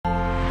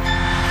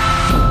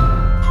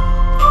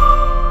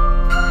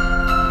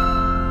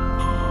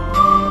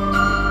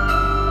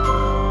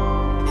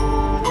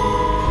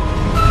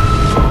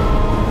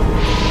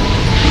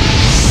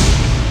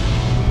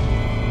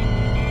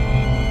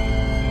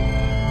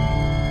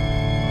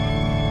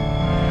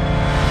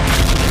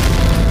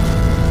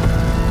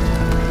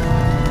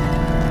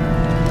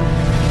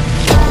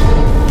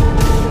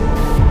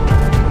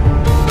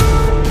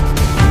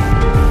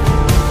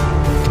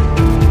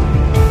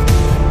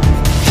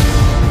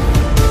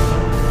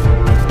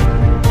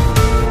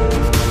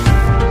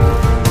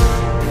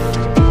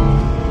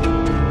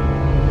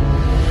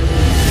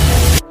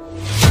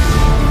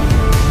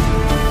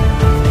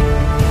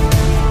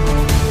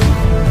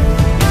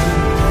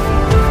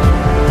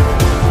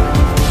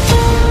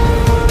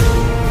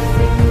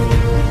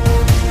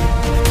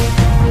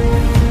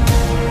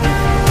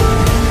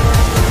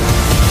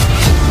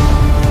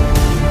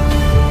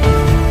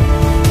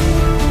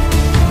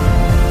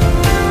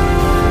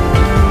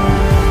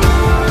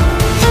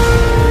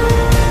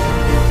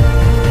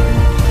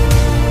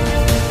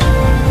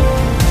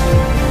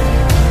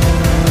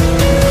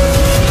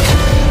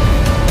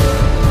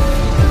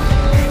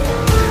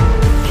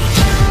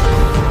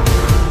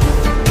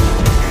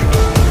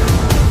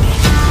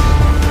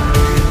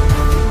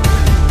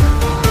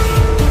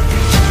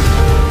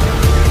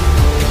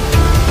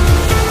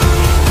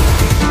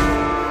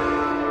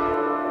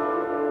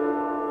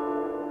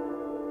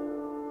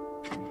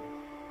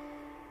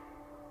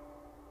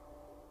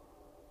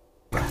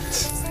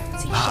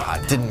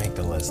Didn't make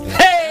the list.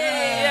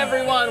 Hey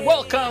everyone,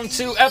 welcome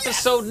to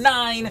episode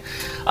 9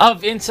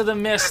 of Into the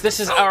Mist. This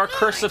is our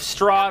Curse of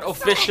Strahd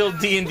official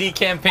D&D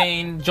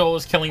campaign. Joel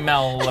is killing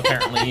Mel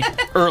apparently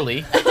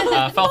early.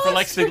 Falford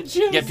likes to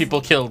get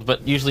people killed,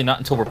 but usually not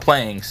until we're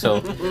playing,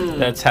 so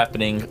that's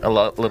happening a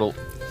little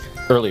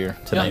earlier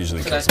tonight.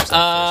 Usually kills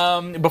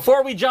himself first.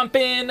 Before we jump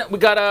in, we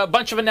got a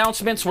bunch of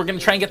announcements. We're going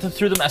to try and get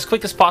through them as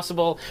quick as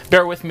possible.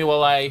 Bear with me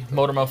while I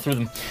motor mouth through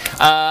them.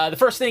 The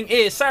first thing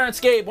is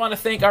Syrinscape. Want to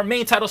thank our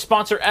main title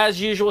sponsor,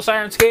 as usual,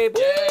 Syrinscape.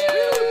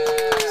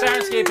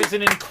 Syrinscape is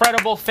an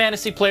incredible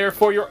fantasy player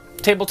for your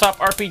tabletop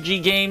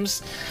RPG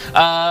games.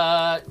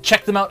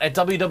 Check them out at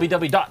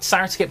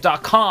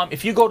www.syrinscape.com.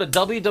 If you go to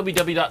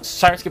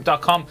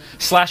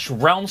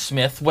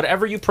www.syrinscape.com/realmsmith,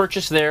 whatever you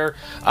purchase there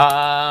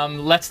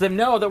lets them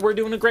know that we're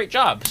doing a great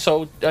job.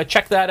 So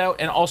check that out.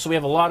 And also we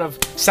have a lot of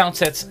sound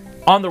sets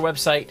on their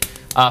website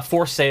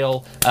for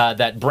sale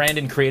that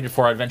Brandon created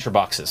for our adventure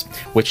boxes,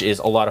 which is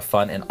a lot of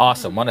fun and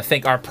awesome. Want to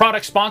thank our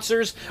product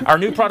sponsors. Our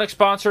new product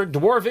sponsor,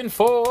 Dwarven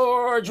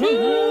Forge.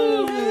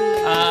 Woo!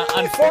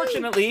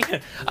 Unfortunately,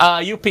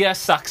 UPS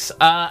sucks,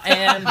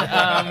 and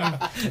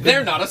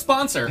they're not a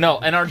sponsor. No,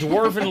 and our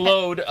Dwarven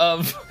load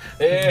of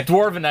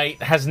Dwarvenite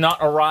has not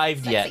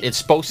arrived yet. It's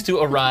supposed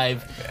to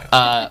arrive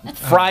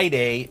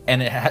Friday,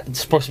 and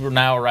it's supposed to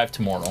now arrive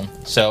tomorrow.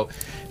 So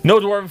no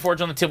Dwarven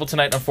Forge on the table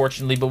tonight,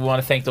 unfortunately, but we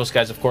want to thank those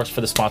guys, of course,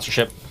 for the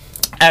sponsorship.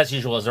 As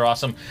usual, as they're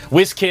awesome.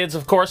 WizKids,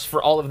 of course,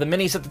 for all of the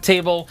minis at the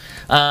table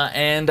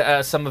and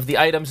some of the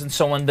items and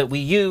so on that we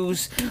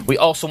use. We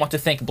also want to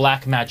thank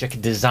Black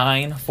Magic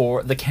Design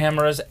for the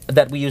cameras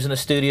that we use in the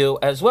studio,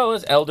 as well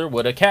as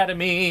Elderwood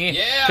Academy.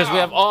 Yeah! Because we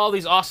have all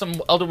these awesome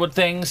Elderwood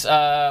things.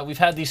 We've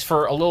had these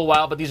for a little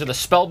while, but these are the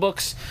spell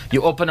books.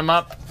 You open them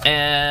up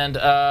and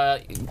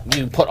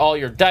you put all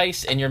your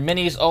dice and your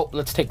minis. Oh,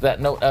 let's take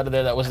that note out of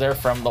there that was there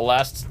from the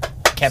last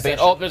campaign.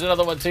 Oh, there's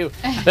another one too.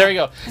 There you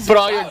go. Put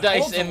all your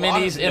dice and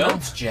minis in them.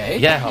 Jay.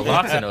 Yeah,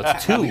 lots of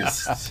notes. 2.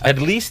 At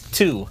least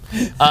 2.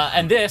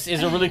 And this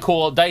is a really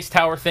cool dice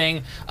tower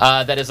thing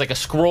that is like a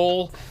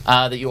scroll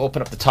that you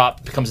open up the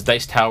top, becomes a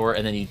dice tower,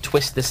 and then you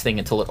twist this thing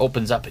until it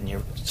opens up, and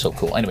you're so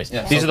cool. Anyways,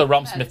 these are the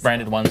Realmsmith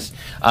branded ones.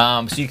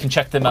 So you can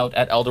check them out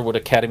at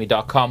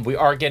elderwoodacademy.com. We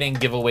are getting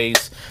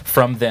giveaways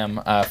from them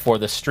for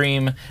the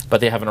stream,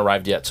 but they haven't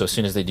arrived yet. So as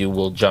soon as they do,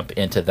 we'll jump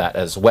into that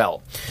as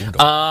well.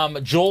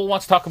 Joel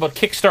wants to talk about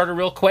Kickstarter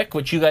real quick,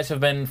 which you guys have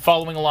been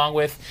following along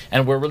with,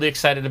 and we're really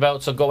excited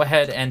about. So go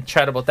ahead and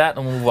chat about that,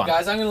 and we'll move on.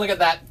 Guys, I'm going to look at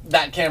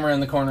that camera in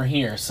the corner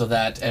here so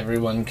that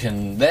everyone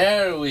can...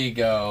 There we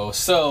go.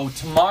 So,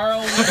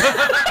 tomorrow...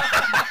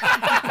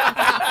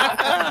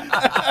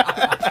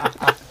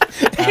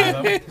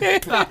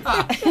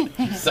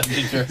 Such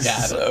a jerk,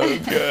 Adam. So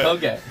good.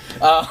 Okay.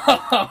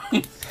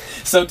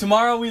 So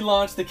tomorrow we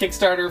launch the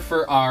Kickstarter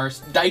for our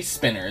dice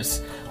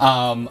spinners.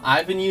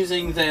 I've been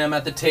using them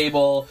at the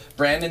table,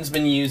 Brandon's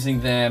been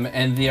using them,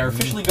 and they are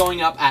officially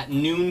going up at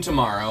noon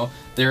tomorrow.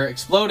 They're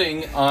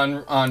exploding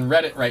on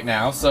Reddit right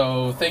now,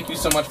 so thank you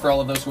so much for all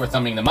of those who are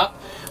thumbing them up.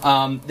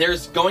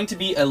 There's going to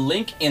be a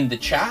link in the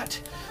chat.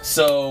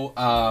 So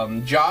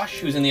Josh,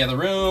 who's in the other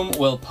room,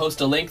 will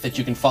post a link that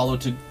you can follow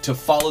to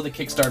follow the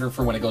Kickstarter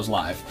for when it goes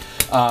live.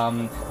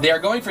 They are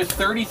going for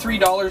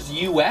 $33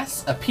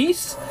 US a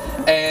piece,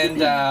 and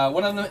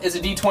one of them is a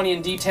D20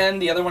 and D10,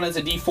 the other one is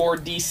a D4,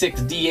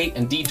 D6, D8,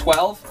 and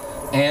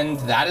D12, and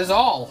that is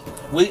all.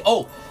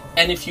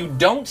 And if you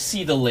don't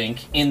see the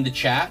link in the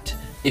chat,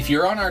 if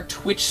you're on our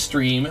Twitch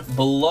stream,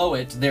 below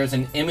it, there's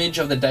an image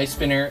of the dice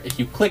spinner. If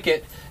you click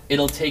it,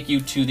 it'll take you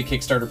to the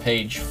Kickstarter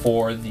page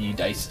for the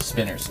dice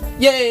spinners.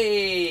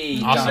 Yay!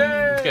 Awesome.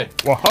 Done. Good.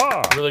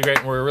 Waha! Really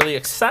great. We're really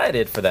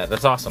excited for that.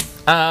 That's awesome.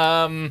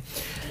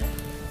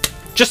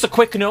 Just a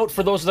quick note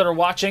for those that are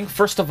watching.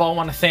 First of all, I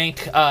want to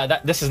thank,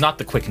 this is not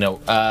the quick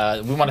note.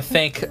 We want to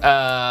thank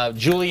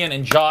Julian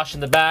and Josh in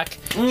the back.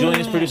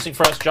 Julian is producing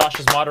for us. Josh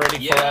is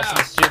moderating for us in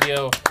the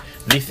studio.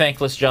 The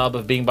thankless job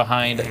of being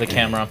behind the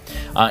camera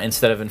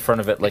instead of in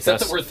front of it, like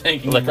Except us. that we're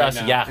thanking like him right us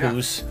now.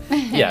 yahoos.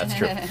 Yeah, that's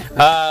true.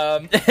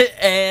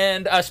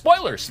 And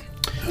spoilers.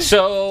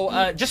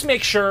 So just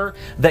make sure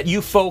that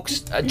you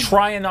folks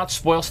try and not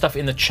spoil stuff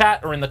in the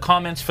chat or in the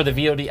comments for the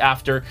VOD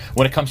after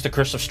when it comes to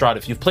Curse of Strahd.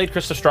 If you've played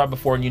Curse of Strahd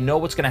before and you know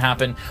what's going to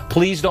happen,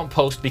 please don't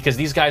post, because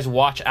these guys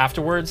watch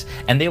afterwards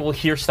and they will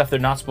hear stuff they're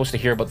not supposed to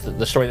hear about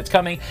the story that's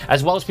coming,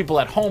 as well as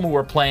people at home who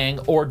are playing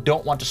or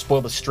don't want to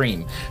spoil the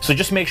stream. So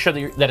just make sure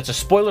that it's a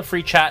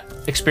spoiler-free chat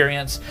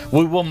experience.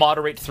 We will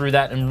moderate through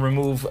that and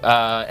remove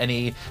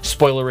any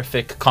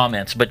spoilerific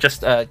comments, but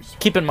just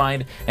keep in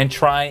mind and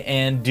try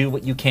and do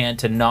what you can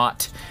to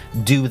not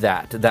do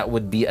that. That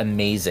would be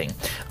amazing.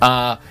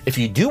 If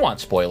you do want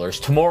spoilers,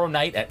 tomorrow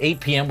night at 8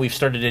 p.m. we've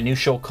started a new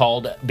show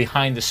called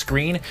Behind the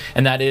Screen,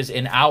 and that is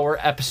an hour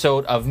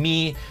episode of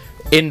me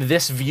in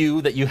this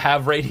view that you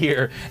have right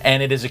here,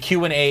 and it is a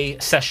Q&A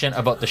session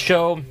about the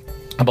show,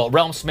 about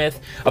Realmsmith,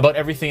 about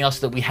everything else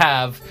that we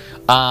have.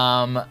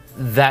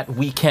 that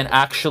we can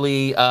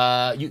actually you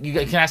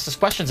can ask us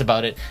questions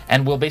about it,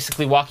 and we'll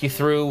basically walk you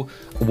through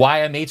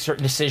why I made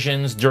certain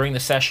decisions during the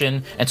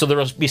session. And so there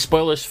will be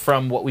spoilers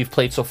from what we've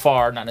played so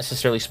far, not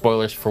necessarily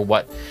spoilers for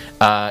what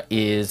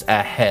is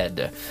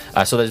ahead.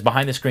 So there's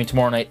Behind the Screen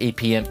tomorrow night, 8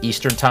 p.m.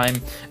 Eastern Time.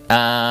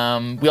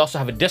 We also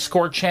have a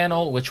Discord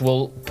channel, which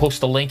we'll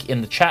post a link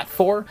in the chat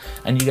for,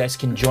 and you guys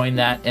can join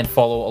that and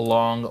follow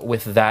along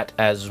with that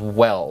as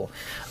well.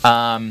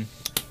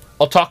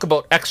 I'll talk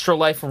about Extra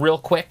Life real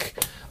quick.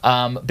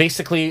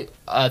 Basically,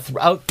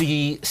 throughout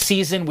the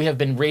season, we have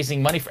been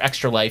raising money for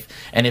Extra Life,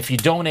 and if you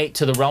donate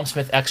to the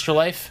Realmsmith Extra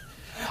Life,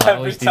 I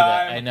always do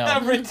that. I know.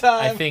 Every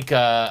time.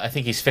 I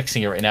think he's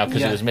fixing it right now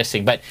because it was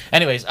missing. But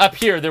anyways, up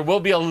here there will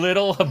be a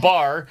little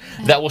bar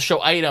that will show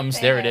items.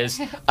 There it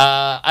is.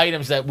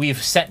 Items that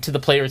we've sent to the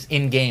players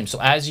in game. So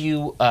as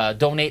you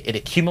donate, it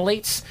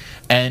accumulates.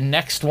 And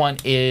next one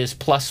is a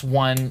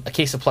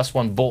case of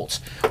 +1 bolts,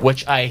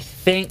 which I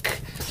think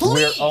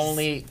we're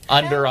only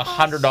under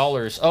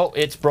 $100. Oh,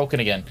 it's broken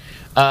again.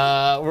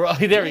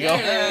 There we go.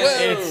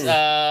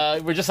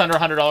 We're just under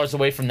 $100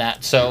 away from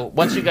that. So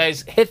once you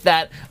guys hit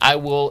that, I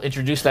will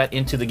introduce that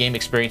into the game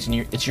experience, and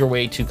it's your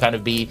way to kind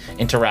of be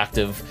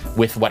interactive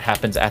with what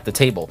happens at the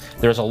table.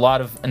 There's a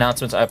lot of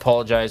announcements. I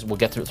apologize. We'll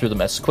get through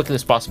them as quickly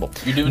as possible.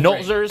 You're doing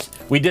Nolzers,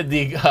 we did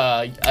the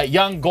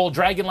Young Gold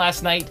Dragon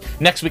last night.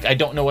 Next week, I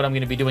don't know what I'm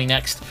going to be doing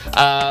next,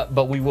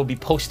 but we will be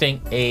posting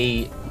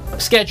a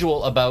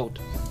schedule about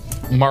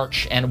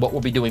March and what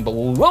we'll be doing. But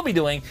what we will be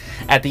doing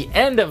at the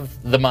end of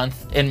the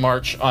month in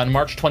March, on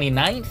March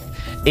 29th,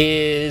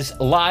 is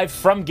live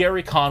from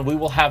GaryCon. We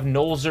will have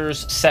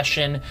Nolzer's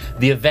session.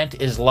 The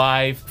event is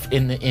live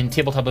in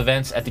Tabletop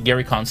Events at the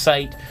GaryCon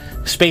site.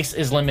 Space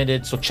is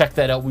limited, so check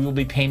that out. We will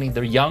be painting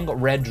the Young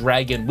Red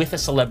Dragon with a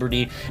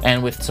celebrity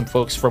and with some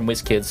folks from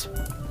WizKids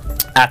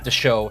at the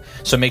show,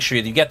 so make sure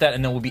you get that,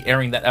 and then we'll be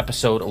airing that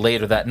episode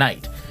later that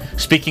night.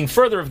 Speaking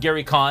further of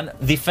GaryCon,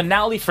 the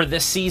finale for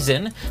this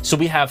season, so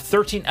we have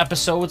 13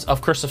 episodes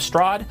of Curse of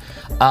Strahd.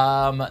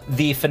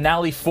 The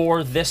finale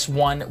for this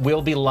one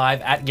will be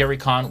live at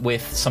GaryCon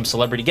with some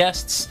celebrity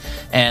guests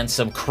and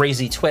some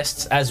crazy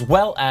twists, as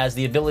well as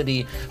the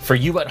ability for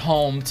you at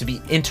home to be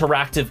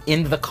interactive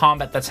in the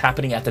combat that's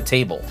happening at the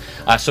table.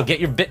 So get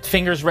your bit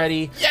fingers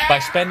ready. By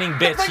spending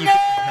bits, you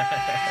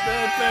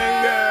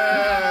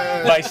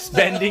by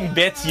spending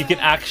bits, you can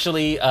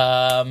actually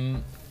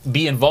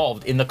be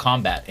involved in the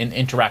combat and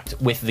interact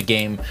with the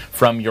game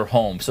from your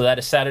home. So that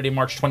is Saturday,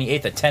 March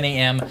 28th at 10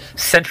 a.m.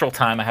 Central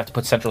Time. I have to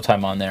put Central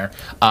Time on there.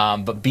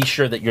 But be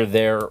sure that you're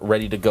there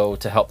ready to go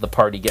to help the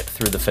party get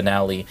through the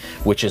finale,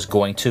 which is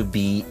going to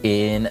be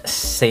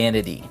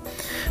insanity.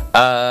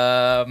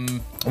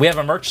 We have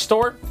a merch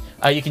store.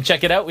 You can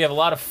check it out. We have a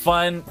lot of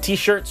fun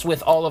t-shirts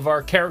with all of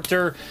our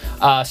character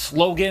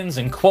slogans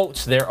and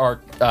quotes. There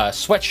are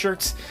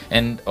sweatshirts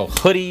and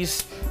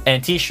hoodies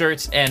and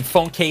t-shirts and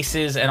phone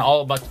cases and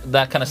all about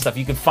that kind of stuff.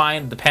 You can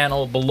find the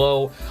panel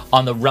below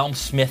on the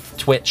Realmsmith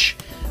Twitch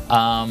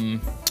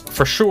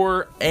for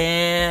sure.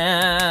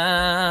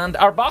 And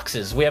our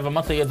boxes. We have a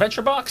monthly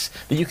adventure box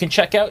that you can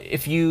check out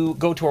if you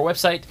go to our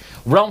website,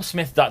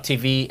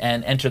 realmsmith.tv,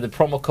 and enter the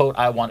promo code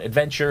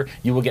IWantAdventure.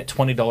 You will get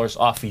 $20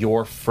 off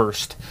your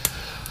first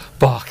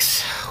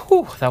box.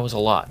 Whew, that was a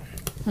lot.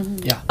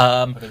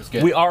 Yeah.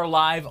 We are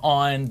live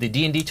on the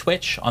D&D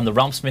Twitch, on the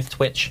Realmsmith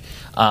Twitch.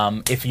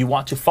 If you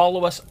want to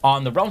follow us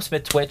on the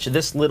Realmsmith Twitch,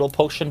 this little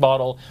potion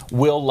bottle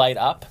will light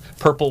up.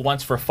 Purple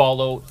once for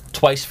follow,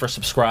 twice for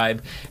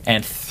subscribe,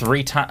 and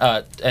three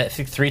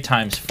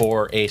times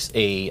for a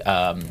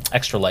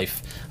Extra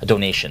Life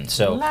donation.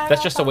 So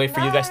that's just a way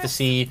for you guys to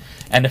see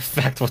and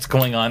affect what's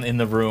going on in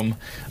the room.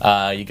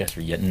 You guys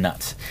are getting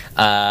nuts.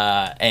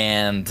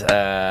 And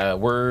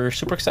we're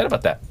super excited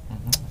about that.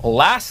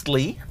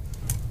 Lastly,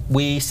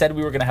 we said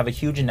we were going to have a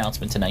huge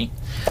announcement tonight.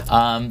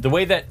 The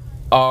way that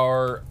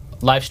our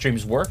live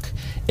streams work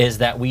is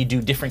that we do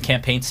different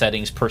campaign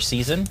settings per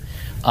season.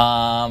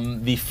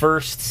 The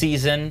first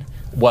season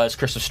was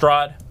Curse of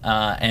Strahd,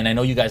 and I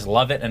know you guys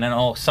love it, and I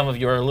know some of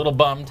you are a little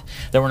bummed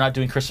that we're not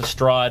doing Curse of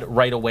Strahd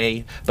right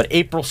away, but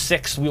April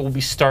 6th we will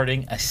be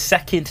starting a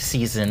second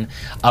season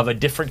of a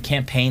different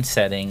campaign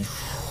setting.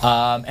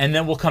 And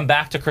then we'll come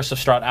back to Curse of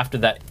Strahd after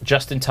that,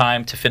 just in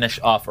time to finish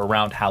off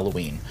around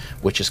Halloween,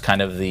 which is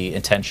kind of the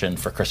intention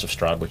for Curse of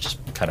Strahd, which is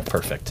kind of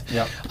perfect.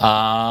 Yep.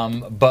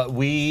 But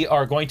we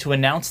are going to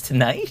announce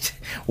tonight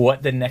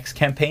what the next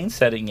campaign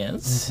setting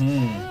is.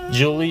 Mm-hmm.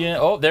 Julian,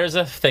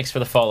 thanks for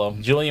the follow.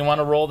 Julian, you want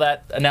to roll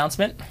that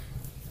announcement?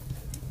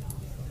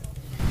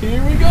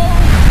 Here we go.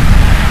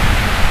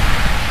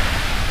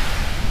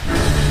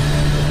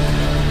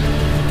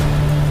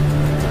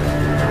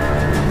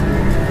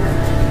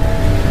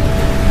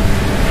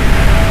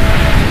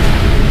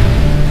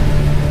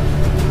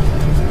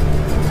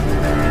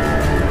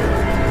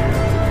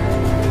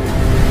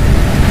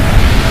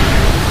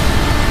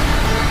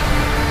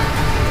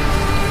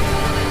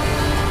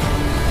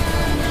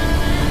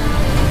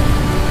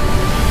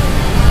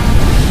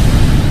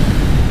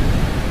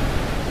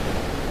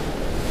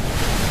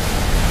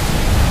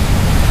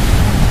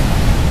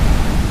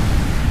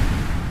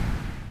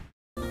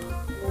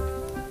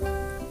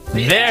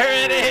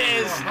 There it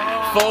is,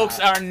 folks.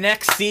 Our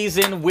next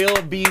season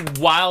will be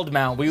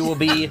Wildmount. We will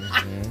be.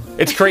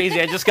 It's crazy.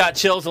 I just got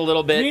chills a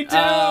little bit. Me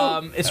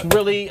too. It's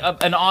really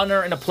an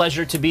honor and a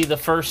pleasure to be the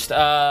first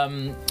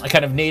kind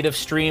of native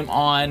stream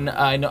on.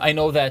 I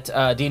know that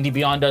D&D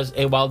Beyond does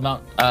a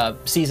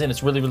Wildmount season.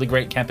 It's really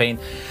great campaign.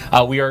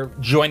 We are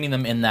joining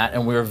them in that,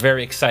 and we are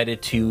very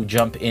excited to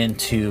jump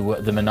into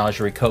the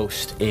Menagerie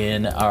Coast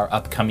in our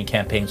upcoming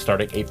campaign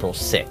starting April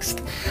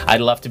 6th.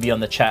 I'd love to be on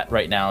the chat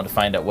right now to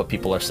find out what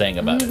people are saying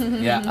about it.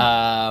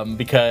 Yeah.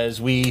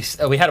 Because we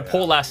had a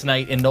poll last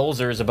night in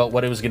Nolzers about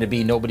what it was going to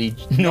be. Nobody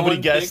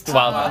guessed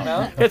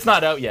Wildmount. It's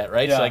not out yet,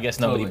 right? Yeah, So I guess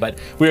nobody. totally.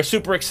 But we are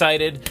super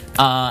excited,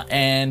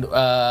 and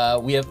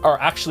we are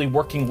actually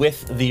working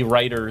with the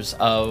writers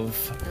of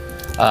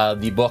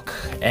the book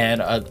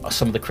and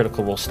some of the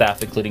Critical Role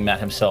staff, including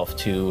Matt himself,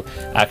 to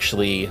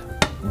actually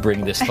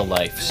bring this to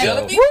life.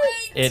 So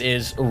it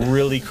is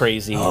really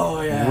crazy,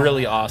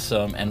 really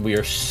awesome, and we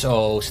are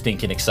so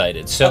stinking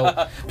excited.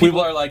 So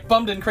People are like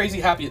bummed and crazy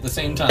happy at the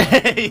same time.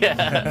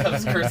 yeah.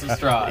 Because Curse of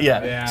Strahd.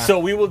 Yeah. So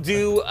we will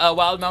do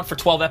Wildmount for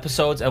 12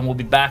 episodes, and we'll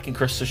be back in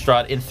Curse of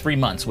Strahd in 3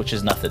 months, which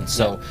is nothing.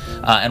 So,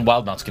 and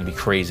Wildmount's going to be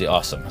crazy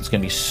awesome. It's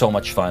going to be so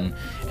much fun,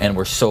 and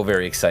we're so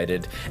very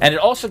excited. And it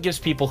also gives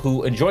people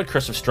who enjoyed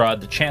Curse of Strahd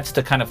the chance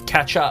to kind of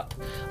catch up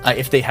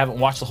if they haven't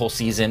watched the whole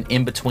season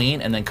in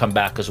between, and then come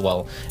back as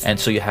well. And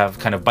so you have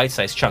kind of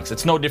bite-sized chunks.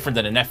 It's no different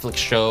than a Netflix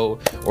show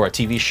or a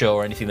TV show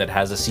or anything that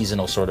has a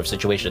seasonal sort of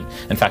situation.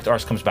 In fact,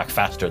 ours comes back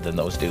faster than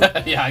those do.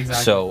 Yeah, exactly.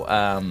 So,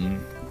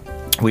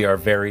 we are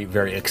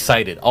very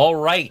excited. All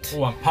right.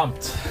 Oh, I'm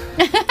pumped.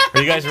 Are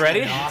you guys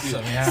ready?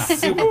 Awesome, yeah.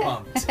 Super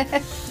pumped.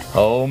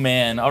 Oh,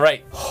 man. All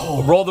right.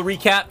 Roll the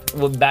recap.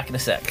 We'll be back in a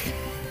sec.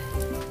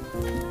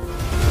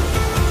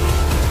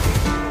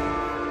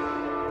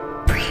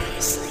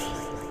 Previously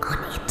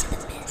on Into the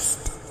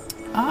Mist.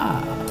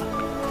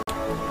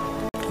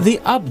 The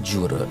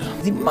Abjurer,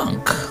 the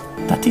monk,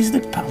 that is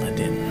the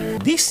paladin.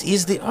 This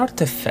is the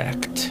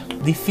artifact.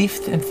 The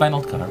fifth and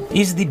final card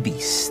is the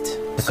beast.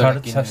 The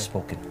cards have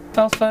spoken.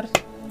 Falfar,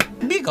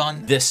 be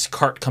gone. This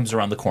cart comes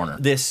around the corner.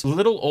 This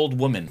little old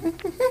woman.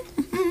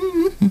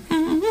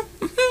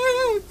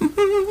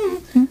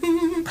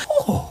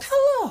 Oh,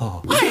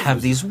 hello. I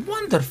have these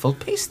wonderful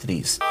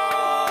pastries.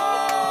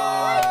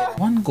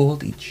 1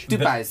 gold each. Two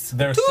pies.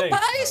 They're Two safe.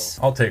 pies?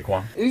 So I'll take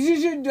one. This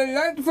is a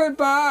delightful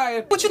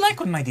pie. Would you like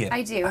one, my dear?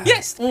 I do.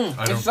 Yes.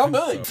 It's so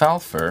good.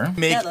 Falfar,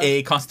 make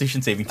a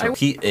Constitution saving throw.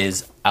 He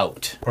is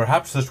out.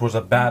 Perhaps this was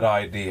a bad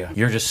idea.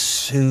 You're just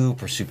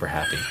super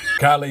happy.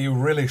 Callie, you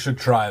really should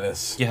try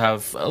this. You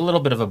have a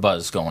little bit of a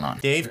buzz going on.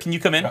 Dave, can you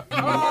come in?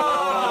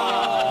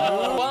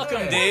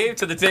 Welcome, Dave,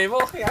 to the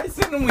table. I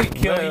said we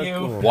kill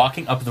you.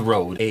 Walking up the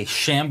road, a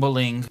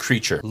shambling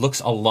creature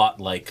looks a lot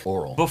like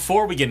Oral.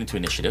 Before we get into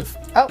initiative,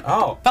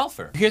 Oh.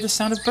 Falfar, you hear the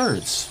sound of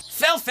birds.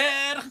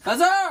 Falfar!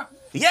 Huzzah!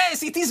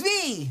 Yes, it is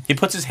me! He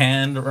puts his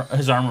arm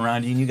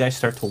around you, and you guys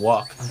start to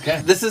walk.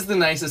 Okay. This is the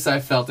nicest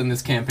I've felt in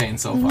this campaign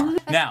so far.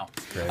 Now,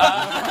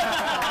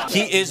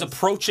 he is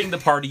approaching the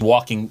party,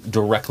 walking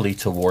directly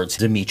towards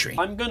Dimitri.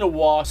 I'm gonna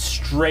walk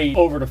straight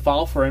over to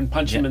Falfar and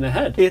punch him in the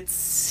head. It's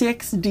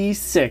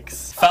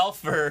 6d6.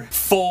 Falfar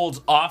folds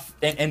off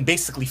and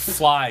basically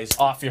flies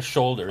off your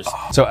shoulders.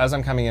 So as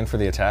I'm coming in for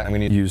the attack, I'm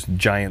going to use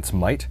Giant's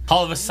Might.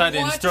 All of a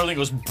sudden, Sterling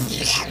goes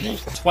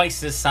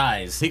twice his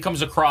size. He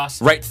comes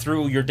across right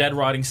through your dead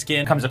rotting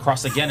skin, comes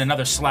across again,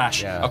 another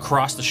slash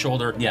across the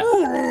shoulder. Yeah.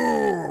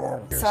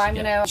 So I'm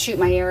gonna shoot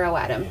my arrow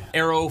at him.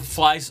 Arrow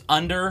flies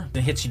under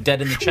and hits you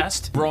dead in the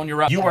chest. Rowan,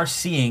 you're up. You are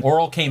seeing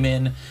Oral came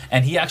in,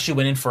 and he actually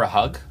went in for a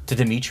hug to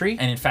Dimitri,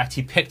 and in fact,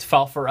 he picked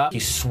Falfar up, he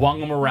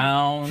swung him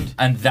around,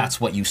 and that's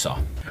what you saw.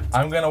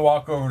 I'm gonna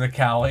walk over to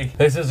Callie.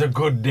 This is a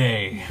good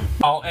day.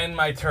 I'll end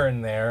my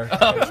turn there.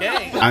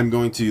 Okay. I'm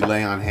going to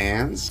lay on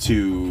hands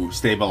to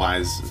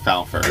stabilize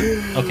Falfar.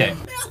 Okay.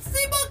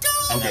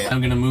 Okay.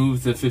 I'm gonna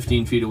move the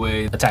 15 feet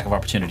away. Attack of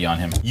opportunity on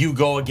him. You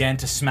go again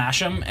to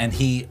smash him, and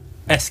he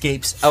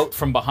escapes out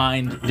from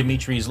behind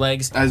Dimitri's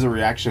legs. As a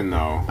reaction,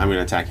 though, I'm going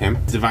to attack him.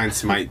 Divine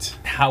Smite.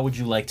 How would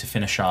you like to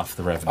finish off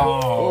the revenue?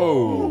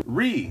 Oh.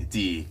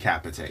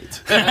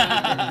 Re-decapitate.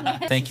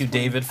 Thank you,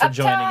 David, for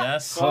joining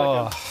us.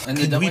 And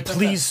Could we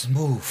please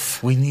move?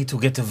 We need to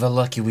get to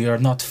Velaki. We are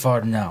not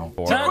far now.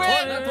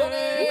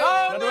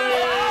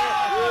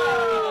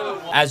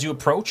 As you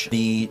approach,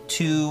 the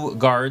 2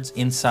 guards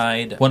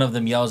inside, one of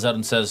them yells out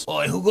and says,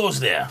 "Oi, who goes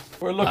there?"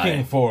 We're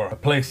looking for a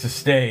place to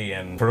stay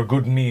and for a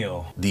good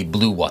meal. The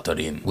Blue Water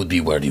Inn would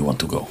be where do you want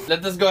to go?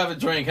 Let us go have a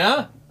drink,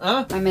 huh?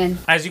 I'm in.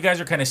 As you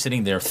guys are kind of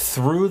sitting there,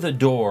 through the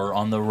door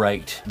on the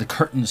right, the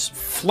curtains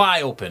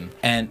fly open,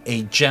 and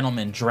a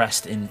gentleman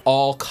dressed in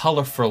all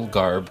colorful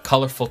garb,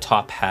 colorful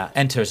top hat,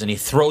 enters, and he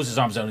throws his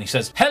arms out and he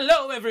says,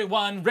 "Hello,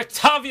 everyone!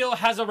 Rictavio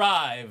has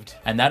arrived!"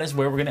 And that is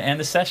where we're going to end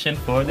the session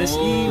for this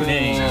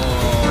evening.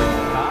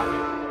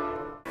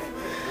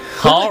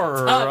 All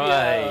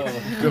right.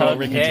 Good old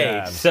Ricky Okay,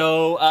 Tab.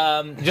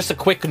 so just a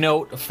quick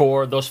note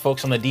for those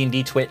folks on the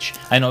D&D Twitch.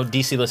 I know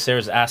DC Lasser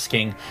is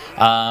asking.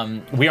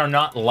 We are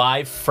not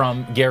live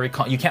from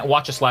GaryCon. You can't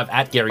watch us live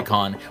at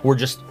GaryCon. We're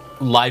just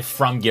live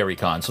from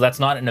GaryCon. So that's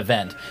not an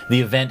event. The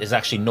event is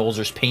actually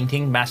Nolzur's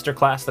painting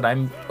masterclass that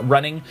I'm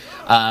running.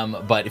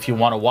 But if you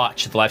want to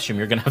watch the live stream,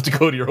 you're going to have to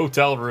go to your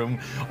hotel room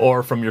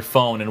or from your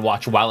phone and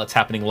watch while it's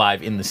happening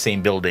live in the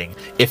same building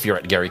if you're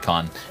at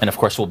GaryCon. And of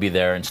course, we'll be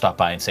there and stop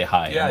by and say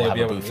hi. Yeah, and we'll you'll be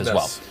have a able to booth meet as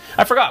well. us.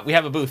 I forgot, we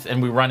have a booth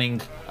and we're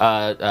running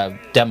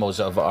demos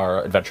of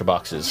our adventure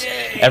boxes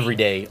every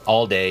day,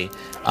 all day.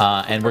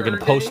 And we're going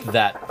to post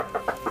that.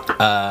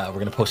 We're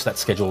going to post that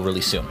schedule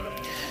really soon.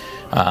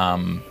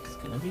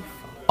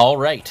 All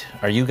right,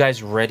 are you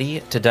guys ready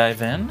to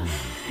dive in?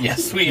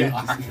 Yes, we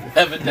are.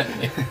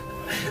 Evidently.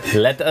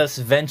 Let us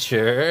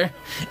venture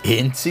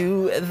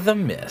into the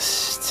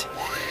mist.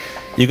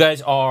 You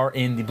guys are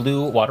in the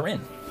Blue Water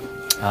Inn.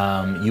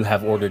 You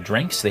have ordered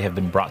drinks. They have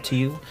been brought to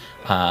you.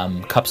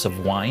 Cups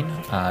of wine.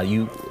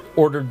 You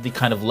ordered the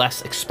kind of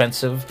less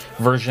expensive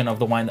version of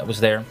the wine that was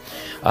there.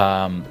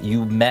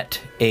 You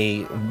met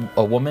a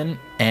woman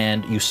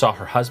and you saw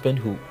her husband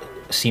who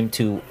seem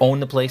to own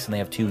the place, and they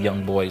have two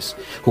young boys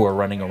who are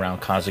running around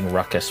causing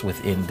ruckus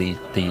within the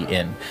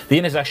inn. The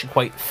inn is actually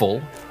quite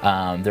full.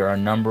 There are a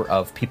number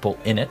of people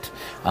in it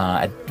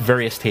at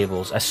various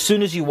tables. As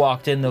soon as you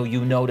walked in, though,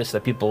 you noticed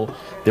that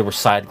there were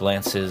side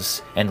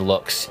glances and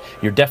looks.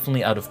 You're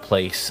definitely out of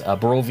place.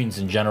 Barovians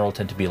in general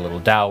tend to be a little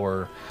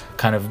dour,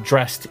 kind of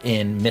dressed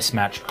in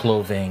mismatched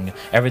clothing.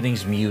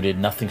 Everything's muted,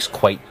 nothing's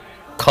quite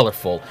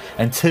colorful,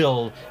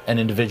 until an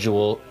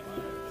individual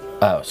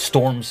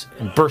storms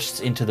and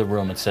bursts into the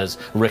room and says,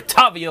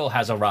 "Rictavio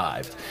has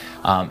arrived."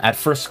 At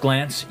first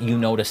glance, you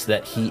notice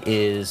that he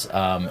is,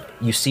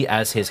 you see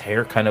as his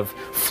hair kind of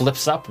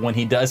flips up when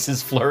he does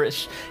his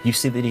flourish, you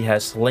see that he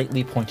has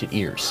slightly pointed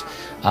ears.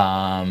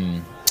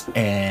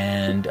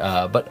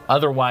 But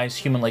otherwise,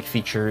 human-like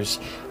features,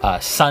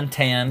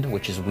 suntanned,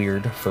 which is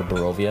weird for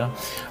Barovia,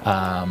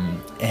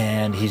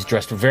 and he's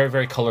dressed very,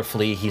 very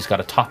colorfully. He's got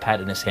a top hat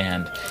in his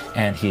hand,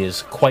 and he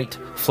is quite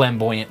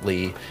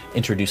flamboyantly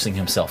introducing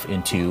himself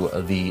into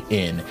the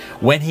inn.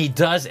 When he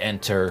does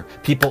enter,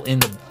 people in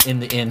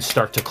the inn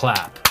start to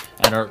clap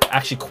and are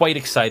actually quite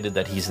excited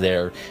that he's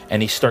there,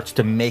 and he starts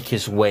to make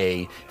his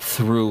way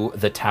through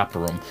the tap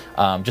room.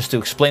 Just to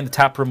explain the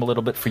tap room a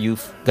little bit for you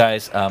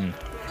guys,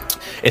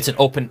 it's an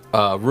open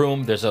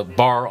room. There's a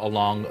bar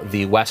along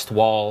the west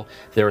wall.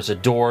 There's a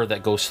door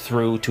that goes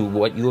through to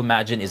what you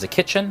imagine is a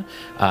kitchen.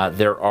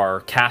 There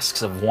are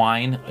casks of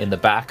wine in the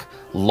back,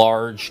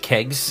 large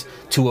kegs,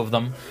 two of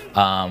them,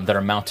 that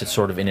are mounted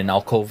sort of in an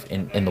alcove,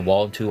 in the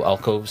wall, in two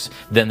alcoves.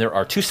 Then there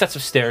are two sets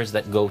of stairs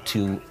that go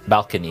to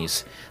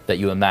balconies that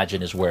you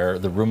imagine is where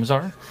the rooms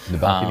are. The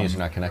balconies are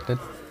not connected?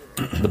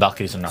 The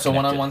balconies are not So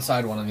connected. one on one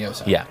side, one on the other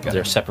side. Yeah,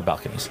 they're separate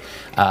balconies.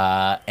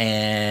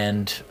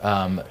 And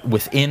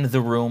within the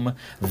room,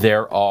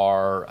 there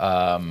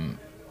are...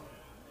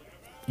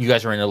 you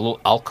guys are in a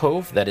little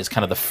alcove that is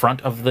kind of the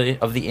front of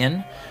the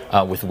inn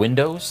with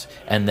windows.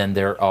 And then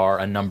there are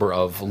a number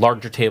of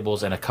larger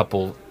tables and a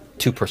couple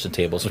two-person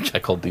tables, which I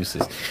called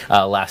deuces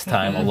last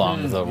time,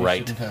 along the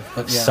right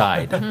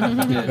side.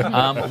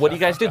 What do you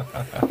guys do?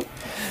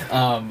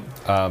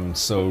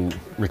 So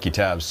Ricky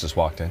Tabs just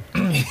walked in.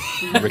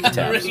 Ricky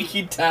Tabs.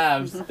 Ricky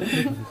Tabs.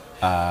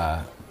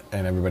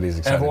 And everybody's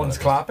excited. Everyone's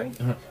about this.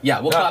 clapping? Yeah,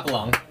 we'll clap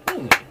along.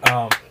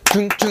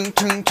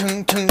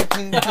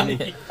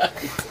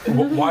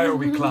 Why are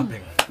we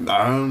clapping?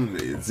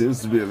 It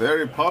seems to be a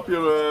very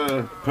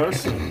popular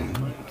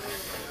person.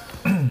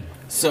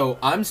 So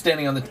I'm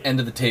standing on the end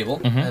of the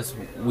table as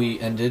we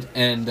ended,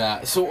 and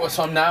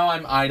so now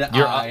I'm eye to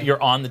eye.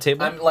 You're on the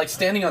table? I'm like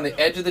standing on the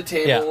edge of the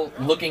table,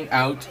 looking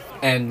out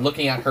and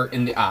looking at her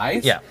in the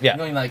eyes. Yeah.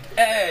 Going like,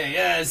 "Hey,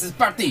 this is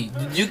party.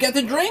 Did you get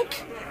a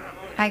drink?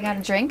 I got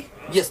a drink.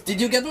 Yes.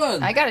 Did you get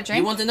one? I got a drink.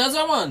 You want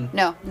another one?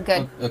 No, I'm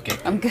good. Okay.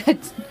 I'm good.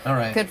 All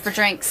right. Good for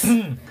drinks.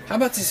 How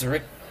about this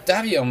Rick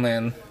Davio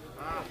man?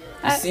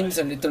 He Uh, seems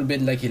a little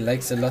bit like he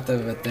likes a lot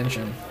of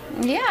attention.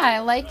 Yeah, I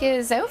like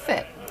his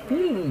outfit.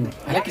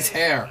 I like his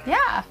hair.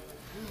 Yeah.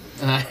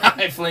 And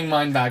I fling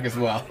mine back as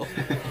well.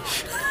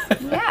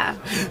 Yeah.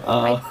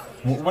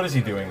 What is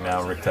he doing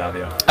now,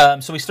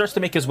 Rictavio? So he starts to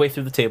make his way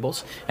through the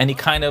tables, and he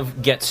kind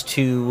of gets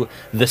to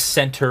the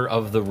center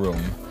of the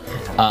room.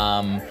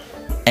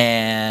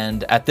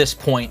 And at this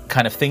point,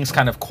 things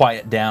kind of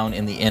quiet down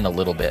in the inn a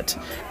little bit,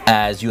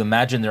 as you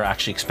imagine they're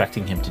actually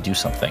expecting him to do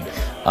something.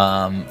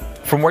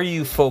 From where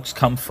you folks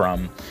come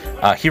from,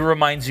 he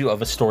reminds you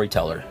of a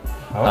storyteller.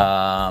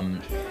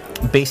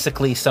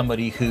 Basically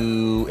somebody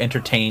who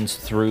entertains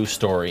through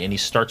story, and he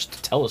starts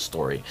to tell a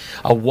story,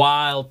 a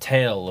wild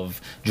tale of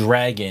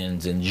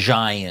dragons and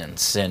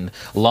giants and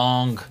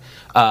long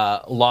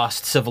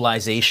lost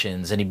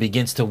civilizations, and he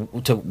begins to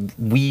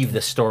weave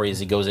the story as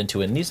he goes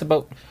into it, and he's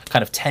about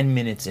kind of 10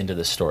 minutes into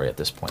the story at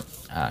this point,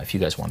 if you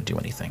guys want to do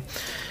anything.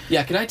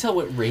 Yeah, can I tell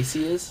what race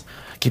he is?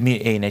 Give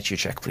me a nature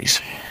check, please.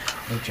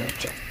 Nature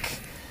check.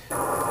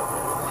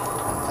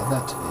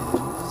 That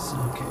is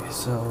okay.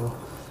 So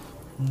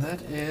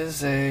That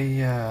is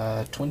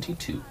a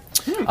 22.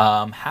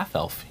 Half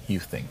elf, you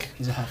think?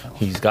 He's a half elf.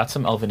 He's got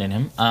some elven in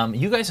him.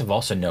 You guys have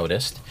also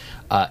noticed,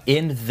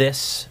 in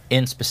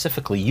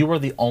specifically, you are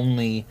the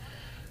only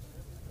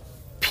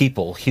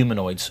people,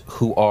 humanoids,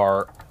 who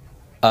are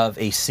of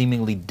a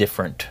seemingly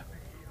different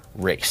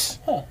race.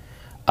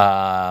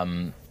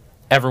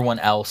 Everyone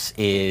else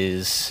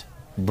is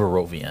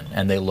Barovian,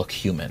 and they look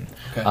human.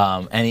 Okay.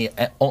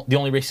 The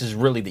only races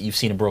really that you've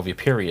seen in Barovia,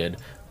 period,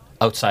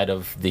 outside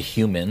of the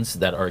humans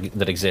that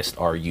exist,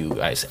 are you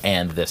guys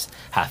and this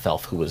half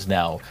elf who is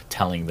now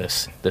telling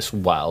this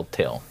wild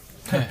tale.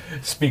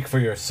 Speak for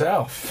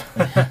yourself.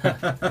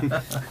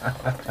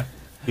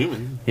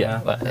 Human. Yeah.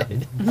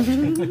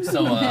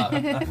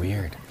 So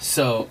Weird.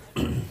 So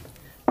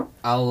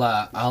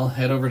I'll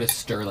head over to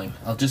Sterling.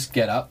 I'll just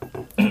get up,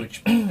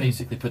 which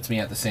basically puts me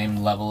at the same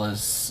level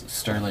as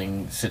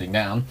Sterling sitting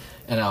down,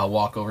 and I'll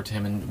walk over to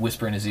him and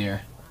whisper in his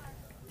ear,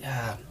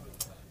 "Yeah,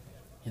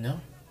 you know,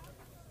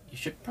 you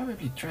should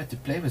probably try to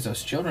play with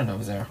those children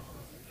over there."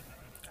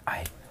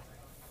 I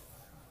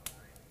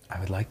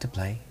would like to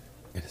play.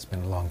 It has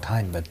been a long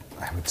time, but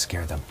I would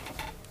scare them.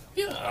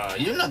 Yeah,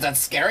 you're not that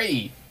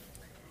scary.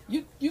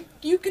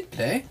 You could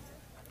play.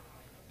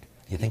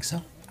 You think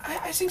so?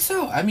 I think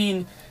so. I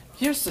mean,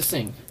 here's the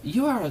thing.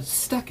 You are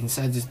stuck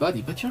inside this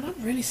body, but you're not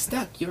really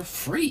stuck. You're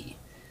free.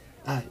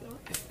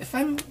 If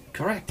I'm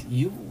correct,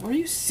 were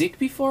you sick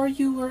before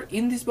you were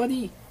in this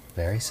body?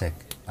 Very sick.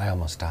 I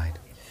almost died.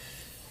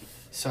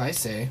 So I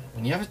say,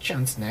 when you have a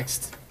chance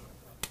next,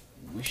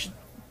 we should...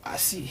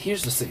 see,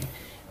 here's the thing.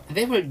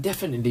 They will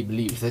definitely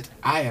believe that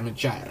I am a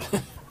child,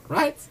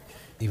 right?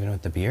 Even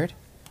with the beard?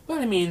 Well,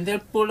 I mean, they'll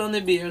pull on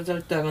the beard,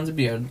 they'll tug on the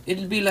beard.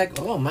 It'll be like,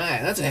 oh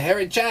my, that's a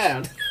hairy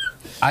child.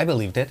 I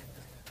believed it.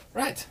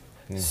 Right.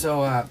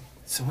 So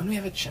when we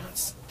have a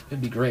chance,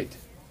 it'd be great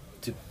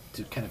to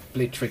kind of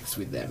play tricks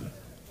with them.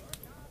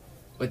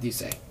 What do you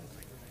say?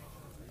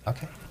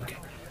 Okay. Okay.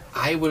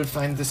 I will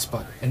find the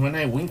spot, and when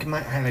I wink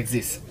my eye like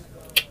this,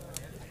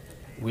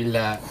 we'll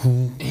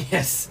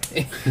yes,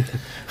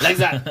 like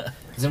that.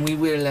 Then we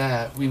will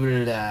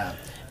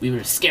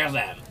scare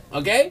them.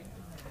 Okay?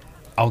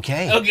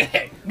 Okay.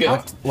 Okay.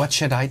 Good. What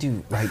should I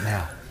do right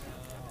now?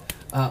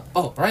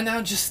 Right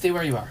now, just stay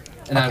where you are,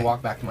 and I Okay.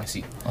 walk back to my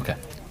seat. Okay.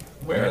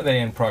 Where are they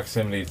in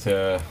proximity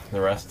to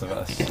the rest of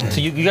us? So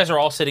you guys are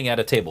all sitting at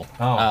a table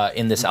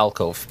in this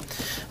alcove.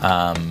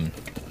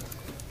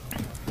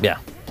 Yeah.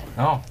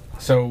 Oh,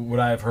 so would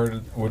I have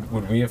heard?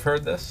 Would we have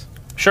heard this?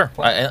 Sure.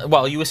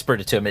 Well, you whispered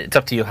it to him. It's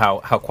up to you how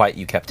quiet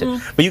you kept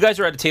it. But you guys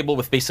are at a table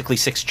with basically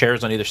 6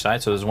 chairs on either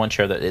side. So there's one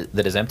chair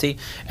that is empty,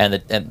 and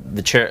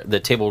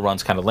the table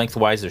runs kind of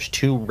lengthwise. There's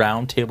 2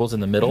 round tables in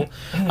the middle,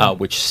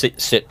 which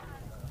sit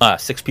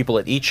 6 people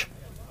at each.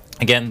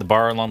 Again, the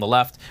bar along the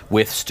left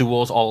with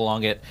stools all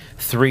along it.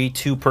 3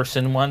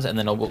 2-person ones, and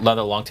then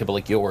another long table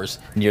like yours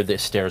near the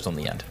stairs on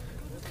the end.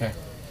 Okay.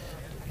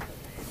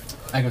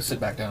 I go sit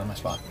back down on my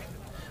spot.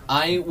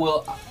 I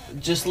will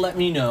just let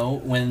me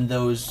know when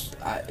those.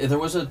 There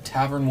was a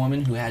tavern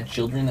woman who had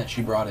children that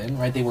she brought in,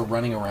 right? They were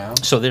running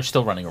around. So they're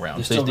still running around.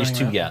 They're So still these running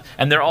 2, around? yeah,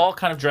 and they're all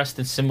kind of dressed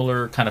in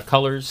similar kind of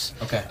colors.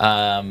 Okay.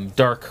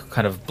 Dark,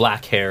 kind of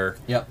black hair.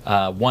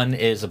 Yep. One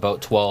is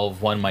about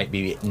 12. One might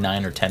be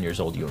 9 or 10 years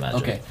old. You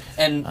imagine. Okay.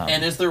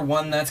 And is there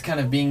one that's kind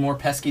of being more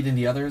pesky than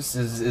the others?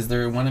 Is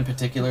there one in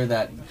particular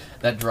that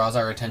draws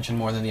our attention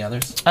more than the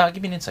others?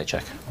 Give me an insight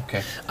check.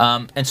 Okay.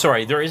 And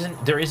sorry, there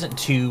isn't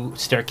 2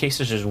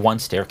 staircases. There's 1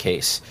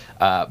 staircase,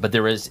 but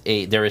there is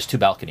 2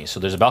 balconies. So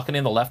there's a balcony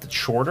on the left that's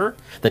shorter,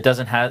 that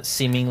doesn't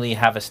seemingly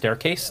have a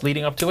staircase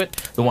leading up to it.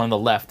 The one on the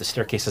left, the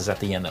staircase is at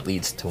the end that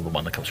leads to the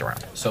one that comes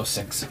around. So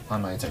 6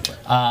 on my insight check.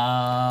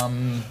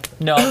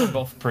 No, they're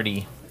both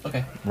pretty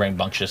Okay.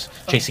 rambunctious,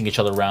 chasing each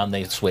other around.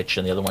 They switch,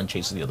 and the other one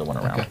chases the other one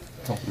around. Okay.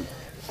 Cool.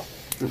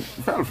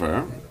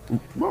 Falfer,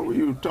 what were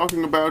you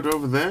talking about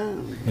over there?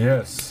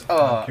 Yes.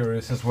 I'm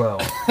curious as well.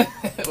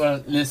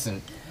 Well,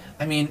 listen.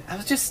 I mean,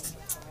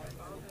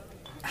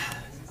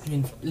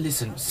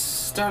 listen.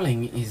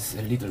 Sterling is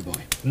a little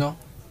boy. No.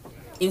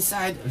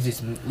 Inside of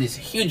this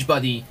huge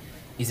body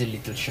is a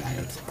little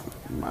child.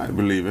 I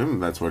believe him.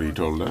 That's what he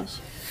told us.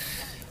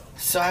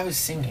 So I was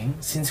thinking,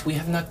 since we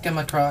have not come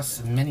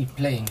across many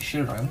playing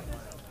children,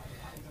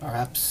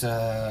 perhaps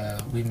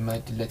we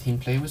might let him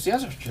play with the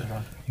other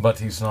children. But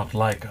he's not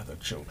like other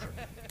children.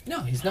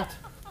 No, he's not.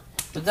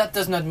 But that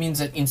does not mean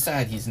that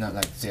inside he's not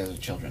like the other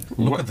children.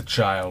 Look at the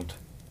child.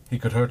 He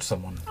could hurt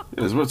someone.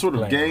 Yes, what sort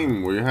of Like-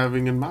 game were you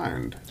having in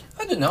mind?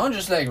 I don't know,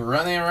 just like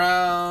running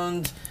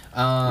around.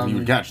 You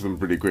would catch them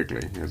pretty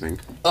quickly, I think.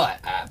 Oh,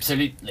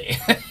 absolutely.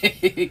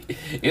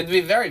 It'd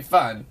be very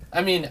fun.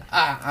 I mean,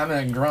 I'm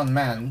a grown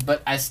man,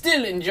 but I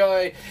still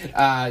enjoy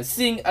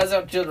seeing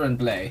other children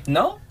play.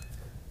 No?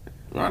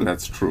 Well,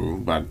 that's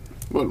true, but,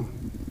 well,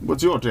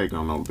 what's your take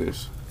on all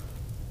this?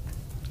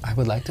 I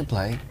would like to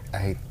play.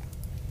 I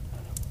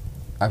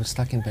was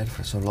stuck in bed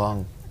for so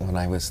long when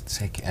I was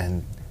sick,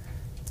 and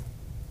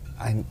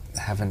I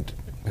haven't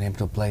been able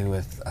to play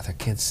with other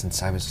kids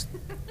since I was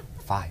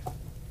 5.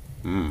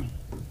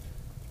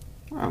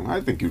 Well,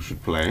 I think you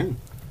should play.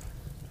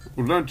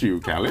 Well, don't you,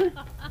 Callie?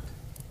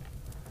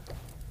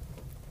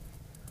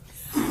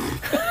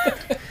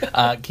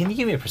 Can you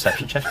give me a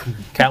perception check,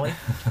 Callie?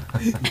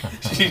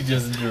 She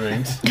just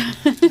drank.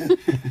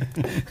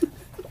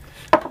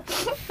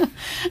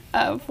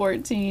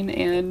 14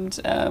 and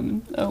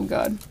oh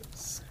god.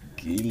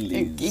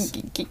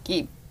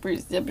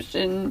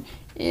 Perception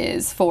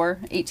is 4,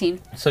 18.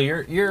 So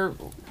you're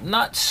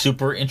not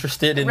super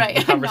interested in Right,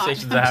 the I'm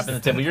conversations not. that happen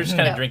at the table. You're just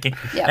kind of drinking,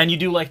 Yep. and you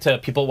do like to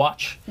people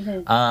watch.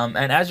 And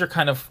as you're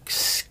kind of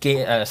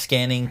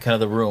scanning kind of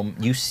the room,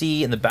 you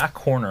see in the back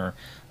corner.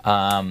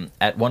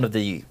 At one of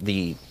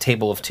the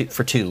table of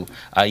two,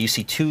 you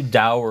see two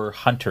dour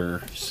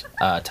hunters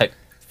type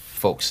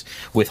folks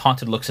with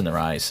haunted looks in their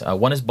eyes.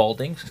 One is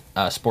balding,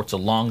 sports a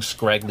long,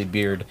 scraggly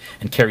beard,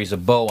 and carries a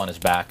bow on his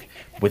back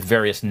with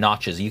various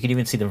notches. You can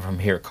even see them from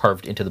here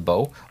carved into the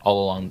bow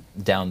all along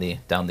down the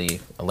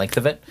length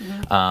of it.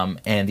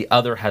 And the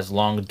other has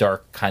long,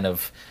 dark, kind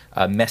of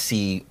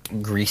messy,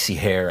 greasy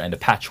hair and a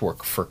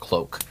patchwork fur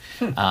cloak.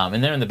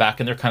 And they're in the back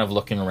and they're kind of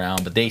looking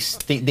around, but they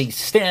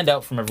stand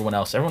out from everyone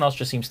else. Everyone else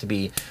just seems to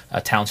be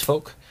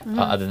townsfolk,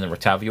 other than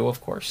Rictavio,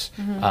 of course.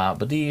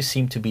 But these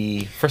seem to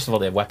be, first of all,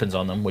 they have weapons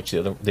on them, which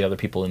the other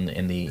people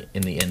in the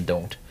inn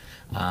don't.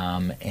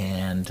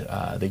 And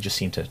they just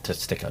seem to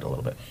stick out a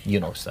little bit. You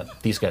notice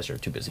that these guys are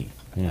too busy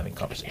having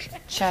conversation.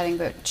 Chatting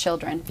about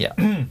children. Yeah,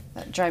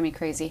 That drive me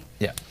crazy.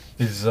 yeah.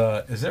 Is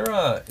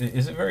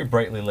it very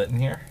brightly lit in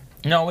here?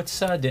 No,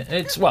 it's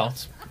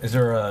Is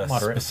there a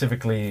Moderate.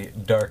 specifically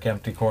dark,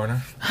 empty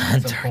corner?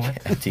 At some point?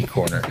 empty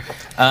corner.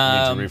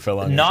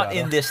 refill on your Not shadow.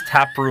 in this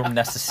tap room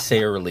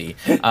necessarily.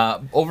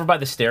 Over by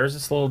the stairs,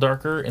 it's a little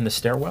darker in the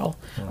stairwell.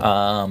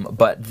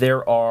 But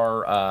there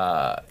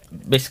are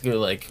basically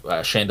like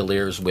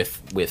chandeliers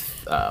with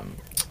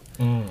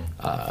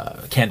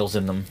candles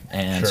in them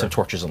and Sure. some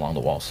torches along the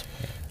walls.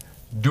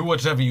 Do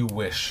whatever you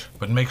wish,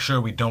 but make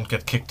sure we don't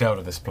get kicked out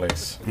of this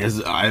place.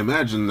 Yes, I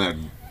imagine that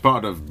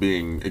part of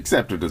being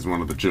accepted as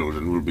one of the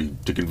children will be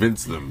to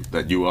convince them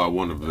that you are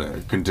one of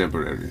their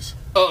contemporaries.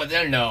 Oh,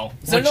 they'll know.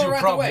 They'll Which know you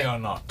right probably away. are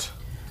not.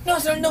 No,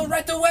 they'll know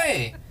right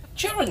away.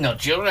 Children know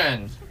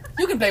children.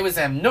 You can play with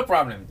them, no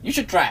problem. You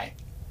should try.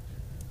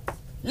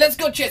 Let's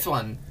go chase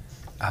one.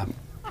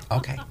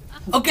 Okay.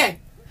 Okay.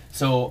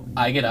 So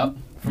I get up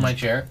from my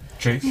chair,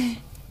 Chase?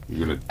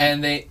 You're gonna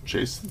and they,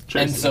 chase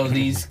and them. so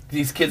these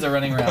kids are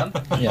running around,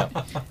 Yeah.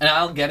 and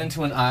I'll get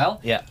into an aisle.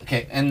 Yeah.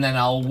 Okay, and then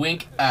I'll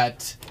wink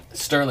at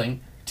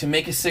Sterling to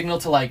make a signal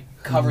to like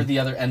cover the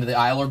other end of the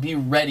aisle or be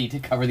ready to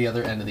cover the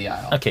other end of the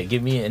aisle. Okay,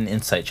 give me an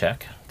insight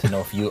check to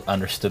know if you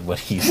understood what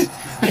he's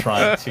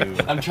trying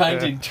to. I'm trying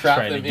to trap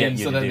Trying to them get in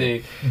you so to that do.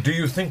 they. Do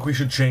you think we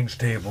should change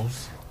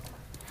tables?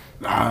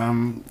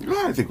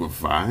 I think we're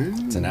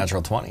fine. It's a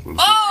natural 20.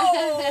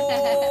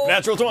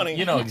 Natural 20.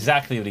 You know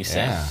exactly what he's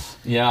saying. Yeah.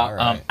 Yeah. All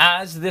right.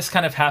 As this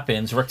kind of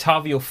happens,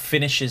 Rictavio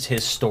finishes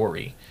his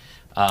story,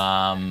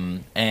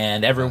 and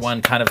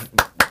everyone kind of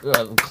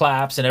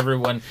claps, and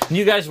everyone. And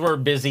you guys were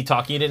busy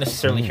talking; you didn't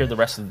necessarily hear the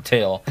rest of the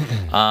tale,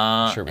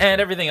 Sure we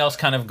and everything else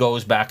kind of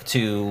goes back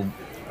to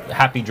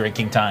happy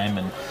drinking time,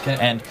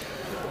 and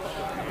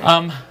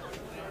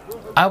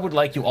I would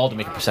like you all to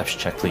make a perception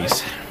check,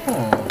 please.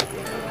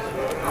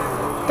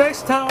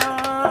 Dice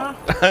tower.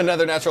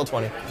 Another natural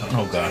 20.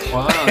 Oh gosh.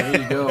 Wow,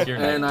 there you go. Your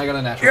And I got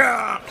a natural.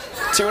 Yeah.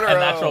 2 in a A row.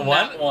 natural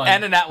one? Nat one.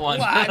 And a nat one.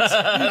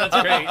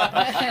 That's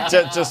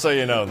great. Just so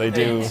you know, they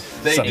do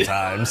They do.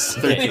 sometimes.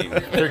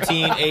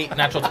 13, 8,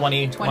 natural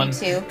 20,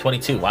 22.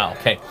 22, wow,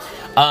 okay.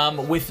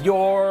 With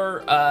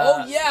your...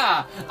 Oh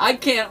yeah, I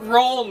can't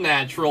roll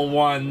natural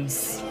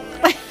ones.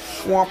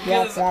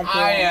 Because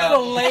I am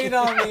Late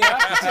on the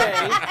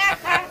update.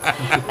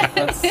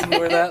 Let's see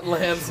where that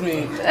lands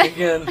me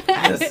again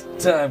this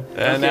time.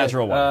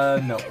 Natural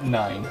one. No,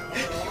 9.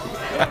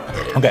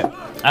 Okay.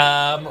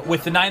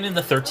 With the 9 and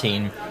the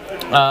 13,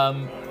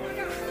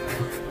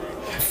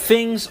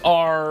 things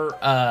are...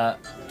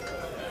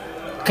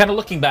 kind of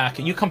looking back,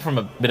 you come from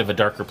a bit of a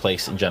darker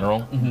place in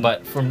general,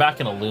 but from back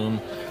in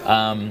Aloon,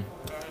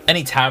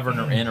 any tavern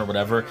or inn or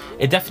whatever,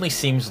 it definitely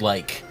seems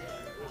like,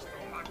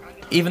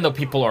 even though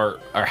people are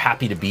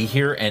happy to be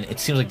here, and it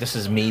seems like this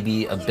is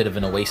maybe a bit of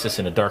an oasis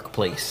in a dark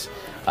place,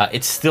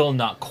 it's still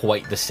not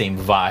quite the same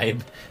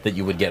vibe that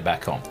you would get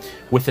back home.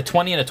 With the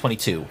 20 and a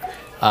 22,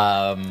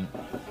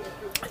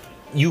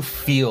 you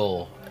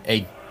feel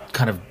a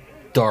kind of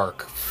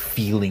dark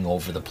feeling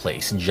over the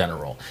place in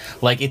general.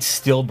 Like it's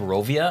still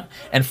Barovia,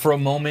 and for a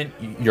moment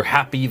you're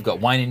happy, you've got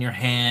wine in your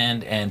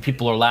hand, and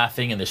people are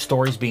laughing, and there's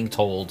stories being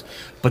told,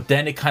 but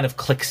then it kind of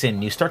clicks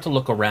in. You start to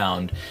look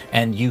around,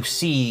 and you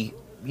see,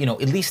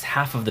 at least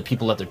half of the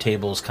people at their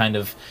tables kind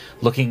of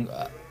looking,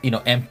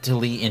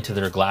 emptily into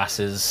their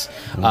glasses,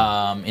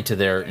 into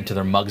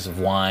their mugs of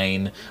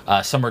wine.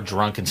 Some are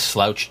drunk and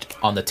slouched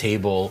on the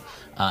table.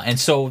 And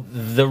so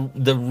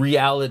the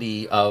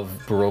reality of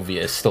Barovia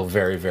is still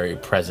very, very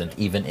present,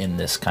 even in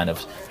this kind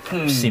of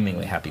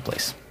seemingly happy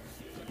place.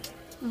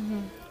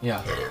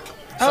 Yeah.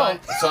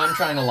 So I'm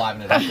trying to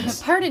liven it up.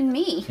 Pardon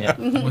me. Yeah.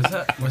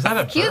 Was that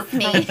a Excuse burp?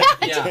 me.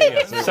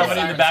 Yeah.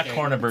 Somebody in the back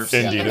corner burps.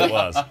 Indeed, it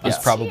was. It was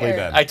probably Here.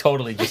 Ben. I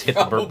totally just hit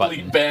the burp Probably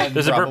button. Ben.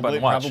 There's a burp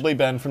button. Watch. Probably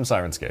Ben from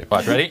Sirenscape.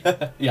 Watch. Ready?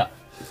 Yeah.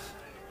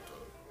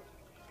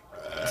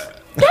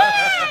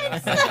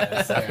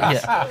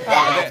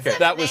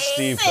 That was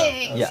Steve, though.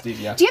 Amazing. Yeah. Steve,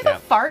 yeah. Do you have a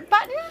fart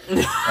button?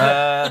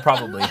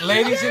 Probably.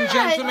 Ladies and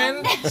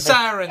gentlemen,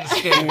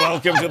 Sirenscape.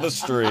 Welcome to the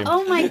stream.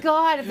 Oh my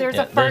god, if there's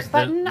Yeah, a fart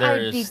button,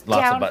 I'd be there's lots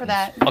of down for buttons.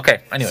 that.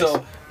 Okay.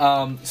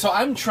 Anyways. So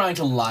I'm trying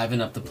to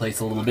liven up the place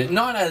a little bit.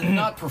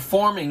 Not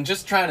performing,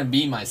 just trying to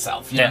be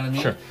myself. You know Yeah, what I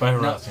mean? sure. By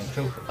harassing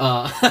children.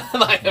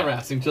 Like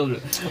harassing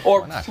children.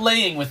 Or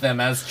playing with them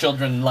as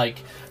children like.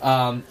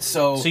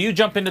 So you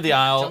jump into the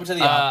aisle. jump to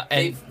the aisle.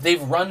 and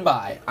They've run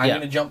by. I'm Yeah.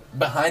 gonna jump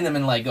behind them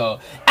and like go,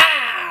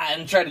 ah!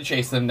 And try to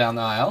chase them down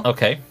the aisle.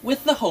 okay.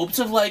 With the hopes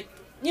of like,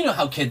 you know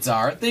how kids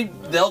are.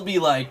 They'll be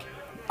like,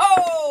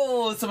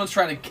 oh, someone's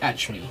trying to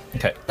catch me.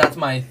 Okay. That's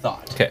my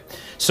thought. Okay.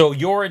 So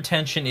your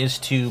intention is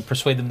to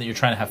persuade them that you're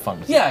trying to have fun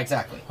with them. Yeah,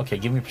 exactly. Okay.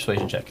 Give me a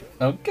persuasion check.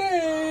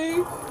 Okay.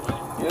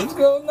 Let's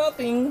go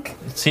nothing.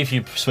 Let's see if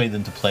you persuade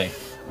them to play.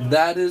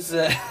 That is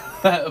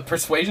a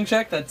persuasion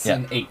check. That's Yeah.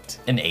 an 8.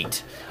 An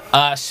 8.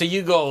 So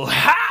you go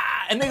ha,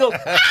 and they go,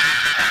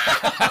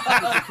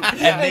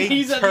 and they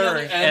He's at the other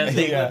turn end. and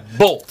they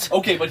bolt.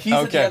 Okay, but he's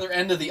at Okay. the other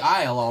end of the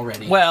aisle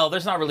already. Well,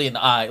 there's not really an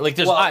aisle. Like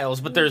there's Well, aisles,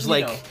 but there's you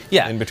like know.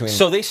 yeah. In between.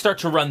 So they start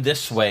to run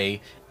this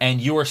way, and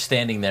you are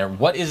standing there.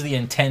 What is the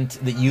intent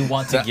that you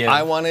want to give?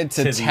 I wanted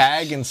to these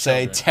tag and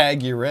say, children?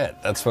 "Tag, you're it."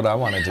 That's what I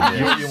wanted to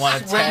do. You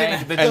want to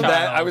tag the And child.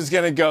 that I was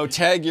gonna go,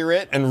 "Tag, you're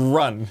it," and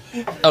run.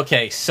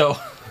 Okay, so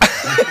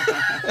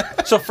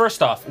so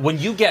first off, when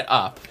you get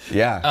up,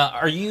 Yeah.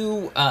 are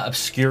you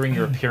obscuring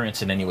your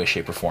appearance in any way,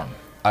 shape, or form?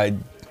 I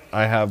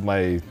have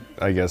my,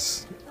 I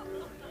guess,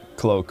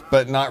 cloak,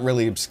 but not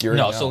really obscuring.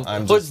 No, so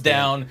I'm hood's just,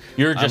 down.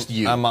 You're just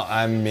you.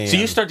 I'm me. So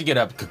you start to get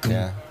up,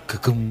 Yeah.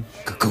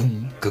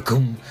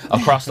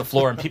 across the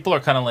floor, and people are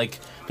kind of like,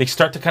 they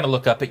start to kind of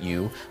look up at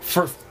you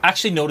for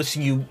actually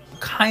noticing you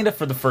kind of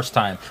for the first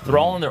time. They're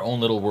all in their own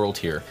little world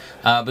here,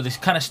 but they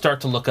kind of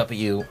start to look up at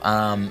you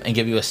and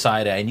give you a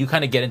side eye, and you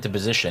kind of get into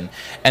position.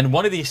 And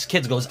one of these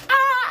kids goes,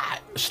 ah,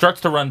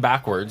 starts to run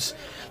backwards,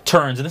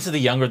 turns, and this is the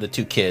younger of the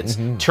two kids,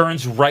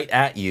 turns right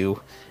at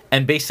you,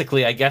 and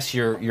basically, I guess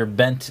you're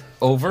bent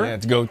over. Yeah,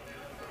 to go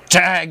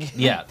tag.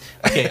 Yeah.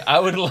 Okay. I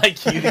would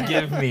like you to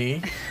give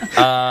me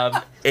a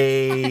Knocks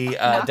the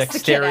kid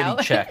dexterity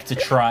out. check to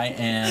try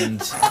and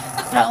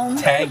No.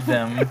 tag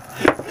them.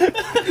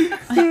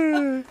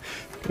 It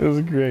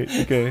was great.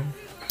 Okay.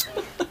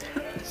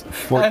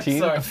 14.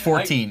 sorry.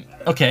 14.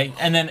 Okay.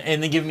 And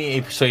then give me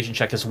a persuasion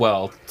check as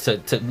well to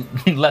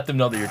let them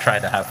know that you're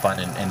trying to have fun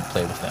and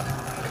play with them.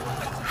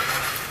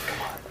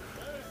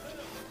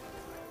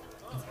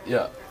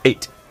 Yeah.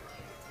 8.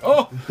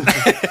 Oh,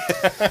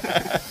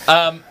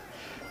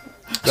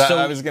 So-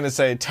 I was gonna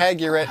say tag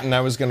you're it, and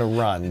I was gonna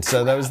run.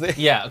 So that was the.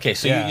 Yeah. Okay.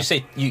 So Yeah. you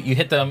say you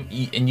hit them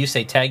and you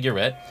say tag you're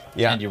it.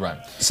 Yeah. And you run.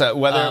 So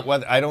whether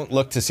I don't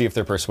look to see if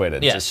they're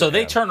persuaded. Yeah. just- So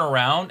they turn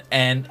around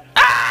and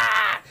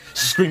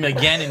scream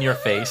again in your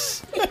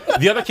face.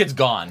 The other kid's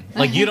gone.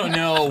 Like, you don't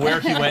know where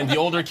he went. The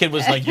older kid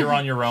was like, you're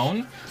on your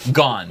own.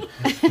 Gone.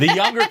 The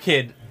younger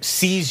kid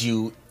sees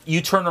you. You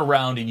turn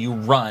around and you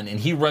run, and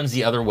he runs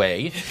the other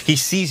way. He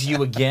sees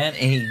you again,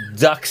 and he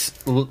ducks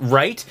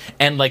right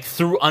and like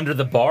through under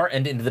the bar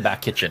and into the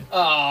back kitchen.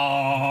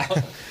 Oh,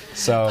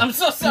 So I'm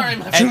so sorry,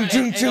 my And- friend.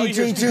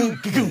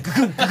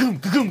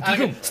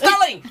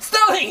 Sterling!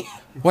 Sterling!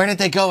 Where did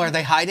they go? Are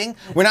they hiding?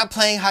 We're not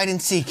playing hide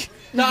and seek.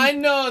 No, I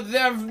know.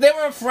 They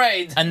were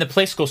afraid. And the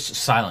place goes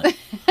silent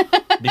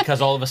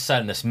because all of a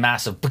sudden this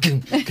massive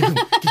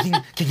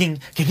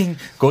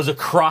goes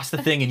across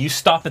the thing, and you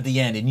stop at the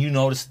end, and you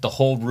notice the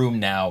whole room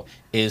now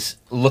is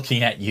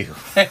looking at you.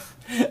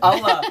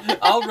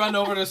 I'll run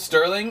over to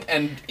Sterling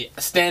and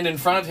stand in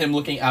front of him,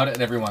 looking out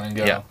at everyone, and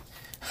go. Yeah.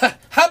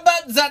 How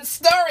about that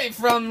story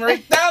from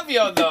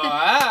Rictavio, though?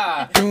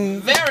 Ah,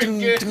 very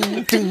good.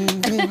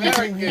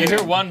 Very You good.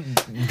 hear one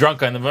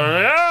drunk on the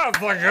bar, "Yeah, it's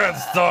a good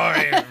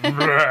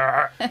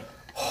story."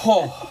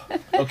 Oh,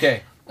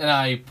 okay. And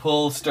I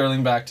pull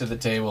Sterling back to the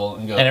table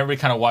and go. And everybody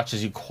kind of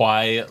watches you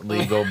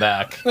quietly go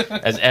back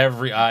as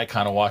every eye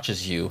kind of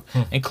watches you,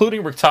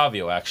 including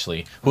Rictavio,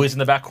 actually, who is in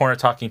the back corner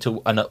talking to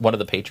one of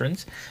the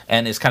patrons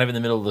and is kind of in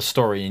the middle of the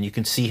story, and you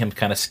can see him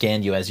kind of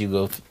scan you as you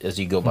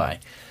go by.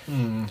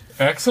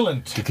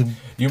 excellent.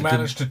 You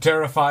managed to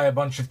terrify a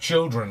bunch of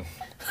children.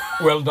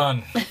 Well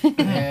done.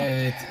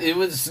 It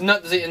was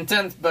not the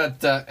intent,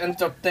 but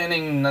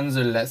entertaining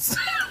nonetheless.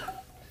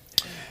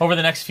 Over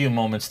the next few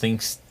moments,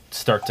 things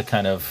start to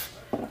kind of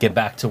get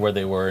back to where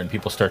they were, and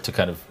people start to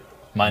kind of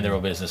mind their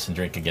own business and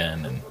drink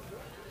again.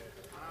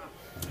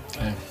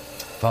 And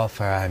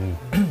Volfer,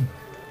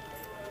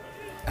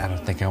 I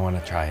don't think I want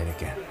to try it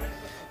again.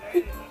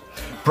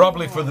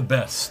 Probably for the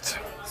best.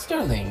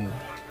 Sterling,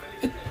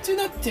 do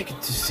not take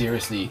it too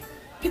seriously.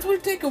 It will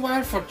take a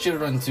while for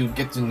children to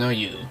get to know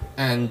you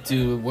and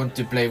to want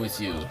to play with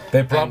you. They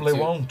and probably to-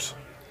 won't.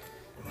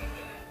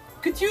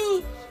 Could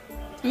you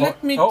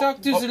let me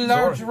talk to the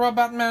large sorry.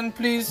 robot man,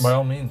 please? By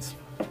all means.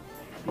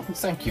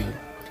 Thank you.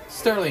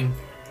 Sterling,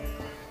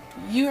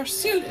 you are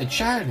still a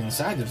child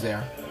inside of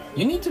there.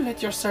 You need to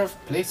let yourself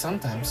play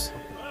sometimes.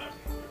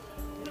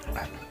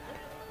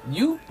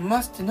 You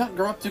must not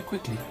grow up too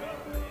quickly.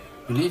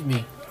 Believe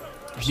me,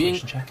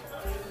 Persuasion check.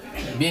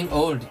 being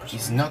old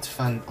is not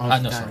fun all the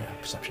No, time. sorry.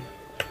 Perception.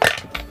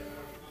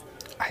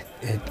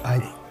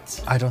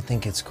 I don't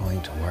think it's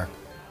going to work.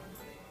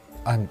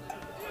 I'm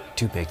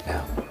too big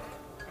now.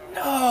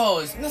 No,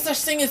 it's no such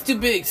thing as too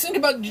big. Think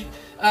about,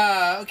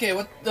 okay,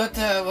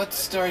 what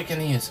story can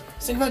I use?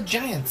 Think about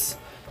giants.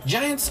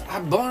 Giants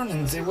are born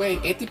and they weigh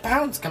 80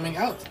 pounds coming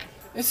out.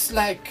 It's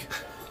like,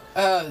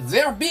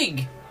 they're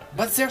big,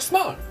 but they're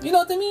small. You know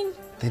what I mean?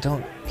 They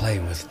don't play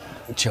with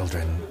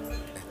children.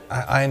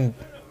 I'm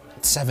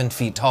 7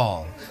 feet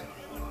tall.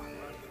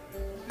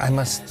 I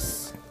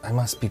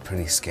must be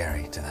pretty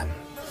scary to them.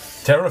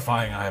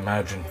 Terrifying, I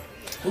imagine.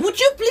 Would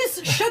you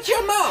please shut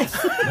your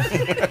mouth?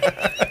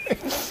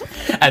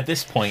 At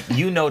this point,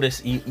 you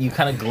notice, you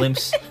kind of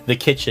glimpse the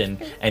kitchen,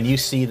 and you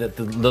see that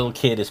the little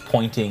kid is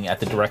pointing at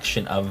the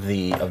direction of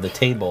the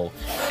table,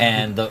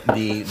 and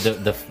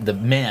the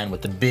man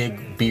with the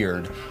big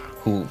beard,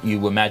 who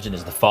you imagine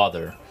is the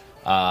father,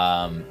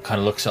 kind of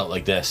looks out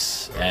like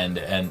this, and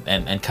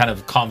kind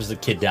of calms the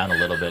kid down a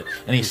little bit,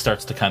 and he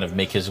starts to kind of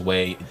make his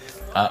way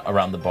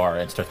around the bar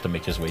and starts to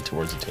make his way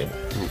towards the table.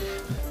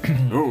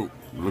 Oh,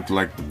 looks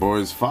like the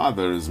boy's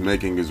father is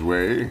making his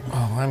way.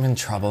 Oh, I'm in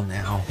trouble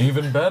now.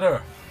 Even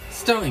better.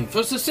 Sterling,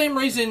 for the same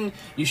reason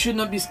you should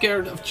not be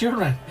scared of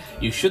children,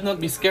 you should not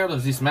be scared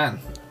of this man.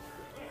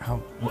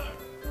 How?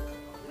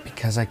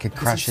 Because I could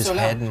crush his so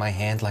head loud. in my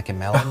hand like a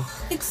melon?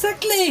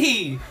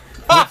 Exactly!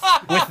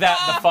 With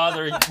that, the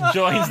father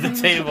joins the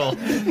table,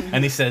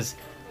 and he says,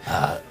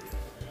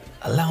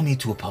 allow me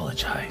to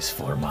apologize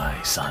for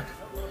my son.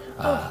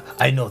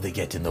 I know they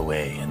get in the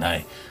way, and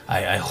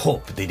I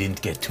hope they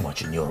didn't get too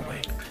much in your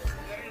way.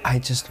 I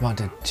just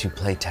wanted to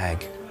play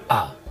tag.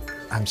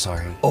 I'm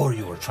sorry. Or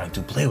you were trying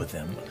to play with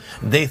them.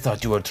 They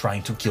thought you were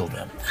trying to kill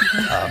them.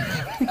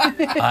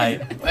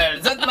 Well,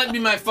 that might be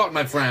my fault,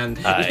 my friend.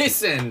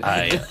 Listen.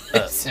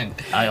 Listen.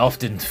 I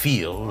often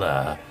feel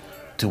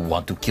to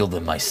want to kill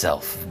them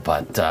myself,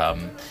 but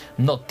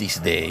not this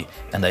day,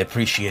 and I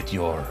appreciate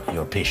your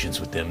patience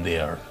with them. They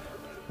are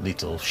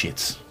little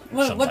shits.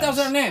 Well, what are sometimes.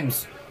 their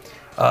names?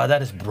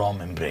 That is Brom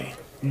and Bray.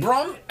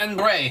 Brom and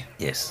Bray.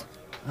 Yes.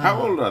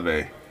 How old are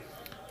they?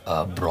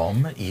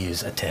 Brom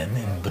is 10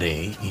 and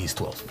Bray is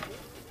 12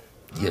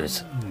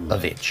 years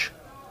of age.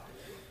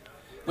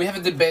 We have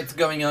a debate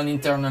going on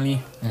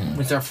internally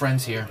with our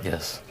friends here.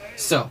 Yes.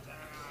 So,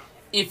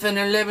 if an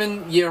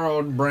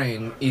 11-year-old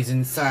brain is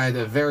inside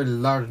a very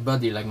large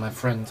body like my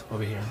friend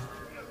over here,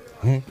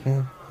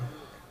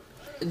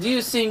 do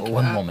you think...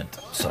 One moment.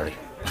 Sorry.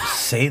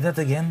 Say that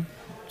again?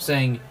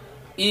 Saying,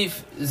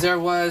 if there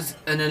was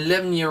an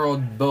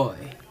 11-year-old boy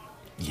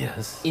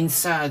Yes.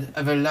 inside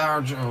of a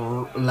large,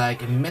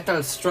 like,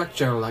 metal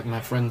structure like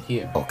my friend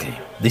here. Okay.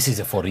 This is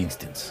a for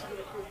instance.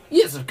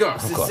 Yes, of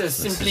course. Of course,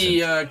 It's this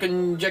simply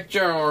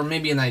conjecture or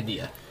maybe an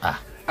idea.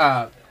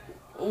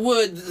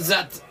 Would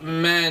that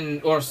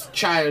man or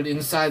child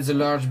inside the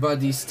large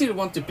body still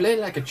want to play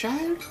like a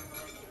child?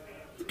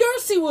 Of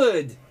course he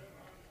would.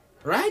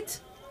 Right?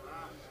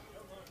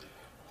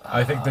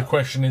 I think the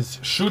question is,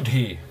 should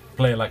he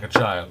play like a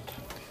child?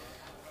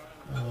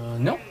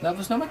 No, that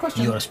was not my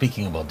question. You are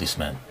speaking about this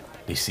man.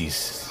 This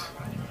is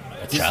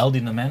a child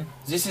in a man?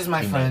 This is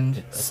my In a-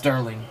 friend,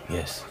 Sterling.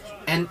 Yes.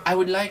 And I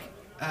would like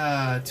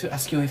to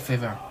ask you a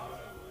favor.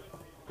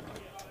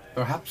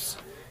 Perhaps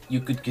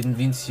you could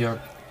convince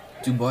your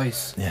two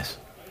boys Yes.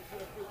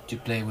 to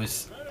play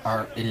with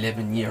our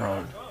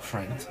 11-year-old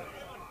friend,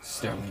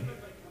 Sterling.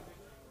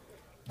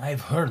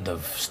 I've heard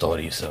of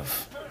stories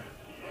of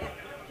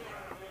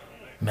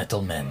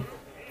metal men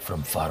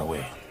from far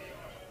away.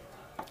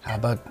 How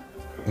about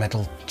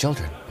metal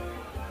children?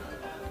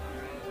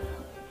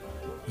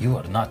 You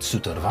are not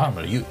suit of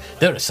armor.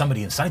 There is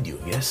somebody inside you,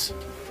 yes?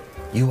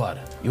 You are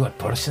a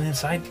person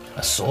inside?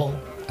 A soul?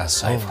 A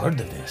soul? I've heard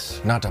of this.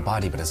 Not a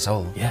body, but a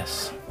soul.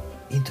 Yes.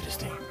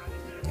 Interesting.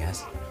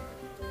 Yes.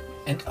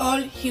 And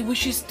all he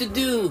wishes to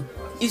do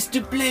is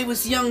to play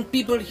with young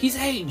people his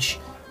age.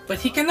 But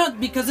he cannot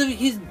because of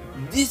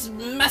this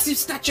massive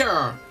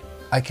stature.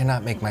 I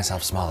cannot make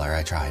myself smaller.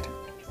 I tried.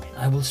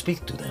 I will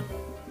speak to them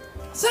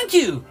Thank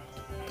you.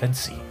 and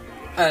see.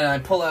 And I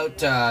pull out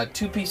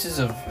 2 pieces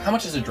of... How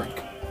much is a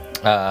drink?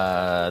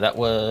 That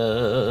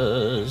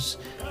was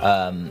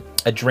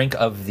a drink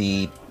of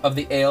the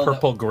ale.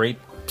 purple grape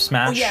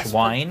smash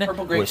wine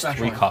purple grape was smash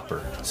 3 wine.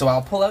 copper. So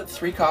I'll pull out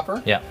 3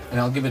 copper. Yeah. And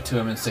I'll give it to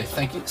him and say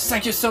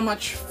thank you so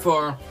much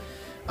for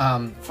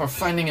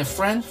finding a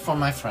friend for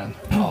my friend.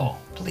 Oh,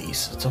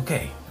 please, it's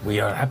okay. We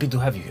are happy to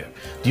have you here.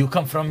 Do you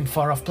come from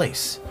far off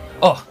place?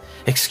 Oh,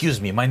 excuse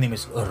me, my name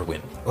is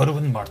Erwin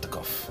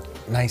Martikov.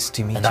 Nice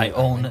to meet And you. I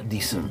own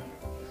this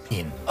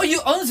inn. Oh, you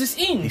own this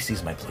inn? This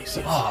is my place.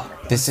 Yes.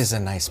 This is a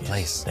nice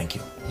place. Thank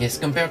you. Yes,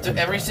 compared to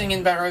everything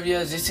in Barovia,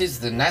 this is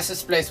the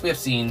nicest place we have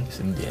seen.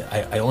 And,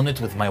 I own it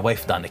with my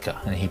wife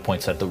Danica, and he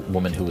points at the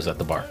woman who was at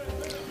the bar.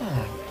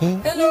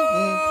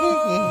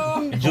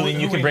 Hello. And Julian,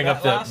 you Who can we bring met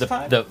up last the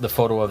time?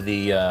 photo of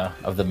the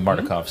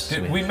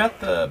Mardikovs. We met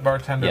the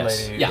bartender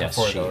Yes. lady Yes.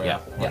 before, She, though, yeah.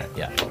 right?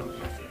 Yeah.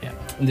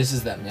 And this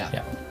is them, yeah.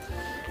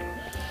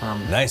 Yeah.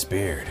 Nice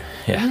beard.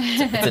 Yeah.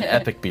 It's an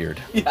epic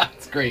beard. Yeah,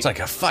 it's great. It's like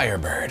a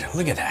firebird.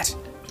 Look at that.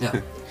 yeah.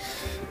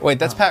 Wait,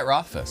 that's Pat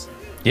Rothfuss.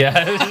 Yeah,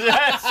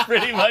 that's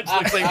pretty much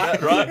looks like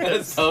that, right?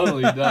 It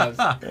totally does.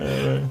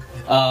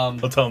 I'll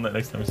tell him that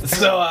next time.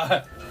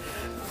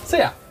 So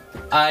yeah,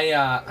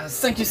 I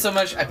thank you so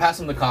much. I pass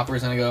him the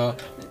coppers and I go,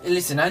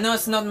 listen, I know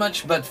it's not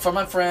much, but for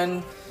my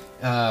friend,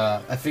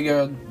 I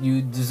figure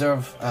you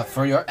deserve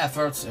for your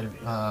efforts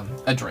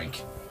a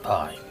drink.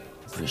 I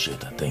appreciate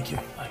that. Thank you.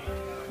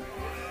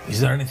 Is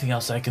there anything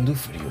else I can do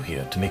for you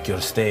here to make your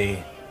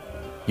stay?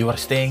 You are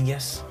staying,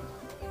 yes?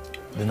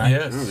 The night?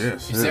 Yes. Oh,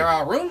 yes. Is there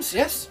are rooms?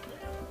 Yes.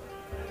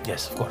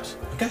 Yes, of course.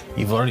 Okay.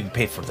 You've already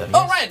paid for them.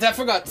 Oh yes? right, I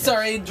forgot.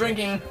 Sorry,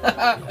 drinking.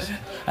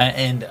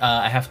 And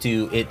I have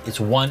to. It's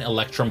 1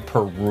 electrum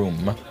per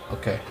room.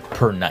 Okay.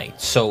 Per night.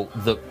 So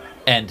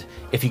and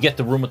if you get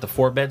the room with the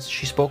 4 beds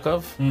she spoke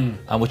of,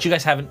 which you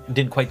guys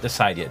didn't quite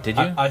decide yet, did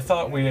you? I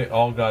thought we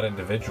all got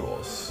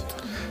individuals.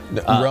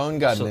 Roan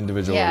got an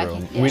individual yeah,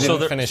 room. yeah. We So didn't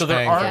there- finish so there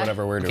paying are- for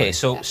whatever we're doing. Okay,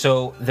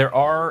 so there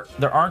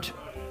aren't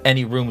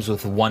any rooms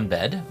with 1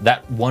 bed.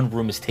 That 1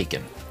 room is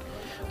taken.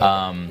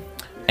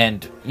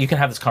 And you can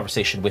have this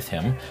conversation with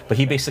him, but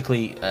he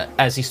basically,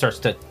 as he starts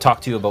to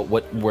talk to you about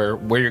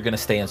where you're going to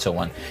stay and so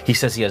on, he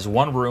says he has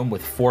 1 room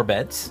with 4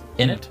 beds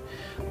in it,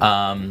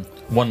 1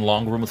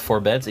 long room with 4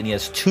 beds, and he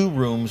has 2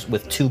 rooms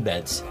with 2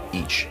 beds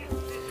each.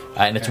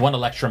 And it's 1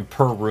 electrum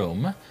per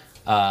room,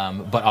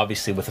 but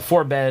obviously with the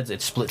 4 beds,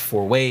 it's split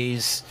 4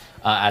 ways,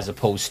 as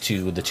opposed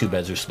to the 2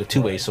 beds are split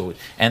 2 ways. So,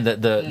 and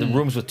the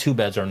rooms with 2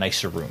 beds are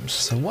nicer rooms.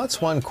 So what's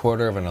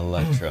 1/4 of an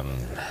electrum?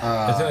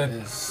 Isn't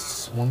it?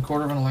 Is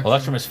 1/4 of an electrum?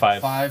 Electrum is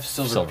 5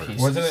 silver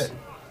pieces. Wasn't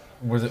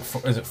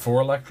it? Is it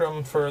 4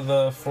 electrum for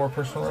the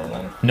 4-person room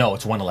then? No,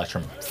 it's 1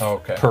 electrum Oh,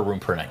 okay. per room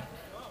per night.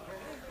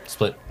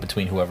 Split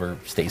between whoever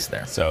stays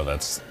there. So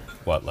that's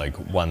what, like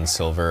 1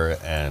 silver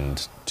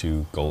and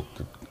 2 gold,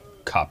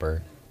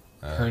 copper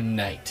Per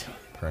night.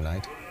 per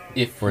night?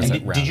 If Or is it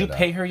Did you rounded up?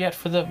 pay her yet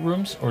for the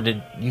rooms, or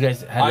did you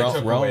guys have?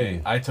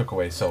 I took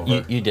away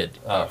silver. You did.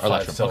 5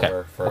 electrum. silver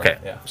Okay. for Okay.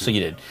 yeah. So you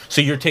did. So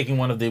you're taking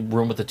one of the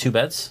room with the 2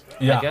 beds.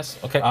 Yeah. I guess.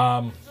 Okay.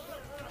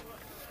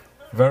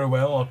 Very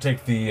well. I'll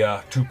take the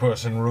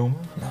 2-person room.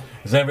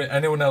 Is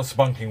anyone else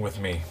bunking with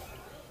me?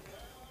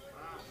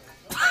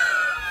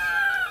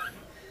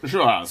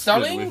 Sure, I'll split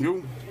Starling? with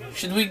you.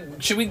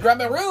 should we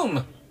grab a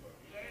room?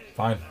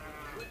 Fine.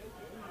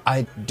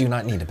 I do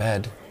not need a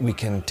bed. We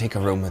can take a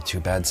room with 2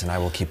 beds and I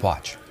will keep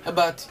watch. How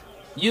about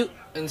you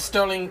and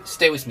Sterling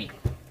stay with me?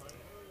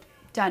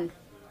 Done.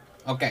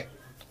 Okay.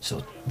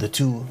 so the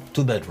two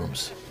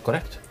bedrooms,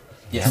 correct?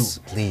 Yes,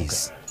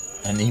 please.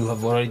 And you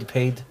have already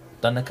paid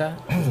Danica,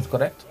 is that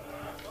correct?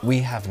 We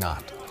have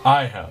not.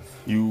 I have.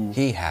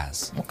 He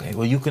has. Okay.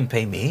 Well, you can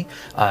pay me.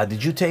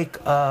 Did you take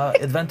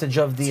advantage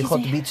of the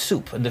hot beet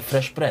soup and the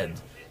fresh bread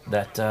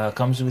that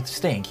comes with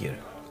staying here?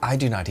 I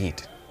do not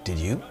eat. Did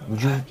you?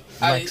 Would you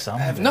like some?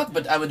 I have not,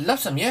 but I would love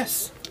some,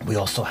 yes. We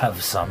also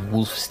have some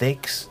wolf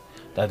steaks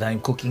that I'm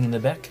cooking in the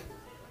back.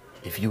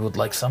 If you would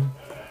like some.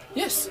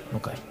 Yes.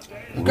 Okay.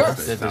 Good.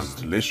 That sounds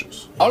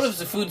delicious. All of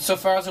the food so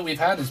far that we've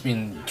had has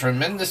been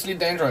tremendously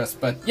dangerous,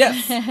 but yes,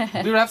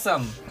 we will have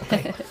some.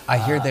 I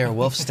hear they are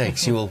wolf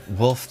steaks. You will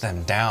wolf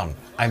them down.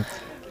 I'm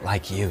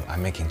like you.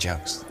 I'm making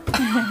jokes.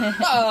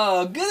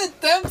 Oh, good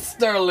attempt,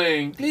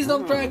 Sterling. Please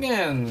don't try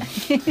again.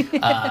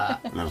 That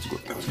was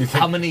good. That was good.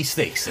 How many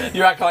steaks?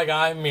 You act like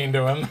I'm mean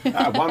to him.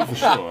 One for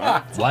sure.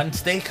 1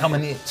 steak? How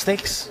many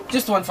steaks?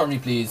 Just one for me,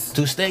 please.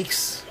 2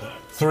 steaks?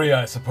 3,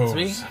 I suppose.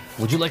 3?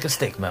 Would you like a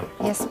steak, ma'am?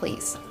 Yes,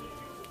 please.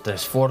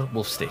 There's 4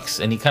 wolf steaks.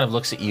 And he kind of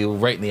looks at you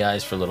right in the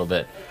eyes for a little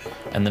bit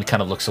and then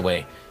kind of looks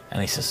away.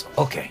 And he says,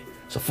 okay,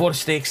 so 4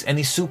 steaks,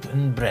 any soup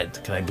and bread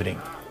can I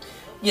bring?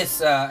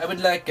 Yes, I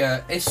would like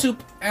a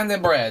soup and a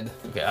bread.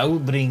 Okay, I will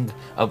bring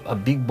a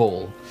big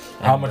bowl.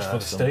 How and, much for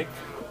the some- steak?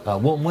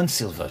 1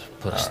 silver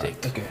per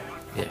steak. Okay.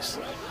 Yes.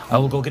 I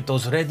will go get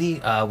those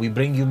ready. We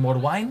bring you more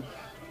wine?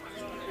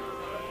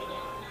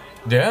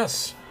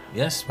 Yes.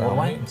 Yes, by more all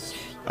wine? means.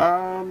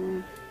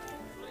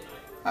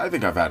 I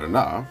think I've had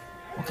enough.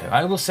 Okay,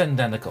 I will send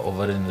Danica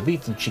over in the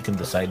beat and she can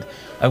decide.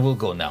 I will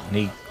go now. And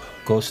he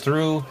goes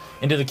through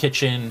into the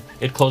kitchen.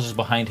 It closes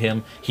behind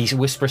him. He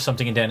whispers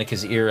something in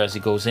Danica's ear as he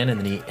goes in, and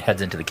then he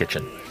heads into the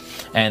kitchen.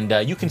 And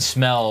you can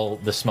smell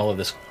the smell of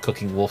this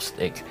cooking wolf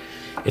steak.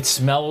 It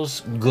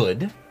smells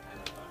good.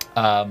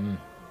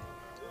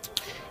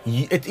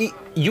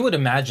 You would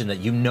imagine that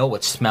you know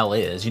what smell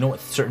is. You know what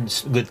certain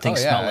good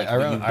things smell like. but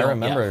you I don't-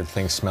 remember yeah.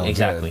 things smell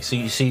Exactly.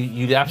 good. So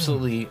you'd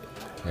absolutely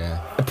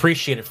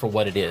appreciate it for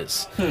what it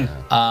is.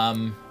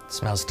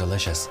 Smells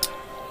delicious.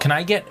 Can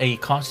I get a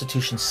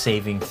Constitution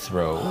saving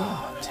throw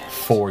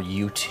for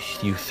you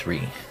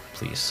three,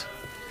 please.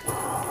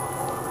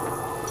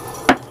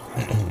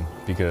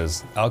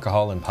 Because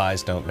alcohol and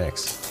pies don't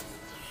mix.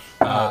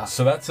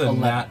 So that's a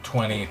nat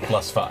 20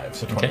 plus 5.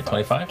 So 25. Okay,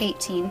 25.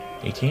 18.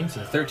 18.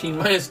 So 13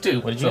 minus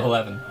 2. What did so you get?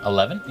 11.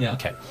 11? Yeah.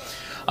 Okay.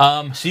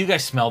 So you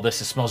guys smell this.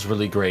 It smells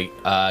really great.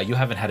 You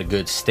haven't had a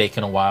good steak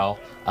in a while.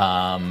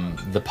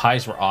 The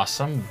pies were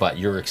awesome, but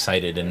you're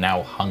excited and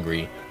now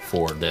hungry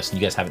for this. And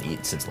you guys haven't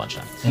eaten since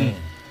lunchtime.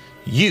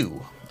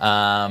 You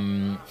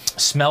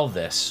smell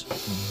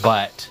this,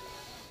 but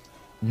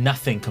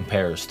nothing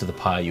compares to the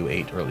pie you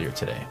ate earlier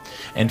today.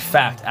 In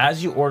fact,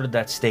 as you ordered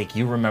that steak,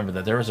 you remember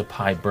that there was a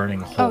pie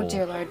burning a hole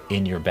dear Lord.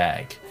 in your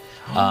bag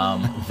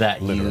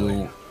that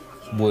you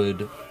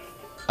would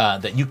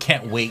that you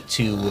can't wait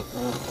to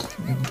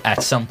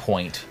at some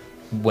point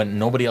when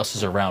nobody else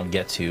is around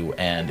get to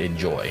and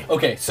enjoy.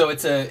 Okay, so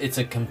it's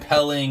a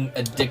compelling,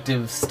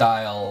 addictive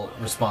style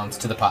response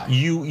to the pie.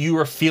 You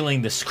are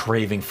feeling this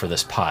craving for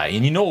this pie,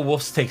 and you know a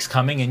wolf steak's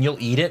coming, and you'll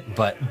eat it,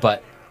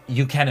 but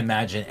you can't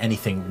imagine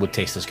anything would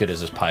taste as good as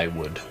this pie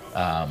would.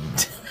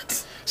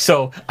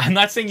 So I'm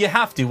not saying you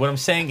have to. What I'm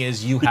saying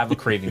is you have a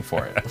craving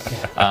for it.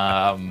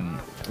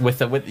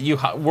 With you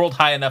world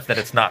high enough that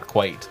it's not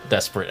quite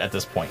desperate at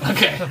this point.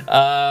 Okay.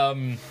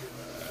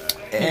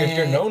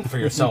 You're known for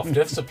your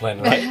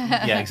self-discipline, right?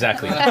 Yeah,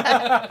 exactly.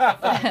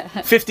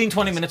 15,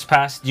 20 minutes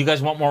passed. Do you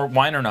guys want more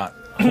wine or not?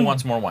 Who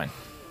wants more wine?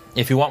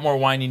 If you want more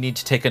wine, you need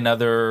to take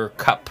another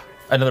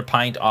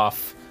pint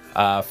off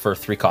for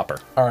 3 copper.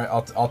 All right,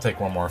 I'll take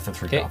one more for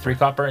 3 Okay, copper. 3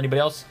 copper.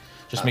 Anybody else?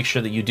 Just make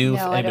sure that you do.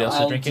 No, Anybody else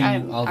is drinking?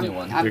 I'll do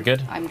one. You're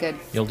good? I'm good.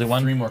 You'll do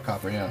one? 3 more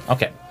copper, yeah.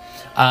 Okay.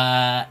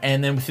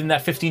 And then within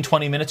that 15,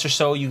 20 minutes or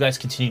so, you guys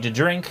continue to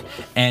drink,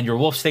 and your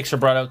wolf steaks are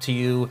brought out to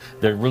you.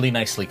 They're really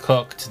nicely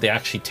cooked. They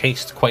actually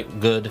taste quite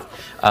good.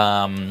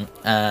 And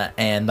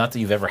not that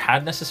you've ever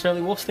had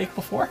necessarily wolf steak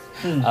before,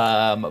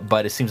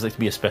 but it seems like to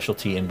be a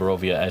specialty in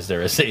Barovia as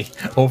there is a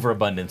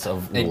overabundance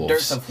of wolves. A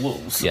dearth of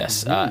wolves.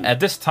 Yes. At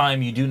this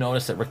time, you do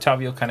notice that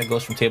Rictavio kind of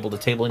goes from table to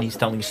table, and he's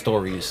telling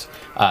stories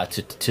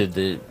to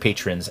the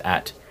patrons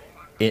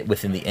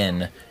within the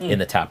inn in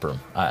the tap room.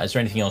 Is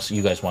there anything else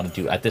you guys want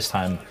to do at this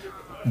time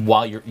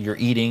while you're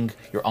eating?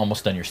 You're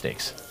almost done your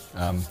steaks.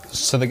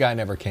 So the guy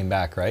never came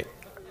back, right?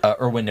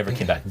 Erwin never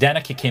came back.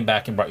 Danica came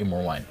back and brought you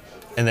more wine.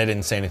 And they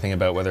didn't say anything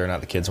about whether or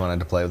not the kids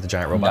wanted to play with the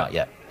giant robot? Not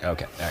yet.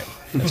 Okay, all right.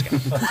 Let's go.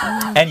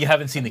 And you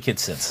haven't seen the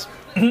kids since.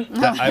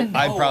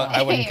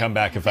 I wouldn't come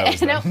back if I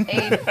was No, them.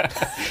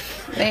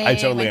 they I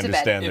totally went to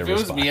bed. understand their If it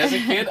was response. me as a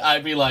kid,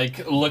 I'd be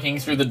like looking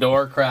through the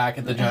door crack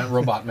at the giant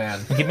robot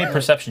man. Give me a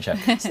perception check.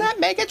 Is that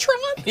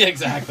Megatron? Yeah,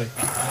 exactly.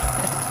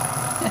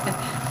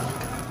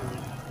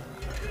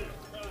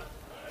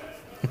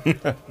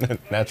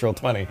 Natural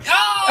 20.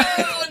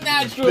 Oh,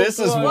 natural. This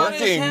is one. What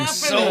working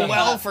so happening?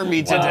 well for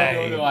me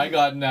today. No, I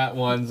got nat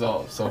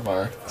 1s so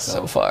far.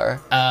 So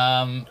far.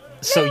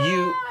 So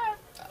you...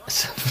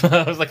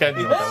 I was like, I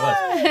didn't know what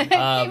that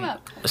was. Came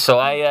up.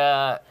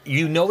 So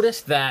you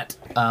noticed that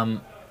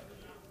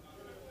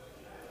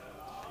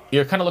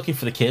you're kind of looking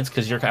for the kids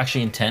because you're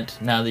actually intent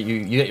now that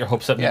you get your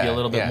hopes up maybe a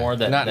little bit more.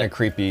 Not in a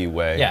creepy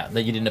way. Yeah,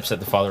 that you didn't upset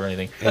the father or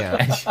anything. Yeah.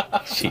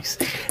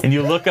 Jeez. And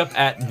you look up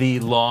at the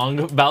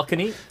long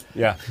balcony,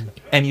 Yeah.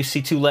 and you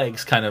see 2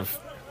 legs kind of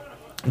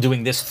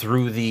doing this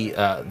through the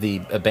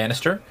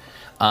banister,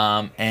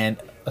 and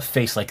a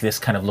face like this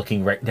kind of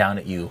looking right down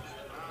at you.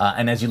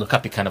 And as you look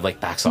up, he kind of like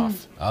backs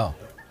off. Oh.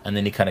 And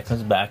then he kind of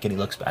comes back and he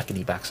looks back and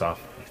he backs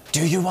off.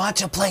 Do you want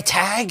to play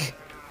tag?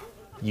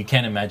 You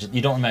can't imagine, you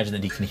don't imagine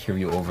that he can hear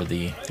you over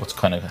what's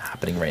kind of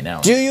happening right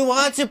now. Do you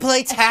want to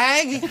play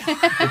tag?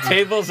 The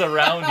tables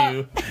around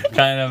you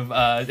kind of,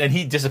 and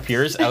he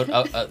disappears out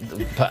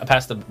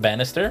past the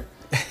banister.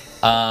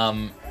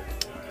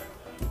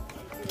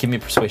 Give me a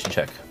persuasion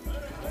check.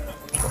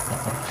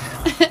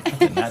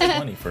 Nat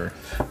 20 for.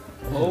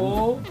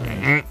 Oh.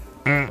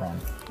 Wrong.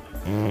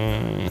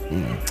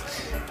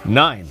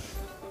 9.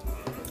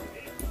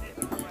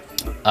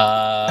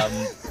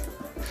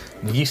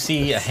 You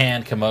see a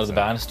hand come out of the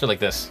banister like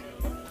this,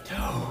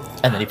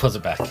 and then he pulls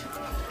it back.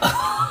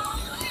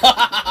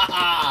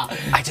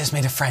 I just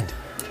made a friend.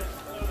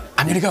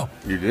 I'm gonna go.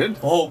 You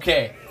did?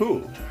 Okay.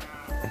 Who?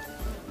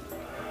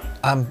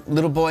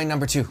 Little boy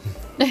number 2.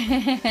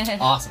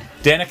 Awesome.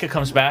 Danica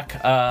comes back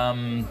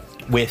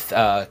with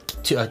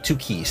 2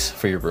 keys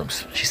for your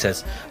rooms. She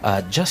says,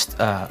 just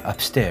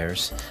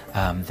upstairs,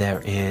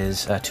 there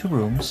is 2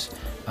 rooms.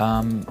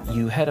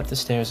 You head up the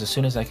stairs as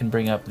soon as I can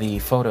bring up the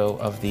photo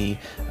of the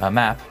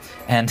map.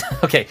 And,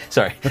 okay,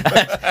 sorry.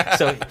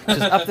 So,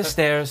 just up the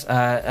stairs.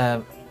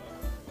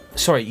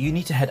 Sorry, you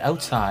need to head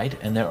outside,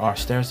 and there are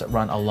stairs that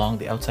run along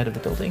the outside of the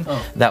building.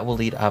 Oh. That will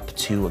lead up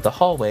to the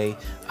hallway.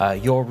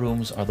 Your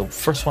rooms are the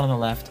first one on the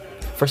left,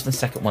 first and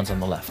second ones on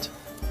the left.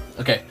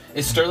 Okay.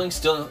 Is Sterling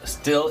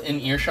still in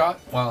earshot?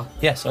 Wow.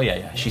 Yes, oh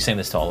yeah. She's saying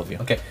this to all of you.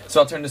 Okay. So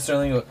I'll turn to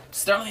Sterling and go,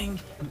 Sterling,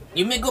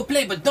 you may go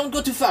play, but don't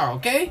go too far,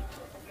 okay?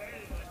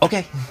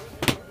 Okay.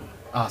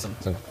 Awesome.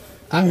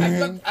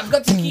 I've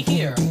got the key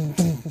here.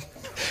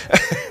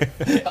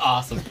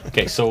 Awesome.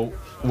 Okay, so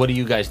what do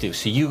you guys do?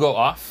 So you go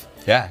off,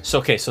 Yeah. So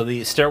okay, so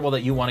the stairwell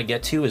that you want to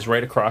get to is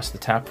right across the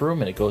tap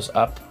room, and it goes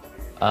up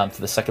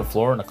to the second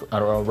floor and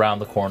around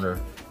the corner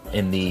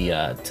in the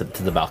to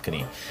the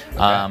balcony.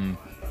 Okay.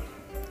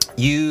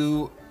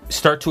 You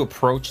start to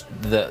approach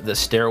the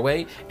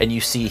stairway, and you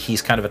see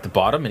he's kind of at the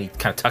bottom, and he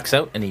kind of tucks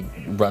out, and he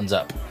runs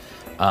up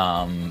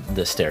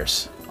the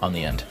stairs on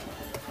the end.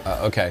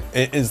 Okay.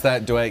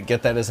 Do I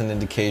get that as an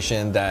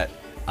indication that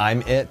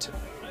I'm it?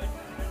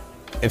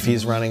 If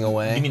he's running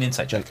away? You mean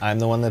insight check? I'm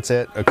the one that's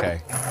it?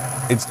 Okay.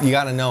 You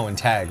gotta know in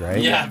tag,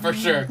 right? Yeah, for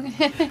sure.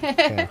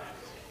 Okay.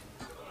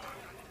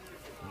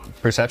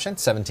 Perception?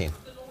 17.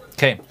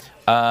 Okay.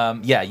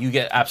 Yeah, you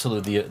get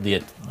absolutely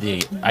the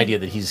idea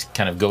that he's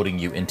kind of goading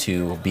you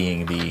into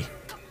being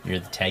you're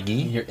the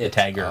taggy? You're the it.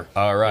 tagger.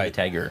 All right.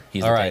 You're the tagger.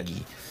 He's All the right.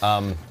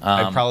 taggy.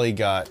 I probably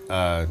got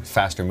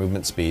faster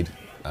movement speed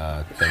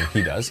than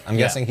he does. I'm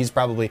guessing he's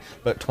probably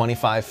about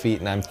 25 feet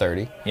and I'm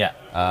 30.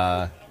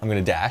 Yeah. I'm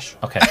gonna dash.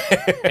 Okay.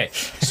 Okay.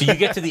 So you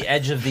get to the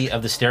edge of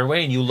the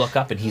stairway and you look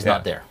up and he's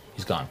not there.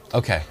 He's gone.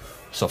 Okay.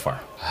 So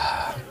far.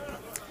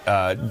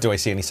 Do I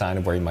see any sign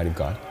of where he might have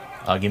gone?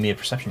 Give me a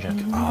perception check.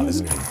 Oh, this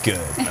is gonna be good.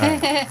 All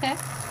right.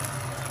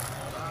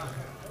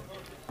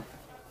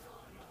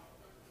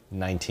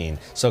 19.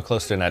 So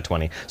close to net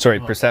 20. Sorry,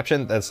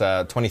 perception. That's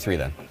 23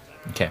 then.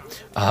 Okay.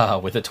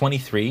 With a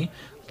 23,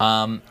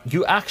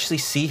 you actually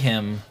see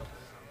him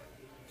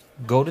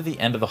go to the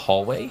end of the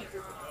hallway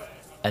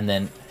and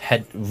then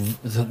head to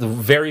the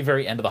very,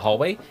 very end of the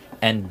hallway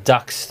and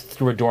ducks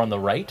through a door on the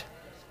right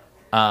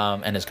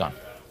and is gone.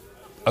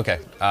 Okay.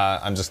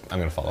 I'm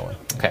gonna follow him.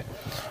 Okay.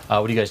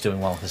 What are you guys doing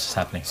while this is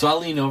happening? So I'll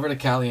lean over to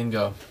Callie and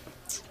go,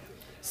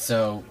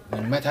 so we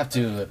might have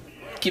to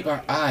keep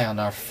our eye on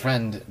our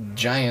friend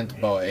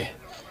Giant Boy.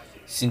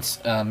 Since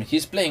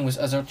he's playing with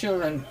other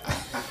children.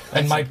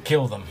 And might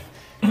kill them.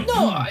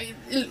 No,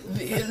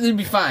 it'll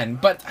be fine.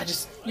 But I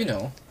just, he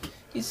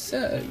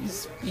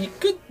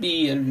could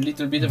be a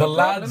little bit of The a problem.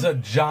 lad's a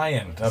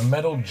giant, a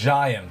metal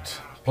giant,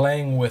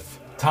 playing with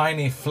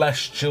tiny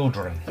flesh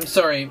children. I'm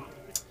sorry.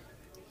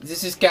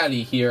 This is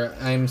Callie here.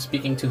 I'm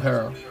speaking to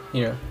her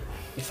here.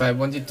 If I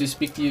wanted to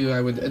speak to you,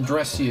 I would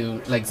address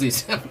you like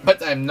this.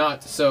 But I'm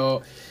not,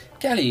 so...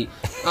 Callie,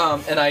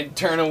 and I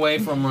turn away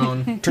from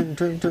Ron.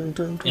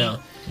 Yeah.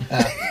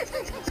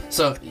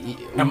 So...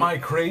 Am I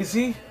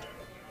crazy?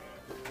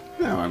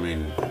 No, I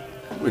mean,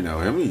 we know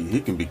him. He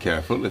can be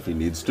careful if he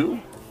needs to.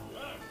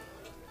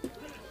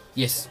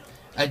 Yes.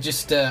 I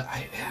just,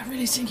 I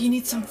really think he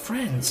needs some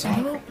friends, you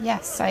know?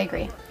 Yes, I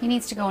agree. He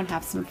needs to go and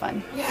have some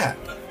fun. Yeah.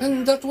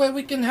 And that way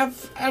we can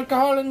have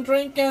alcohol and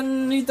drink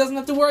and he doesn't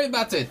have to worry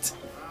about it.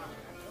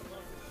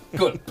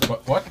 Good.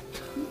 What?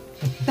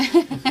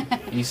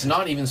 He's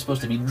not even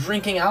supposed to be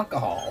drinking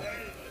alcohol.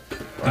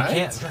 Right? He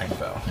can't drink,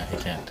 though. Yeah, he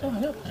can't. Oh,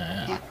 no.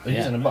 Yeah. But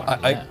he's in a bar.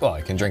 Well,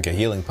 I can drink a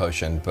healing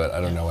potion, but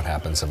I don't know what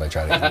happens if I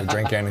try to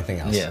drink anything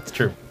else. Yeah, it's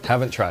true.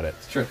 Haven't tried it.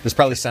 True. There's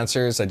probably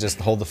sensors. I just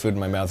hold the food in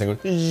my mouth and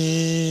go,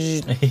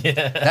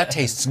 that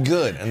tastes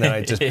good, and then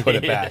I just put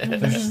it back.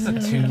 There's just a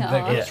tube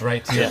that goes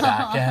right to your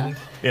back end.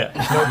 Yeah.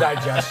 No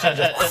digestion.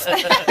 Just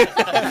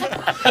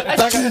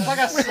It's like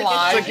a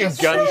slide. It's like a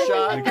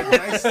gunshot.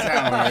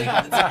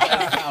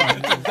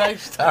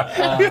 Nice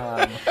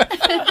tower. Nice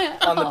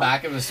on the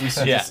back of us, we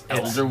see this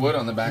elderwood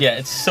on the back. Yeah,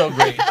 it's so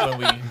great when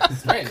we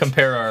Great.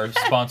 compare our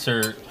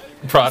sponsor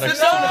products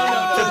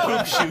to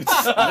poop shoots.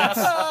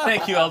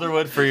 Thank you,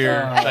 Elderwood, for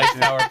your nice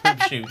tower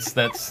poop shoots.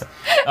 That's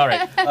all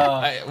right.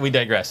 We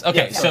digress.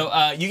 Okay, so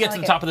you get to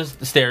the top of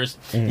the stairs.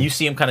 You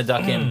see him kind of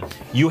duck in.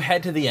 You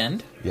head to the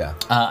end. Yeah.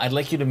 I'd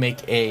like you to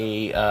make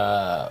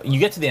a. You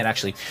get to the end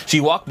actually. So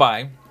you walk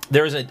by.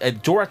 There is a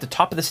door at the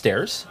top of the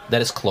stairs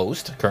that is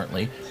closed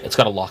currently. It's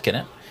got a lock in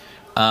it.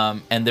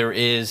 And there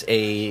is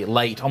a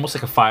light, almost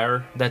like a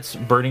fire, that's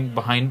burning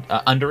behind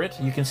under it.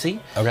 You can see.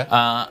 Okay.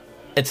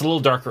 It's a little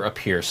darker up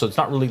here, so it's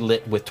not really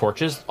lit with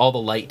torches. All the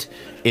light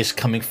is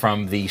coming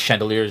from the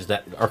chandeliers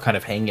that are kind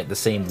of hanging at the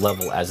same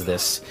level as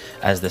this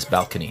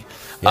balcony.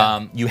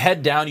 Yeah. You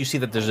head down, you see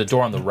that there's a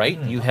door on the right.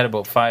 You head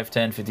about 5,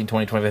 10, 15,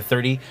 20, 25,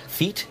 30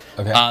 feet.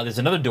 Okay. There's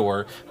another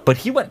door, but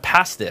he went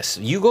past this.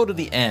 You go to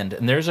the end,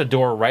 and there's a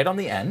door right on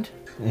the end.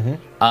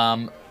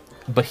 Mm-hmm.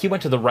 But he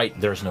went to the right,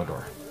 there's no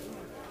door.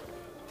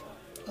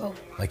 Oh.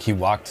 Like he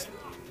walked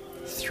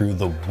through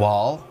the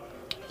wall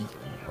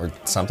or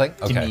something?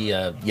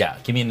 Okay.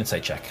 Give me an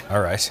insight check.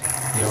 All right.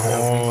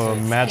 Oh,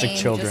 magic Name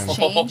children. just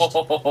changed.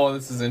 Oh,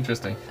 this is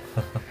interesting.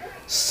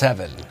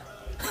 7.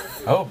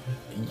 oh,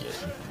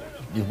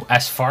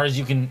 As far as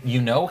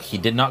you know, he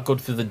did not go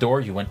through the door.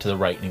 You went to the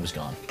right, and he was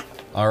gone.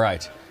 All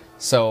right.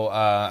 So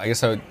I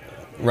guess I would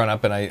run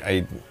up and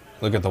I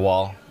look at the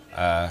wall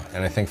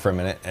and I think for a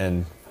minute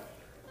and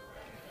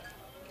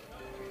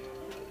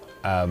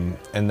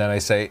then I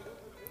say,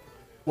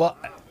 well,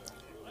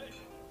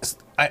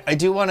 I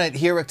do want to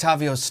hear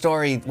Octavio's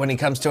story when he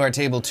comes to our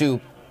table too.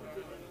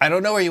 I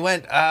don't know where you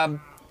went.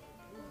 I'm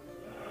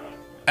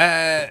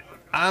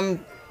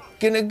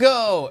gonna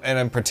go, and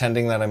I'm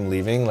pretending that I'm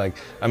leaving. Like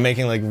I'm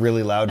making like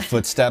really loud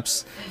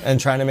footsteps and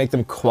trying to make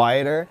them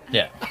quieter.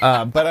 Yeah.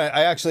 But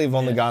I actually have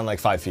only gone like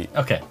 5 feet.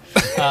 Okay.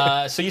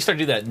 So you start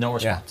to do that. No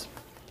response.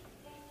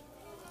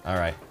 All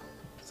right.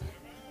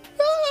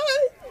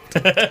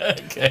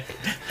 Okay.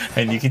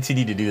 And you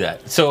continue to do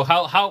that. So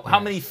how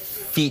many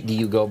feet do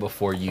you go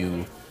before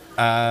you?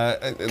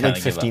 Like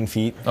 15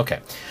 feet. Okay.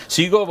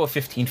 So you go about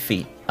 15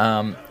 feet.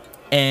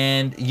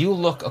 And you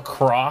look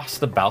across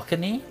the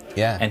balcony.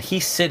 Yeah. And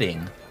he's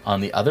sitting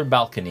on the other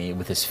balcony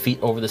with his feet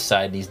over the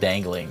side and he's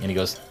dangling. And he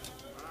goes,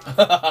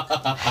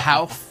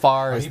 How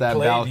far is that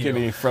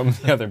balcony from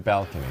the other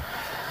balcony?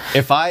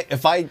 If I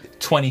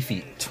 20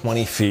 feet.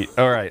 20 feet.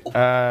 All right.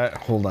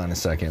 Hold on a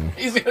second.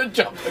 He's gonna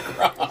jump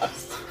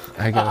across.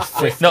 I got a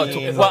 15. No,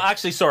 well,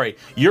 actually, sorry.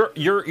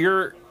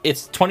 You're.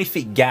 It's 20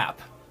 feet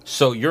gap.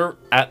 So you're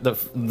at the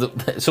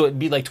so it'd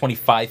be like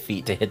 25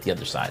 feet to hit the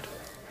other side.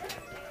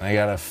 I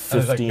got a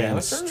 15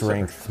 banisters,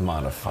 strength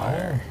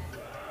modifier.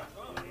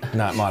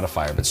 Not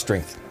modifier, but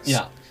strength.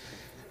 Yeah.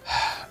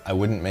 I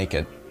wouldn't make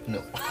it.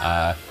 No.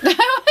 And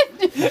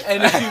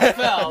if you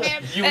fell,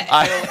 you would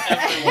kill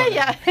everyone.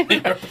 Yeah.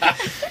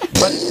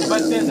 But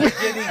there's a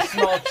giddy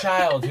small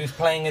child who's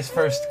playing his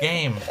first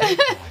game.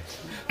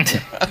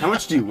 How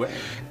much do you weigh?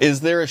 Is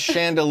there a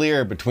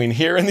chandelier between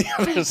here and the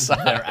other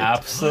side? They're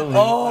absolutely.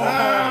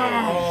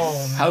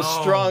 How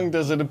strong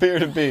does it appear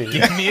to be?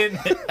 Give me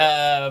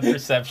a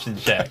perception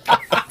check.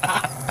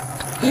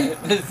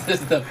 This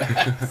is the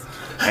best.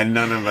 And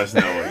none of us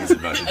know what he's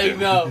about to do. I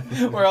know.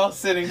 We're all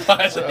sitting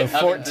quietly.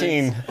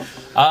 14.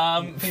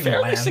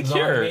 Fairly lands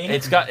secure. on me.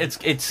 It's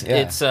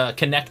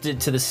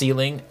connected to the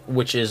ceiling,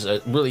 which is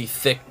a really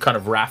thick kind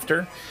of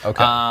rafter.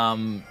 Okay.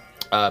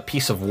 A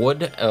piece of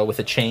wood with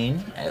a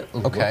chain. It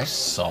Okay. looks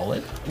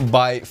solid.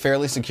 By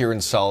fairly secure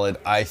and solid,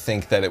 I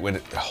think that it would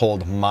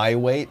hold my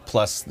weight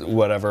plus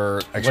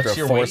whatever extra What's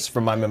your force weight?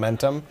 from my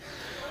momentum.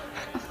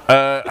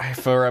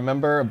 If I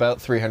remember, about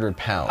 300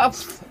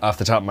 pounds off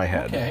the top of my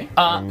head. Okay.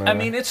 I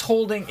mean, it's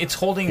holding.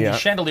 Yeah. The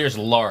chandelier's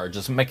large.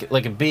 It's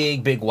like a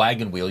big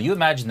wagon wheel. You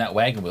imagine that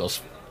wagon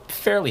wheel's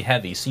fairly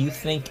heavy, so you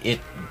think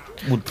it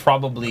would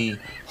probably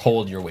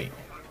hold your weight.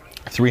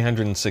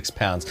 306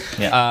 pounds.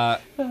 Yeah.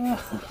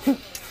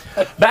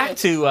 Back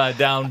to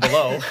down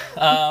below.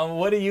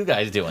 What are you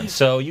guys doing?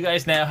 So you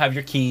guys now have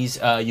your keys.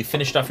 You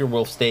finished off your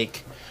wolf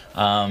steak.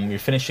 You're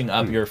finishing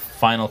up your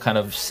final kind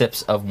of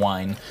sips of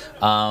wine.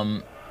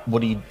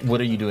 What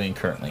are you doing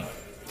currently?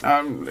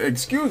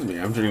 Excuse me.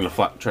 I'm trying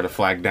to try to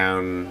flag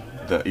down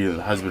either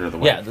the husband or the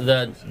wife. Yeah,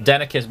 the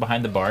Danica is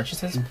behind the bar. And she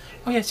says,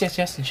 "Oh yes.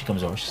 And she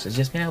comes over. She says,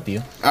 "Yes, may I help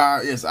you?"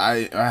 Yes,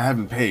 I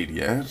haven't paid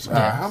yet.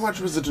 How much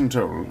was it in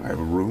total? I have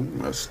a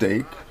room, a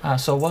steak.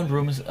 So one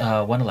room is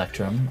 1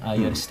 electrum.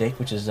 You had a steak,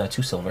 which is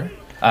 2 silver.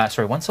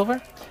 1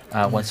 silver.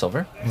 1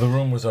 silver. The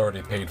room was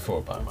already paid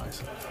for by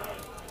myself.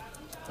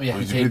 Oh, yeah, Oh,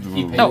 he you paid, paid the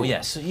he room. paid. Oh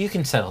yes, you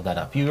can settle that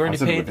up. You already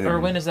settle paid with him.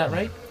 Erwin, is that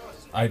right?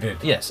 I did.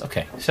 Yes.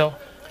 Okay. So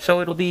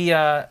it'll be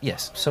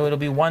yes. So it'll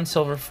be 1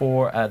 silver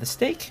for the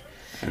steak.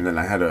 And then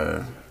I had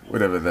a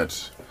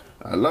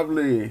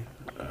lovely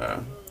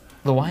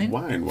The wine.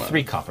 wine was.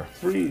 3 copper.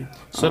 3.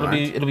 So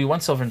it'll be 1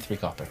 silver and 3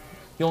 copper.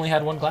 You only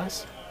had 1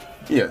 glass.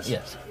 Yes.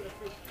 Yes.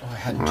 Oh, I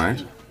had All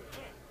right.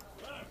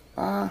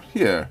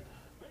 Here,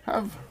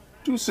 have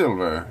 2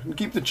 silver and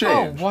keep the Oh,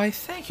 change. why,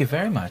 thank you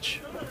very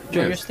much.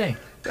 Enjoy your Yes. stay.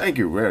 Thank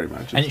you very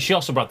much. And she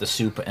also brought the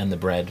soup and the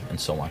bread and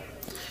so on.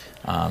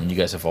 You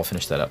guys have all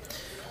finished that up.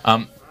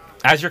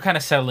 As you're kind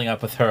of settling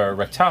up with her,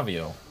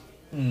 Rectavio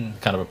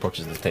kind of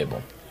approaches the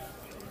table.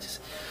 He says,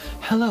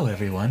 "Hello,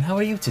 everyone. How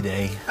are you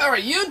today?" How are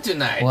you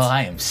tonight? Well,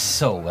 I am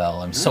so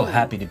well. I'm so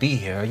happy to be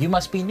here. You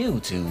must be new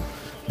to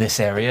this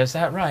area, is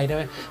that right?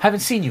 I haven't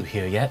seen you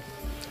here yet.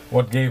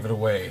 What gave it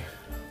away?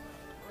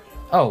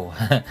 Oh,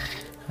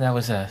 that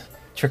was a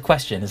trick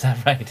question, is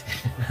that right?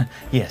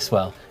 Yes,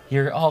 well,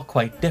 you're all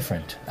quite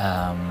different.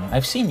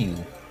 I've seen you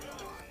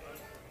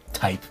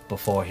type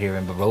before here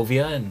in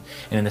Barovia and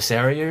in this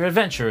area. You're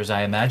adventurers,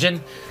 I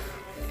imagine.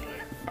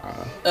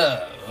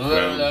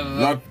 Well,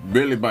 not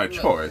really by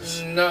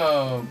choice.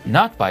 No.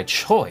 Not by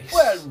choice.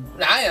 Well,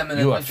 I am an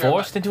You are adventurer.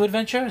 forced into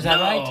adventure, is that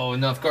no, right?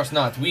 No, of course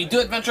not. We do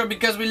adventure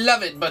because we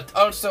love it, but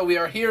also we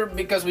are here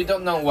because we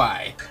don't know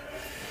why.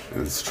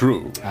 It's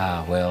true.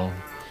 Ah, well,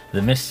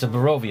 the mists of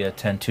Barovia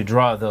tend to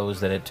draw those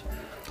that it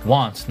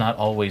wants, not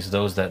always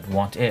those that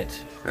want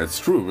it. That's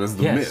true. It's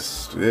the Yes.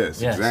 mist.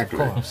 Yes, Yes,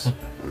 exactly. of course.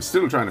 I'm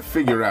still trying to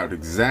figure out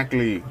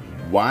exactly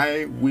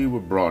why we were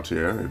brought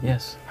here and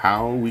Yes.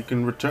 how we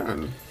can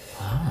return.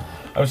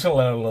 I was going to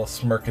let out a little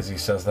smirk as he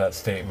says that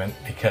statement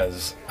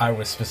because I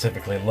was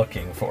specifically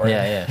looking for it.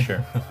 Yeah,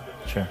 sure.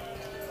 Sure.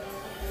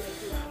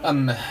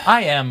 Um,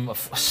 I am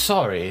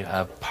sorry.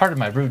 Pardon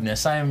my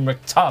rudeness. I am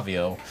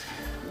Rectavio.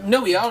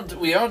 no, we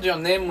heard your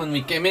name when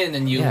we came in,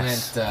 and you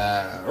Yes. went,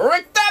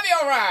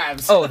 Rectavio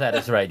arrives! Oh, that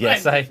is right.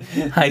 Yes, I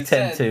tend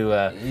said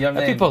to. your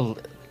name. People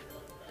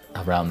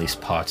around these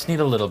parts need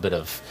a little bit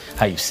of,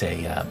 how you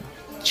say,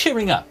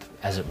 cheering up.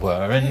 as it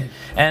were.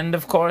 And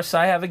of course,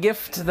 I have a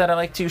gift that I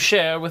like to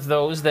share with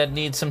those that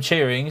need some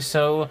cheering.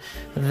 So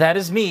that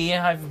is me.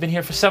 I've been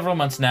here for several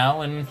months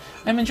now, and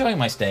I'm enjoying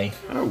my stay.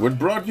 Oh, what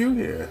brought you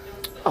here?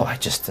 Oh, I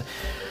just...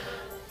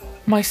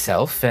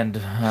 myself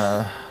and...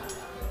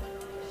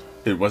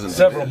 It wasn't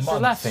Several this.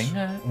 months. laughing.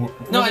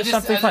 No, was it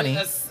something funny?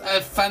 I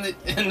found it.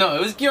 No, it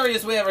was a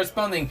curious way of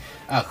responding.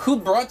 Who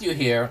brought you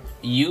here?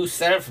 You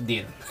self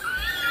did.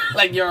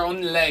 Like your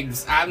own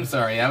legs. I'm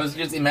sorry. I was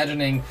just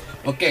imagining.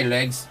 Okay,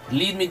 legs,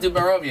 lead me to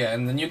Barovia,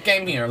 and then you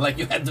came here. Like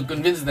you had to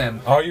convince them.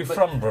 Are you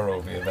from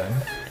Barovia then?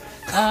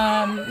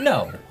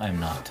 No, I'm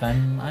not.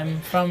 I'm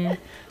from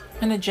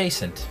an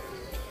adjacent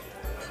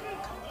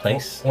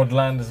place. What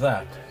land is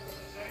that?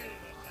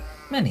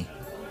 Many.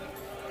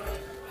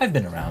 I've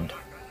been around.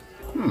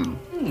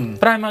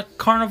 But I'm a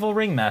carnival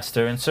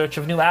ringmaster in search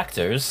of new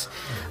actors.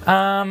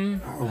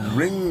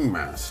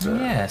 Ringmaster?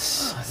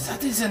 Yes.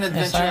 That is an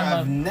adventure I am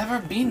I've never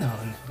been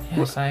on.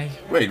 Yes,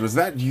 Wait, was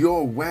that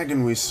your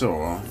wagon we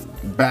saw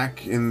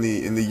back in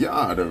the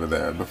yard over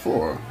there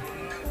before?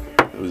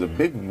 It was a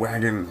big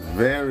wagon,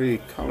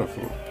 very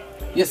colorful.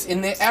 Yes,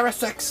 in the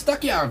Arasek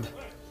stockyard.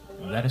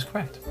 That is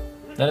correct.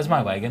 That is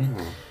my wagon.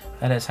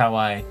 That is how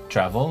I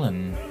travel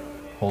and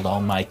hold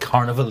all my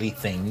carnival-y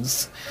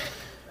things.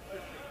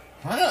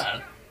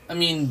 Well, I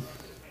mean,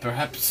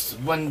 perhaps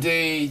one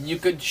day you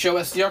could show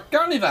us your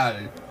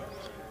carnival.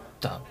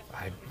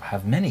 I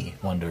have many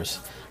wonders,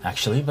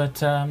 actually,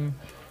 but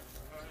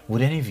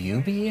would any of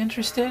you be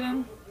interested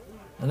in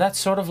that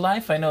sort of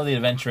life? I know the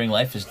adventuring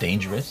life is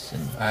dangerous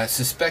and I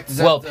suspect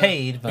that... well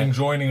paid, but... In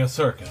joining a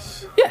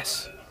circus?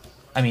 Yes.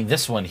 I mean,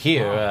 this one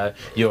here,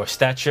 your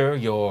stature,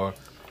 your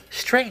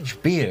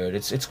strange beard,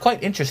 it's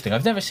quite interesting.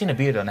 I've never seen a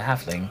beard on a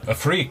halfling. A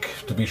freak,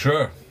 to be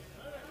sure.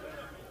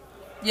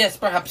 Yes,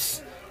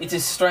 perhaps it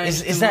is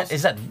strange. Is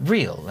that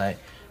real? Like,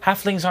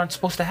 halflings aren't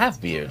supposed to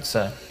have beards.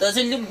 Does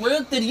it look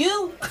weird to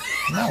you?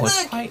 No,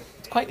 it's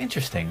quite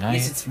interesting.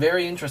 Yes, it's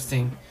very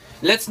interesting.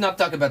 Let's not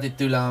talk about it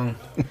too long.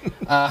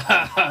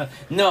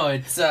 No,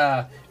 it's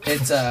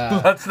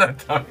Let's not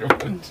talk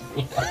about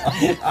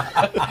it.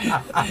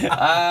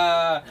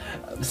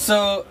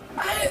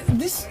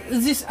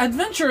 This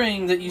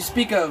adventuring that you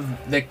speak of,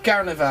 the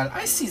carnival,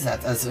 I see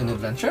that as an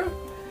adventure.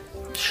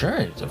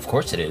 Sure, of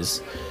course it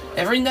is.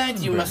 Every night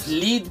you must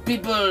lead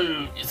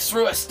people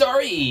through a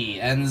story,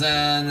 and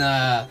then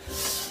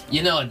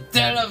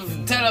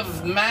tell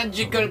of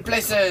magical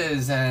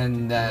places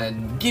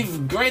and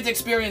give great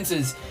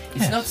experiences.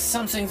 It's not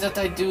something that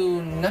I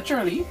do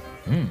naturally,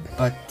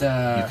 but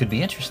you could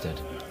be interested.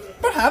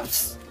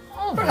 Perhaps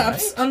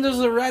Right. under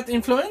the right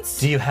influence.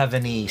 Do you have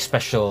any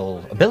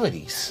special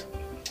abilities?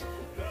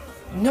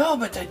 No,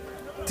 but I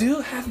do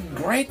have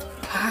great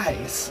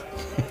pies.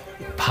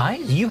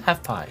 Pies? You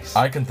have pies.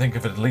 I can think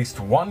of at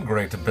least one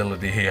great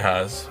ability he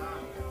has.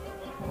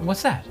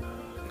 What's that?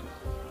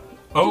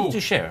 Oh, Do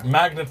share.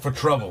 magnet for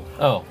trouble.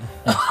 Oh,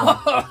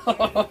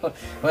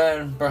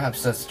 Well,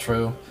 perhaps that's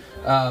true.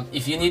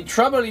 If you need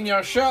trouble in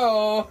your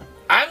show,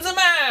 I'm the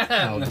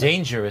man! now,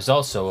 danger is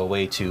also a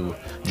way to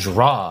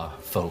draw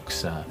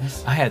folks.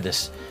 I had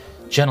this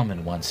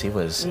gentleman once. He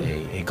was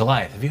a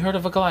Goliath. Have you heard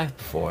of a Goliath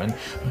before? And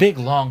big,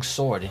 long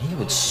sword, and he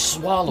would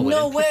swallow it,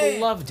 No and way!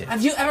 people loved it.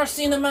 Have you ever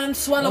seen a man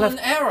swallow Well, an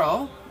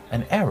arrow?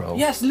 An arrow?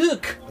 Yes,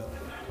 look!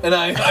 And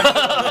I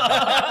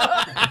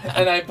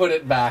and I put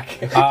it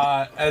back.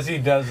 As he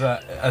does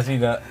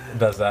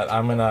that,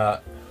 I'm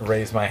gonna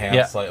raise my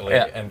hand slightly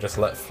and just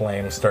let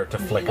flames start to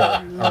flicker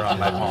around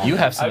my palm. You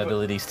have some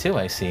abilities too,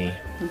 I see.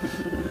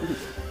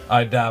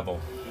 I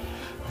dabble.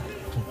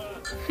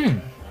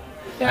 Very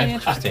I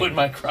interesting. put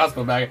my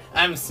crossbow back.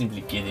 I'm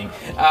simply kidding.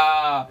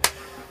 I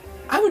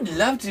would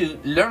love to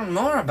learn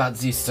more about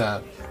this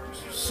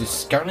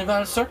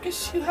carnival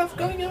circus you have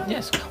going on.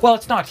 Yes. Well,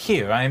 it's not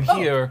here. I am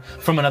here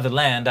from another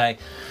land. I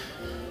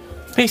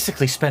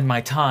basically spend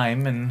my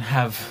time and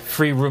have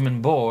free room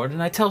and board,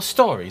 and I tell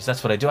stories.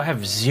 That's what I do. I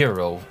have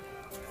zero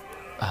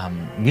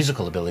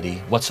musical ability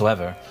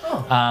whatsoever.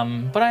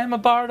 But I am a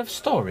bard of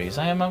stories.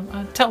 I am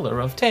a teller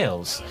of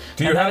tales.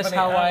 Do you and have that is any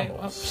how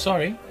animals?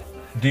 sorry.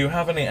 Do you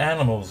have any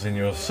animals in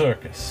your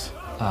circus?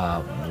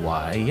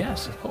 Why,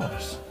 yes, of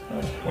course.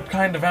 What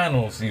kind of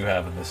animals do you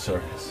have in this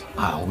circus?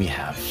 We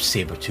have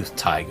saber-toothed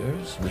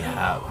tigers. We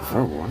have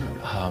Oh,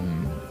 wow.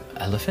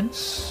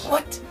 elephants.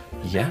 What?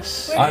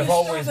 Yes. Where do I've you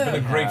always store been a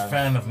them? great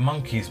fan of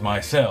monkeys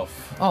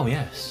myself. Oh,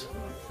 yes.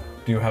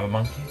 Do you have a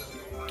monkey?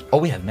 Oh,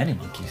 we have many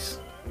monkeys.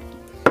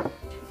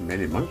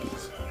 Many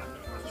monkeys.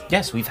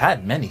 Yes, we've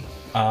had many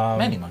Um,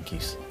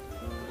 monkeys.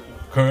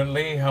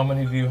 Currently, how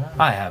many do you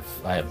have?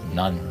 I have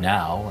none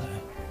now.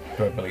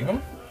 Do I believe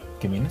him?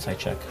 Give me an insight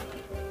check.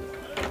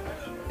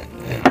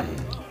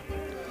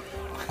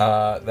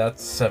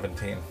 That's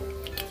 17.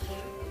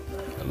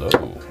 Hello.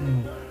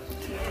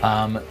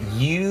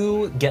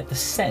 You get the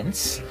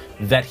sense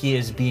that he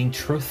is being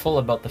truthful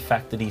about the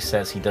fact that he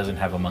says he doesn't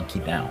have a monkey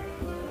now.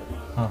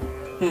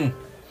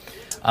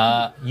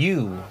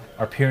 You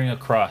are peering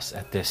across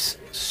at this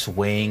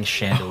swaying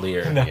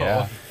chandelier.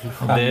 Yeah.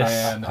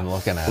 This I'm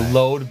looking at it.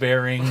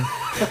 load-bearing,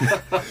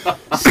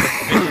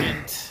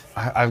 sufficient,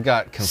 I've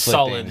got conflicting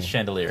solid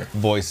chandelier.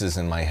 voices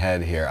in my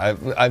head here.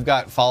 I've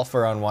got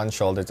Falfer on one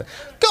shoulder.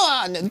 Go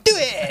on, do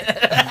it.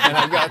 And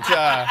I've got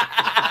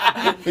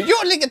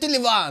you're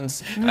Ligatili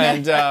Vans.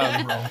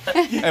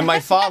 And my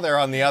father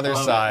on the other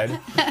side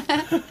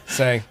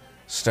saying,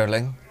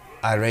 Sterling,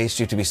 I raised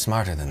you to be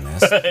smarter than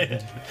this.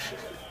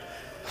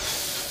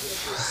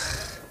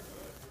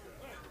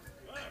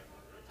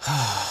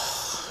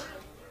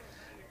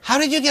 How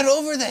did you get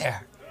over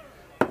there?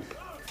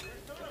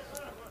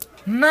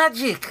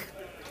 Magic.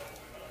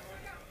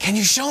 Can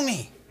you show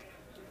me?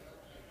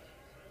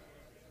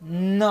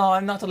 No,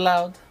 I'm not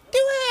allowed. Do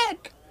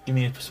it. Give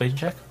me a persuasion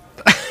check.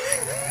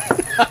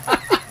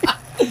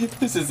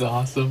 This is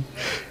awesome.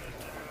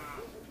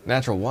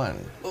 Natural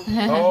 1.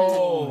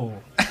 Oh.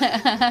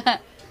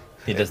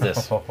 He does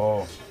this.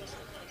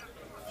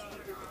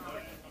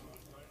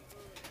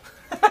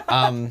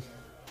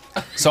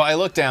 So I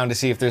look down to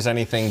see if there's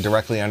anything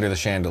directly under the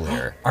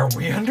chandelier. Are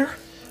we under?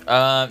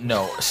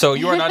 No. So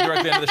you are not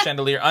directly under the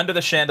chandelier. Under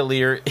the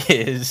chandelier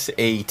is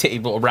a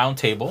table, a round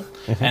table,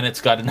 and it's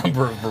got a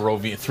number of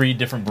Barovian, 3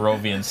 different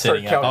Barovians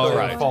sitting up. Oh,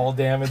 right. Fall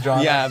damage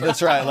on. Yeah,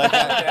 that's right. Like,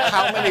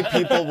 how many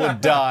people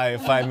would die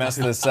if I mess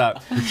this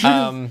up?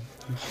 Carry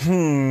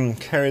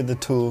the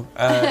 2.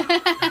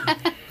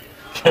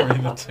 Carry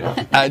the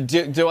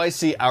 2. Do I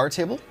see our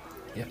table?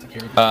 You have to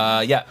carry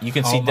Yeah, you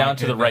can see Oh my down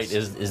to the right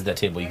goodness. is that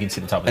table. You can see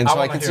the top of And it. so I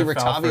wanna can see hear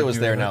Rictavio Falford is do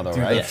there the- now, though,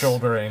 do right? The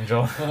shoulder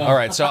angel. All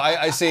right, so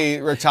I see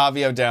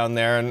Rictavio down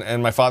there,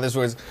 and my father's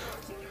words,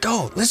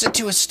 go, listen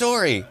to a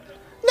story.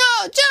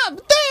 No,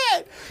 jump, do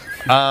it!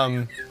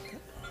 And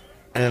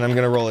I'm going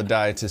to roll a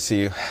die to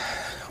see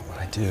what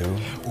I do.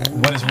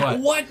 What is what?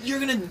 What? You're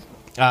gonna...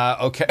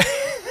 Okay.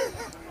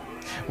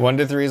 1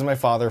 to 3 is my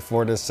father,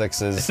 4 to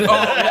 6 is...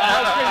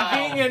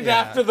 How convenient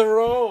after the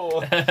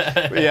roll.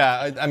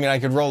 Yeah, I mean, I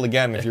could roll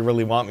again if you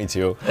really want me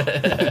to.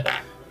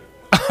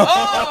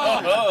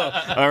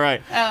 All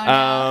right.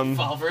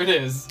 Falford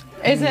is.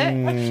 Is it?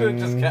 I should have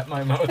just kept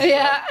my mouth.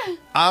 Yeah.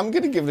 I'm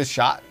going to give it a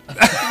shut.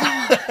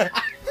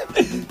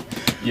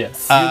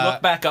 Yes. You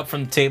look back up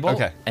from the table,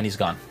 okay. and he's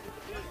gone.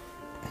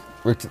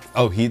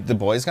 Oh, the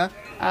boy's gone?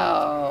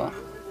 Oh.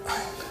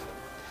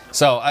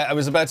 So I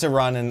was about to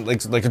run and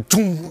like a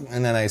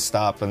and then I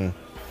stop and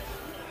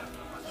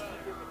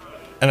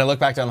I look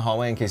back down the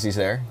hallway in case he's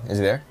there. Is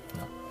he there?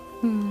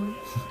 No.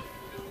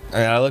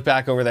 And I look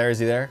back over there. Is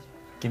he there?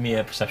 Give me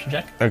a perception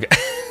check. Okay.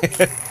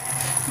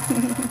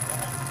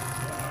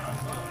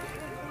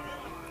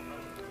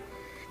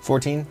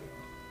 14?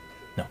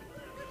 No.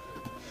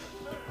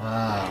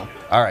 Wow.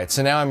 All right,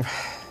 so now I'm...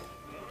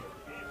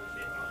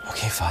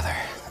 Okay, Father.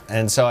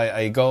 And so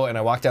I go and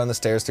I walk down the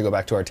stairs to go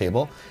back to our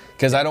table,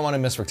 because I don't want to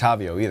miss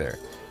Rictavio either.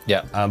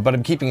 Yeah. But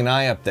I'm keeping an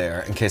eye up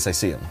there in case I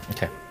see him.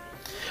 Okay.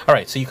 All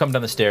right, so you come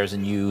down the stairs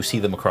and you see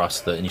them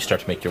and you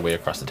start to make your way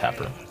across the tap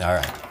room. All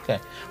right. Okay.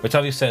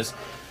 Rictavio says,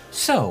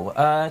 so,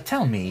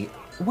 tell me,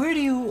 where do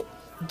you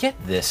get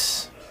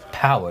this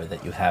power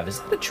that you have? Is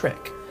it a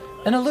trick?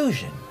 An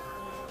illusion?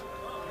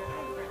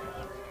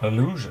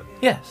 Illusion?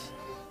 Yes.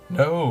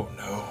 No.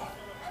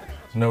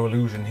 There's no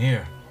illusion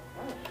here.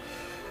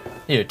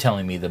 You're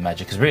telling me the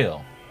magic is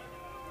real.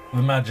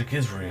 The magic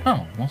is real.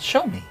 Oh, well,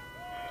 show me.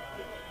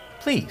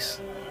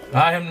 Please.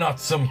 I am not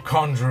some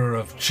conjurer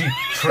of cheap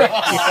tricks.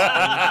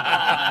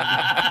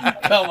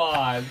 Come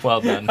on.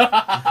 Well done.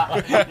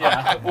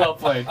 Yeah, well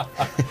played.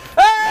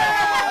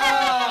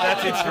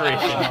 That's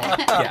inspiration.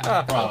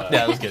 Yeah. Yeah,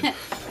 that was good.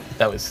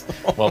 That was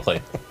well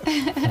played.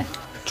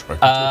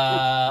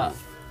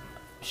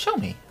 Show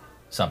me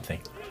something.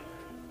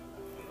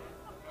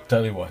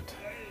 Tell you what.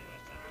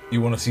 You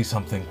want to see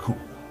something cool?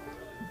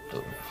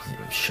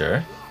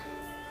 Sure.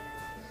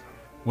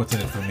 What's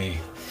in it for me?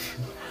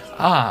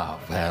 Ah,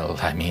 well,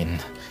 I mean,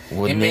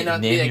 He may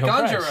not be a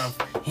conjurer.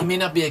 He may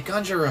not be a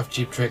conjurer of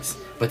cheap tricks,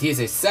 but he is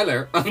a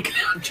seller of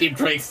cheap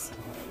tricks.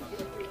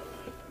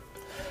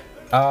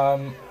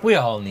 We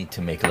all need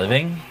to make a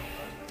living.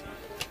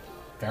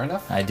 Fair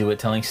enough. I do it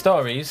telling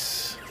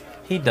stories.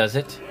 He does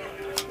it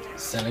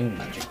selling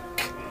magic.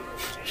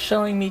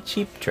 Showing me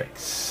cheap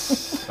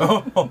tricks.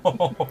 All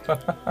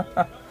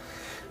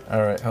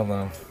right, hold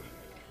on.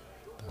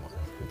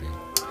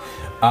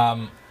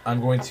 I'm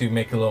going to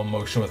make a little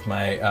motion with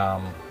my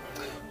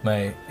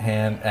my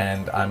hand,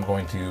 and I'm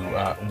going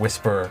to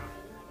whisper,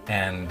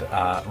 and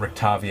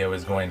Rictavio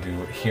is going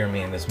to hear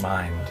me in his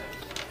mind.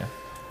 Yeah.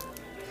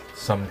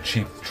 Some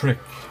cheap trick,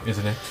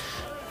 isn't it?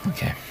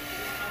 Okay.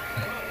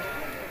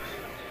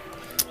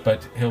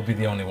 But he'll be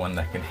the only one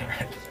that can hear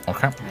it.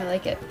 Okay. I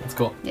like it. That's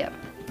cool. Yep.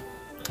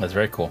 That's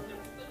very cool.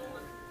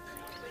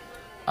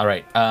 All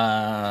right.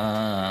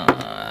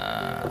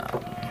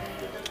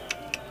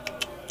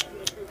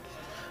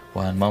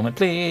 One moment,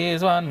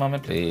 please. One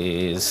moment,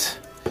 please.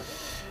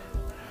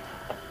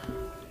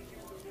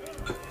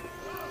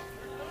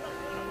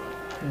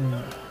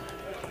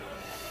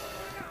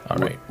 All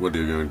right. What are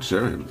you going to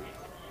show him?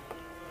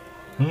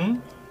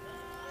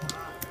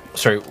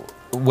 Sorry,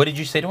 what did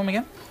you say to him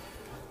again?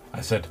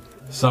 I said,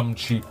 some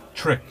cheap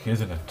trick,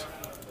 isn't it?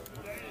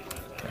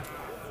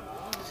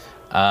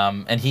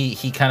 And he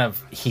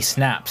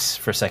snaps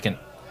for a second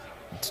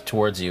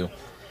towards you,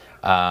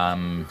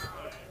 and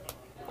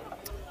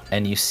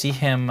you see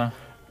him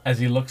as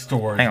he looks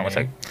towards. Hang on 1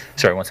 second.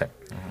 Sorry, 1 second.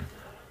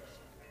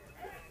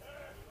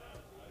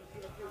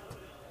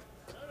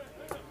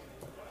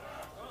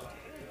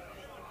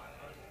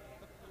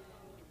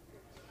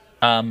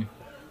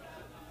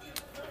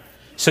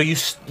 So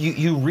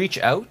you reach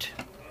out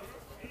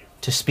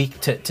to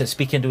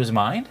speak into his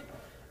mind,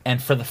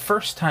 and for the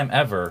first time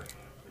ever,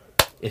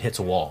 it hits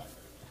a wall.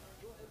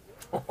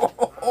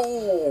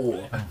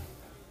 Oh.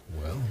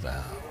 Well,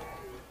 now.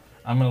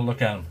 I'm gonna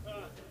look at him.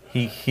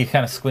 He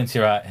kind of squints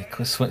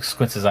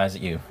his eyes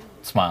at you,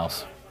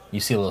 smiles. You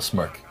see a little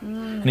smirk,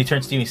 and he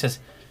turns to you and he says,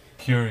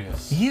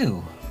 "Curious."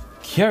 You,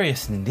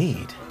 curious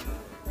indeed.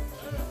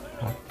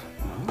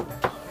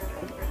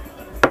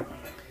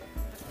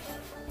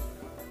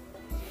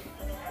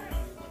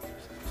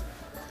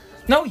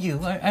 No, you.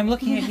 I'm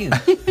looking at you.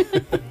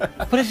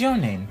 What is your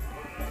name?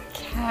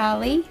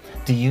 Callie.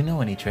 Do you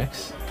know any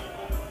tricks?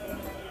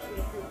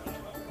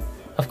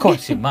 Of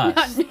course you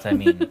must. I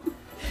mean...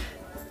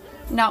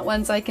 Not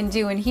ones I can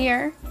do in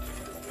here.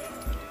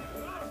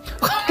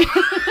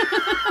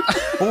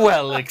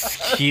 Well,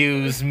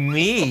 excuse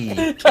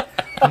me,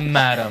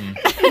 madam.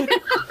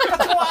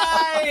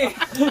 Why?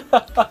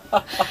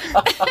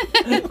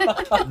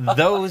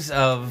 Those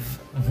of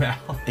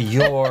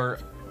your...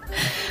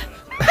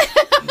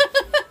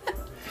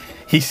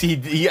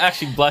 He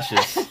actually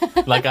blushes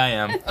like I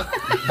am.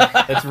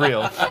 It's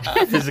real.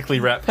 Physically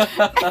rep.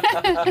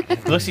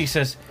 Lucy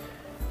says,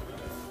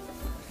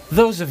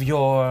 those of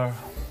your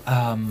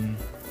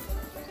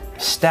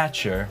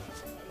stature.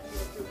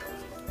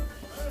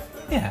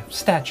 Yeah,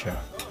 stature.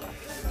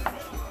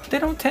 They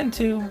don't tend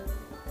to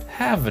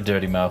have a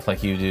dirty mouth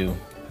like you do.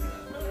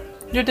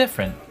 You're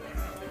different.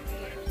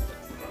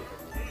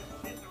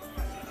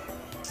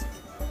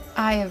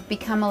 I have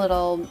become a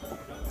little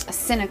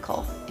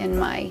cynical in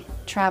my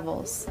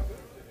travels.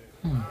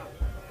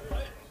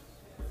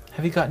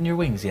 Have you gotten your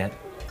wings yet?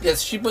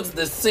 Yes, she puts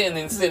the sin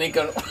in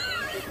cynical.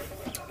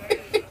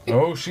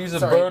 Oh, she's a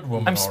bird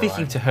woman. I'm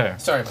speaking to her.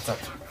 Sorry about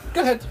that.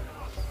 Go ahead.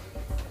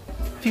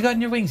 Have you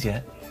gotten your wings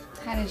yet?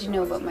 How did you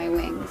know about my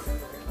wings?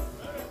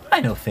 I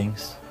know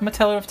things. I'm a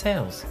teller of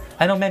tales.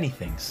 I know many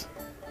things.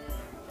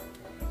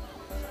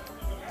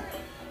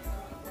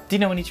 Do you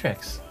know any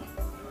tricks?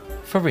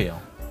 For real?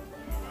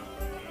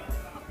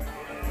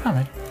 All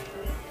right.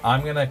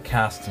 I'm gonna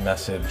cast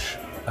message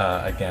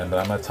again, but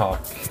I'm gonna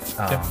talk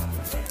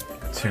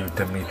to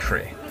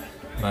Dimitri.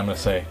 And I'm gonna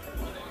say,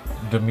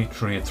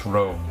 Dimitri, it's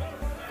Rome.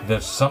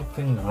 There's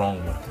something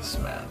wrong with this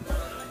man.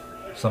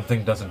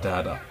 Something doesn't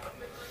add up.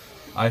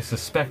 I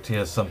suspect he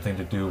has something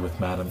to do with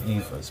Madame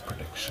Eva's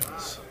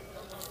predictions.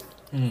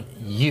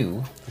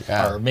 You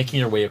are making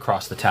your way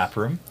across the tap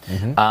room,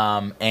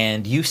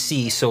 and you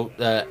see,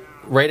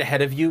 right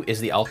ahead of you is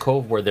the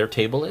alcove where their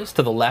table is.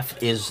 To the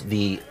left is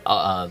the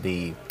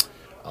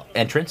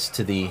entrance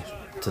to the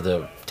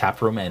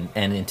tap room and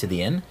into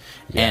the inn.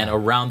 Yeah. And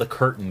around the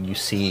curtain, you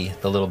see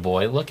the little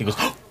boy. Look, he goes,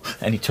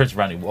 and he turns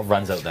around and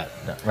runs out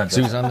runs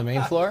So he's on the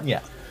main floor?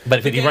 Yeah. But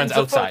if he runs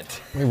outside.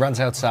 He runs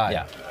outside.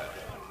 Yeah.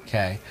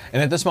 Okay.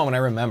 And at this moment, I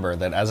remember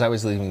that as I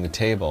was leaving the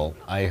table,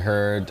 I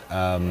heard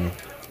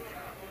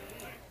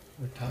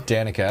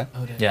Danica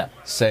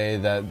say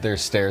that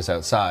there's stairs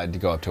outside to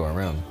go up to our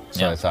room.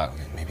 So I thought,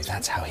 okay, maybe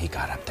that's how he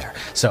got up there.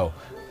 So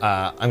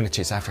I'm going to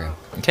chase after him.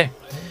 Okay.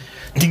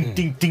 Ding,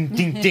 ding, ding,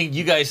 ding, ding.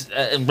 You guys,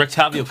 and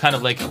Rictavio kind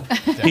of like,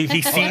 he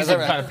sees him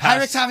kind of pass. Hi,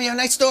 Rictavio,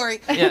 nice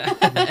story. Yeah.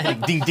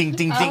 And ding, ding,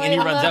 ding, ding, and he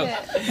runs out.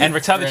 And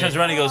Rictavio turns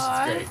around and he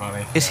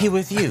goes, is he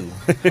with you?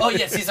 Oh,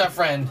 yes, he's our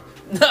friend.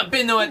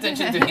 Pay no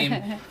attention to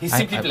him. He's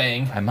simply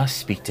playing. I must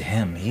speak to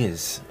him. He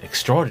is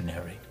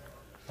extraordinary.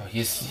 Oh, he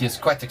is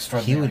quite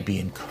extraordinary. He would be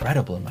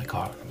incredible in my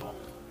carnival.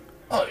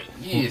 Oh,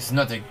 he is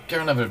not a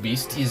carnival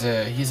beast. He's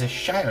a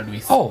child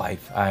beast. Oh,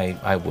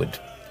 I would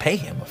pay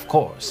him, of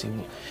course.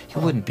 He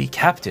wouldn't be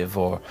captive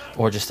or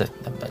just a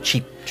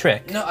cheap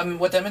trick. No, I mean,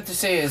 what I meant to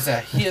say is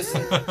he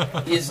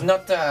is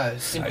not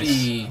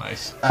simply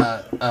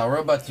a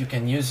robot you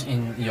can use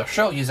in your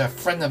show. He's a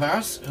friend of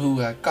ours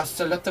who costs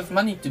a lot of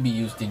money to be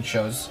used in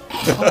shows.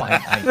 Oh,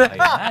 I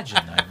imagine.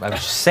 I was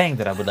just saying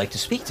that I would like to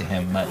speak to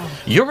him.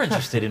 You're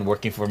interested in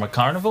working for my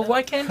carnival.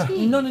 Why can't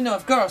he? No,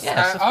 of course.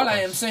 Yes, all I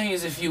am saying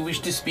is if you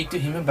wish to speak to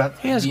him about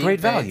he has great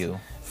value.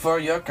 For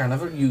your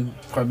carnival, you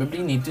probably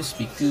need to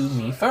speak to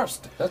me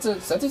first. That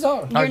is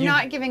all. You're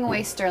not giving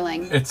away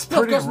sterling. It's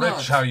pretty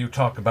rich how you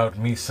talk about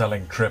me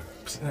selling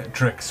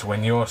tricks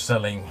when you're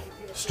selling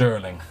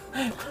sterling.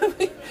 I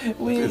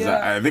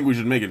think we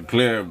should make it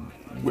clear,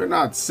 we're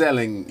not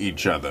selling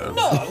each other.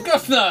 No, of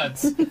course not.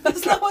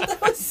 That's not what I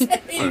was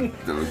saying.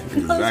 That was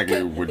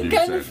exactly what you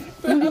said.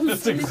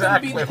 That's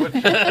exactly what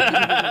you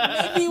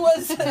said. He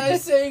was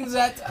saying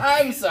that.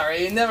 I'm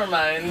sorry, never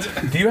mind.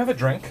 Do you have a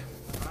drink?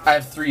 I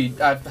have 3.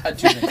 I've had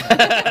 2 drinks. Do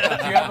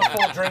you have a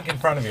full drink in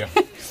front of you?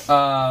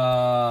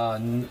 I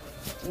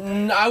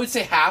would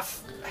say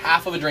half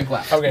of a drink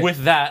left. Okay.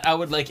 With that, I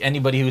would like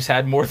anybody who's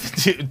had more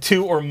than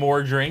two or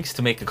more drinks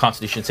to make a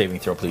Constitution saving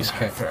throw, please.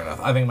 Okay, fair enough.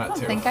 I think I'm I at don't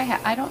 2. think I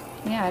have. I don't.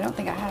 Yeah, I don't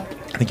think I have.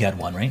 I think you had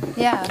one, right?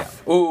 Yeah.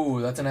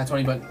 Ooh, that's a nat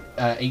 20, but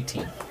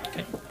 18.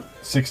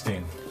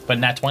 16. But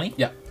nat 20?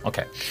 Yeah.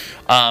 Okay.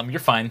 You're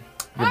fine.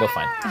 You're both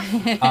fine.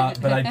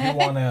 But I do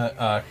want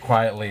to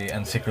quietly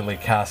and secretly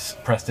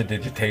cast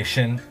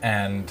Prestidigitation,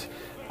 and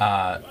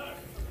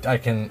I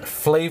can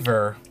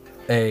flavor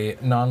a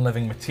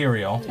non-living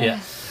material. Yeah.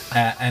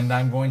 And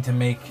I'm going to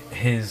make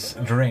his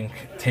drink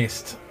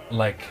taste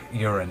like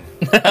urine.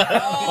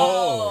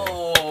 Oh,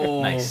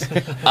 Nice.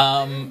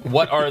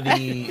 What are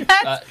the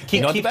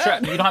keep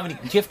track? You don't have any.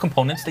 Do you have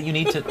components that you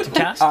need to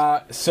cast?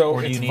 So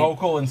Or do it's you need-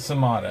 vocal and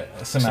somatic.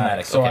 So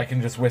okay. I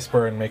can just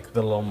whisper and make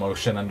the little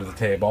motion under the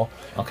table.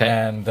 Okay.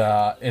 And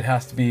it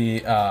has to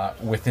be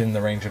within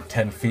the range of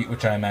 10 feet,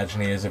 which I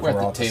imagine he is if We're at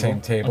we're the all at the table.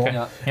 same table.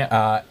 Okay.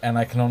 Yeah. And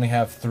I can only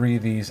have 3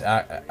 of these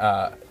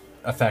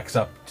effects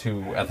up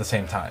to at the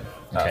same time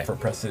Okay. for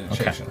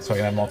prestidigitation. So I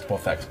can have multiple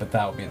effects, but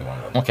that would be the one.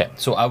 Okay.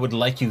 So I would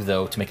like you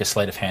though to make a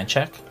sleight of hand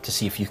check to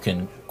see if you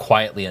can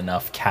quietly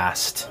enough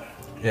cast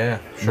Yeah,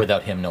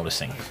 without him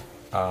noticing.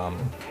 I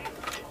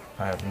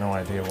have no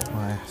idea what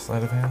my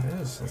sleight of hand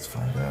is. Let's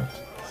find out.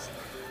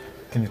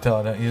 Can you tell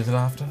I don't use it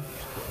often?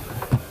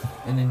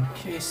 And in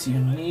case you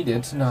need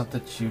it, not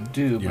that you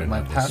do, but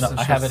my passive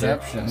I have it here.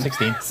 perception.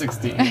 16.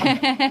 16.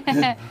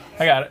 I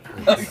got it.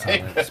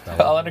 Okay.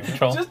 All under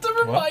control. Just a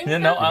reminder. Yeah,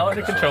 no, all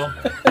under control.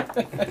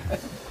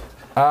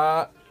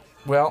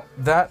 Well,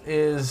 that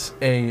is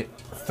a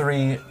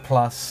 3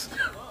 plus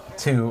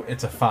 2.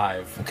 It's a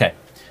 5. Okay.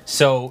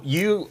 So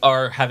you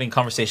are having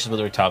conversations with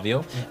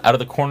Octavio. Out of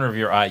the corner of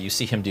your eye, you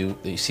see him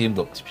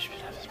go,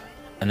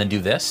 and then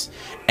do this,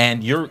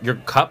 and your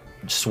cup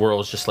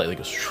swirls just slightly,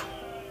 goes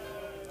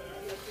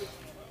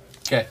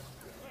Okay.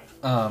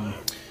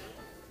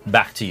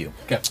 back to you.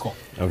 Okay, cool.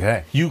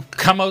 Okay. You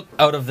come out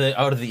of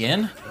the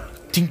inn,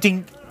 ding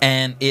ding,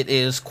 and it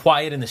is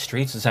quiet in the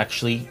streets. It's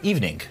actually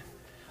evening,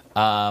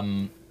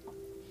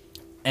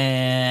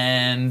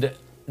 and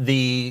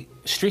the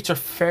streets are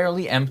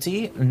fairly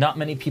empty. Not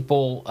many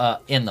people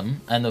in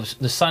them, and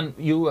the sun,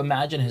 you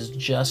imagine, has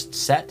just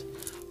set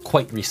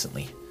quite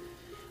recently.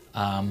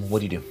 What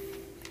do you do?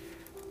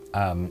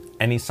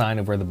 Any sign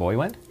of where the boy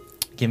went?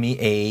 Give me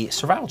a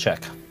survival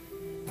check.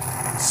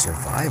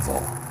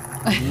 Survival.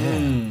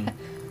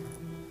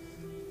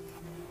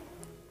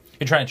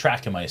 You're trying to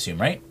track him, I assume,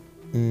 right?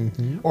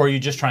 Mm-hmm. Or are you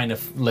just trying to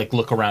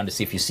look around to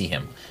see if you see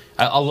him?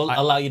 I'll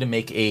allow you to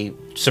make a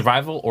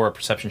survival or a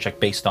perception check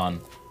based on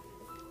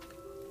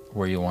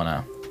where you want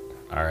to.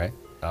 All right.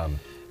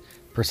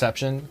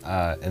 Perception,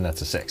 and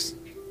that's a 6.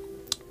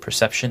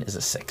 Perception is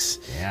a 6.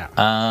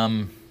 Yeah.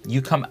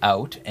 You come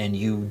out and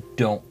you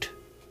don't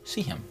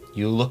see him.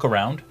 You look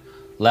around,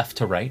 left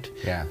to right.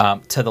 Yeah.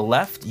 To the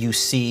left, you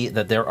see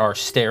that there are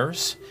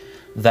stairs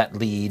that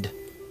lead.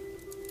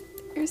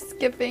 You're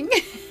skipping.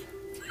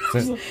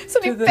 Did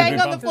Somebody bang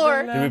on the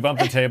floor. we bump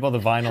the table? The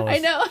vinyl is... I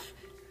know.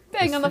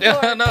 Bang on the floor.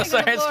 No, bang on the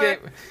Sirenscape.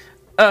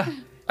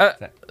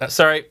 floor.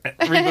 Sorry,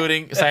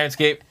 rebooting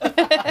Sirenscape.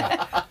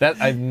 That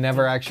I've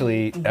never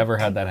actually ever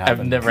had that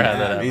happen. I've never had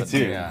that happen. Me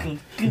too. Yeah.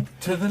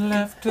 To the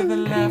left,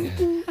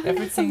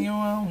 everything you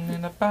own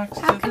in a box.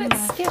 How can it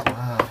skip?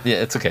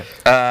 Yeah, it's okay.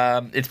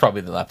 It's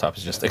probably the laptop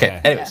is just okay.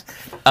 Okay. Anyways,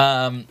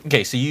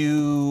 okay. So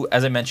you,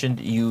 as I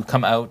mentioned, you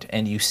come out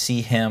and you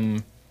see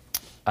him.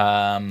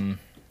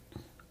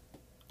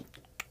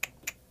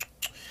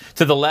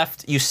 To the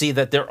left, you see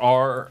that there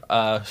are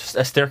a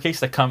staircase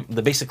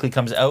that basically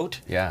comes out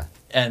Yeah.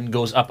 and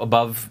goes up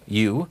above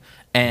you,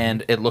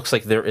 and it looks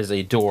like there is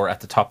a door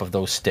at the top of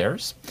those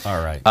stairs.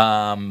 All right.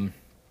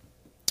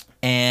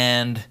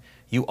 And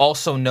you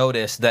also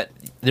notice that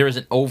there is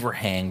an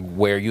overhang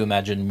where you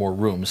imagine more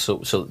rooms. So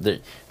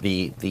the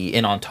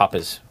inn on top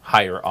is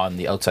higher on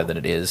the outside than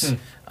it is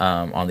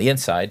on the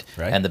inside,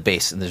 Right. and the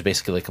base. And there's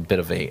basically like a bit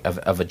of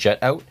a jet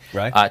out.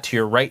 Right. To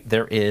your right,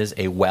 there is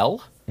a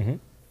well.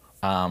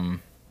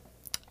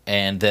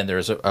 And then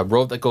there's a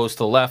road that goes to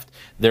the left.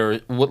 There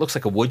what looks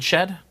like a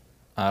woodshed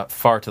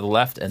far to the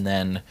left, and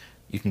then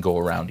you can go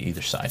around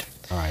either side.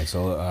 All right.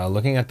 So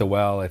looking at the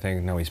well, I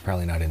think, no, he's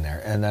probably not in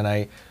there. And then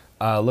I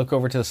look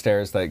over to the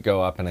stairs that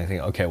go up, and I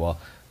think, okay, well,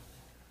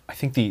 I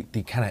think the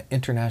kind of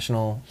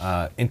international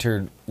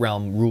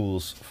inter-realm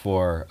rules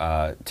for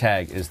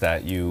tag is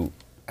that you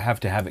have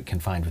to have it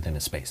confined within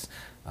a space.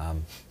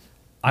 I'm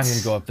going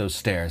to go up those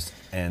stairs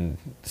and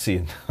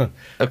see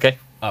Okay.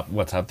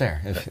 what's up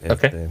there. If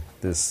Okay.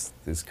 this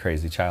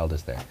crazy child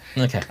is there.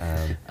 Okay.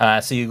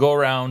 So you go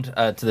around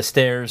to the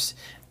stairs,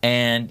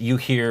 and you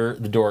hear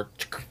the door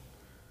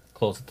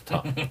close at the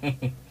top.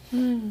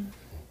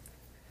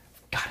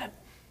 Got him.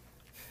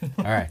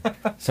 All right.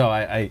 So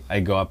I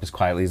go up as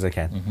quietly as I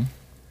can.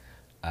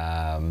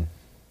 Do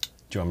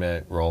you want me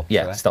to roll? for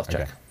Yeah, that? stealth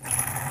check.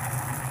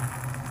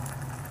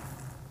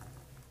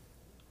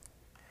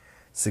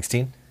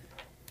 16.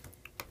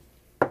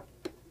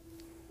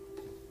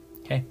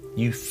 Okay.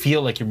 You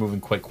feel like you're moving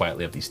quite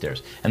quietly up these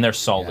stairs, and they're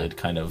solid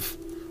kind of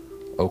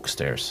oak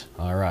stairs.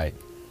 All right.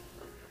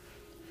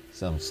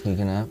 So I'm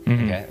sneaking up.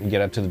 Okay, we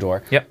get up to the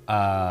door. Yep.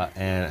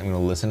 And I'm going to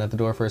listen at the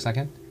door for a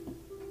second.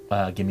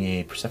 Give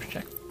me a perception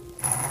check.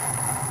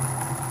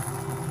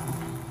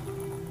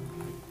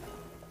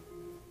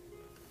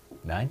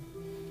 9.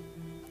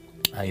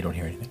 You don't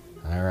hear anything.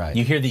 All right.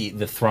 You hear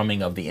the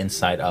thrumming of the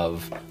inside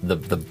of the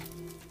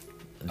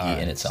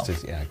inn itself.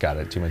 Just, yeah, got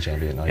it. Too much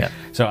ambient noise. Yeah.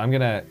 So I'm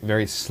going to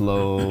very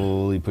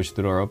slowly push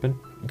the door open.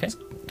 Okay.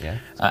 Yeah.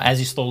 As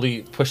you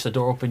slowly push the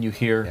door open, you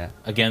hear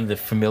again the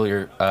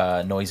familiar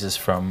noises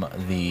from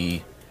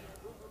the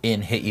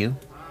inn hit you,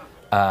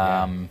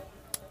 and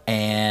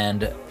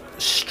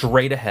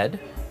straight ahead,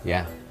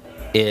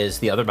 is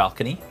the other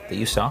balcony that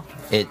you saw.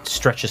 It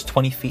stretches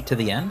 20 feet to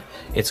the end.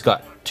 It's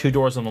got 2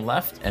 doors on the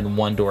left and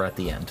 1 door at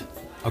the end.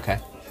 Okay.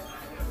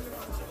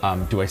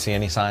 Do I see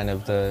any sign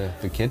of the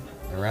kid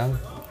around?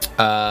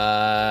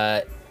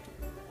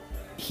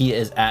 He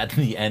is at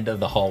the end of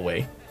the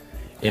hallway,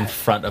 in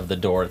front of the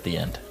door at the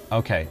end.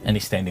 Okay. And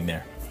he's standing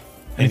there.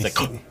 And he's like,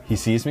 he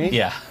sees me?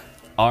 Yeah.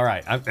 All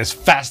right. I'm as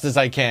fast as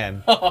I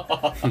can.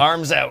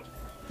 Arms out.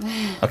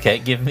 Okay,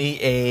 give me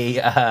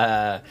a,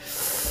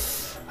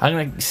 I'm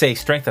going to say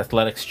strength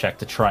athletics check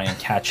to try and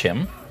catch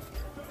him.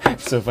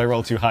 So if I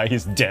roll too high,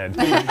 he's dead.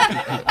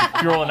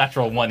 If you roll a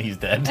natural 1, he's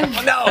dead.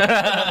 No!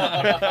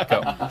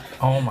 Go.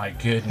 Oh my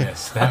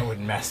goodness, that would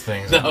mess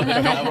things up.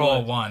 Don't roll a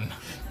 1.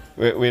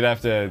 We'd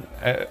have to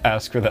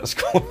ask for that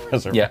skull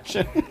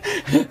preservation.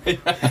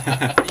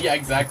 Yeah,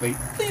 exactly.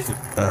 Please.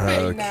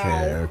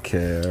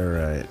 Okay, all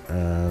right.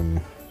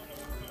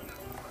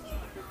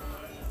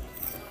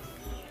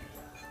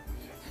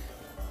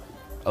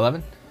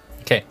 11?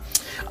 Okay.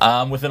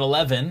 With an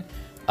 11,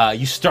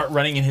 you start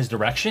running in his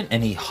direction,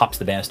 and he hops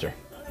the banister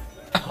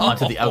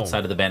onto the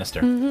outside of the banister.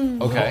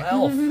 Okay.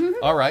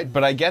 All right,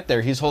 but I get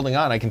there. He's holding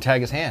on. I can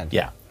tag his hand.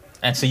 Yeah.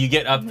 And so you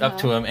get up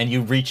to him, and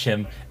you reach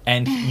him,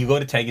 and you go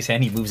to tag his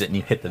hand, he moves it, and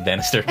you hit the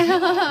banister.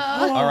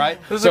 All right.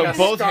 So like a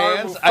both Star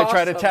hands, Mufasa I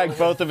try to tag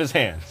both of his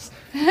hands.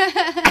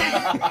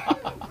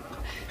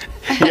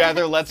 He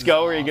either lets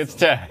go or he gets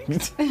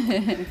tagged.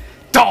 He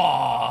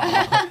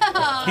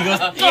goes,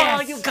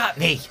 "Oh, you got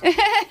me."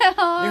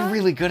 You're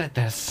really good at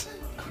this.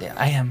 Yeah,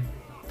 I am.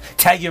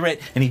 Tag you're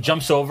it, and he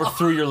jumps over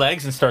through your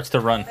legs and starts to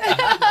run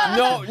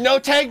No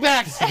tag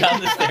backs.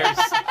 down the stairs.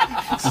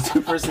 It's a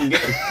 2-person game.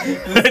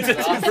 It's a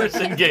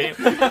 2-person game.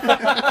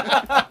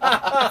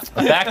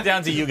 Back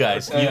down to you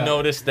guys. You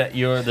noticed that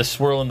the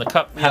swirl in the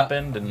cup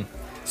happened, and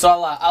So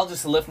I'll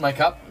just lift my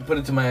cup, put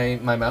it to my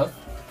mouth,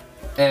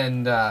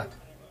 and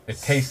It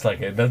tastes like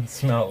it. It doesn't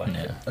smell like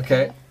it.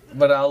 okay.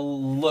 But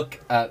I'll look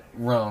at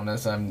Roan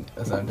as I'm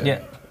doing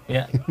it.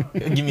 yeah.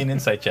 Give me an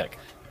insight check.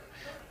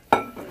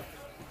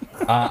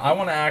 I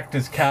want to act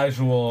as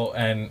casual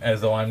and as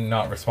though I'm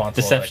not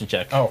responsible. Deception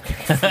check. Oh,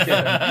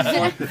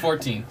 okay.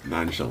 14.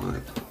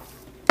 Nonchalant.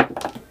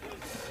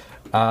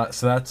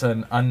 So that's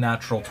an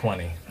unnatural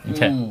 20.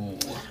 Okay. Ooh.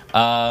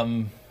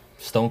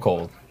 Stone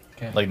cold.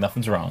 Okay. Like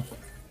nothing's wrong.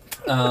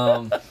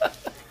 I'll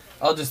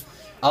just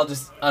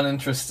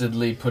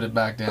uninterestedly put it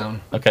back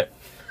down. Okay.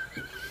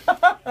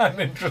 I'm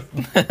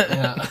interested.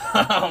 Yeah.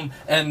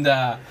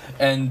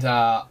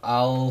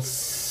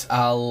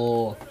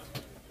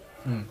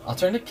 I'll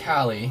turn to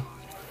Callie.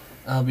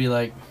 I'll be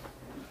like,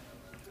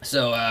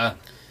 so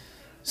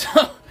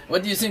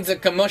what do you think the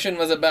commotion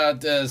was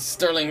about?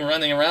 Sterling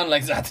running around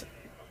like that?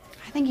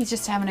 I think he's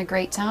just having a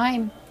great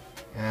time.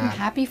 I'm Yeah,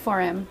 happy for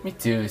him. me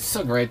too. It's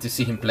so great to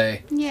see him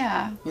play.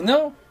 Yeah, You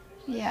know,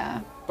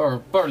 yeah.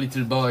 poor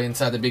little boy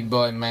inside the big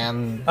boy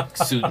man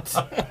suit.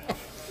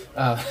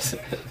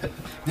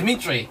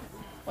 Dimitri,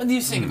 what do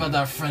you think about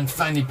our friend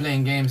finally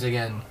playing games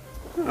again?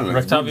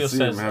 Rectavio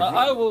says,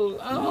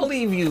 I'll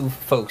leave you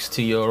folks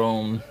to your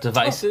own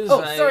devices.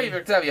 Sorry,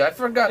 Rectavio, I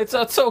forgot. It's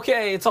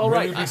okay. It's all Will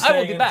right. you be I will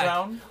staying be in back.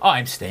 town? Oh,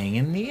 I'm staying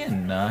in the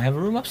inn. I have a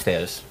room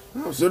upstairs.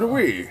 Oh, so do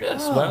we.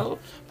 Yes, well,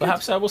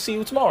 perhaps I will see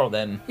you tomorrow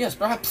then. Yes,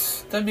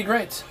 perhaps. That'd be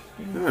great.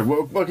 Yeah,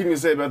 what can you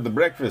say about the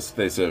breakfast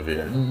they serve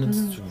here?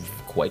 It's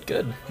quite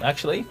good,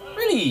 actually.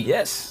 Really?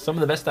 Yes, some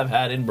of the best I've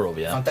had in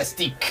Barovia.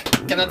 Fantastic.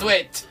 Cannot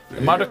wait.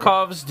 The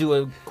Mardukovs do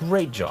a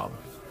great job.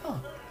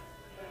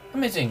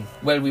 Amazing.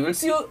 Well, we will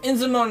see you in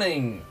the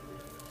morning.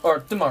 Or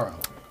tomorrow.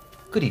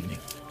 Good evening.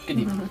 Good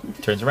evening.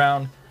 Turns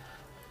around,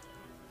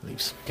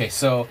 leaves. Okay,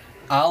 so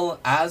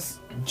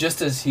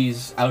just as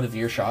he's out of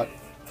earshot,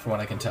 from what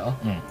I can tell,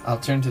 I'll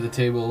turn to the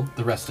table,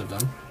 the rest of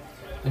them,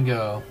 and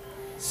go,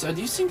 so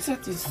do you think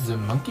that is the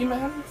monkey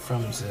man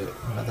from the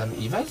Madame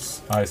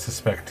Eva's? I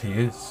suspect he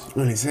is.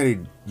 Well, he said he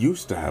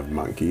used to have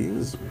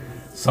monkeys.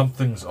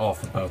 Something's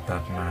off about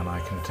that man, I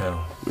can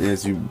tell.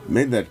 Yes, you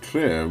made that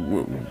clear.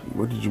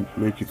 What did you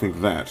make you think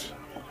that?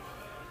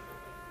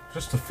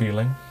 Just a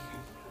feeling.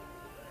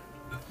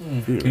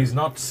 He's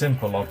not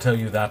simple, I'll tell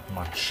you that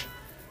much.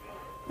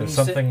 There's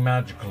something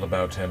magical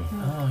about him.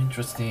 Oh,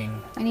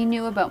 interesting. And he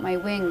knew about my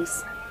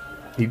wings.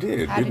 He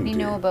did, How did he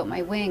know about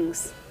my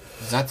wings?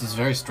 That is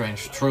very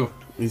strange. True.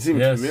 He seemed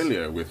Yes.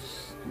 familiar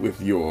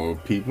with your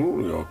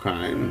people, your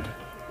kind.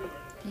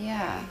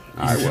 Yeah.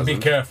 I You should be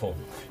wasn't. careful.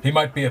 He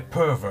might be a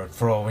pervert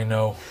for all we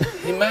know.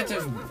 He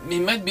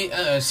might be,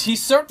 he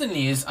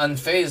certainly is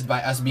unfazed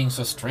by us being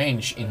so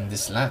strange in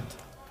this land.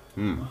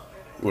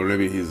 Well,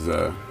 maybe he's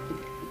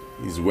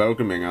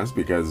welcoming us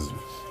because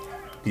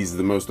he's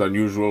the most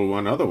unusual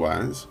one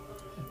otherwise.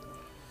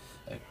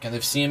 I kind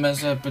of see him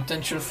as a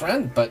potential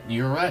friend, but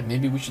you're right,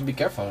 maybe we should be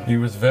careful. He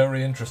was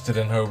very interested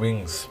in her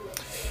wings.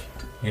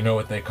 You know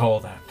what they call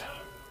that.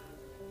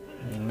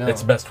 No.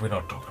 It's best we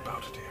don't talk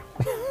about it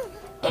here.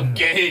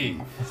 Okay.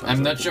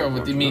 I'm not sure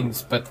what it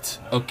means, but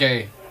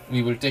okay.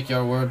 We will take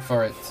your word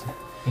for it.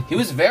 He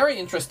was very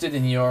interested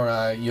in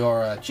your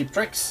cheap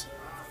tricks.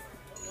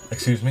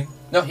 Excuse me?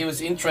 No, he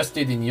was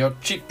interested in your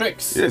cheap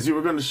tricks. Yes, you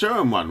were going to show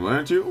him one,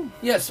 weren't you?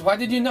 Yes, why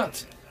did you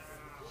not?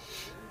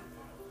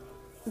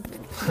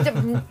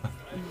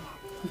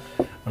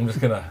 I'm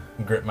just gonna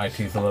grit my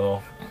teeth a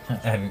little,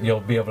 and you'll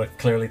be able to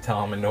clearly tell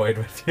I'm annoyed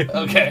with you.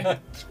 Okay.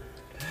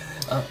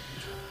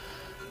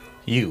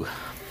 You.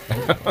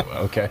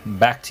 Okay.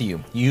 Back to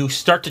you. You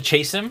start to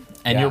chase him,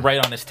 and Yeah. you're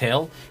right on his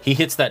tail. He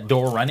hits that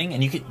door running,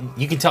 and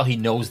you can tell he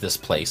knows this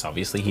place.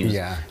 Obviously, he was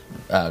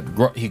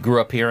he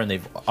grew up here, and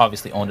they've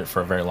obviously owned it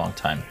for a very long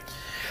time.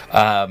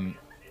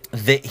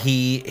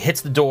 He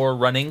hits the door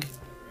running,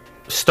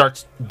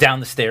 starts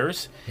down the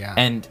stairs, Yeah.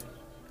 and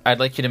I'd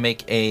like you to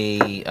make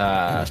a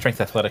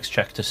strength athletics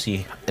check to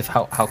see if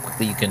how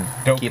quickly you can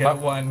Don't keep get up.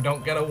 a one.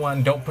 Don't get a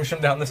one. Don't push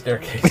him down the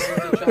staircase.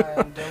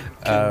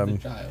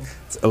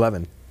 It's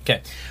 11.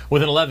 Okay,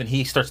 with an 11,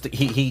 he starts to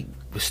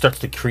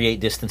create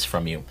distance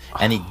from you,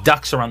 and he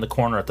ducks around the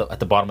corner at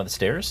the bottom of the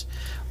stairs.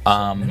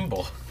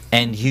 Nimble.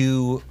 And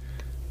you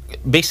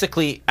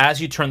basically,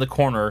 as you turn the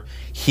corner,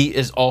 he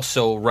is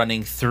also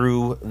running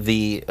through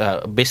the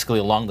basically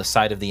along the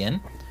side of the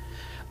inn.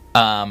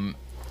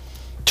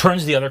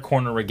 Turns the other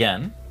corner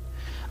again,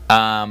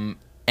 and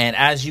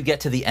as you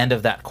get to the end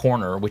of that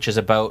corner, which is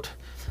about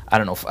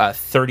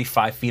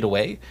 35 feet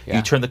away,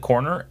 you turn the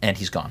corner and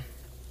he's gone.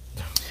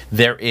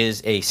 There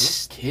is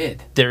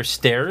there's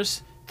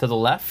stairs to the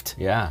left,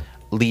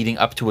 leading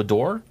up to a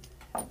door,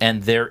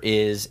 and there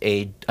is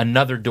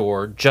another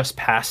door just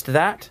past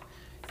that,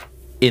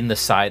 in the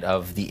side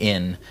of the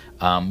inn,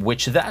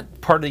 which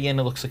that part of the inn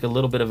looks like a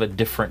little bit of a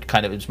different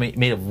kind of, it's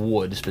made of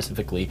wood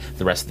specifically.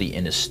 The rest of the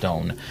inn is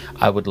stone.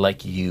 I would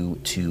like you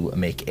to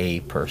make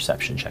a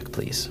perception check,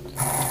 please.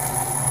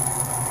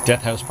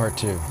 Death House Part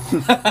 2.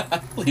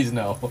 Please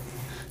no.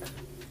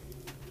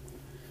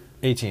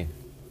 18.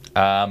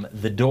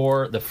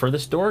 The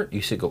furthest door,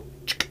 you should go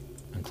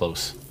and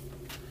close.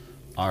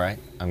 All right,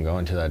 I'm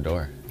going to that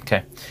door.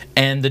 Okay.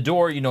 And the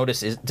door, you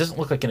notice, doesn't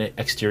look like an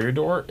exterior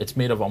door. It's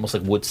made of almost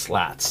like wood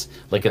slats.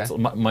 Like it's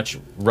much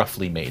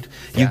roughly made.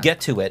 You get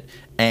to it,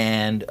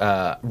 and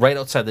right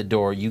outside the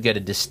door, you get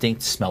a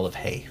distinct smell of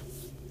hay.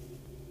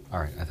 All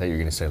right, I thought you were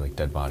going to say like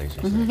dead bodies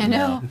or something. I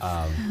know.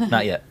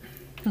 Not yet.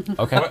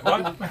 Okay.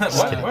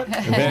 What?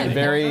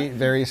 Very,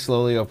 very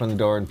slowly open the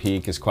door and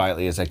peek as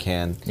quietly as I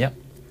can. Yep.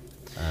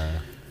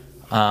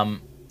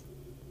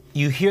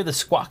 You hear the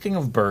squawking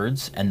of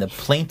birds and the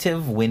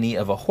plaintive whinny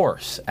of a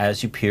horse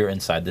as you peer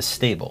inside the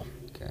stable.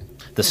 Okay.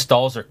 The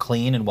stalls are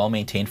clean and well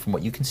maintained from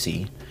what you can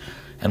see,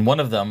 and one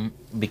of them,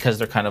 because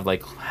they're kind of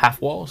like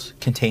half walls,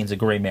 contains a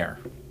gray mare.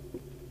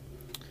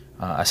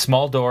 A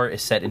small door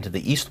is set into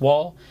the east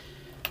wall,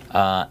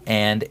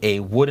 and a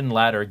wooden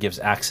ladder gives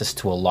access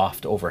to a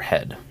loft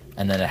overhead,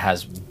 and then it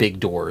has big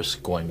doors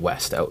going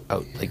west, out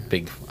like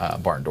big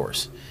barn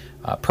doors.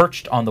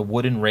 Perched on the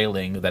wooden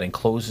railing that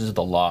encloses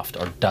the loft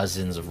are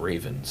dozens of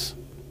ravens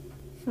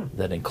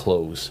that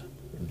enclose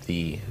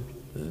the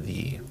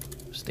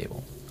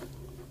stable.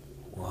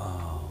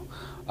 Whoa.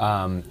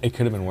 It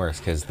could have been worse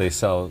because they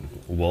sell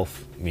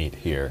wolf meat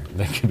here.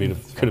 That could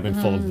have been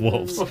full of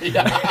wolves.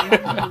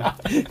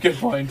 Good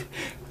point.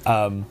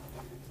 All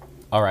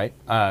right.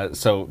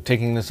 So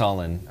taking this all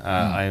in,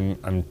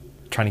 I'm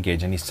trying to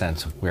gauge any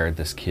sense of where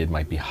this kid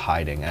might be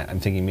hiding. I'm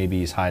thinking maybe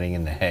he's hiding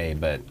in the hay,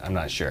 but I'm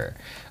not sure.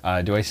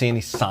 Do I see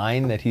any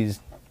sign that he's,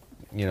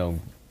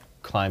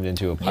 climbed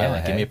into a pile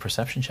of hay? Give me a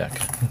perception check.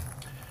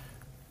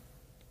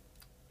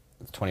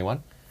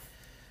 21?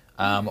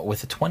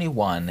 With a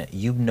 21,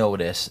 you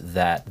notice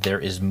that there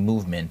is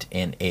movement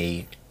in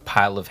a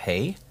pile of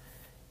hay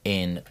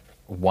in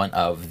one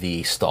of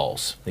the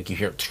stalls. Like you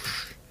hear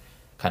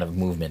kind of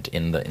movement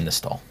in the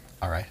stall.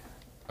 All right.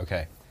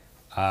 Okay.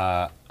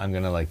 I'm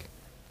going to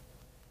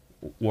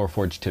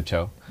Warforged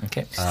tiptoe.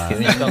 Okay.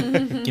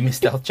 Give me a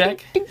stealth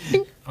check.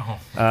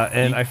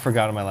 And I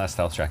forgot on my last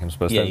stealth check. I'm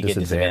supposed to have you get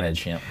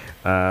disadvantage. Yeah.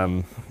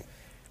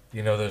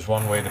 There's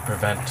one way to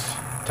prevent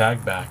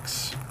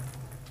tagbacks.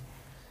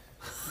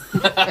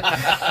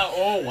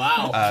 Oh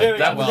wow.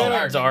 That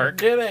was dark.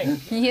 Kidding.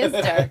 He is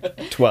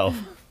dark. 12.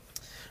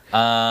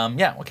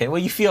 Yeah. Okay. Well,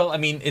 you feel.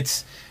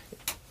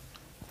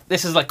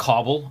 This is like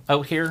cobble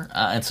out here,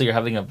 and so you're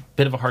having a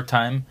bit of a hard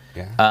time.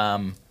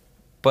 Yeah.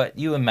 But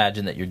you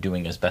imagine that you're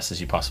doing as best as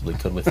you possibly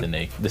could within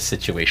this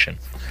situation.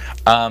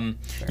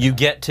 You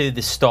get to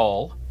the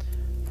stall,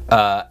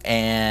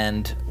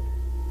 and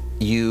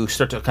you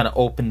start to kind of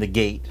open the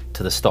gate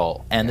to the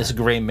stall, and this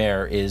gray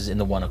mare is in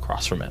the one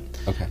across from it.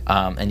 Okay.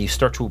 And you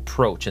start to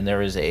approach, and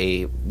there is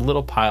a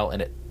little pile,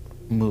 and it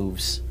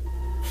moves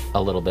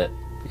a little bit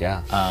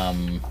Yeah.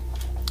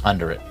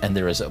 under it, and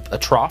there is a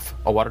trough,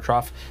 a water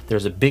trough.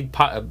 There's a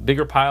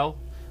bigger pile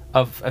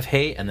of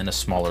hay, and then a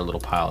smaller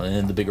little pile, and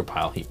in the bigger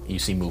pile, you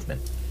see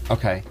movement.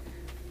 Okay.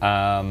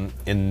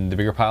 In the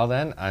bigger pile,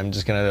 then I'm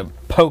just gonna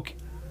poke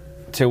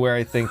to where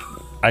I think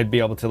I'd be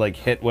able to like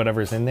hit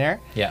whatever's in there.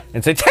 Yeah.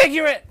 And say, "Tag,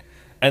 you're it!"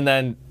 And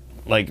then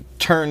like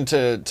turn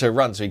to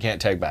run so you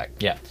can't tag back.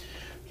 Yeah.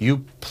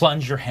 You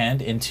plunge your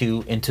hand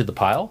into the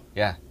pile,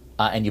 Yeah.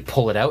 and you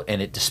pull it out,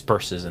 and it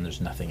disperses, and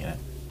there's nothing in it.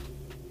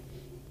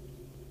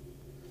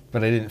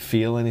 But I didn't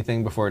feel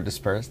anything before it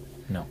dispersed.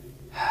 No.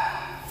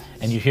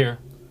 And you hear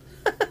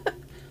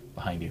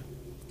behind you.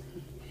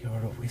 You're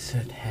a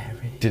wizard,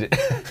 Harry. Did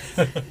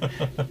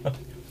it?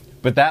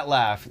 But that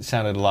laugh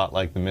sounded a lot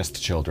like the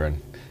Mist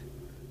Children.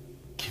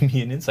 Give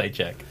me an insight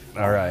check.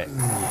 All right.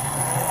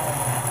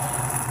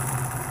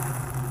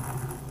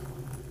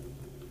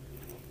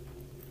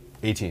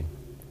 18.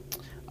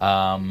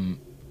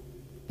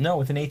 No,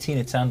 with an 18,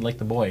 it sounded like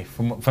the boy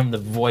from the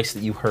voice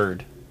that you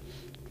heard.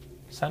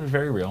 It sounded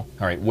very real.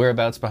 All right.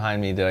 Whereabouts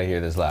behind me did I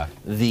hear this laugh?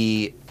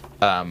 The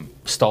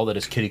stall that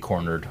is kitty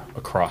cornered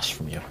across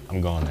from you.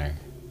 I'm going there.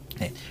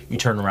 Okay. You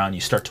turn around,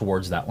 you start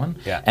towards that one.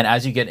 Yeah. And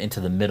as you get into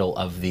the middle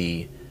of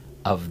the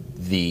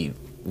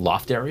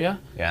loft area,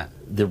 Yeah.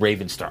 the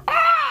ravens start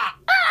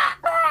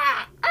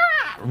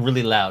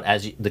really loud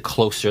the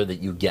closer that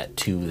you get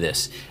to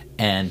this,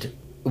 and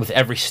with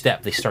every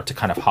step they start to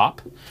kind of hop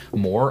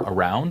more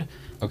around.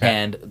 Okay.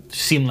 And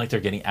seem like they're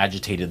getting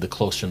agitated the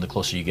closer and the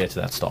closer you get to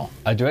that stall.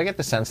 Do I get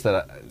the sense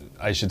that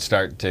I should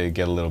start to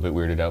get a little bit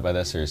weirded out by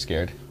this or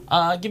scared?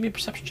 Give me a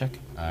perception check.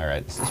 All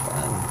right, this is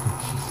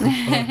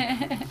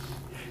fun.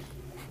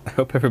 I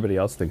hope everybody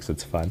else thinks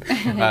it's fun.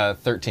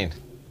 13.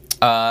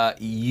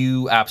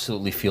 You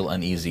absolutely feel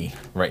uneasy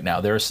right now.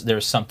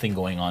 There's something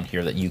going on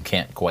here that you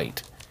can't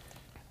quite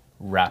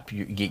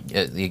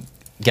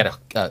get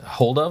a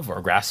hold of or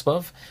grasp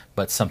of,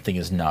 but something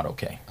is not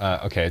okay.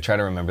 Okay, I try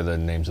to remember the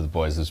names of the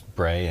boys. There's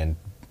Bray and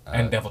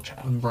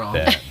Devilchild.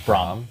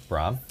 Brahm.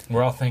 Brahm.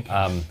 We're all thinking.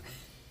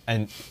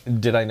 And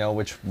did I know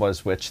which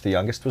was which? The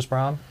youngest was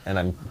Brahm, and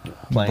I'm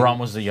playing. Brahm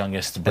was the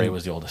youngest. Bray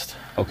was the oldest.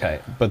 Okay,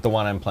 but the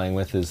one I'm playing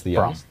with is the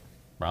youngest.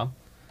 Brahm.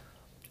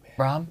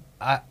 Brahm.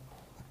 I'm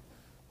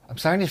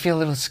starting to feel a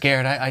little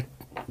scared. I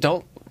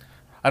don't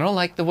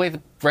like the way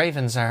the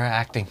ravens are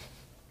acting.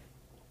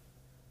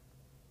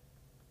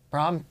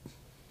 Brahm.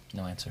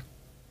 No answer.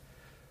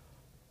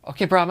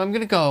 Okay, Brahm, I'm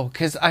gonna go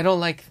because I don't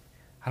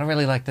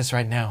really like this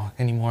right now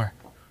anymore.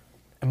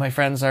 And my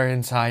friends are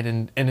inside,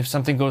 and if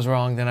something goes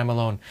wrong, then I'm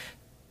alone.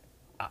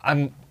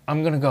 I'm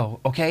gonna go.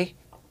 Okay.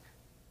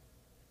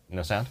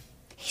 No sound.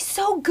 He's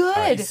so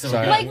good.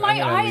 Sorry. Like my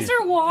eyes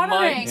are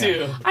watering. Mine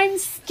too. I'm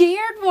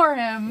scared for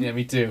him. Yeah,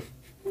 me too.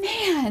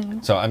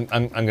 Man. So I'm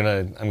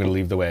gonna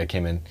leave the way I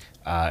came in,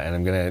 and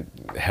I'm gonna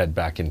head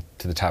back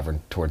into the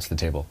tavern towards the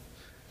table.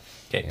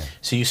 Okay, Yeah.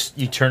 so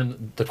you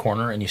turn the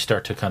corner and you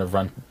start to kind of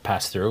run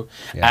past through.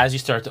 Yeah. As you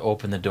start to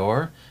open the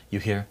door, you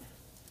hear,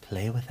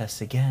 "Play with us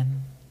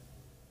again."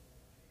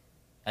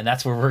 And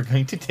that's where we're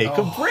going to take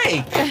a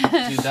break.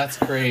 Dude, that's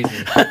crazy.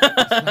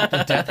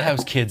 The Death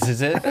House Kids,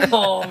 is it?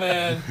 Oh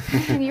man.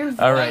 Your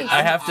All right, voice.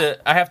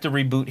 I have to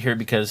reboot here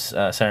because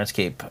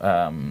Sirenscape,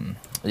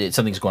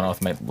 something's going on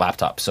with my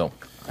laptop, so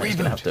I'm just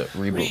gonna have to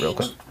reboot real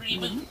quick.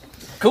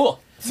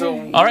 Cool.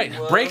 So All right,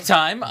 break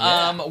time.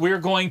 We're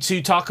going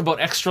to talk about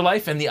Extra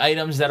Life and the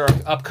items that are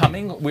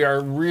upcoming. We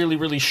are really,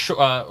 really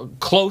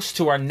close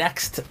to our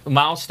next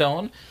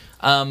milestone.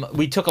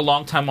 We took a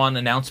long time on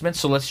announcements,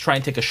 so let's try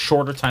and take a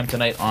shorter time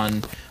tonight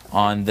on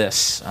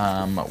this.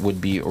 Would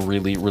be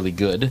really, really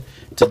good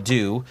to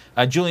do.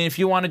 Julian, if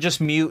you want to just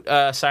mute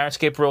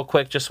Sirenscape real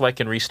quick, just so I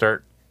can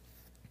restart,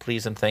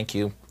 please and thank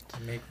you.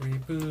 Make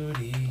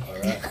rebooty. all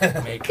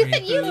right. Make You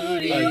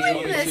rebooty.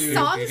 doing the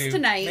songs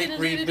tonight. Make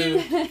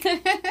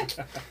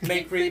reboot.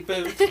 Make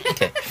reboot.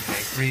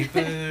 Make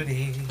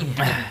rebooty.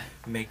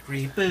 Make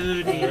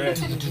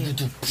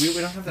rebooty.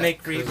 We don't have that.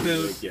 Make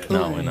reboot. Yet.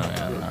 No, no.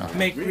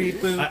 Make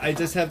reboot. I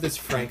just have this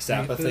Frank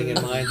Zappa thing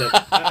in mind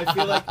that I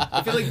feel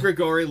like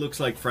Grigori looks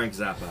like Frank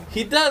Zappa.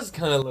 He does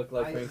kind of look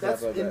like Frank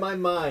That's Zappa, in but- my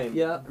mind.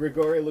 Yeah.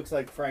 Grigori looks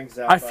like Frank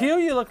Zappa. I feel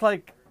you look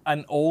like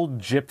an old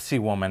gypsy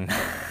woman.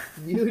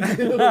 You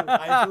do.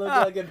 I look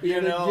like a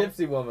bearded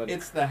gypsy woman.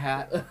 It's the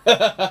hat.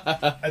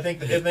 I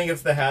think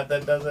it's the hat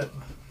that does it.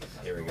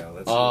 Here we go.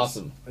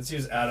 Let's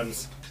use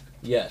Adam's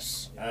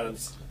Yes.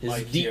 His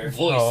mic deep here.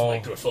 voice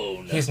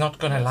microphone. He's not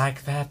gonna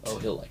like that. Oh,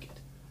 he'll like it.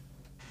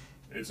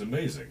 It's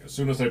amazing. As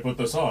soon as I put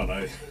this on,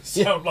 I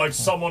sound like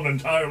someone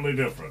entirely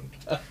different.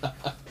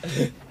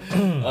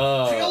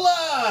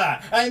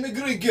 Hola! I'm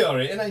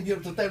Grigori, and I'm here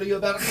to tell you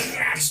about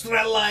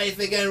Extra Life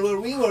again, where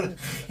we will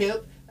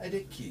help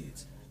the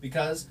kids.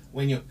 Because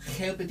when you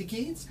help the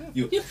kids,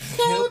 you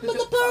help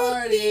the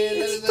party.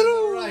 That's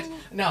right.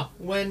 Now,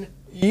 when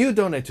you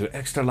donate to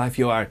Extra Life,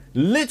 you are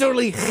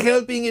literally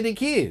helping the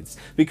kids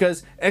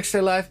because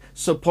Extra Life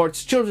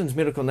supports Children's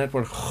Miracle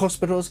Network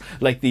hospitals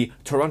like the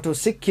Toronto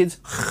Sick Kids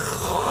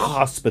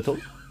Hospital,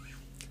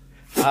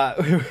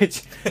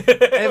 which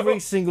every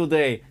single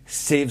day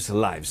saves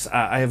lives.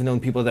 I have known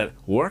people that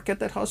work at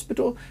that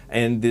hospital,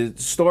 and the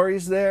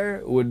stories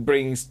there would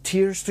bring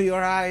tears to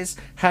your eyes,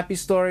 happy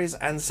stories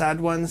and sad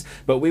ones,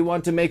 but we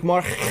want to make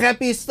more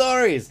happy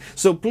stories.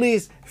 So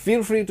please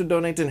feel free to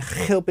donate and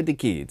help the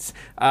kids.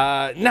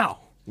 Now,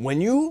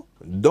 when you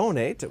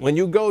donate, when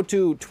you go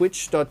to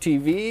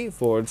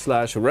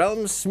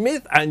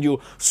twitch.tv/RealmSmith and you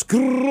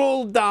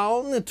scroll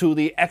down to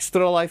the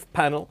Extra Life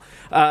panel,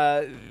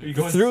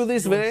 through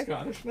this way,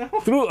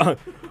 through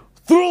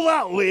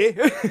that way,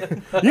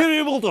 you're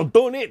able to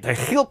donate to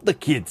help the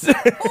kids.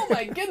 Oh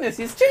my goodness,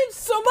 he's changed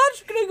so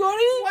much,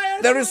 Grigori.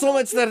 There is so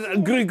much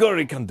that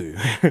Grigori can do.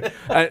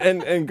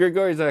 and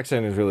Grigori's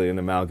accent is really an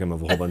amalgam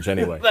of a whole bunch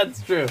anyway.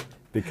 That's true.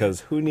 Because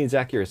who needs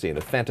accuracy in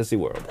a fantasy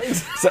world?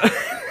 So,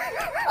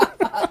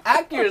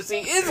 accuracy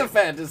is a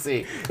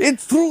fantasy. It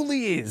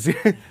truly is.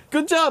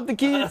 Good job, the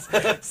kids.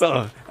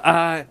 So,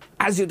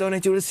 as you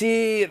donate, you will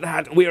see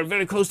that we are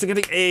very close to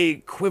getting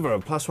a quiver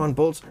of +1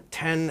 bolts,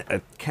 10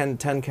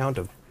 count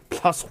of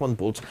 +1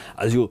 bolts.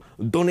 As you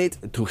donate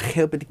to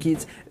help the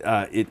kids,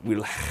 it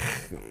will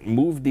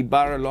move the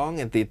bar along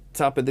at the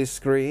top of the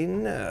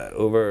screen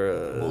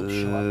over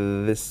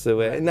this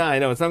way. No, I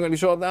know it's not going to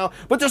show up now,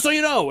 but just so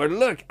you know, where to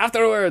look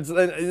afterwards.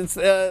 It's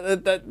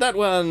that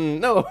one.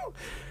 No.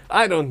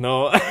 I don't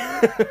know.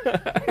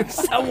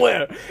 It's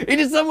somewhere. It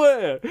is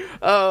somewhere.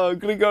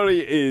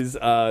 Grigori is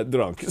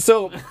drunk.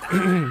 So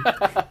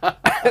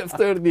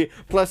after the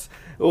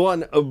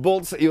 +1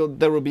 bolts,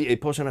 there will be a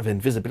potion of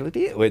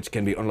invisibility, which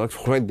can be unlocked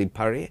for the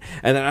party.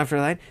 And then after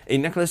that, a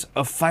necklace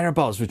of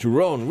fireballs, which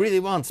Roan really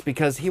wants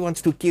because he wants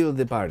to kill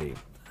the party.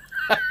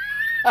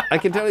 I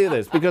can tell you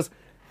this because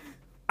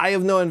I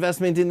have no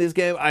investment in this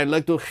game. I'd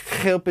like to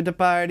help at the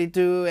party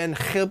too and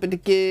help at the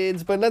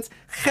kids, but let's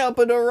help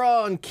it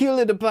around,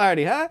 kill at the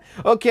party, huh?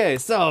 Okay,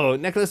 so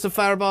necklace of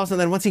fireballs, and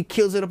then once he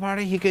kills at a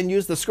party, he can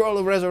use the scroll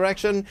of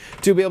resurrection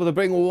to be able to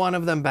bring one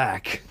of them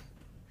back.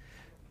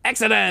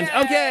 Excellent.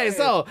 Yay! Okay,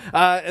 so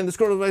and the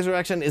scroll of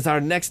resurrection is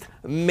our next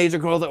major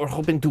goal that we're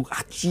hoping to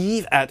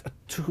achieve at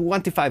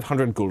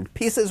 2,500 gold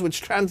pieces, which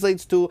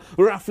translates to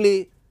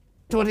roughly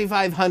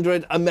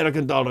 2,500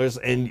 American dollars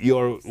in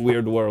your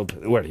weird world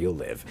where you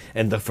live,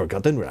 in the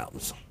Forgotten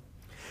Realms.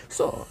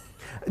 So,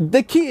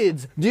 the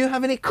kids, do you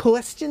have any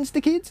questions,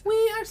 the kids?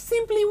 We are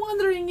simply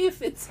wondering if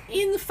it's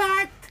in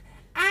fact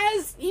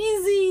as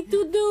easy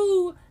to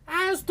do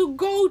as to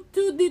go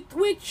to the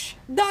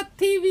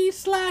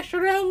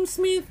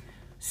twitch.tv/RealmSmith,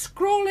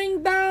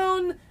 scrolling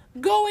down,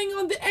 going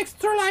on the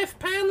Extra Life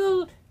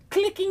panel,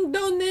 clicking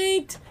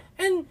donate,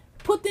 and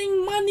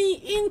putting money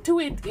into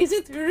it. Is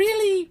it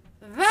really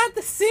that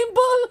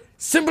simple?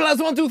 Simple as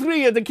 1, 2,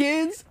 3, the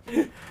kids.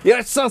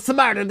 You're so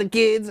smart, the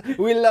kids.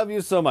 We love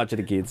you so much,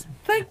 the kids.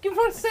 Thank you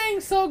for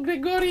saying so,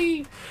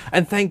 Grigori.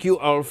 And thank you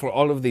all for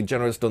all of the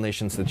generous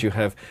donations that you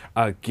have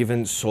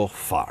given so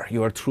far.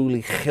 You are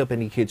truly helping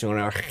the kids. You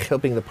are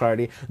helping the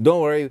party. Don't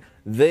worry,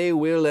 they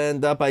will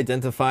end up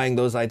identifying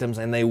those items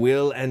and they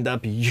will end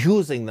up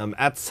using them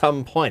at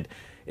some point.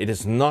 It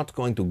is not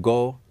going to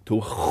go to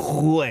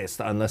waste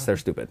unless they're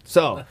stupid.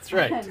 So that's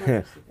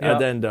right.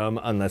 Addendum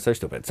unless they're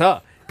stupid.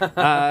 So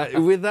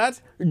with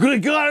that,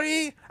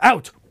 Grigori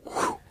out.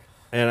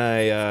 And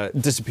I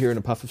disappear in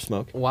a puff of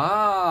smoke.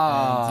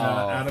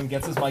 Wow. And Adam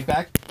gets his mic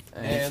back,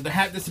 and the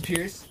hat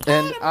disappears.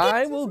 And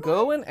I will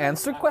go and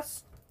answer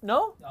questions.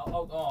 No?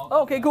 Oh,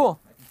 okay, cool.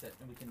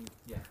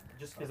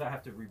 Just because I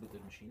have to reboot the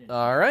machine.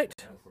 All right.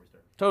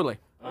 Totally.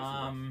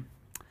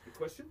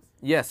 Questions?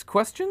 Yes,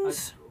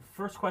 questions?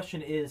 First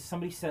question is,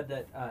 somebody said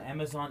that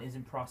Amazon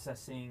isn't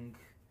processing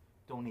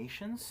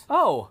donations.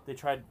 Oh. They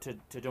tried to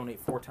donate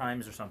 4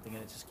 times or something,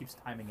 and it just keeps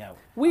timing out.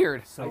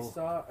 Weird. So I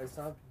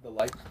saw the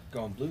light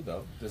going blue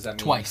though. Does that mean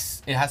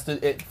twice?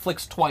 It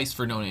flicks twice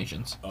for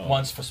donations.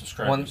 Once for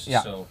subscribers.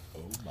 Yeah. So,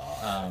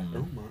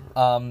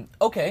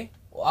 okay,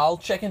 well, I'll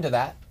check into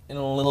that in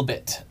a little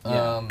bit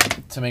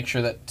to make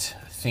sure that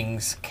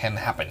things can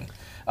happen.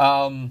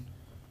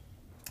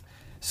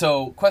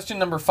 So, question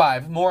number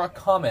 5, more a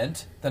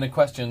comment than a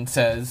question,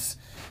 says,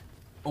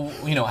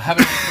 you know,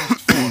 haven't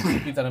finished 4, so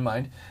keep that in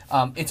mind.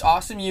 It's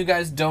awesome you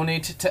guys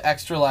donate to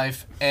Extra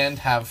Life and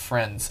have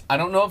friends. I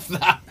don't know if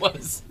that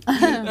was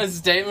a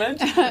statement,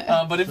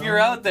 but if you're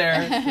out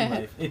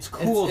there, it's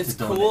cool. It's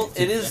cool.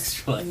 It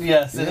is.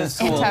 Yes, it is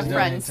cool to have donate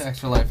friends to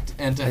Extra Life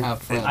and to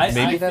have friends.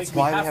 Maybe that's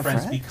why we have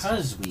friends.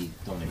 Because we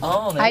donate.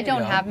 Oh, I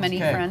don't have many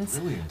friends.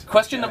 Brilliant.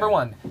 Question number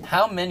 1: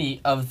 how many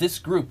of this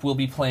group will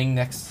be playing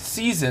next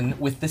season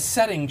with the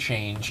setting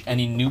change?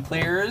 Any new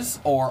players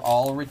or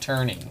all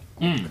returning?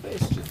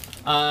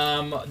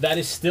 That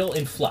is still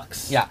in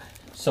flux. Yeah.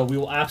 So we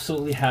will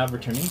absolutely have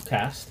returning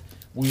cast.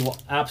 We will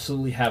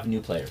absolutely have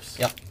new players.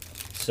 Yep.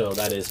 So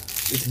that is,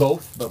 it's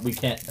both, but we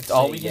can't. That's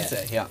all we can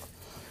say. Yeah.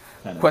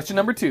 Question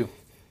number 2: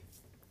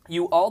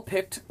 you all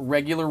picked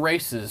regular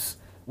races.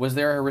 was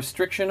there a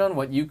restriction on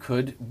what you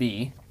could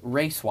be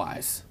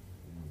race-wise?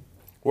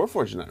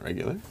 Warforged not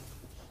regular.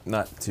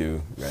 Not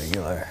too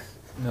regular.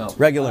 No.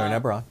 Regular in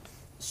Eberron.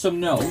 So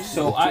no.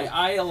 So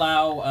I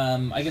allow.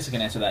 I guess I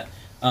can answer that.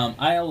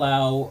 I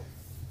allow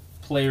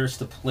players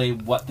to play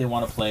what they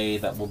want to play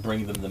that will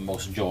bring them the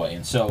most joy,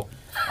 and so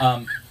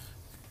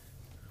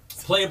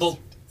playable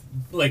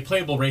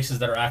races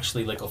that are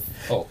actually like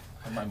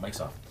my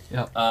mic's off.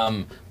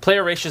 Yeah.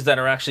 Player races that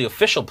are actually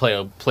official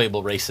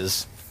playable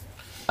races.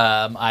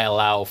 I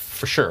allow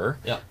for sure.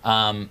 Yeah.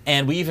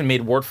 And we even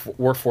made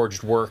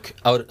Warforged work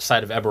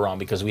outside of Eberron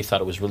because we thought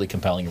it was really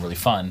compelling and really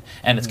fun,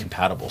 and it's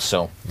compatible.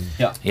 So,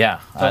 yeah.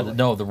 Totally.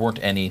 No, there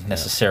weren't any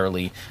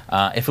necessarily.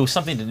 If it was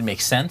something that didn't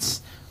make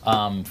sense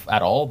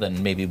at all,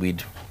 then maybe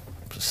we'd,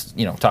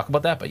 talk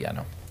about that. But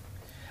yeah,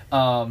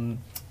 no.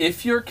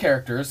 If your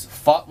characters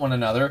fought one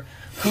another,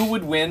 who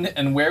would win,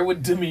 and where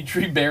would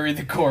Dimitri bury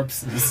the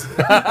corpses?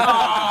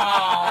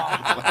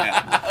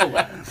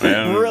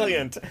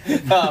 Brilliant.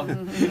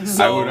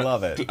 I would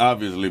love it.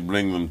 Obviously,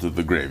 bring them to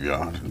the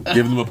graveyard.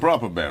 Give them a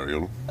proper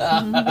burial.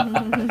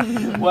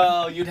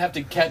 Well, you'd have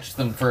to catch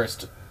them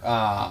first,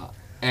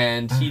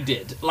 and he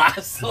did.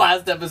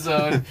 Last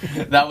episode,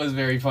 that was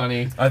very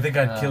funny. I think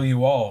I'd kill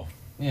you all.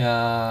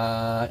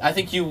 Yeah, I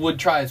think you would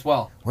try as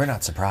well. We're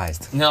not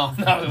surprised. No,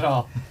 not at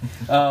all.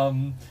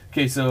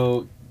 Okay,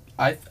 so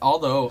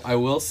although I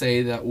will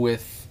say that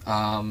with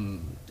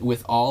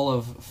all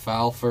of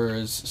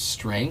Falfer's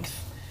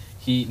strength,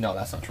 no,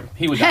 that's not true.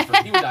 He would die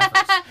first.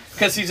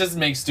 Because he just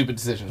makes stupid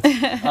decisions.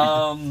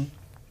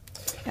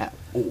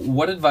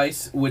 What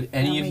advice would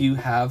any of you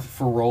have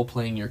for role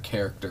playing your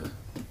character?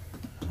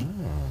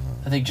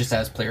 I think just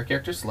as player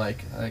characters, I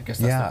guess that's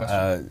the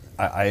question.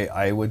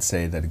 I would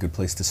say that a good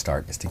place to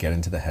start is to get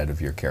into the head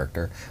of your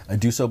character.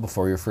 Do so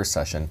before your first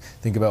session.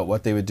 Think about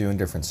what they would do in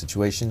different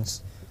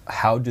situations.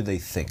 How do they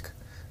think?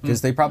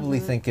 Because they probably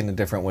think in a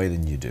different way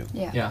than you do.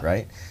 Yeah.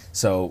 Right?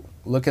 So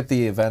look at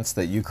the events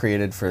that you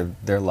created for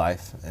their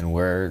life and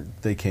where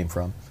they came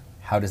from.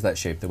 How does that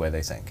shape the way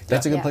they think?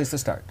 That's a good place to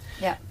start.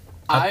 Yeah.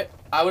 I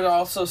would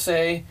also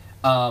say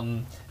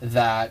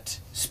that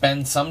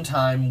spend some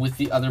time with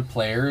the other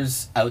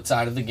players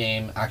outside of the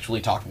game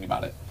actually talking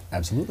about it.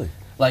 Absolutely.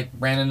 Like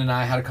Brandon and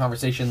I had a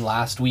conversation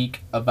last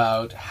week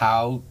about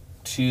how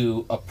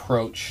to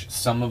approach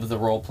some of the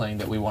role playing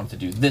that we wanted to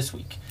do this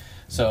week.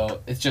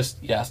 So it's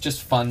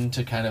just fun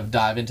to kind of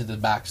dive into the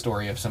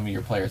backstory of some of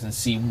your players and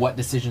see what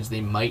decisions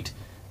they might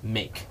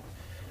make.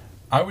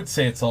 I would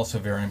say it's also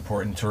very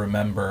important to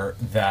remember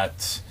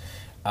that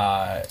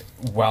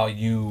while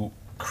you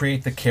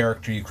create the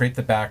character, you create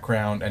the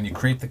background, and you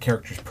create the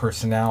character's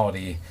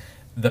personality,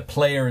 the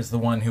player is the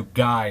one who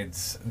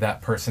guides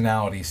that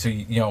personality. So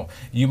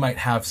you might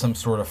have some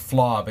sort of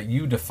flaw, but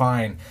you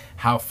define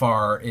how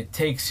far it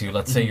takes you.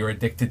 Let's say you're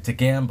addicted to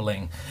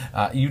gambling.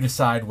 You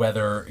decide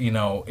whether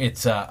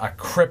it's a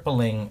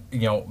crippling,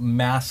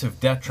 massive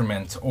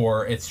detriment,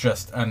 or it's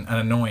just an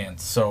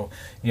annoyance. So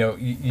you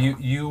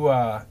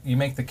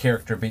make the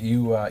character, but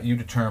you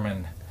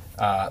determine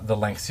the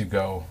lengths you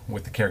go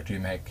with the character you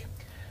make.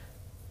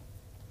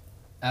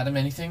 Adam,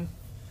 anything?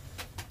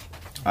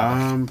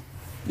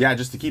 Yeah,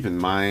 just to keep in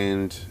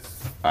mind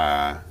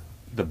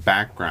the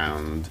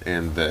background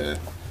and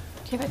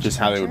just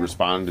how they would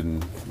respond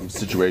in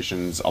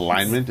situations.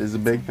 Alignment is a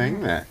big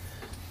thing that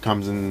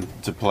comes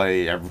into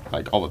play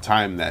all the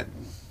time. That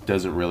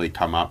doesn't really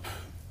come up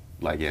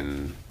while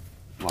you're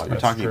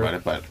talking about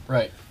it, but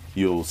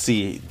you'll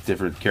see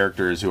different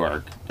characters who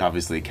are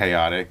obviously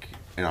chaotic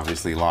and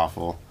obviously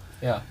lawful.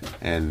 Yeah.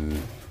 And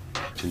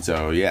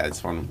so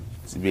it's fun.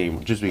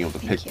 Being able to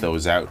pick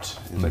those out.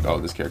 It's like,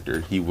 this character,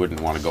 he wouldn't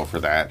want to go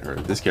for that, or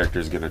this character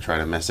is going to try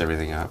to mess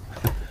everything up.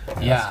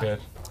 Yeah. That's good.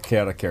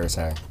 Chaotic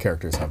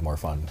characters have more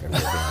fun.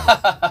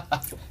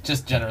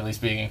 Just generally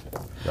speaking.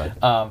 Right.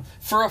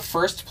 For a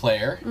first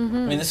player, I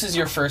mean, this is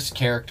your first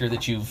character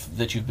that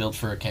you've built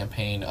for a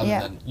campaign. Other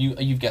than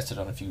you've guessed it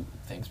on a few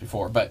things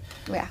before, but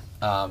we're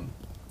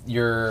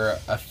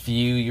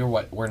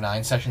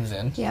 9 sessions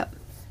in. Yep.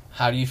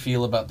 How do you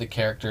feel about the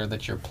character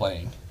that you're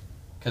playing?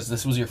 Because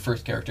this was your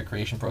first character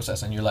creation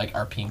process, and you're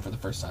RPing for the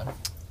first time.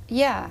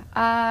 Yeah,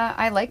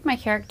 I like my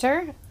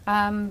character,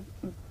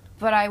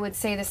 but I would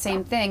say the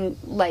same thing.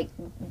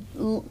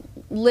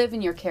 Live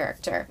in your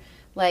character,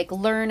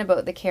 learn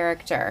about the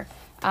character.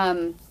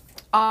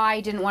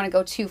 I didn't want to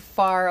go too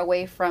far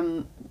away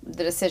from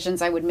the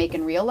decisions I would make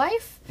in real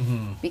life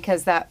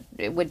because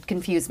it would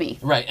confuse me.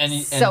 Right, and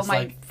it's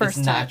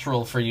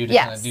natural for you to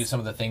kind of do some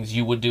of the things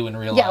you would do in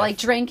real life. Yeah, like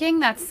drinking,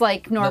 that's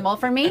normal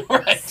for me.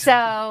 Right.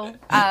 So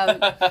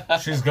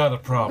she's got a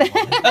problem.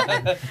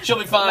 She'll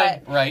be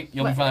fine, right?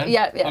 You'll be fine.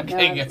 Yeah.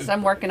 Okay, no, so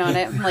I'm working on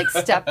it. I'm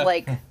step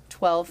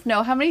 12.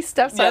 No, how many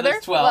steps Yeah, are there?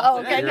 there's 12. Well,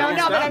 okay, Yeah, no, you're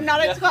but almost I'm not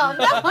done. at 12.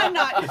 No, I'm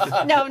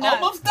not. No, not.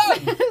 Almost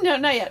done. No,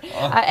 not yet.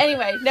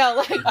 Anyway,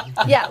 no, like,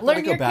 yeah,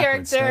 learn go your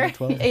backwards, start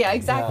character. at 12. Yeah,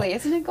 exactly.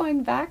 Isn't it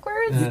going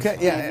backwards? You ca-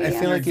 yeah, I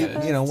feel like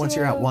You're you know, once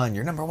you're at 1,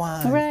 you're number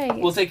 1. Right.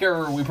 We'll take care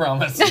of her, we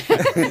promise.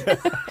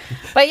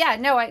 But yeah,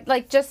 no, I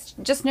like just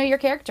know your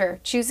character.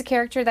 Choose a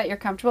character that you're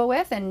comfortable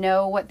with and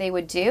know what they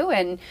would do.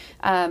 And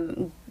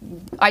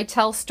I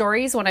tell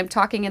stories when I'm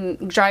talking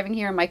and driving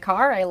here in my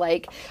car.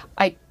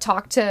 I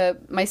talk to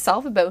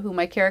myself about who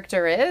my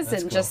character is,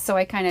 and just so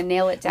I kind of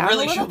nail it down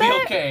Really a little should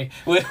bit. be okay.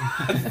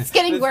 It's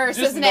getting worse,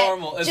 just isn't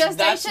normal. it? It's-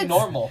 that's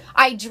normal.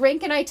 I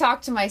drink and I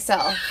talk to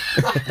myself.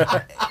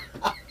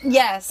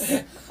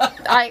 Yes.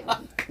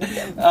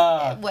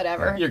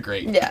 Whatever. You're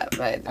great. Yeah,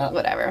 but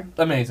whatever.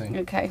 Amazing.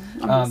 Okay.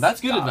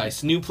 That's good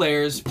advice. New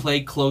players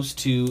play close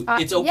to.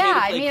 It's okay yeah, to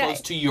I play mean,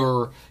 close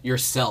to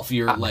yourself.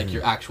 Your like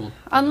your actual.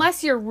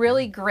 Unless you're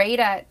really great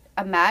at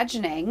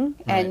imagining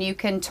and you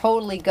can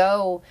totally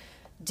go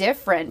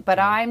different, but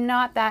I'm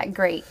not that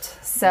great,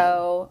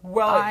 so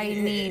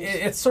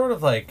it's sort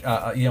of like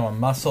you know, a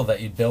muscle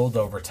that you build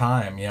over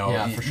time. You know,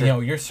 Yeah, for sure. you know,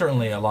 you're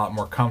certainly a lot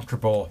more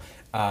comfortable.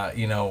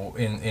 You know,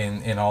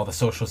 in all the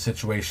social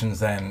situations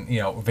than, you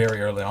know,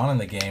 very early on in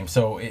the game.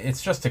 So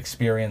it's just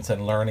experience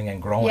and learning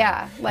and growing.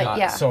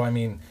 Yeah, So I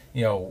mean,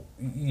 you know,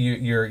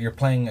 you're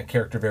playing a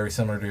character very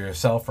similar to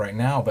yourself right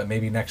now, but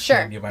maybe next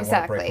game you might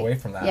want to break away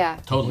from that. Yeah,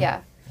 Totally.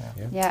 Yeah,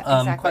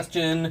 exactly.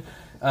 Question.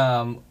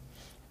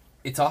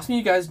 It's awesome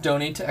you guys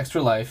donate to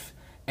Extra Life,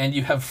 and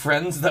you have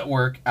friends that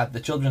work at the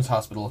Children's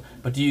Hospital,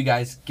 but do you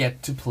guys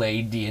get to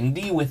play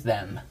D&D with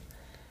them?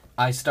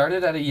 I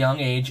started at a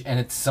young age, and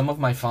it's some of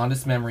my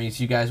fondest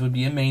memories. You guys would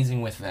be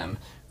amazing with them.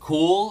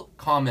 Cool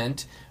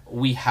comment.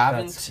 We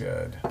haven't. That's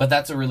good. But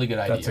that's a really good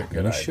idea. That's a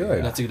good We idea.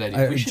 should. That's a good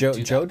idea. We should do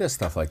that. Joe does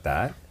stuff like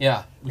that.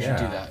 Yeah, we should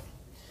do that.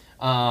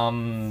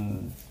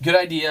 Good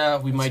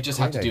idea. We might just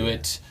have to do idea.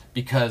 it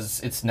because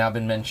it's now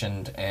been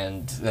mentioned,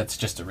 and that's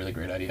just a really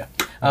great idea.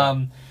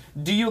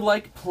 Do you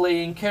like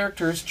playing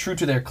characters true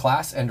to their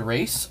class and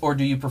race, or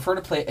do you prefer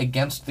to play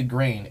against the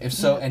grain? If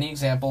so, any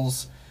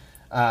examples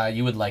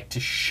you would like to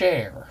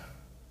share?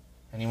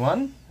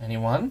 Anyone?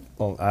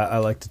 Well, I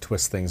like to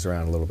twist things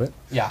around a little bit.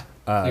 Yeah.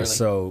 Clearly.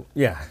 So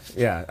yeah.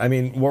 I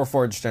mean,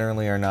 Warforged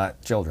generally are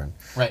not children.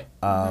 Right.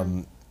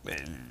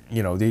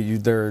 You know,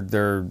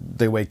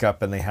 they wake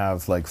up and they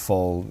have like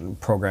full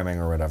programming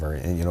or whatever,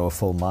 and you know, a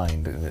full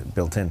mind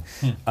built in.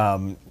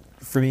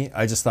 For me,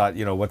 I just thought,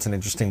 you know, what's an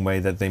interesting way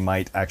that they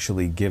might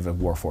actually give a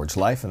Warforged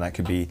life, and that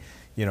could be,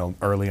 you know,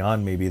 early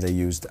on maybe they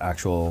used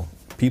actual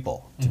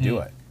people to do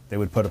it. They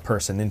would put a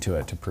person into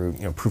it to prove,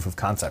 you know, proof of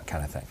concept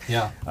kind of thing.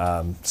 Yeah.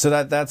 So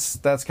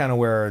that's kind of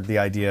where the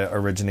idea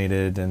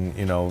originated, and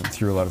you know,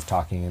 through a lot of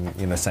talking and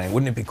you know, saying,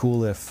 wouldn't it be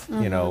cool if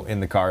you know,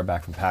 in the car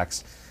back from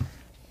PAX.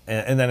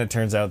 And then it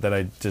turns out that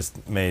I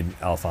just made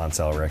Alphonse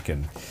Elric,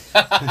 and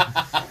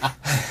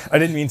I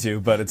didn't mean to,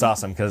 but it's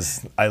awesome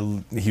because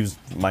he was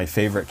my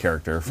favorite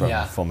character from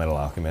Full Metal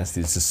Alchemist.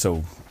 He's just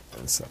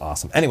it's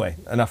awesome. Anyway,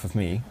 enough of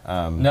me.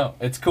 No,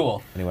 it's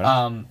cool. Anyone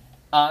else?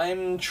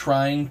 I'm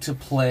trying to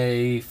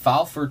play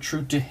Falfur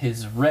true to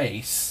his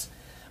race,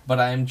 but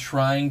I'm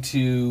trying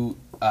to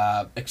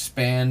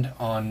expand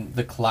on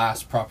the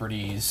class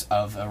properties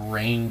of a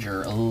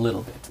ranger a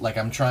little bit. Like,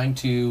 I'm trying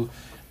to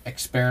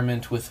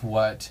experiment with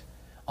what,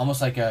 almost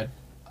like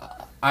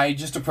I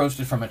just approached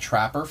it from a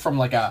trapper, from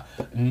like a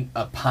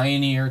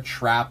pioneer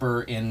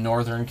trapper in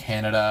northern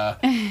Canada,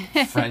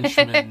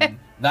 Frenchman,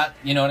 that,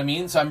 you know what I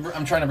mean? So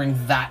I'm trying to bring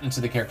that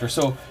into the character.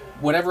 So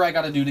whatever I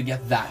got to do to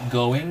get that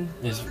going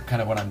is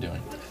kind of what I'm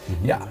doing.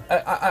 Yeah,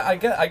 I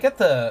get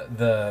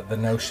the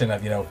notion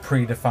of, you know,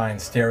 predefined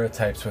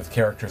stereotypes with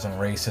characters and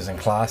races and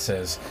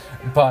classes,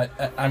 but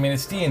I mean,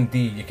 it's D&D.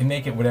 You can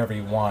make it whatever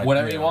you want.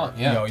 Whatever you want,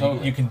 yeah, You know,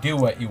 totally. you can do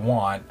what you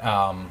want,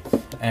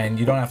 and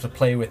you don't have to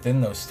play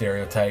within those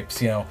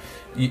stereotypes. You know,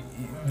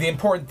 the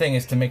important thing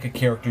is to make a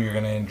character you're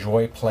going to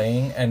enjoy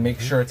playing, and make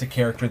sure it's a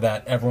character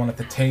that everyone at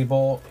the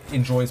table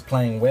enjoys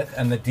playing with,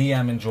 and the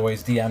DM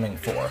enjoys DMing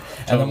for.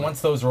 And then once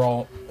those are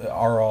all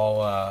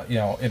you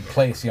know, in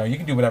place, you know, you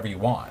can do whatever you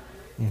want.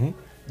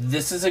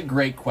 This is a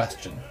great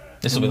question.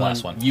 This will be the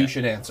last one. You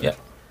should answer.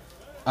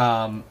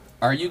 Yeah.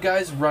 Are you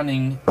guys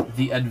running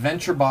the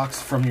adventure box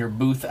from your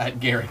booth at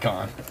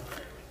GaryCon?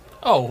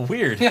 Oh,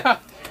 weird. Yeah.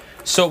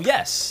 So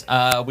yes,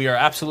 we are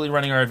absolutely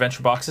running our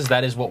adventure boxes.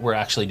 That is what we're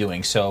actually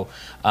doing. So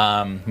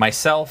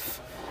myself,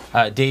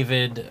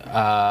 David,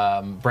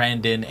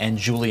 Brandon, and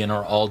Julian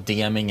are all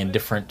DMing in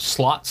different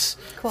slots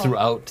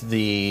throughout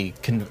the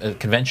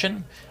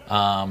convention.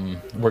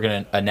 We're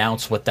going to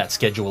announce what that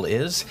schedule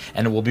is,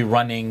 and we'll be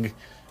running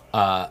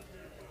a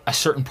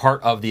certain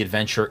part of the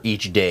adventure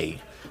each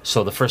day.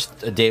 So the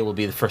first day will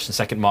be the first and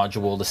second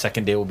module. The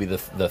second day will be the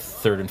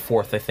third and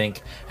fourth, I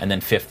think, and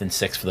then fifth and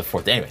sixth for the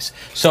fourth. Anyways,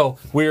 so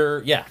it's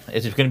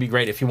going to be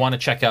great. If you want to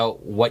check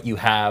out what you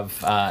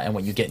have and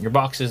what you get in your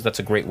boxes, that's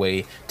a great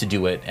way to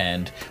do it.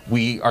 And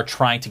we are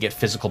trying to get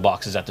physical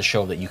boxes at the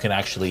show that you can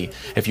actually,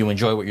 if you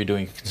enjoy what you're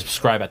doing, you can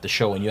subscribe at the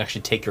show and you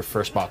actually take your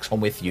first box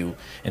home with you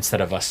instead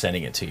of us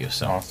sending it to you.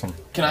 So awesome.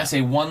 Can I say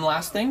one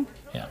last thing?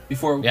 Yeah.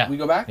 Before we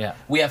go back? Yeah.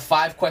 We have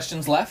 5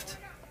 questions left.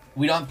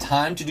 We don't have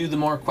time to do the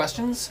more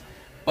questions,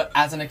 but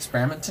as an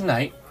experiment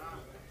tonight,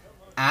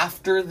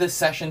 after the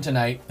session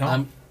tonight,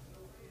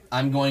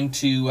 I'm going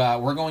to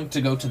we're going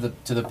to go to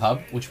the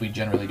pub, which we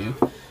generally do.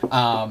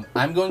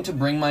 I'm going to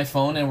bring my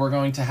phone and we're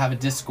going to have a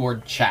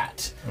Discord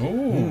chat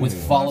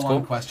with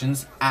follow-on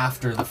questions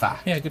after the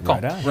fact. Yeah, good call.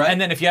 Right.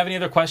 And then if you have any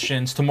other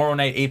questions, tomorrow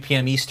night, 8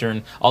 p.m.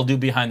 Eastern, I'll do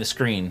behind the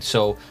screen.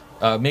 So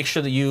make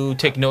sure that you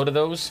take note of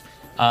those.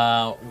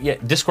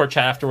 Discord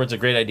chat afterwards, a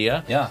great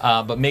idea.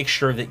 Yeah. But make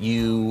sure that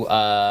you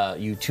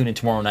you tune in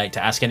tomorrow night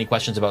to ask any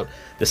questions about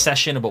the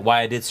session, about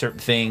why I did certain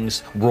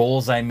things,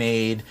 roles I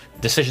made,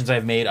 decisions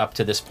I've made up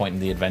to this point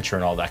in the adventure,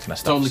 and all that kind of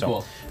stuff. Totally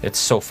cool. It's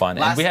so fun,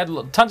 and we had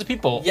tons of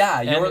people.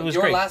 Yeah, it was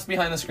your great. last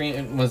behind the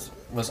screen was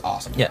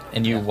awesome. Yeah,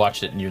 and you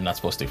watched it, and you're not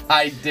supposed to.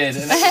 I did,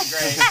 and it was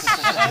great.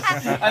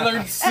 I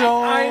learned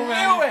so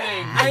many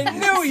things. I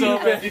knew you. So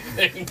many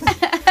things.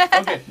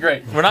 Okay,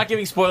 great. We're not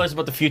giving spoilers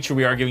about the future.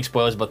 We are giving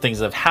spoilers about things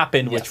that have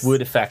happened, which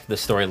would affect the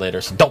story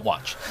later. So don't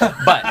watch.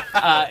 But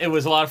it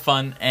was a lot of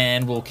fun,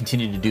 and we'll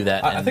continue to do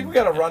that. I think we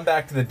got to run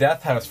back to the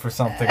death house for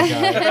something, guys.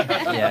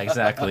 Yeah,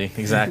 exactly.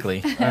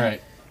 All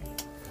right.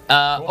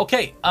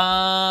 Okay.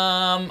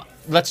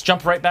 Let's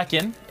jump right back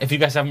in. If you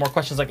guys have more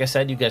questions, like I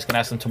said, you guys can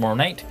ask them tomorrow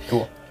night.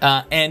 Cool.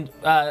 And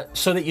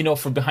so that you know,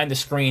 from behind the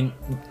screen,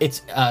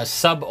 it's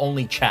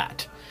sub-only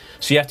chat.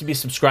 So you have to be a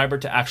subscriber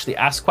to actually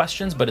ask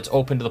questions, but it's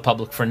open to the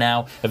public for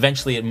now.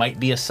 Eventually, it might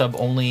be a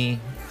sub-only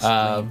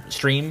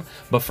stream,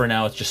 but for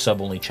now, it's just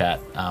sub-only chat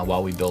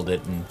while we build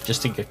it, and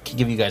just to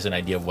give you guys an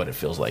idea of what it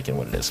feels like and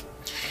what it is.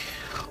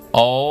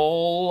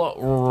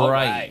 All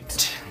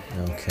right.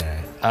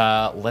 Okay.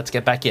 Let's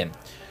get back in.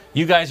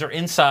 You guys are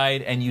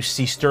inside, and you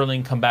see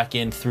Sterling come back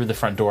in through the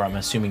front door. I'm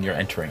assuming you're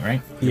entering, right?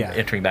 Yeah. You're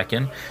entering back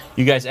in.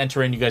 You guys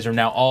enter in. You guys are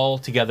now all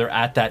together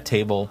at that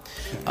table.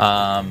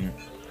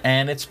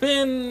 And it's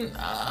been,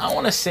 I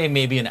want to say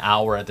maybe an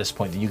hour at this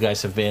point that you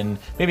guys have been,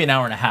 maybe an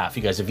hour and a half.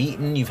 You guys have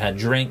eaten, you've had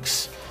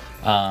drinks.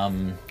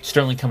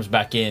 Sterling comes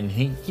back in.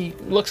 He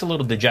looks a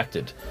little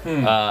dejected.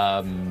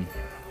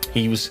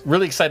 He was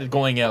really excited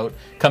going out.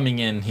 Coming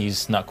in,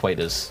 he's not quite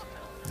as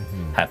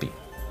happy.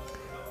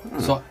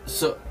 So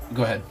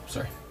go ahead.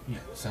 Sorry. You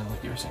sound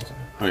like you were saying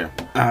something. Oh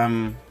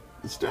yeah.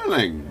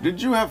 Sterling,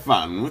 did you have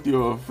fun with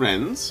your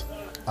friends?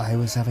 I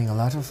was having a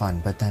lot of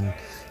fun, but then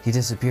he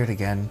disappeared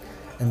again,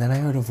 and then I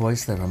heard a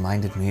voice that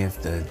reminded me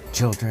of the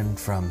children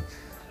from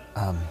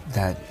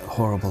that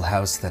horrible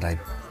house that I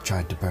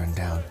tried to burn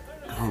down.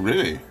 Oh,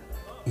 really?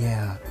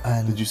 Yeah,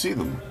 and... Did you see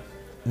them?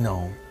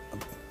 No.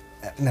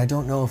 And I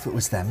don't know if it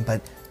was them,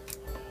 but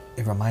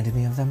it reminded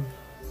me of them,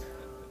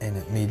 and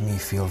it made me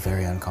feel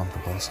very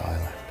uncomfortable, so I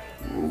left.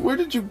 Where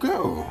did you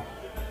go?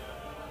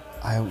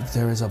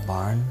 There was a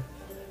barn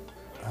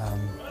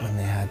when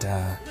they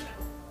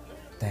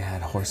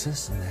had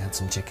horses and they had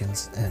some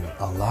chickens and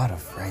a lot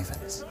of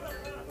ravens.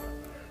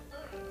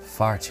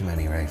 Far too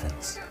many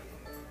ravens.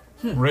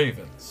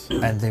 Ravens.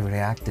 And they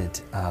reacted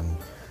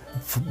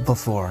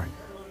before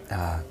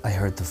I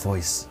heard the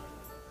voice.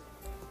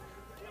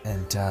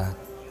 And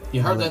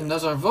you heard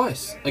another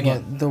voice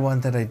again? Well, the one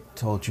that I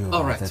told you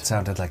about, right. that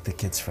sounded like the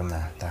kids from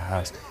the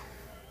house.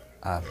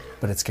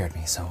 But it scared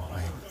me, so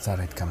I thought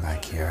I'd come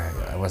back here.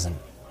 I wasn't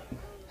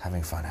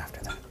having fun after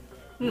that.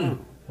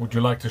 Would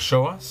you like to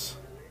show us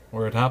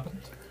where it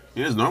happened?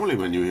 Yes, normally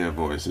when you hear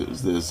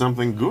voices, there's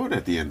something good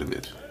at the end of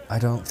it. I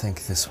don't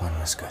think this one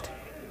was good.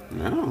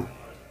 No.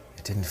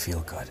 It didn't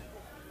feel good.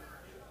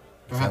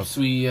 Perhaps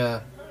we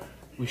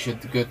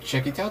should go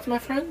check it out, my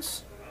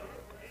friends?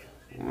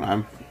 Well,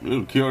 I'm a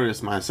little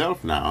curious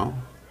myself now.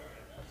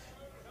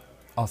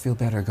 I'll feel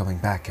better going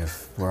back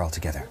if we're all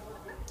together.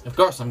 Of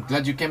course, I'm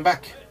glad you came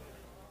back.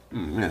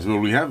 Yes, well,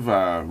 we have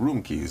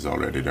room keys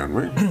already, don't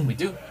we? We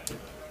do.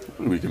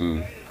 We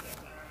can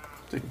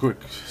take a quick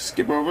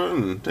skip over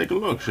and take a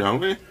look, shall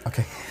we?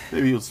 Okay.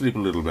 Maybe you'll sleep a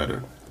little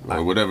better.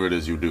 Or whatever it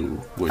is you do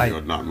when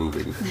you're not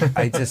moving.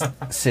 I just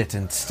sit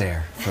and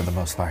stare for the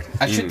most part.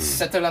 I should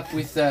settle up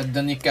with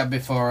Danica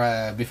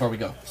before we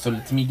go. So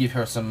let me give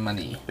her some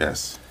money.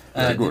 Yes.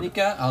 Very good.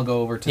 Danica, I'll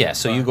go over to... Yeah,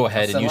 so you go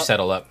ahead and you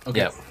settle up.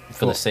 Okay. Yeah,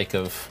 for the sake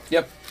of...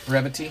 Yep,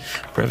 brevity.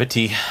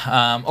 Brevity.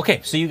 Okay,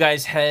 so you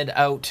guys head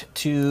out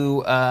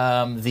to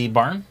the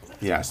barn.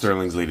 Yeah,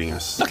 Sterling's leading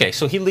us. Okay,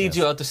 so he leads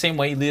you out the same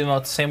way. You lead him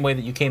out the same way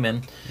that you came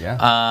in.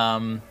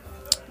 Yeah.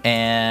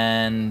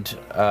 And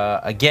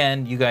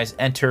again, you guys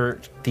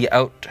enter the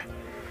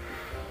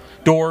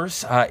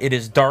outdoors. It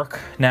is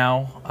dark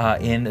now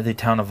in the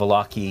town of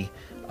Vallaki.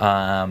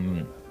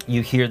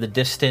 You hear the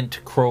distant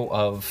crow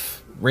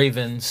of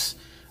ravens.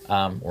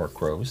 or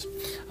crows.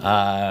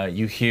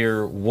 You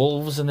hear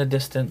wolves in the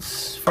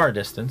distance, far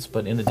distance,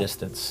 but in the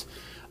distance.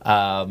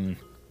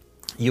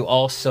 You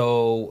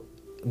also,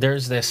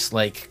 there's this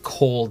like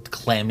cold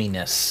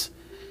clamminess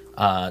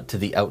to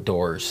the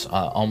outdoors,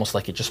 almost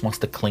like it just wants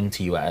to cling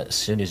to you as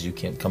soon as you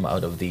can come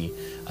out of the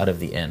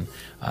inn.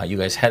 You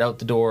guys head out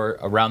the door,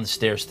 around the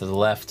stairs to the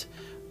left,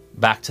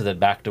 back to the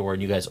back door,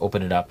 and you guys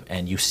open it up,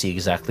 and you see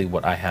exactly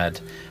what I had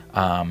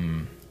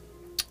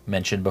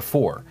mentioned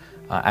before.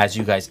 As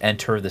you guys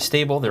enter the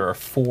stable, there are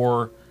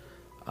 4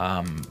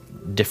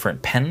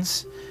 different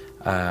pens.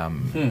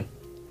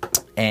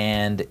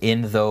 And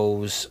in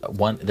those,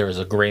 there is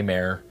a gray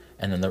mare,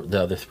 and then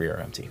the other 3 are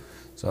empty.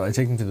 So I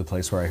take him to the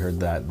place where I heard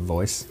that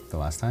voice the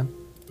last time.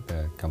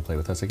 Come play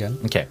with us again.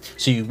 Okay,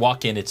 so you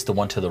walk in. It's the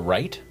one to the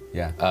right.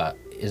 Yeah.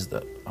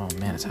 Oh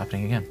man, it's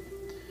happening again.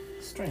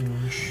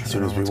 Strange. As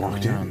soon as we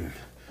walked in.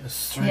 The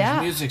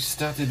strange music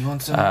started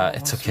once and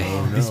it's okay.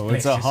 No,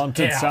 it's a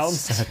haunted sound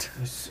set.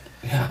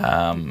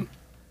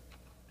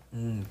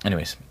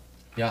 Anyways.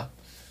 Yeah.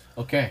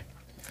 Okay.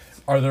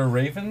 Are there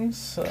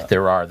ravens?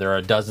 There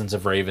are dozens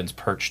of ravens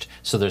perched.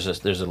 So there's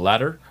a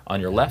ladder on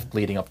your left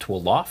leading up to a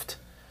loft,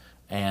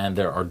 and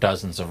there are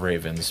dozens of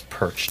ravens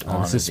perched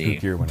on this is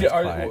spookier when it's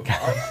quiet.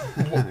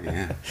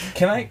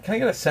 Can I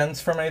get a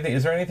sense from anything?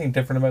 Is there anything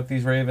different about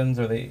these ravens?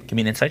 Are they? Give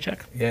me an insight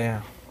check.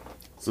 Yeah.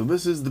 So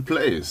this is the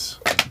place.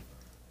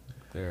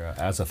 They're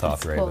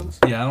Azathoth ravens.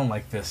 Yeah, I don't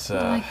like this.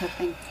 I like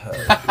nothing.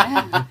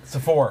 It's a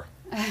 4.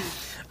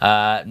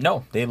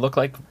 No, they look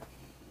like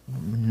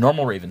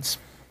normal ravens.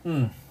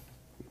 Crap,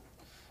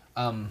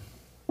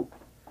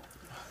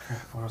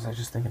 what was I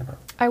just thinking about?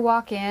 I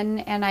walk in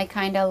and I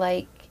kind of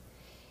like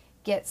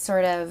get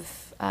sort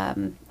of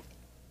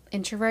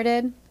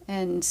introverted,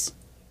 and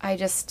I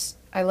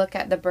look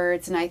at the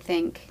birds and I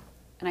think,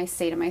 and I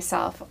say to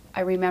myself,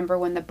 I remember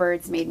when the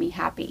birds made me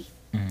happy.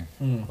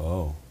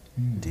 Oh,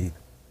 indeed.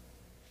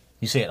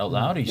 You say it out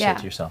loud, or you say it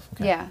to yourself?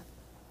 Okay. Yeah.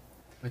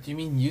 What do you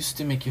mean used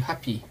to make you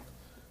happy?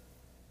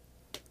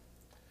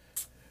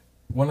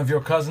 One of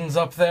your cousins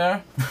up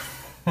there?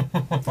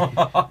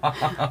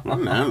 Well,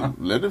 now,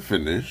 let her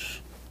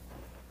finish.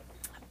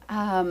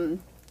 I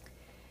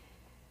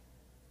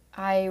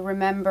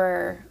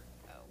remember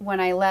when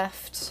I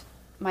left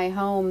my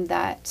home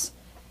that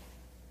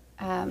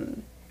I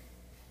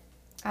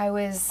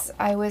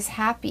was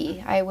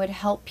happy. I would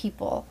help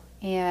people,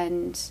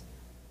 and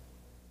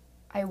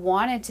I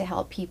wanted to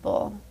help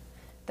people.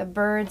 The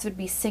birds would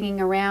be singing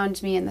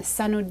around me, and the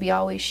sun would be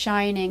always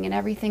shining, and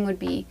everything would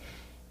be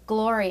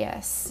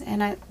glorious.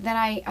 And then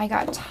I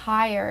got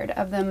tired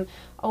of them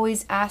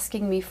always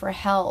asking me for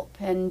help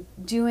and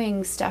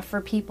doing stuff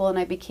for people, and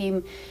I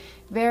became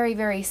very,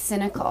 very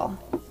cynical.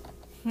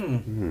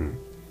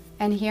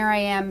 And here I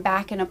am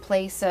back in a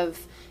place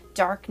of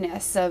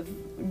darkness, of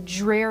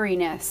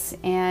dreariness,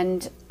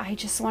 and I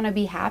just want to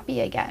be happy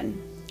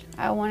again.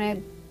 I want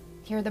to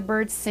hear the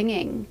birds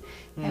singing.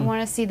 I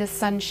want to see the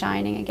sun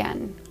shining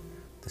again.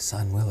 The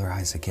sun will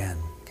rise again,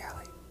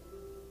 Callie.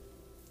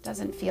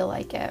 Doesn't feel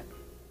like it.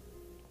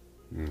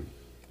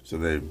 So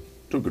they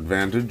took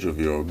advantage of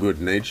your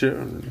good nature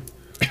and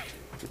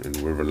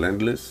were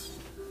relentless.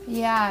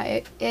 Yeah,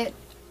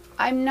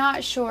 I'm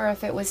not sure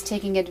if it was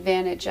taking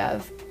advantage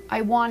of.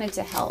 I wanted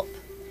to help.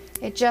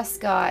 It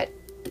just got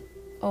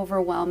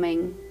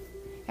overwhelming.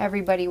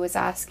 Everybody was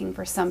asking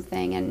for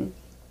something, and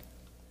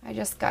I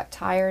just got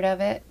tired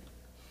of it.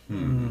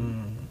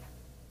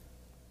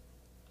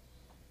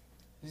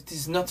 It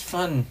is not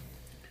fun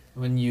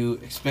when you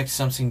expect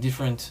something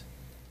different,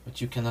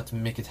 but you cannot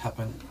make it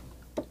happen.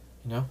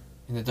 You know,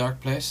 in a dark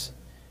place,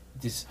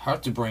 it is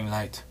hard to bring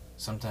light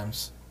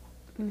sometimes.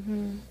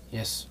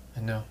 Yes, I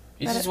know.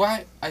 This is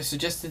why I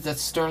suggested that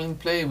Sterling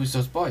play with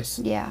those boys.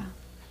 Yeah.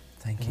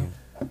 Thank you.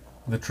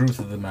 The truth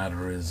of the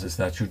matter is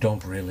that you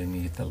don't really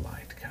need the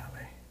light,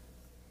 Callie.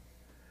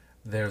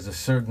 There's a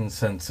certain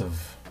sense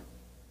of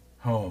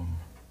home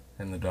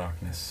in the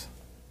darkness.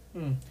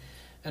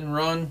 And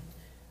Ron,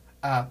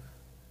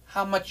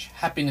 how much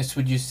happiness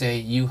would you say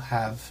you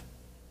have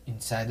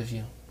inside of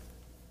you?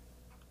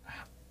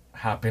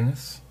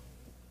 Happiness?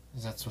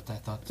 That's what I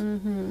thought.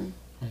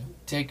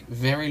 Take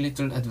very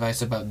little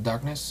advice about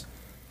darkness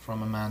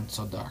from a man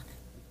so dark.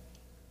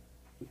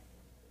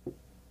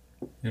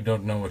 You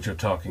don't know what you're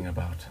talking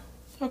about.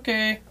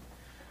 Okay.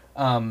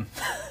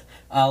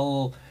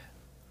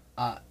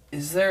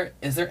 Is there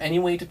any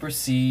way to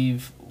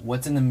perceive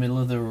what's in the middle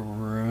of the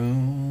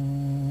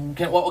room?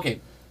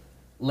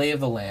 Lay of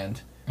the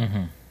land.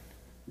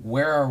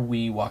 Where are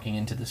we walking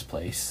into this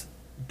place?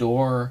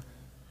 Door.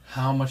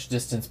 How much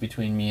distance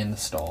between me and the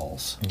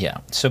stalls?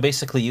 Yeah. So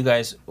basically, you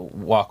guys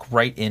walk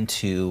right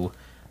into,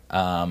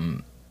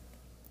 the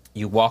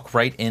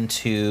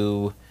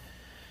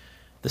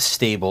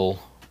stable.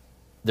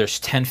 There's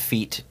 10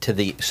 feet to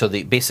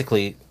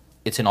basically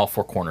it's in all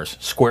 4 corners.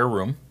 Square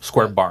room,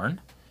 square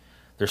barn.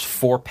 There's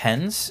 4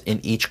 pens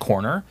in each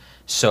corner.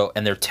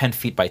 And they're 10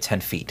 feet by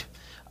 10 feet.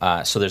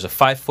 So there's a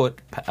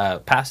 5-foot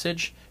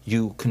passage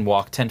you can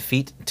walk 10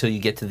 feet until you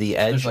get to the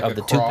edge There's like of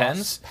the a two cross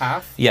pens.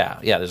 path? Yeah,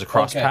 there's a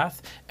cross Okay.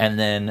 path. And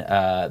then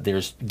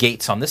there's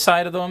gates on this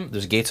side of them,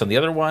 there's gates on the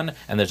other one,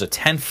 and there's a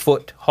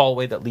 10-foot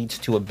hallway that leads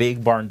to a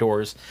big barn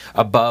doors.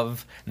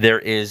 Above, there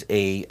is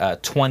a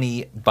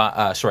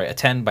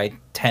 10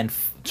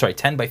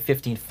 by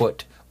 15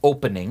 foot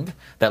opening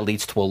that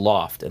leads to a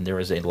loft, and there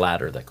is a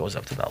ladder that goes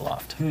up to that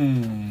loft.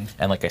 And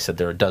like I said,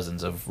 there are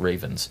dozens of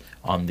ravens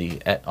on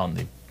the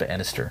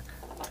banister.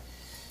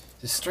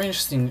 The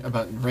strange thing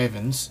about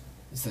ravens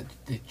is that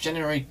they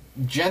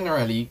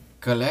generally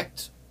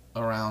collect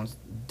around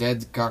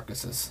dead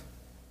carcasses.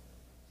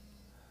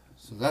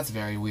 So that's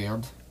very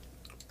weird.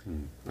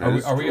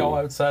 Are we all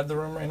outside the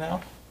room right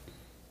now?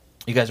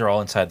 You guys are all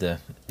inside the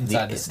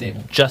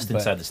stable. Just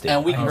inside the stable.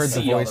 And we can Heard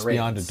the see all voice the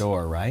beyond a ravens.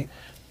 door, right?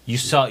 You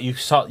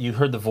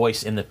heard the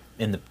voice in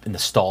the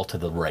stall to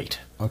the right.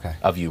 Okay.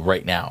 Of you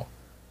right now.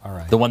 All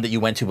right. The one that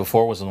you went to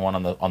before was the one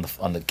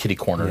on the kitty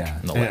corner. Yeah.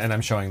 On the left. And I'm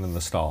showing them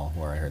the stall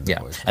where I heard the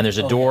voice. And there's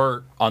a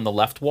door on the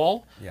left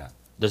wall. Yeah.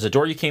 There's a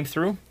door you came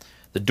through.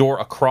 The door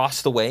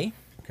across the way.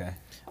 Okay.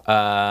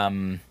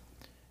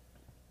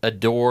 A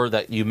door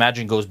that you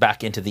imagine goes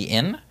back into the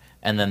inn,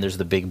 and then there's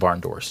the big barn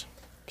doors.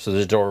 So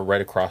there's a door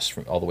right across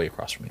all the way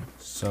across from you.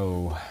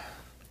 So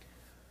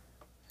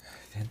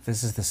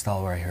this is the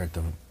stall where I heard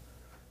the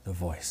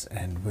voice,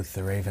 and with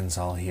the ravens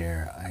all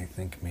here, I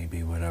think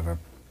maybe whatever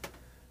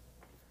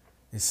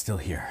is still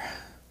here.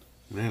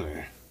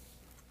 Really?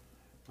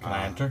 Can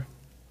I enter?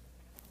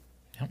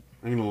 Yep.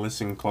 I'm going to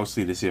listen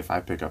closely to see if I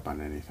pick up on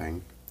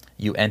anything.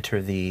 You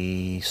enter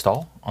the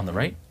stall on the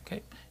right.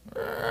 Okay.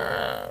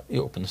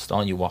 You open the stall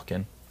and you walk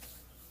in.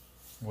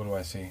 What do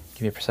I see?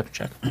 Give me a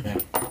perception check. Yeah.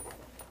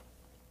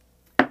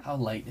 How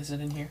light is it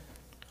in here?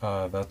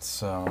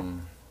 That's 11.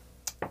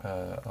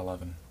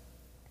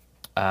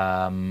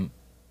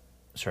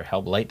 Sorry, how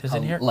light is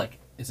in here? Like,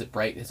 is it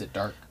bright? Is it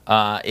dark?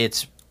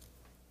 It's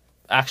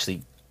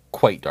actually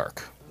quite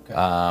dark.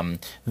 Okay.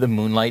 The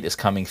moonlight is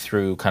coming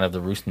through kind of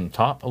the roof and the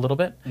top a little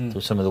bit,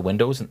 through some of the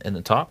windows in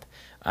the top.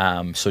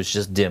 So it's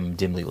just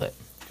dimly lit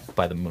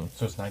by the moon.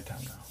 So it's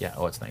nighttime now. Yeah.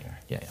 Oh, it's night.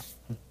 Yeah.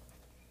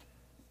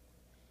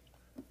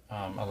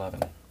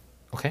 11.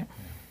 Okay.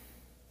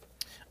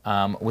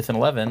 With an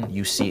 11,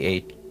 you see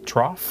a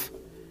trough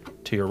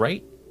to your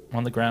right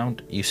on the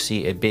ground. You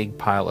see a big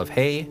pile of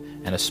hay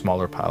and a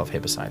smaller pile of hay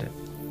beside it.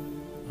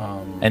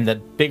 And the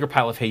bigger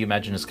pile of hay you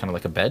imagine is kind of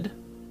like a bed,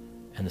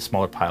 and the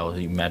smaller pile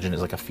you imagine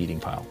is like a feeding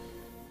pile.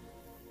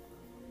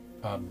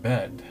 A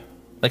bed?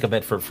 Like a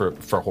bed for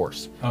a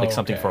horse. Oh, like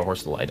something okay. for a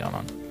horse to lie down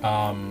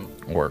on.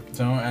 Or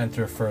Don't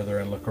enter further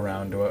and look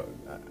around.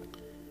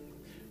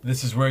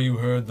 This is where you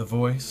heard the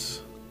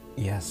voice?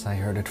 Yes, I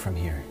heard it from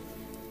here.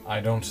 I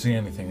don't see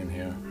anything in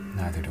here.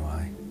 Neither do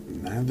I.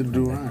 Neither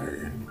do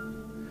I.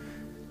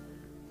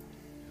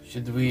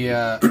 Should we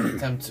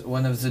attempt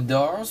one of the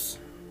doors?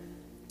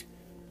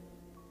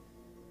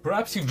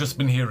 Perhaps you've just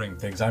been hearing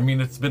things. I mean,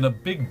 it's been a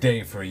big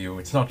day for you.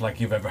 It's not like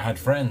you've ever had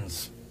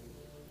friends.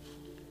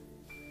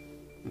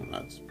 Well,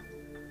 that's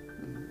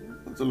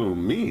a little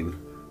mean.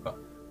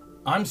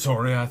 I'm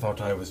sorry, I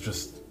thought I was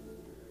just...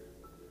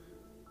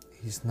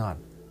 He's not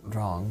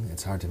wrong.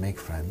 It's hard to make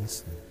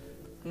friends.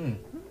 Well,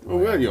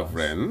 we're your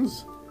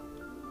friends.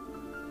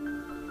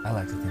 I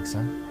like to think so.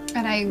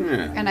 And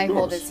I of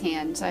hold course. his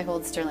hand. I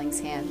hold Sterling's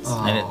hand.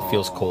 and it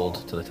feels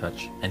cold to the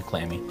touch and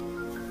clammy.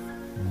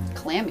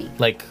 Clammy.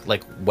 Like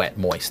wet,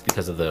 moist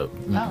because of the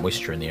Oh.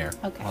 moisture in the air.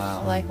 Okay.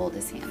 Well, I hold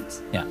his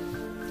hand. Yeah.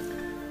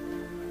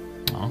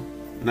 Oh.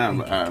 Now,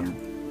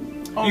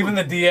 Even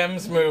the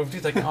DM's moved.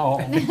 He's like, oh.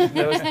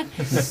 That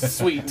was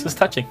sweet. This is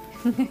touching.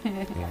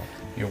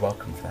 You're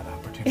welcome for that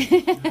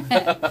opportunity.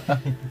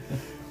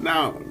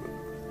 now,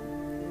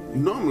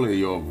 normally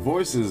your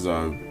voices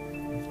are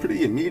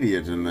pretty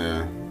immediate in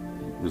their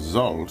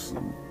results,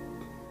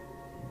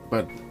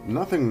 but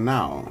nothing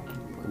now.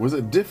 Was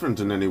it different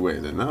in any way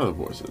than other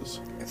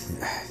voices?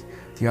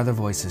 The other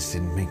voices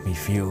didn't make me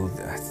feel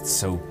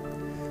so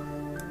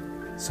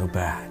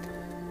bad.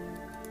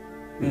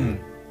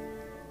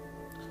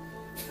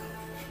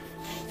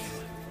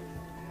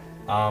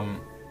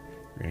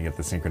 We're gonna get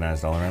the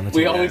synchronized all around the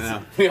We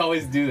table.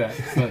 always do that.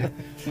 But,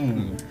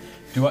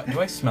 Do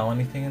I smell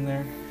anything in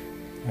there?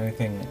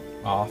 Anything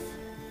off?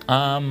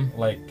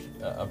 Like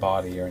a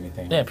body or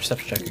anything? Yeah,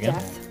 perception check again.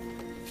 Death.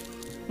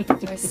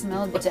 Do I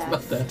smell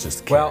death?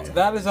 Just Well,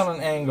 that is on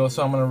an angle,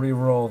 so I'm going to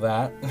re-roll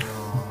that.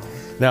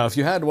 Now, if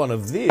you had one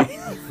of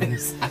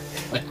these,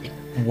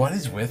 What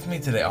is with me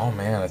today? Oh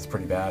man, that's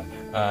pretty bad.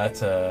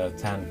 It's a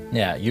 10.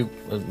 Yeah,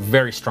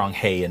 very strong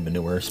hay and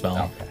manure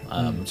smell.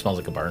 Okay. Smells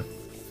like a barn.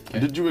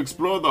 Did you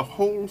explore the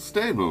whole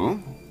stable?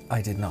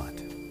 I did not.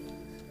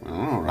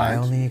 All right. I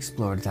only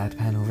explored that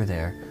pen over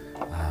there,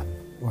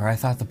 where I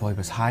thought the boy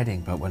was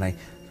hiding. But when I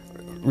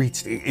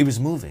reached, it was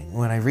moving.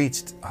 When I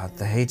reached,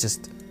 the hay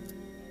just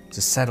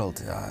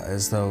settled,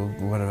 as though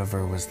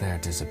whatever was there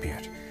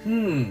disappeared.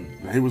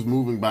 The hay was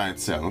moving by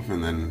itself,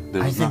 and then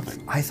there was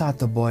nothing. I thought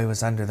the boy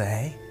was under the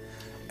hay,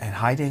 and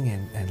hiding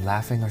and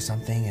laughing or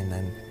something, and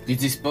then... Did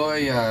this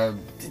boy,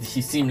 did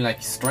he seem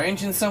like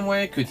strange in some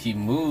way? Could he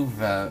move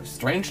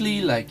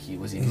strangely? Like,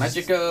 was he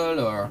magical,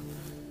 or...?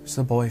 It's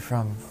the boy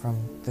from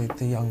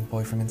the young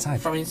boy from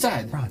inside. From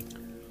inside? Ron.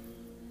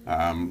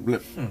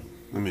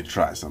 Let me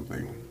try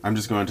something. I'm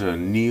just going to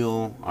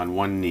kneel on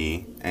one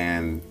knee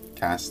and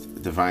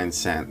cast Divine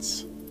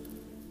Sense.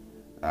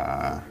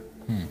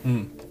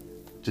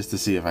 Just to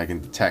see if I can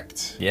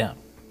detect the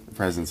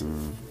presence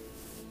of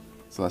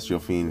celestial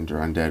fiend or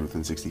undead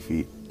within 60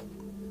 feet.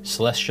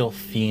 Celestial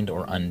fiend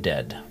or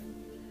undead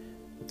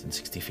within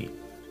 60 feet.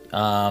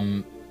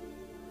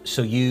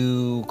 So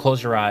you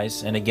close your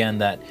eyes, and again,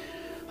 that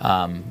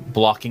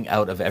blocking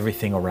out of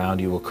everything around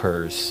you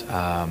occurs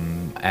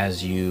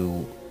as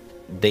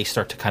they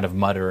start to kind of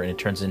mutter, and it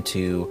turns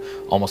into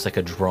almost like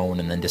a drone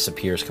and then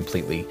disappears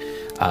completely.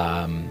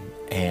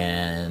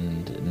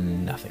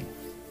 And nothing.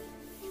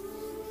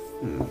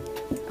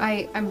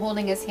 I'm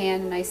holding his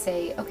hand and I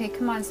say, okay,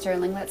 come on,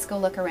 Sterling, let's go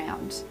look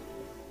around.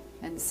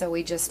 And so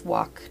we just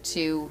walk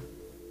to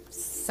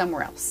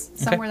somewhere else,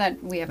 somewhere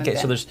that we haven't been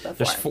so there's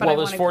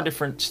four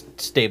different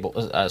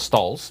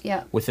stalls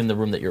within the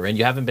room that you're in.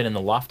 You haven't been in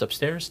the loft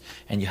upstairs,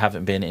 and you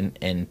haven't been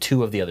in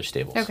two of the other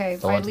stables. Okay,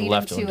 the I one to the lead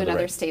left him and to one the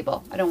another right.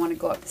 stable. I don't want to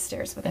go up the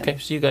stairs with him. Okay,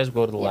 so you guys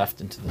go to the left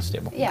into the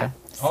stable. Yeah. Okay.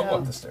 I'll go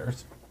up the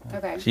stairs.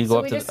 Okay. So you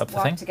go we just up the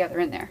walk thing? together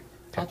in there.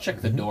 I'll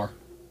check the door.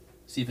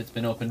 See if it's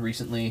been opened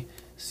recently.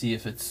 See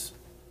if it's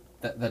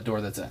that door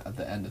that's at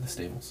the end of the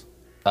stables.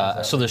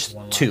 So there's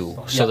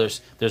two. So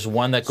there's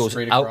one that goes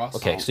Straight out. across?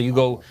 Okay, so you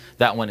go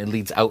that one. It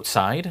leads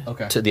outside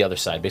Okay. to the other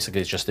side.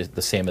 Basically, it's just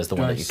the same as the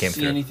Do one I that you came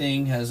see through.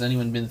 anything? Has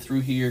anyone been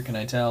through here? Can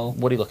I tell?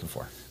 What are you looking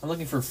for? I'm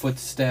looking for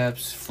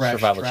footsteps, fresh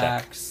Survival check.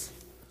 tracks.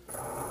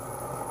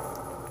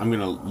 I'm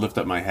going to lift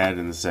up my head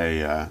and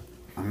say,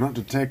 I'm not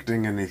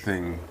detecting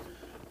anything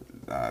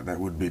that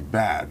would be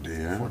bad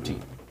here.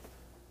 14.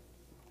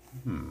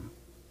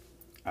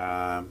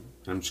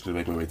 I'm just going to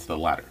make my way to the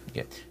ladder.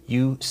 Yeah.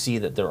 You see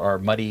that there are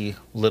muddy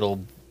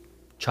little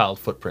child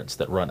footprints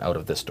that run out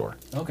of this door.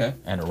 Okay.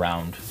 And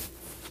around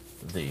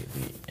the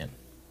inn.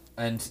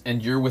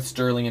 And you're with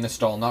Sterling in a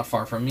stall not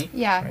far from me?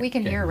 Yeah, we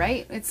can hear,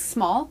 right? It's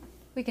small.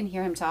 We can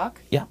hear him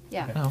talk. Yeah.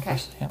 Yeah. Oh, of Okay.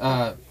 course,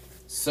 yeah.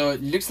 So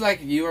it looks like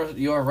you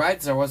are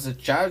right. There was a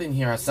child in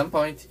here at some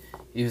point.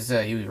 He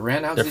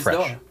ran out They're this fresh.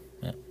 door.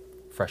 Yeah.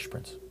 Fresh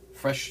prints.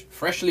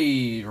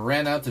 Freshly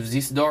ran out of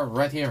this door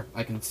right here.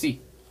 I can see.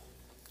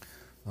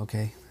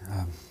 Okay.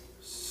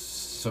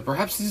 So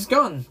perhaps he's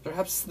gone.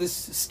 Perhaps this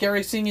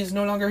scary thing is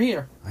no longer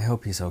here. I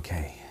hope he's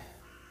okay.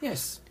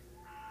 Yes.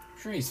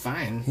 Sure, he's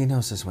fine. He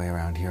knows his way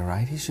around here,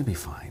 right? He should be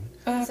fine.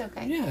 He's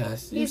okay.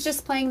 Yes. He's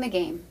just playing the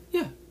game.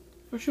 Yeah,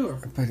 for sure.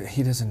 But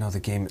he doesn't know the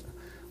game.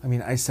 I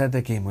mean, I said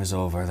the game was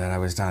over, that I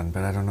was done,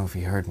 but I don't know if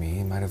he heard me.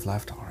 He might have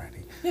left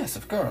already. Yes,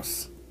 of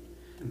course.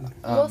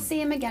 We'll see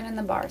him again in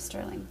the bar,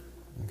 Sterling.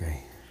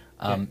 Okay.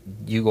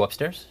 You go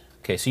upstairs?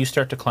 Okay, so you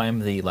start to climb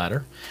the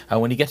ladder.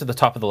 When you get to the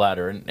top of the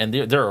ladder, and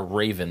there are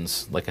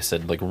ravens, like I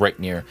said, like right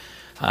near.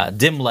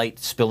 Dim light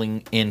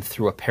spilling in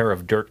through a pair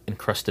of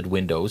dirt-encrusted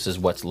windows is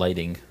what's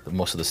lighting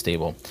most of the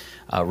stable.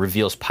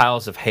 Reveals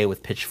piles of hay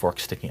with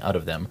pitchforks sticking out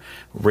of them.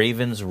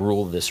 Ravens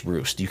rule this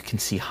roost. You can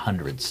see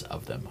hundreds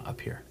of them up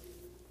here.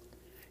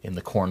 In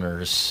the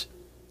corners,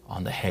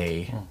 on the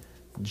hay,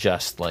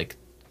 just like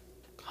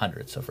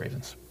hundreds of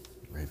ravens.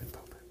 Raven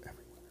puppet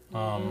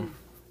everywhere.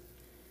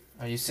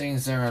 Are you saying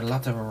there are a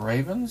lot of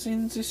ravens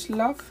in this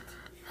loft?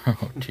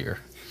 Oh dear.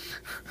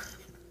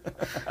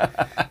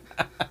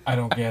 I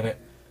don't get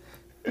it.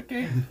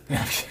 Okay.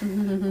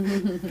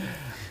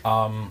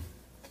 I'm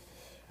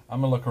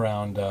gonna look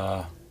around.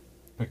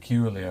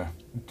 Peculiar.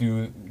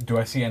 Do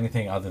I see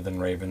anything other than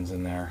ravens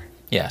in there?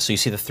 Yeah, so you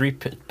see the three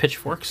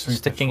pitchforks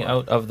sticking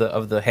out of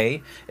the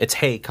hay. It's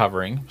hay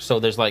covering, so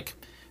there's like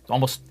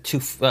almost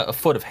a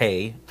foot of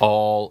hay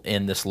all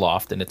in this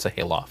loft, and it's a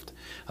hay loft.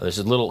 There's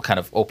a little kind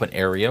of open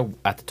area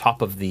at the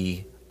top of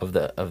the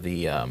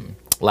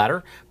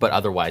ladder, but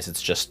otherwise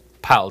it's just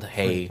piled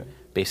hay,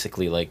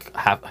 basically like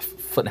a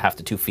foot and a half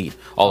to 2 feet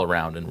all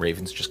around, and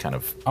ravens just kind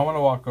of. I want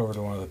to walk over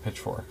to one of the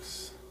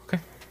pitchforks. Okay.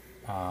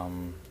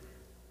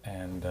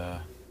 And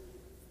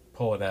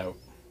pull it out.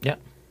 Yeah.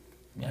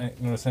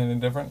 Notice anything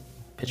different?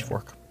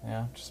 Pitchfork.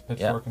 Yeah, just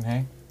pitchfork and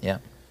hay. Yeah.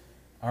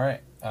 All right.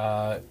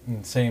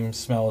 And same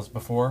smell as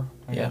before,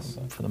 I guess.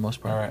 For the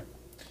most part.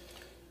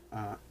 All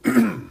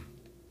right.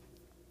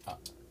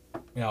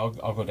 Yeah,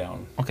 I'll go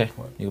down. Okay.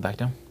 You go back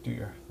down? Do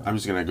your. I'm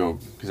just going to go,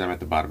 because I'm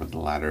at the bottom of the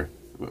ladder.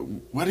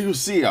 What do you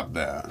see up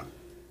there?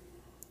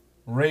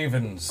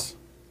 Ravens.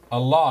 A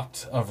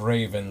lot of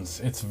ravens.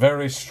 It's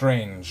very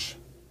strange.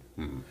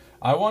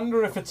 I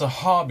wonder if it's a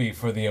hobby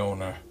for the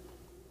owner.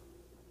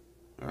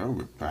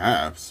 Oh,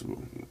 perhaps.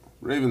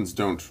 Ravens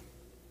don't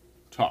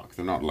talk.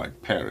 They're not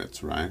like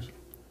parrots, right?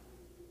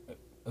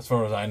 As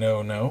far as I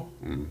know, no.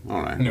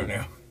 All right.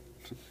 No.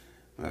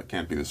 That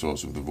can't be the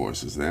source of the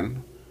voices,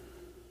 then.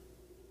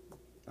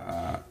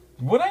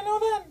 Would I know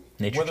that?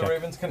 Nature Whether check.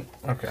 ravens can...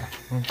 Okay.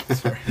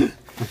 Sorry.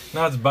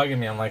 Now it's bugging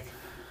me. I'm like...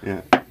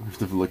 Yeah, I have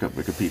to look up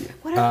Wikipedia.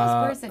 What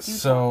are those birds that do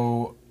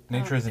So,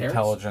 Nature is Parrots?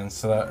 intelligence,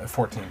 so that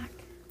 14.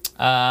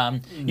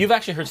 You've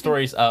actually heard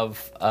stories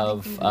of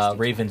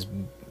ravens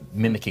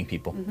mimicking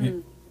people.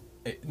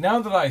 Now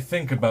that I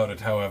think about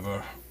it,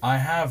 however, I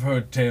have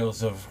heard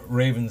tales of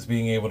ravens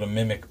being able to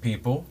mimic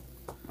people.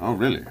 Oh,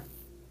 really?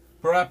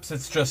 Perhaps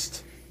it's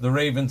just the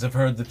ravens have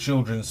heard the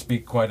children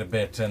speak quite a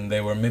bit, and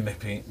they were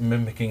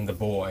mimicking the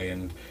boy,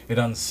 and it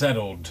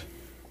unsettled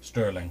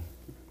Sterling.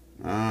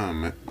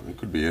 That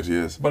could be it,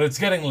 yes. But it's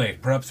getting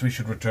late. Perhaps we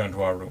should return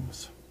to our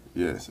rooms.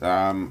 Yes.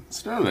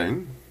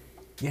 Sterling?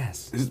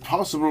 Yes. Is it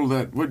possible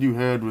that what you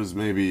heard was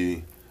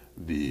maybe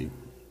the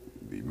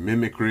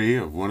mimicry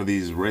of one of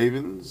these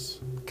ravens?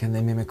 Can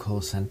they mimic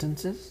whole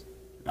sentences?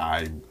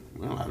 I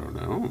don't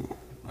know.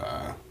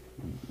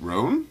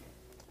 Roan?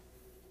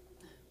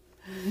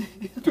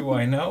 Do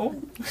I know?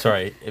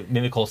 Sorry,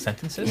 mimic whole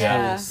sentences?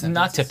 Yeah.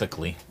 Not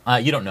typically.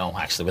 You don't know,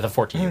 actually. With a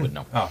 14, you would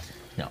know. Oh.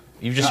 No.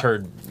 You've just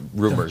heard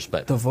rumors,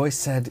 but... The voice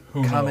said,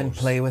 Who come and knows?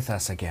 play with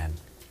us again.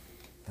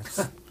 That's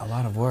a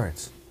lot of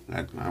words.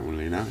 I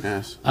really know,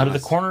 yes. Out of the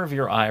corner of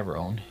your eye,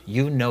 Roan,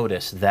 you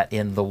notice that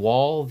in the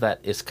wall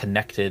that is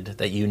connected,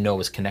 that you know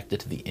is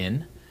connected to the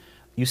inn,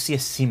 you see a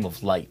seam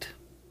of light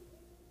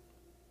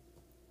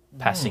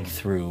passing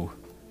through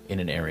in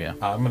an area.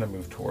 I'm going to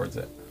move towards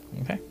it.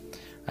 Okay.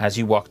 As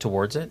you walk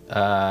towards it,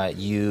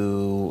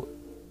 you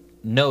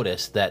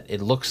notice that it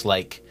looks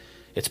like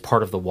it's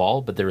part of the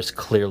wall, but there is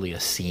clearly a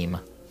seam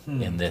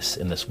in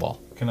this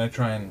wall. Can I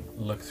try and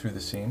look through the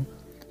seam?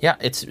 Yeah,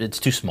 it's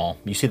too small.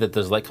 You see that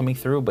there's light coming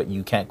through, but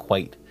you can't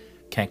quite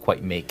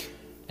make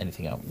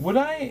anything out. Would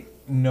I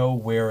know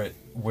where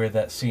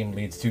that seam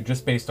leads to,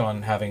 just based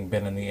on having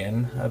been in the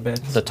inn a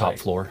bit? The top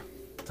floor.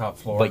 Top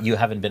floor. But you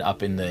haven't been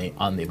up on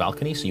the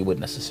balcony, so you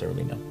wouldn't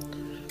necessarily know.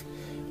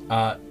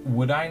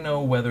 Would I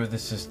know whether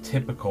this is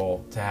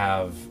typical to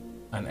have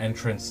an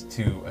entrance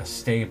to a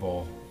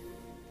stable,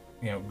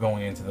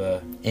 going into the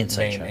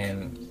Insight main check.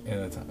 inn in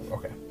the top?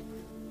 Okay.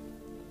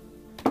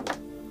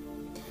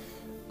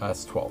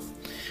 That's 12.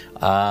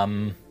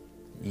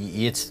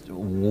 It's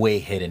way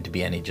hidden to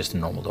be just a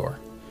normal door.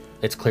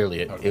 It's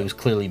clearly it was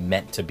clearly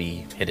meant to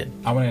be hidden.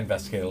 I want to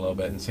investigate a little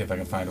bit and see if I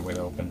can find a way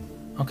to open.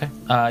 Okay.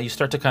 You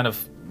start to kind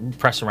of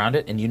press around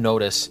it, and you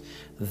notice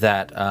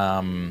that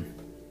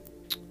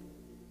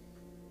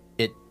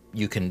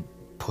you can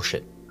push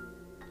it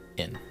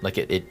in. Like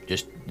it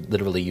just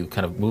literally you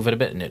kind of move it a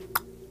bit, and it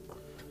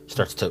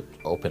starts to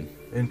open.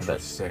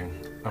 Interesting.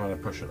 I'm going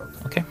to push it open.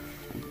 Okay.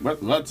 Well,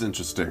 that's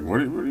interesting. What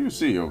do you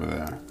see over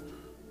there?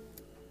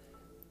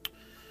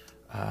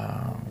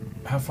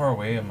 How far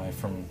away am I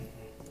from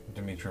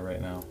Dimitri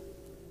right now?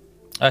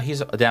 He's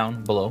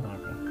down below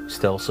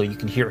still, so you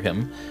can hear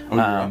him,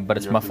 but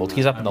it's muffled.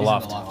 He's up in the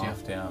loft.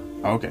 Yeah.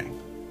 Okay.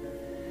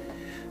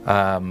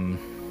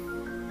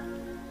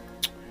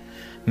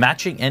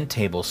 Matching end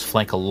tables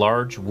flank a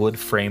large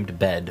wood-framed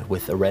bed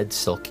with a red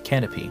silk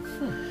canopy.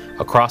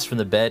 Across from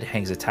the bed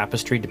hangs a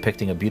tapestry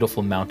depicting a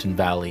beautiful mountain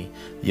valley.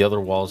 The other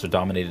walls are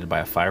dominated by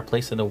a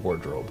fireplace and a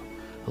wardrobe.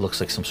 It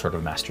looks like some sort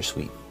of master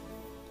suite.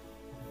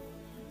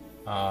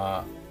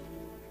 I'm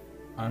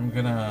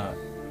gonna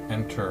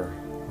enter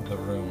the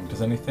room.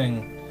 Does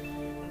anything?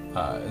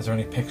 Is there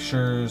any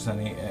pictures?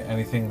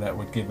 Anything that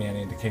would give me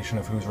any indication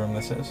of whose room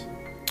this is?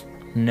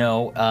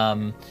 No.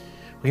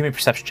 Give me a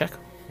perception check.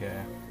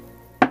 Yeah.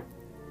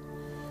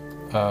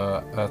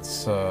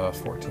 That's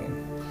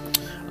 14.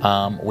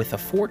 With a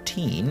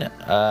 14,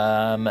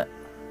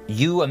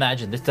 you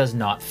imagine this does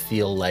not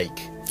feel like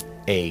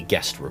a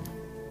guest room.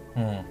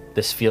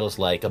 This feels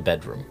like a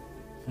bedroom.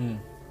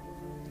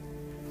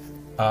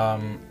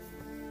 I'm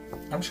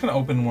just gonna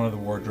open one of the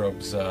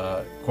wardrobes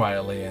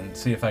quietly and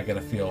see if I get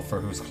a feel for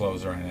whose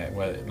clothes are in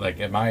it. Like,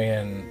 am I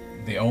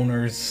in the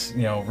owner's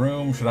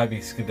room? Should I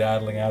be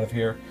skedaddling out of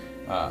here?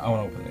 I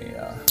want to open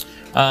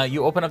the.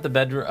 You open up the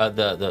bedroom,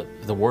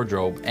 the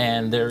wardrobe,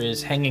 and there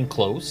is hanging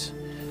clothes,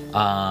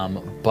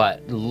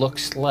 but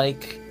looks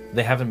like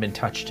they haven't been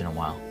touched in a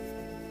while.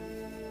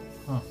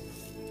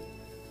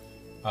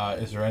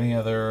 Is there any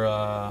other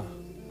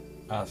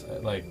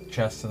like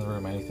chests in the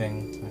room?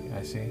 Anything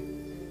I see?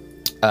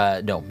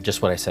 No,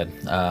 just what I said.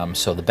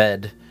 So the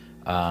bed,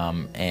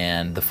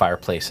 and the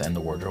fireplace and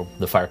the wardrobe.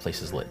 The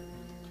fireplace is lit,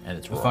 and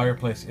it's The roaring.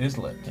 fireplace is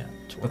lit. Yeah,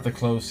 but the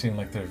clothes seem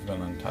like they've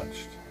been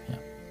untouched. Yeah.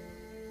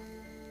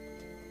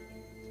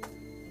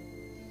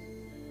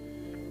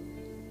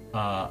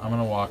 I'm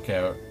gonna walk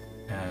out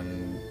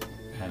and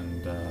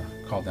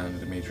call down to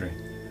Dimitri.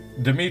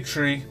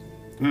 Dimitri,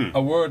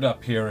 a word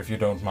up here if you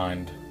don't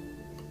mind.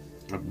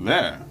 Up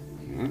there.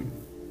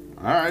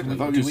 All right. I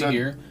thought you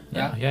said.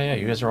 Yeah.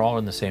 You guys are all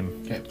in the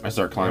same. Okay. I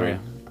start climbing.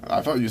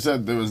 I thought you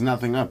said there was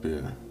nothing up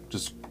here.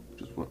 Just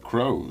what,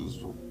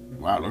 crows?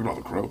 Wow, look at all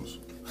the crows.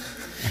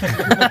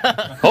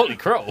 Holy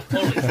crow!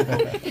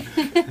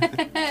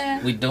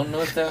 We don't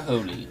know if they're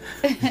holy.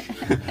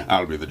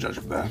 I'll be the judge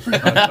of that.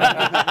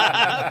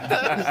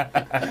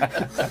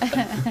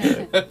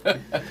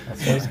 That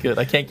sounds good.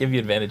 I can't give you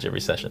advantage every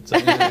session, so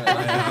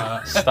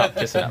stop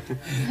kissing up. You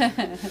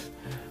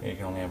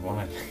can only have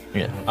one.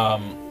 Yeah.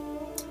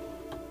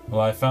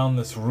 Well, I found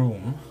this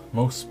room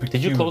Most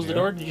Did you close the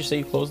peculiar. door? Did you say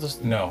you closed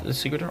this? No. The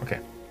secret door? Okay.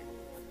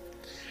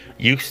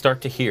 You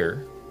start to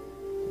hear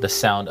the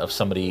sound of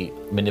somebody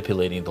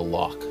manipulating the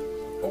lock.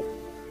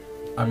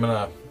 I'm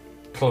gonna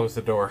close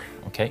the door.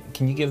 Okay.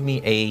 Can you give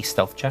me a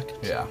stealth check?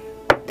 Yeah.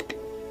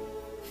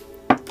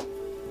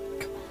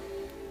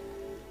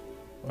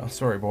 Well,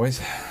 sorry,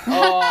 boys.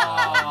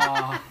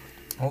 Oh.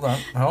 Hold on.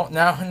 Oh,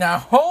 now,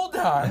 hold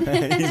on.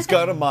 He's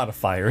got a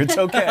modifier. It's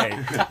okay.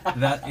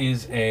 That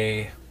is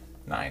a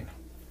 9.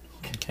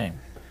 Okay.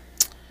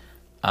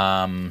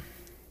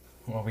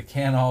 Well, we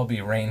can't all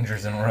be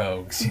rangers and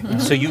rogues. You know?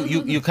 So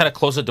you kind of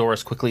close the door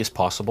as quickly as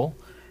possible,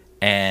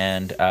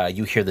 and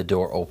you hear the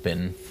door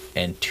open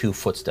and 2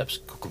 footsteps,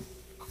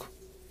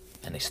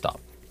 and they stop.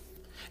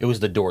 It was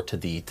the door to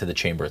the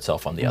chamber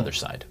itself on the other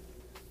side.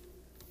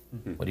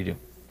 What do you do?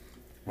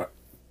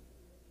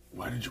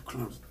 Why did you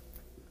close?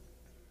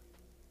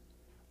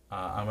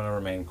 I'm gonna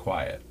remain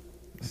quiet,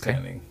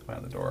 standing by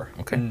the door.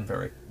 Okay.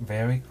 Very,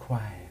 very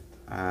quiet.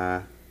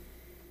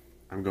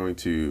 I'm going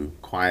to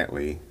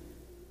quietly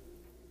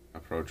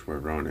approach where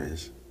Rona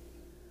is.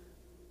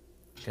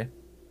 Okay.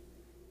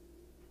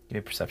 Give me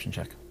a perception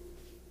check.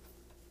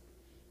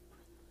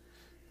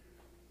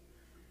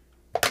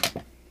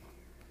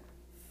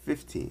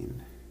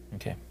 15.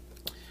 Okay.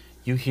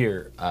 You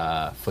hear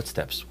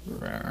footsteps.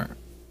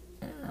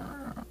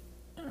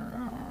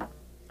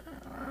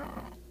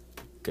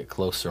 Get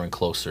closer and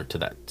closer to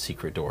that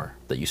secret door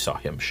that you saw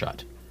him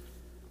shut.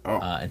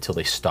 Until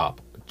they stop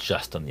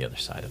just on the other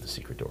side of the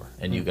secret door.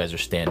 And you guys are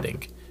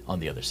standing on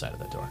the other side of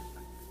that door.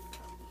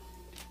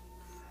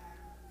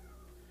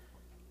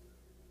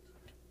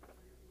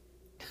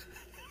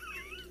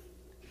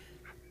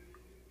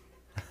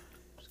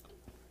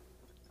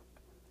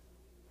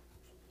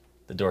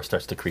 The door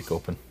starts to creak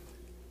open.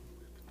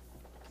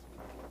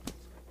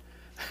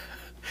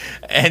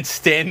 And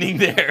standing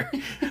there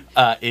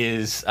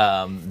is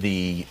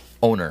the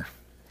owner.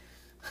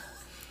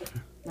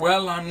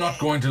 Well, I'm not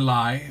going to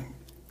lie.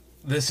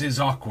 This is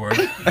awkward.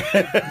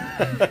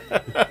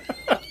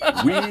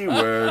 We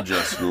were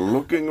just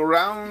looking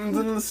around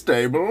in the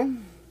stable.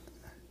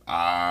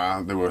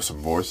 There were some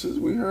voices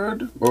we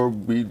heard, or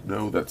we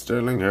know that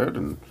Sterling heard,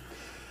 and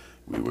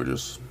we were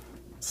just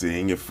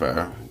seeing if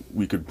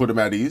we could put him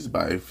at ease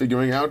by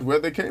figuring out where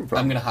they came from.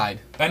 I'm gonna hide.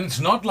 And it's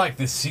not like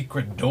the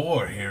secret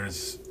door here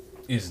is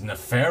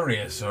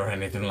nefarious or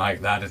anything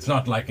like that. It's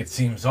not like it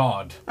seems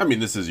odd. I mean,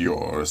 this is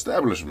your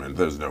establishment.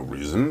 There's no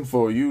reason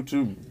for you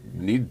to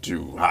need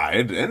to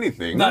hide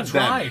anything. That's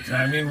right.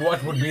 I mean,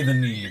 what would be the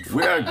need?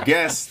 We are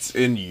guests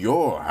in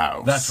your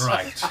house. That's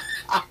right.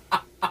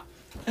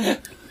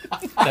 That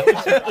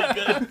was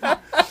really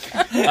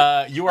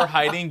good. You are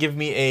hiding. Give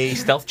me a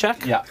stealth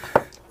check. Yeah.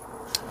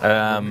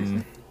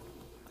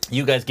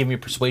 You guys give me a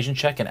persuasion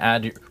check and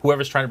add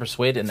whoever's trying to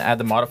persuade and add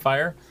the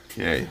modifier.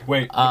 Okay.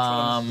 Wait.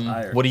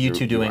 What are you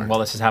two doing while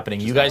this is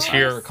happening? You guys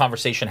hear a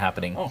conversation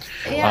happening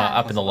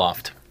up in the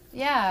loft.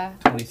 Yeah.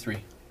 23.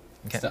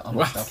 Okay.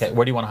 Okay.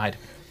 Where do you want to hide?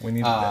 We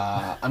need.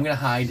 I'm gonna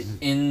hide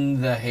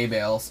in the hay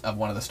bales of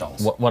one of the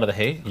stalls. One of the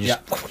hay? You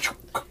just,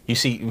 you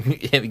see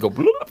him go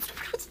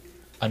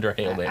under a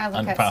hay bale. I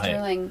look at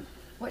Sterling.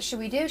 What should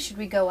we do? Should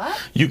we go up?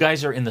 You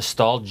guys are in the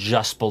stall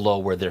just below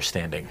where they're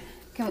standing.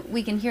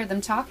 We can hear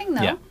them talking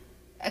though. Yeah.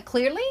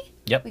 Clearly?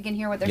 Yep. We can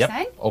hear what they're Yep.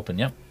 saying? Open,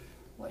 yep.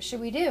 What should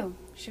we do?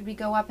 Should we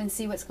go up and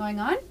see what's going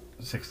on?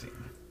 16.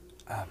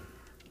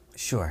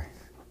 Sure.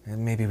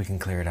 Maybe we can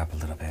clear it up a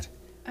little bit.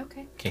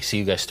 Okay. Okay, so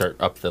you guys start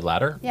up the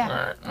ladder.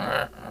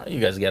 Yeah. You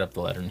guys get up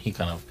the ladder, and he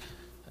kind of,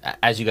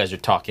 as you guys are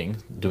talking,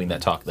 doing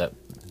that talk, that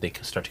they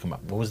start to come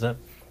up. What was that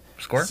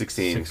score?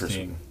 16.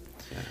 16.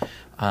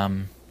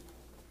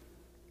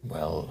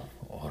 Well,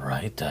 all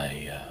right.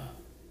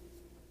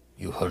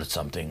 You heard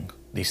something.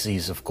 This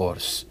is, of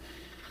course,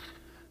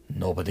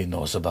 nobody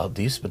knows about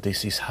this, but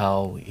this is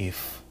how,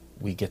 if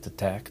we get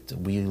attacked,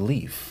 we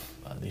leave.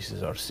 This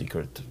is our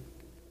secret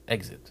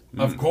exit.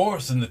 Of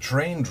course, and the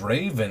trained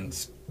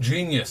ravens.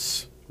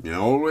 Genius. You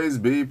always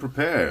be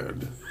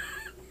prepared.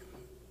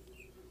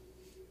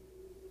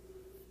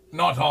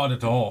 Not hard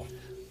at all.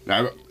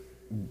 Now,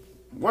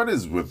 what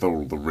is with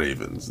all the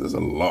ravens? There's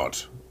a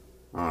lot,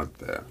 aren't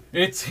there?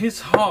 It's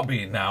his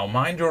hobby now.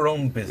 Mind your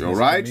own business. You're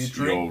right.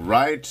 Dimitri. You're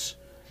right.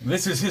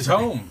 This is his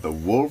home. The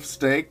wolf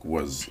steak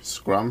was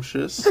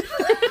scrumptious.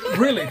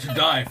 Really to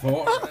die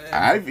for.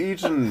 I've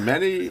eaten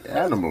many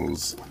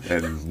animals,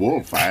 and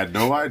wolf I had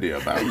no idea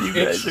about. You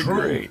guys are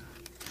great.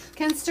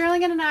 Can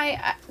Sterling and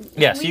I...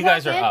 Yeah, so we you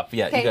guys walk are in? up.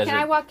 Yeah, okay, you guys can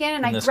are I walk in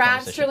and I this grab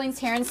conversation. Sterling's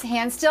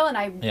hand still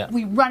and Yeah.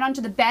 we run onto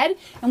the bed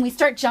and we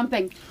start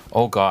jumping.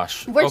 Oh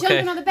gosh. We're okay.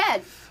 jumping on the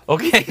bed.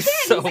 Okay, He's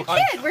so a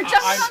kid. We're jumping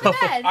on the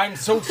bed. I'm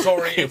so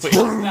sorry. It's just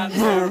that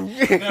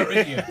they're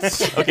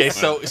idiots. okay,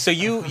 so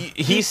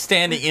he's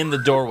standing in the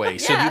doorway.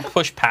 So Yeah. you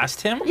push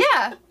past him.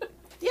 Yeah.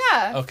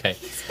 Yeah. Okay.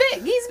 He's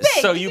big. He's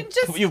big. So He you can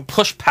just... you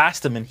push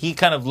past him and he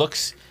kind of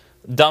looks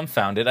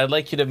dumbfounded. I'd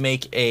like you to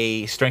make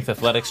a strength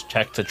athletics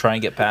check to try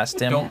and get past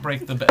him. Don't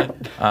break the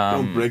bed.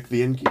 Don't break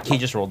the innkeeper. He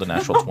just rolled a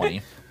natural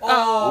 20.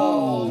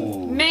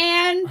 Oh,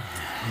 man.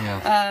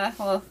 Yeah.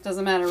 Well,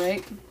 doesn't matter,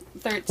 right?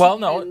 13 Well,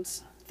 no. and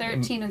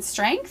 13 in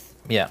strength?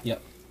 Yeah.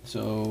 Yep.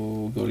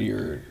 So go to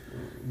your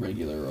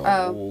regular old.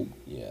 Oh.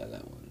 Yeah,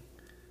 that one.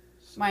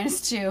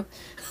 -2.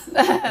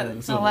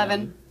 It's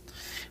 11.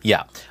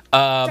 Yeah.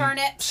 Darn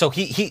it. So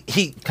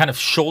he kind of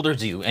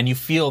shoulders you, and you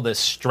feel this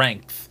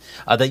strength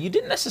that you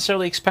didn't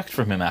necessarily expect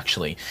from him,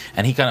 actually.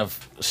 And he kind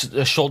of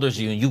shoulders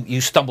you, and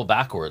you stumble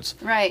backwards.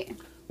 Right.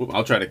 Well,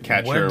 I'll try to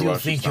catch her. Where do you while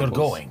she think you're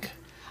stumbles. going?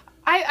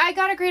 I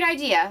got a great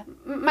idea.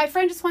 My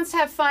friend just wants to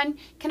have fun.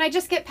 Can I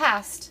just get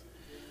past?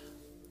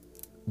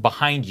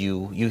 Behind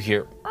you, you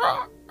hear,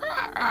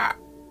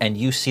 and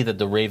you see that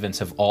the ravens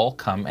have all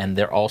come, and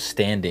they're all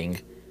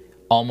standing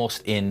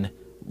almost in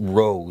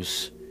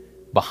rows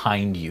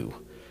behind you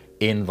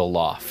in the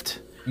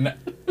loft.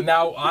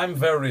 Now, I'm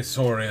very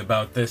sorry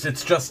about this.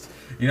 It's just,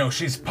 you know,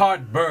 she's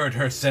part bird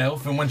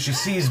herself, and when she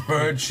sees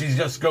birds, she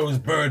just goes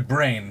bird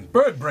brain.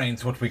 Bird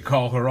brain's what we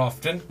call her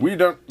often. We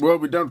don't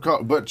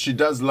call, but she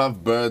does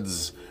love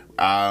birds.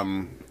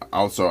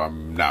 Also,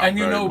 I'm now And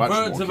you very know, much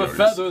birds more of a curious.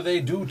 feather, they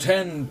do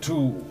tend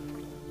to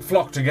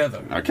flock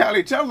together. Now,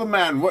 Callie, tell the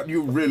man what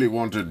you really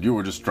wanted. You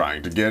were just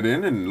trying to get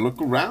in and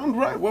look around,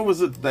 right? What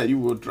was it that you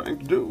were trying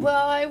to do?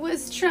 Well, I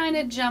was trying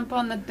to jump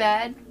on the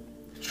bed.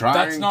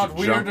 That's not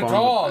weird at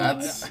all.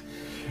 That's...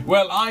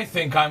 Well, I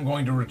think I'm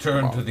going to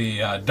return to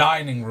the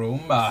dining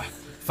room.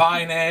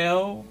 Fine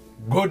ale,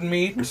 good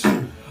meat.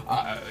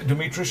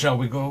 Dimitri, shall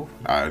we go?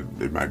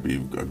 It might be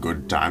a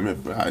good time if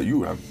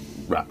you have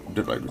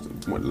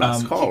one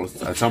last call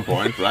at some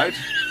point, right?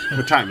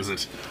 What time is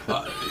it?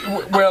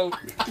 Well,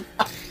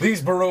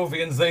 these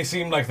Barovians, they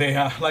seem like they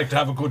like to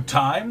have a good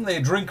time. They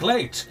drink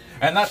late.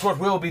 And that's what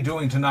we'll be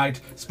doing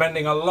tonight,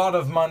 spending a lot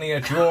of money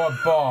at your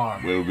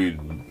bar. We'll be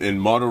in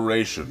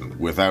moderation,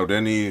 without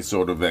any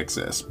sort of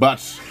excess.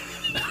 But,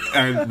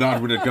 and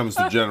not when it comes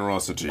to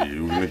generosity.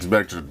 You can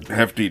expect a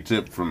hefty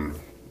tip from...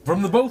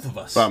 From the both of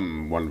us.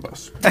 From one of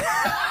us. I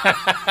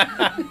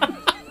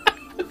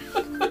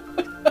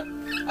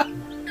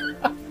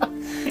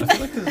feel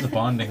like this is a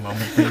bonding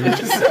moment for you.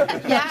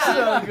 Yeah.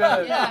 So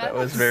good. Yeah. That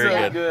was very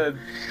So good.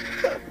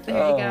 There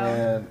you go.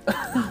 Man.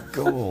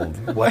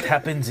 Gold. What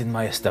happens in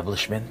my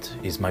establishment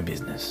is my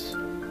business.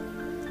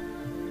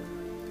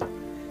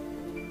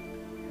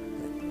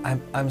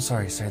 I'm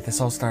sorry, sir. This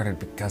all started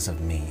because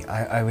of me.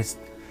 I was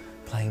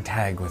playing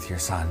tag with your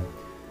son,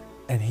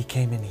 and he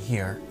came in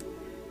here,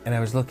 and I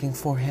was looking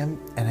for him,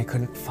 and I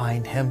couldn't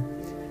find him.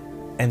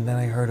 And then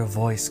I heard a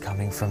voice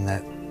coming from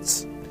that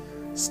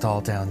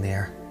stall down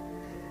there,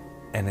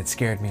 and it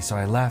scared me, so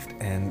I left,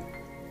 and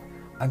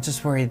I'm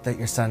just worried that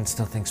your son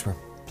still thinks we're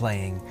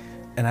playing,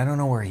 and I don't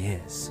know where he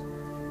is.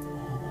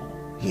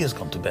 He has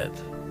gone to bed.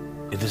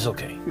 It is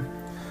okay.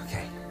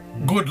 Okay.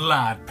 Good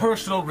lad.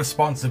 Personal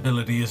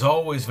responsibility is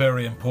always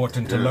very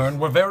important to learn.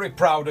 We're very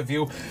proud of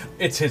you.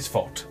 It's his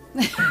fault.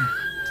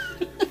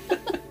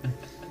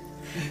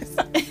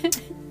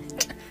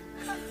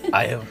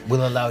 I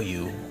will allow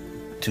you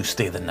to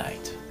stay the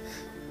night.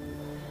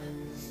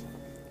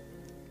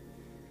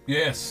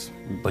 Yes.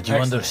 But you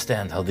Excellent.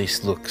 understand how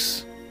this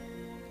looks.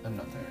 I'm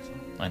not there, so.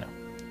 I know.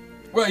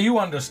 Well, you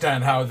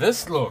understand how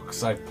this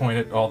looks. I point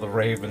at all the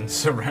ravens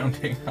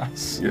surrounding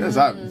us. Yes,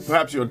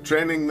 perhaps you're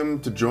training them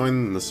to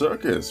join the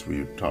circus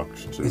we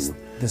talked to.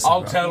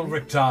 I'll tell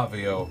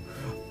Rictavio.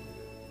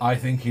 I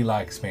think he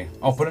likes me.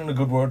 I'll put in a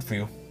good word for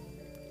you.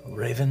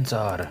 Ravens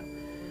are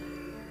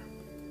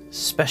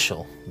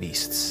special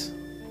beasts,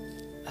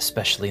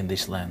 especially in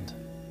this land.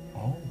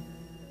 Oh.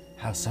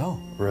 How so?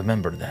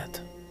 Remember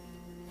that.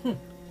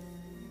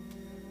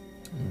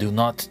 Do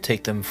not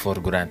take them for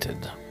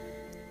granted.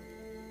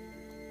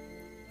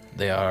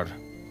 They are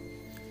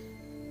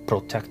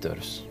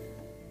protectors.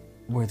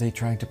 Were they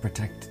trying to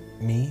protect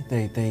me?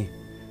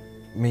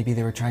 Maybe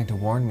they were trying to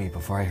warn me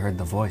before I heard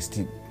the voice.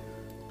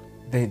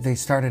 They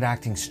started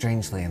acting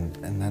strangely, and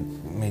that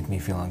made me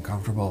feel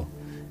uncomfortable,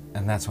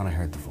 and that's when I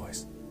heard the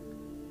voice.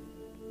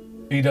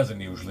 He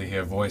doesn't usually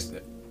hear voice.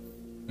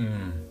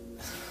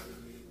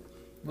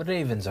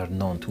 Ravens are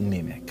known to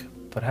mimic.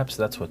 Perhaps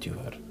that's what you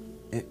heard.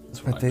 It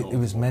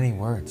was many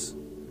words.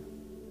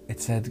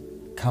 It said,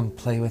 "Come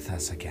play with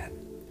us again."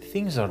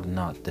 Things are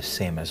not the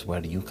same as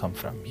where you come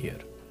from here.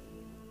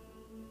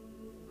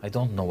 I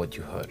don't know what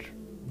you heard.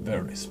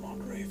 Very smart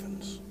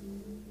ravens.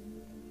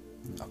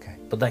 Okay.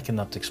 But I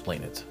cannot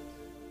explain it.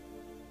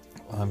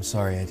 Well, I'm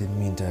sorry. I didn't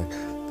mean to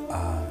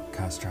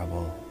cause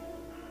trouble.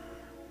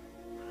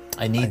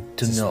 I need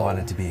to just know.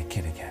 wanted to be a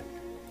kid again.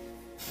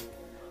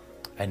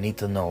 I need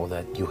to know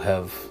that you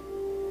have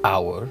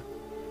our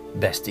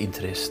best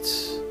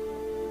interests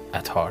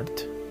at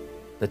heart,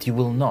 that you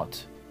will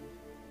not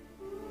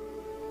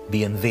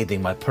be invading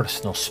my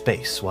personal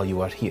space while you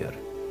are here.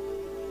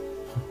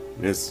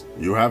 Yes,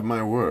 you have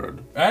my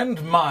word.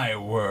 And my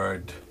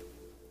word.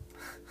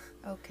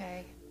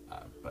 Okay.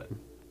 But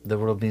there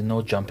will be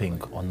no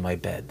jumping on my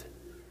bed.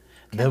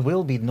 There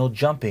will be no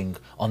jumping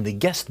on the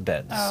guest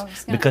beds. Oh, I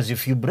was gonna- Because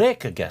if you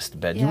break a guest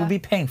bed, you Yeah. will be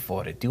paying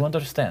for it. Do you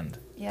understand?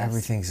 Yes.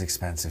 Everything's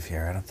expensive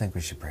here. I don't think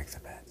we should break the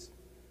beds.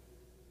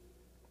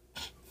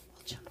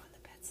 We'll jump on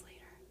the beds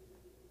later.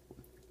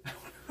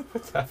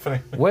 What's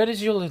happening? Where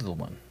is your little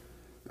one?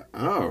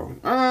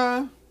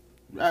 Oh,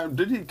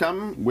 did he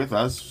come with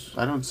us?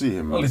 I don't see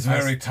him. Well, he's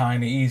very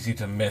tiny, easy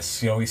to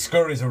miss. You know, he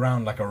scurries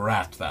around like a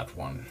rat, that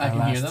one. I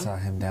can hear them. saw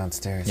him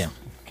downstairs. Yeah.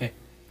 Okay.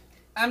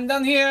 I'm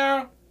done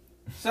here.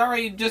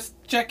 Sorry, just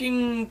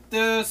checking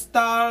the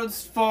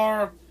stalls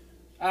for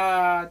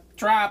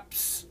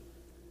traps.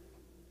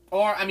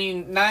 Or, I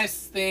mean,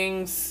 nice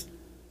things.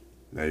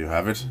 There you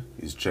have it.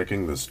 He's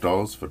checking the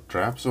stalls for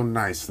traps or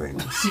nice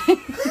things.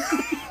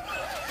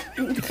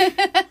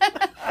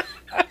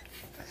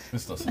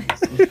 This doesn't.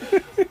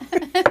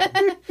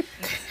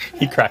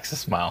 He cracks a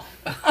smile.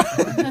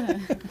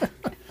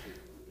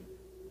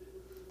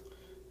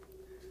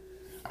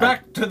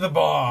 Back to the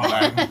bar.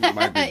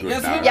 Might be good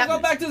Yes, now. we can go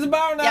back to the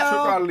bar now.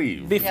 Took our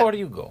leave. Before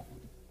you go,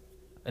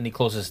 and he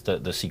closes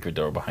the secret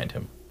door behind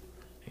him,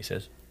 he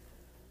says,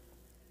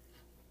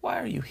 "Why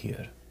are you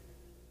here?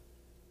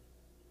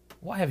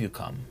 Why have you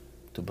come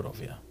to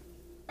Barovia?"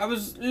 I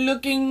was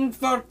looking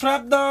for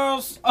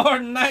trapdoors or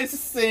nice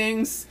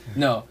things.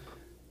 No.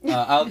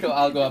 I'll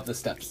go up the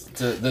steps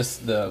to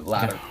the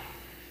ladder.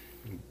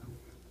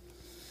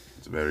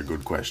 It's a very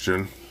good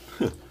question.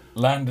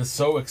 Land is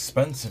so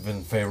expensive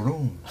in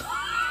Faerun.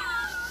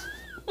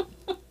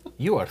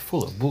 You are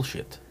full of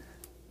bullshit.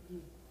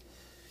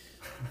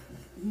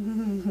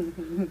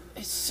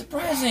 It's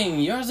surprising.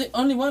 You're the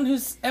only one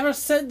who's ever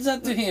said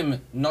that to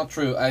him. Not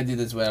true. I did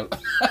as well.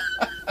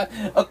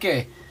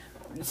 Okay.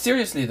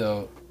 Seriously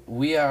though,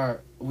 we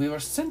were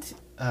sent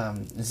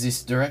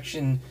this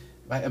direction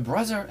by a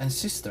brother and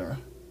sister,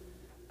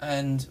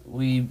 and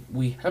we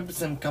helped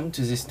them come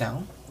to this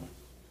town.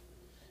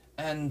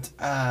 And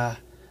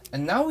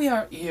now we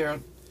are here.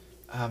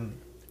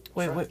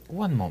 Wait,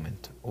 one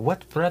moment.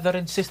 What brother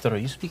and sister are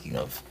you speaking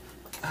of?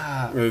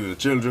 We're the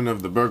children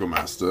of the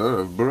burgomaster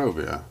of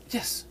Barovia.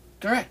 Yes,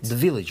 correct. The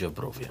village of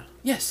Barovia.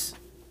 Yes.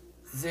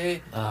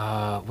 They.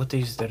 What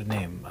is their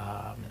name?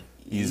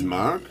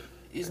 Ismark?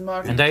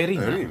 Ismark. And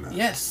Irina.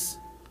 Yes.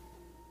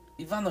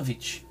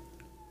 Ivanovich.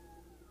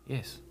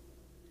 Yes.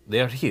 They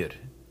are here.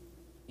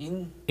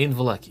 In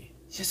Vallaki.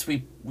 Yes,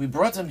 we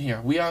brought them here.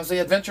 We are the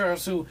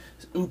adventurers who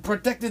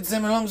protected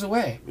them along the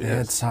way. They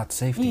had sought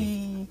safety.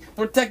 We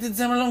protected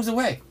them along the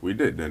way. We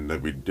did, and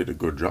we did a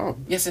good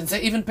job. Yes, and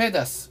they even paid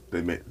us.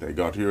 They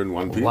got here in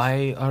one piece.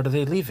 Why are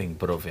they leaving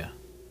Barovia?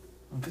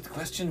 Good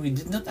question. We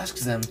did not ask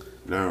them.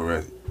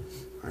 No,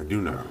 I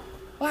do know.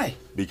 Why?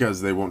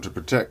 Because they want to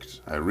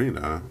protect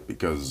Irina,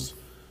 because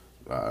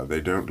they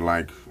don't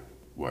like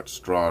what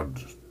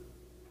Strahd...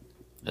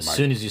 As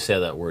soon as you say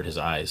that word, his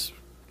eyes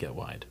get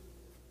wide.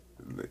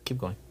 Keep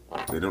going.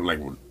 They don't like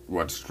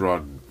what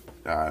Strahd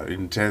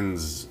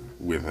intends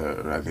with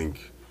her, I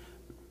think.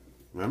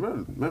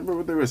 Remember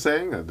what they were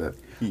saying? That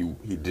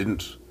he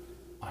didn't...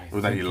 Or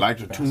that he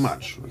liked her too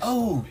much.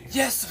 Oh,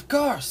 yes, of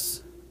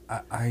course.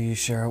 Are you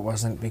sure it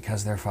wasn't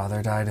because their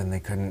father died and they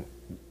couldn't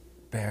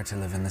bear to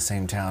live in the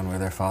same town where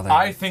their father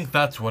I think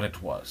that's what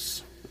it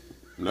was.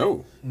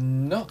 No.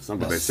 No. That's not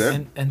what they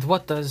said. And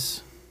what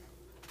does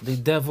the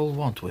devil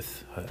want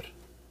with her?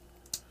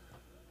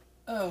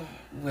 Well,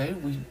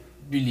 we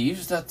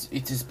believe that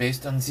it is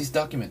based on this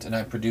document, and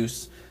I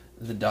produce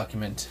the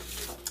document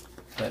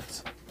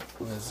that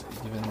was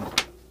given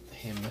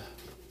him.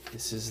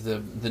 This is the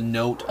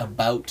note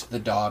about the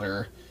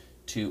daughter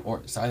to, or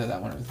it's either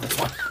that one or this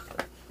one.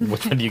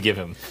 Which one do you give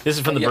him? This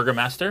is from the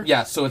burgomaster?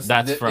 Yeah, so it's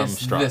That's from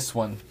it's Strahd. this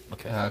one.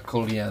 Okay.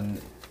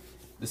 Kolian.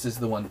 This is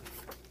the one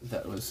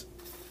that was.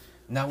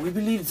 Now we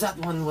believe that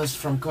one was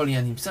from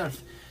Kolian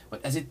himself,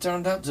 but as it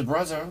turned out, the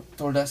brother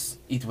told us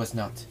it was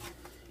not.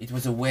 It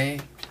was a way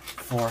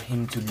for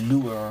him to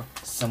lure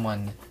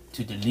someone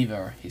to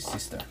deliver his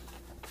sister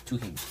to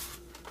him.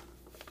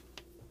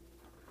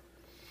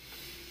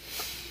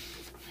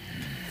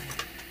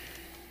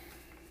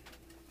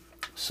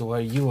 So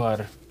you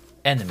are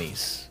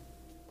enemies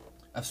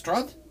of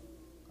Strahd?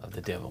 Of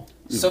the devil.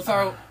 So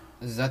far,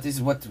 that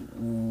is what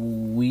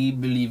we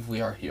believe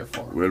we are here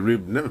for. Well,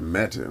 we've never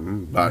met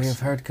him, but We have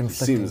heard he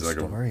conflicting seems like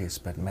stories,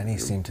 but many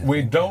seem to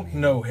We think don't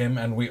know him,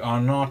 and we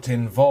are not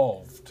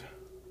involved.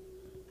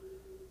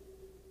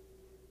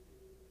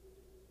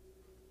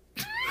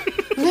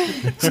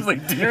 It's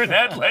like deer in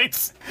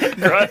headlights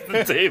across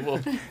the table.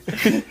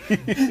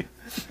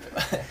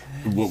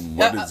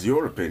 What is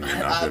your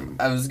opinion of him?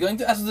 I was going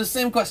to ask the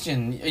same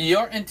question.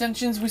 Your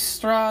intentions with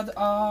Strahd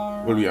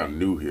are... Well, we are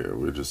new here.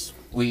 We're just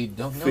We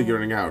don't know.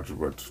 figuring out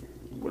what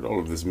all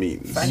of this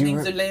means. Finding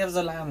the lay of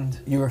the land.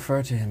 You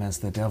refer to him as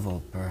the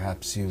devil.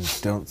 Perhaps you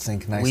don't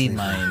think nicely. We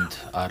mind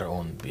our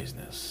own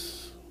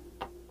business.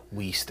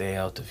 We stay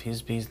out of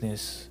his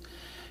business.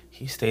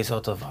 He stays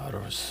out of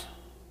ours.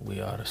 We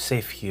are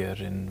safe here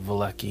in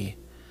Vallaki.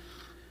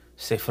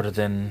 Safer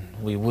than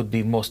we would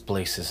be most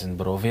places in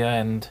Barovia,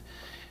 and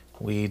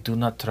we do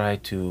not try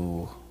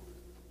to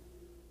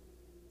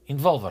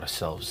involve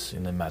ourselves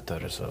in the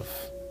matters of...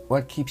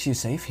 What keeps you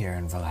safe here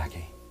in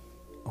Vallaki?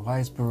 Why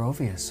is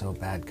Barovia so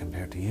bad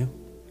compared to you?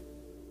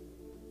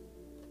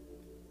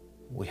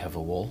 We have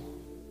a wall.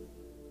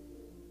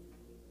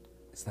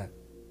 Is that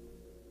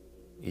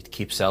It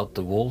keeps out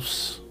the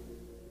wolves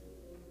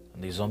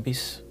and the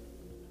zombies.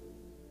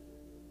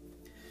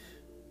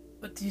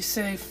 But you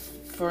say,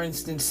 for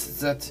instance,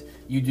 that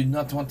you do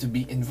not want to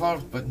be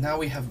involved, but now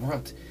we have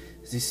brought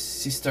this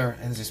sister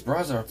and this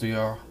brother to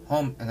your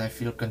home, and I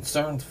feel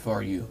concerned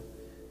for you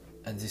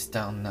and this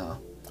town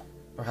now.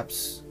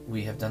 Perhaps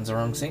we have done the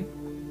wrong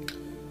thing?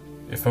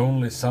 If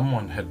only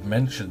someone had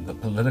mentioned the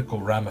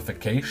political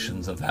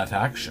ramifications of that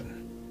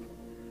action.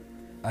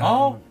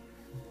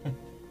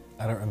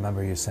 I don't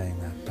remember you saying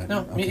that, but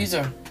No, me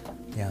either.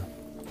 Yeah.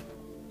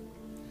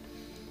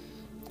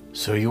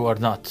 So you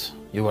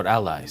are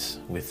allies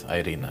with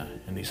Irina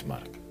and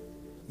Ismark.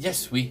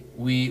 Yes, we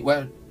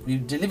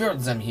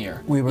delivered them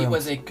here. It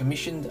was a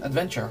commissioned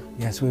adventure.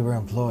 Yes, we were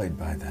employed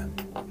by them.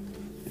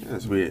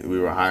 Yes, we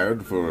were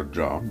hired for a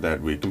job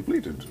that we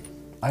completed.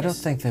 I don't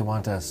think they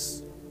want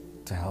us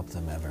to help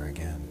them ever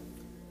again.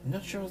 I'm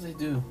not sure they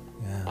do.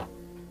 Yeah.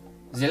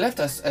 They left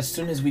us as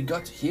soon as we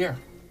got here.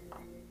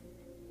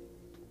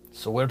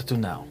 So where to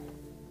now?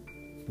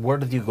 Where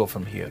did you go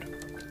from here?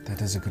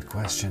 That is a good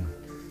question.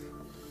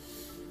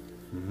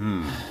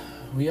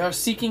 We are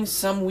seeking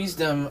some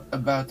wisdom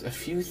about a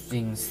few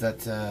things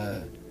that,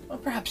 well,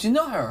 perhaps you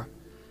know her.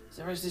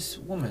 There is this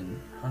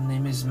woman, her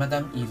name is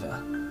Madame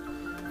Eva,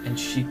 and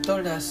she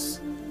told us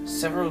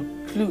several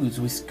clues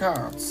with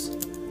cards,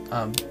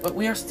 but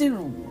we are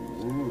still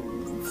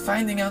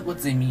finding out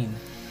what they mean.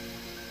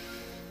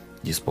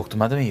 You spoke to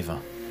Madame Eva?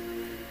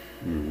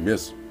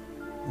 Yes.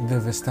 The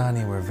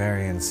Vistani were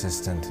very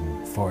insistent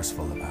and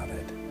forceful about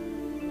it.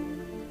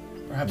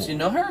 Perhaps you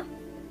know her?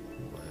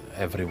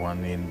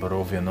 Everyone in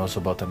Barovia knows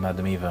about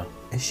Madame Eva.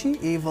 Is she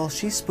evil?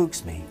 She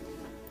spooks me.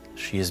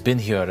 She has been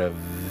here a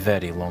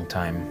very long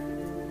time.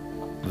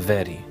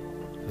 Very,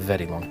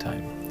 very long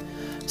time.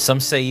 Some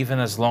say even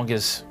as long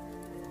as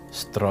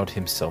Strahd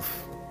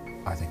himself.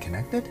 Are they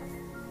connected?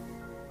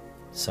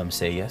 Some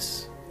say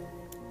yes.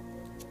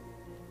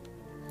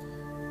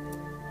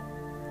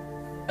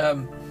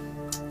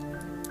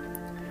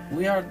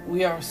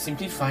 We are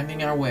simply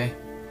finding our way.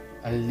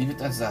 I'll leave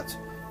it as that.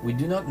 We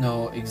do not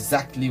know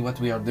exactly what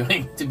we are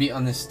doing, to be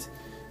honest.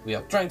 We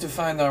are trying to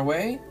find our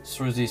way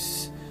through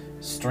this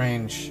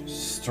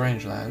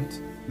strange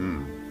land.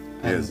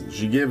 Yes,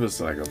 she gave us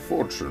like a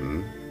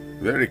fortune,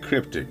 very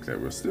cryptic, that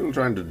we're still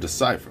trying to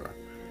decipher.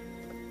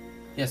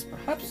 Yes,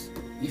 perhaps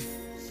if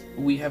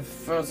we have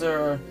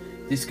further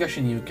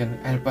discussion, you can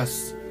help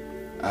us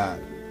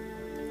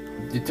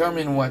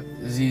determine what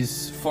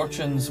these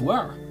fortunes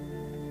were.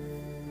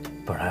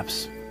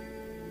 Perhaps.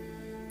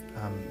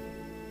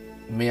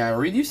 May I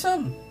read you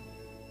some?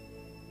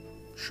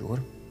 Sure.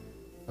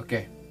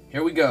 Okay,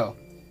 here we go.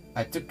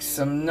 I took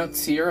some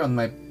notes here on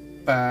my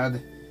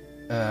pad.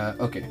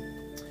 Okay.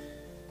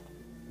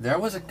 There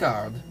was a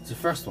card. The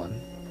first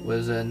one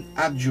was an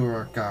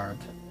abjurer card.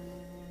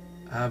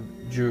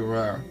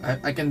 Abjurer.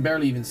 I can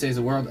barely even say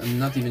the word. I'm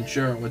not even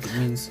sure what it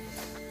means.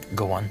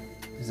 Go on.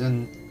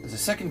 Then the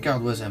second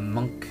card was a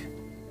monk.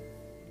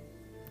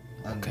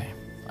 Okay.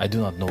 I do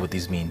not know what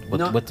these mean.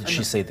 What did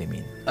she say they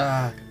mean?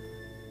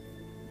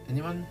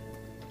 Anyone?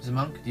 The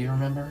monk? Do you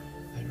remember?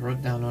 I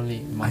wrote down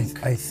only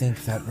monk. I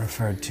think that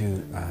referred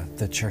to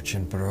the church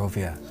in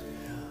Barovia.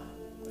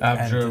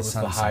 Abjure was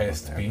the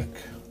highest there, peak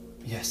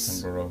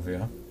Yes. in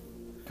Barovia.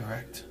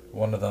 Correct.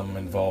 One of them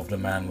involved a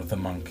man with a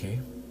monkey.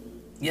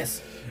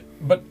 Yes.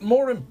 But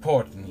more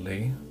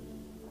importantly,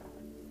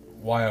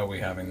 why are we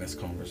having this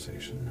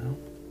conversation now?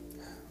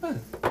 Well,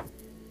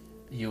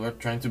 you were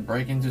trying to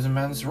break into the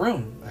man's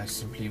room. I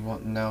simply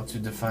want now to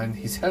define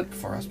his help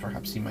for us.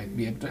 Perhaps he might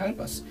be able to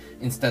help us,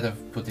 instead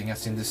of putting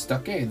us in the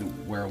stockade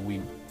where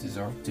we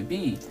deserve to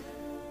be.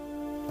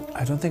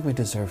 I don't think we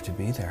deserve to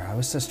be there. I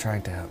was just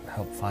trying to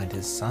help find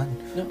his son.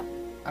 No,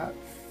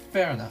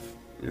 fair enough.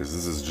 Yes,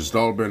 this has just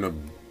all been a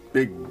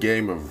big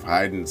game of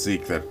hide and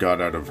seek that got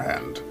out of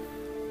hand.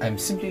 I'm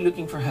simply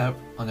looking for help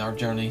on our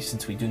journey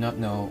since we do not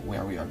know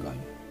where we are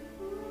going.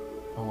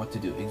 Or what to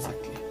do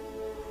exactly.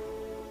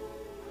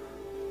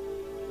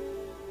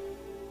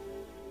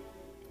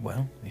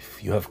 Well,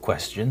 if you have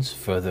questions,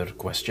 further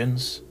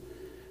questions,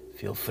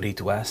 feel free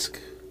to ask.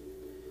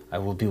 I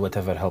will be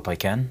whatever help I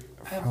can.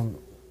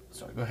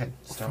 Sorry, go ahead.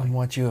 From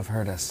what you have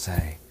heard us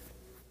say,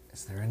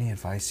 is there any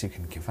advice you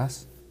can give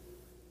us?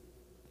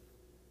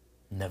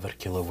 Never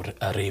kill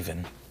a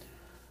raven,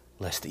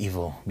 lest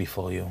evil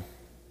befall you.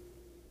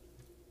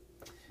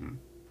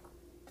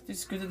 That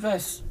is good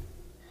advice.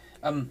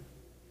 One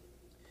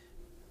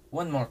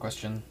more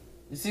question.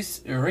 Is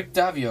this Rick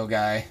Davio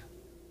guy?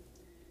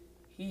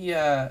 He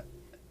has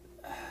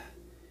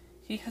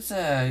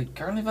a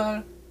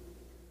carnival,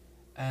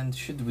 and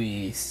should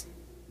we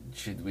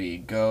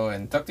go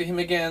and talk to him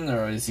again,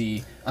 or is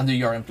he under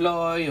your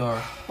employ, or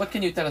what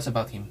can you tell us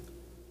about him?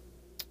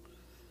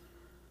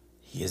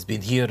 He has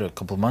been here a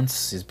couple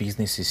months. His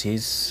business is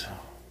his.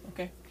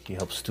 Okay. He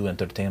helps to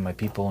entertain my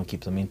people and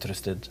keep them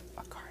interested.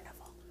 A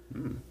carnival.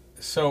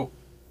 So,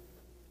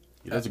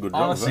 He does a good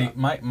job honestly, of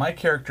that. my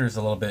character is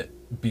a little bit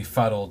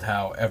befuddled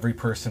how every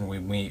person we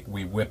meet,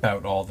 we whip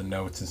out all the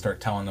notes and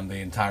start telling them the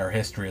entire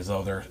history as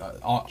though they're,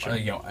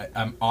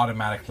 I'm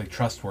automatically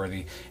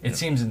trustworthy. It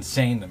seems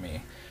insane to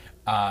me.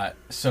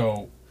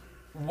 So,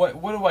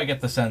 what do I get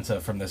the sense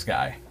of from this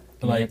guy?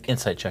 Like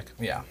insight check.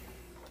 Yeah.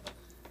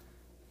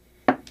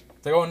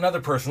 They go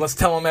another person. Let's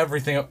tell them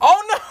everything.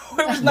 Oh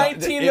no! It was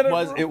 19.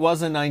 It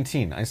was a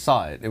 19. I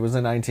saw it. It was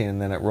a 19,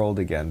 and then it rolled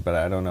again. But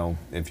I don't know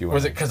if you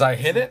was it because I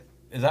hit it.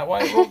 Is that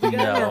why it rolled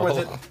again, No. or was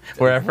it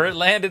wherever it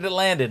landed? It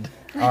landed.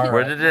 All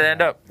Where right. did it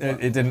end up?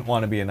 It didn't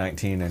want to be a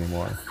 19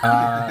 anymore.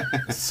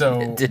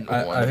 So didn't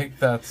want I it. think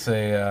that's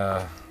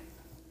a.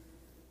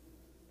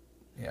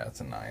 Yeah,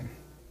 it's a 9.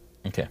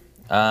 Okay.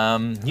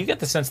 You get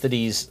the sense that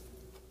he's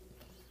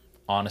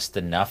honest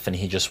enough, and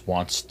he just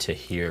wants to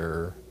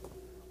hear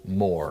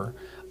more.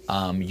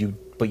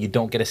 But you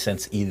don't get a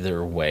sense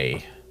either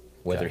way,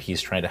 whether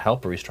he's trying to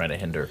help or he's trying to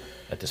hinder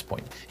at this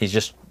point.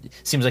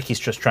 Seems like he's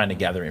just trying to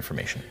gather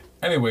information.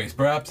 Anyways,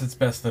 perhaps it's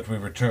best that we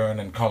return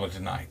and call it a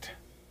night.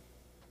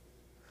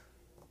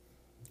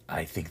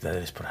 I think that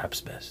is perhaps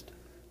best.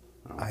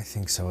 I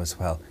think so as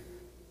well.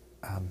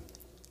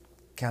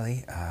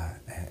 Kelly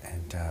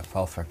and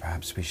Falfer,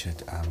 perhaps we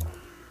should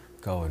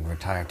go and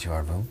retire to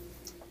our room.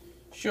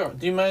 Sure.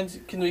 Do you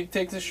mind? Can we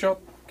take this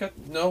shortcut?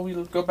 No,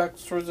 we'll go back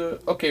through the.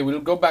 Okay, we'll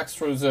go back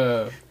through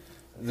the.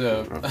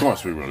 Of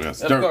course we will.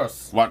 Yes. Of Don't-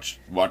 course. Watch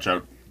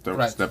out! Don't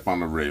Right. step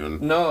on a raven.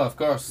 No, of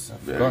course,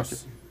 of Yeah,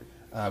 course.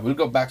 We'll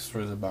go back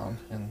through the barn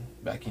and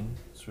back in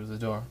through the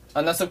door.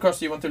 Unless, of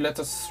course, you want to let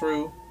us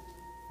through.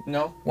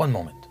 No. One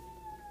moment.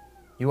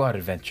 You are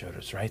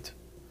adventurers, right?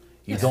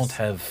 You Yes. don't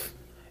have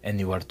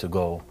anywhere to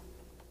go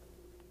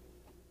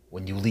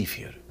when you leave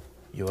here.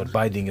 You are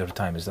biding your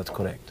time, is that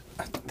correct?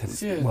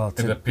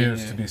 It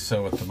appears to be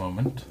so at the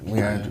moment. We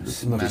are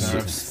looking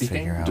to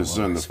figure out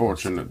discern the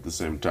fortune at the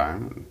same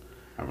time, and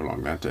however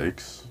long that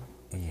takes.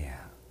 Yeah.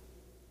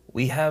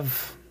 We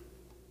have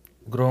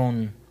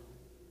grown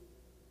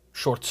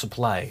short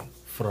supply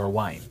for our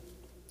wine.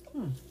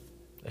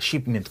 A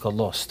shipment got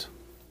lost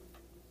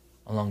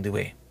along the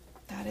way.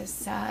 That is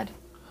sad.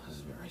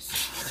 That's very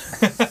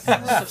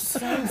sad.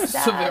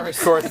 So very Of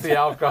course, the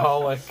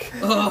alcoholic.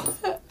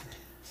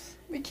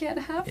 We can't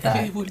have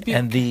that.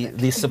 And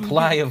the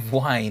supply of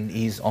wine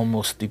is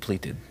almost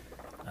depleted.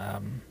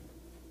 I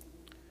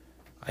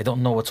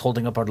don't know what's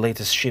holding up our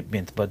latest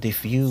shipment, but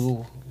if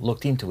you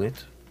looked into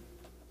it,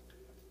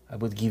 I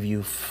would give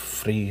you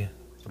free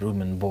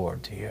room and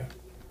board here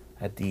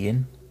at the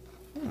inn.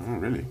 Oh,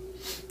 really?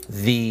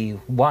 The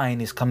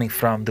wine is coming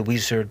from the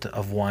Wizard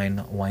of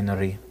Wine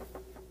winery.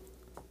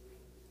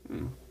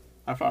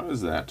 How far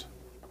is that?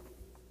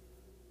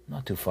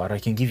 Not too far. I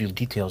can give you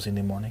details in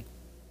the morning.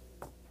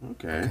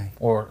 Okay.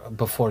 Or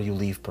before you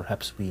leave,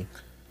 perhaps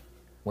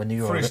when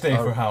you Free are, stay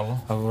for how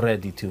long? are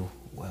ready to,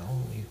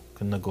 well, you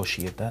can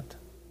negotiate that.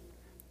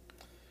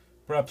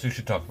 Perhaps we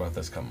should talk about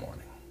this come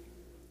morning.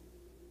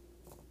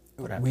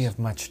 Perhaps. We have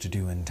much to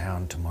do in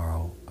town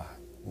tomorrow.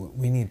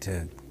 We need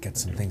to get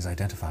some things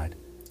identified.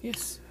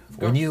 Yes.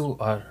 When you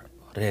are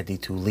ready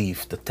to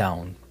leave the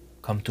town,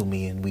 come to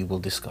me and we will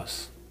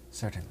discuss.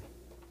 Certainly.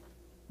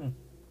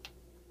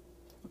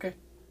 Okay.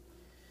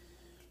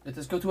 Let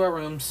us go to our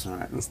rooms. All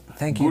right.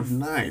 Thank you Good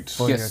night.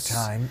 for your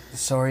time.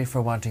 Sorry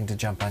for wanting to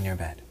jump on your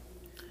bed.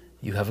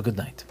 You have a good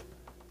night.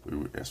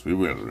 Yes, we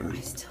will.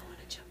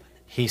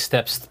 He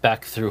steps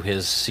back through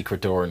his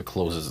secret door and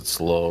closes it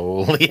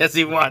slowly as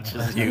he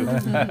watches you.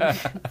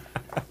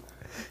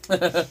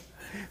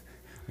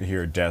 You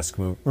hear a desk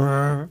move.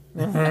 Yeah,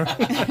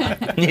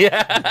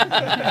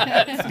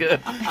 that's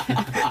good.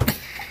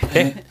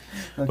 Okay.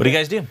 What do you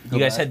guys do? You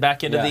guys head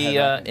back into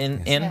the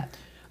inn.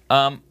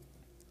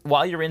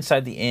 While you're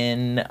inside the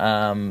inn,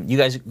 you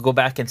guys go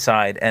back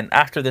inside, and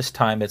after this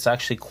time, it's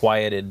actually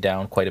quieted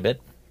down quite a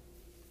bit.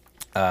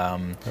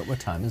 But what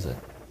time is it?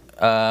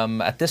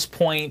 At this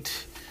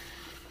point,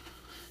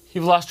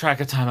 you've lost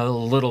track of time a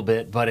little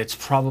bit, but it's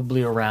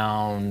probably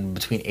around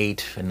between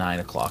 8 and 9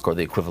 o'clock, or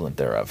the equivalent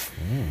thereof.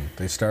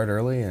 They start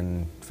early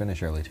and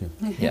finish early too.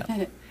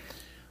 Yeah.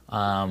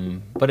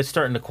 But it's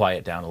starting to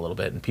quiet down a little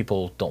bit, and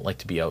people don't like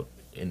to be out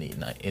in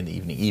the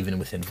evening, even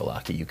within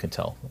Vallaki, you can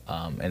tell.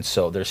 And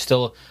so there's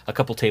still a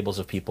couple tables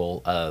of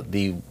people.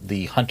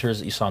 The hunters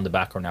that you saw in the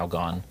back are now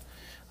gone,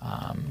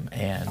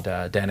 and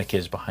Danica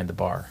is behind the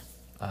bar,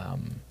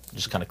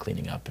 just kind of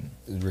cleaning up.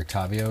 And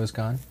Rictavio is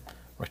gone?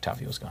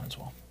 Rictavio is gone as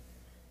well.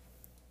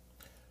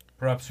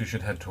 Perhaps we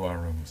should head to our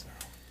rooms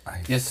now.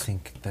 I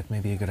think that may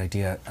be a good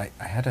idea. I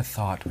had a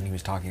thought when he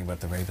was talking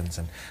about the ravens,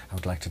 and I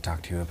would like to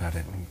talk to you about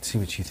it and see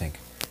what you think.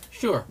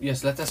 Sure.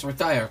 Yes. Let us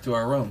retire to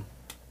our room.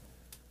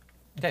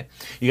 Okay,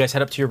 you guys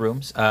head up to your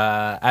rooms.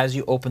 As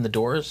you open the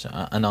doors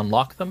and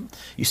unlock them,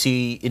 you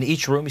see in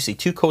each room you see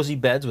 2 cozy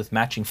beds with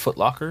matching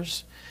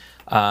footlockers,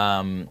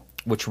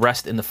 which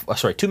rest in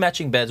the two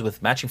matching beds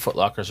with matching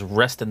footlockers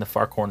rest in the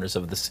far corners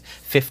of this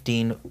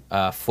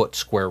 15-foot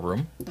square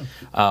room.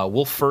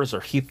 Wolf furs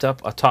are heaped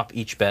up atop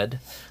each bed.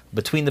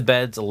 Between the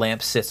beds, a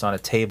lamp sits on a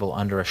table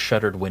under a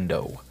shuttered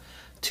window.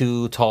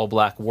 2 tall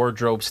black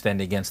wardrobes stand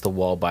against the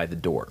wall by the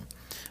door.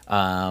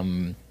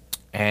 and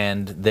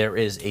there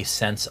is a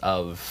sense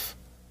of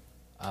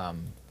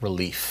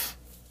relief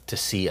to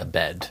see a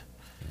bed,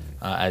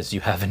 as you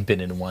haven't been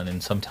in one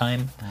in some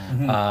time,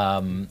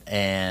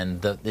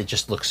 and it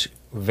just looks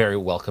very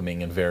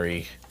welcoming and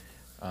very,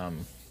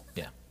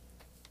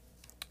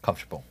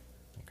 comfortable.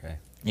 Okay.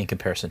 In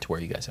comparison to where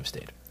you guys have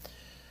stayed.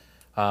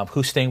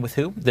 Who's staying with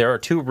who? There are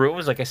 2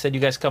 rooms. Like I said,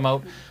 you guys come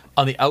out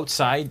on the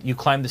outside. You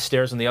climb the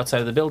stairs on the outside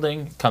of the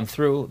building. Come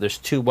through. There's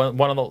 2.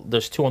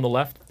 There's 2 on the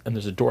left, and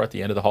there's a door at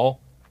the end of the hall.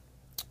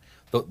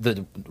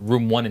 The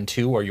room 1 and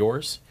 2 are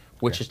yours.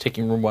 Which is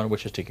taking room 1?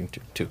 Which is taking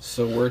 2?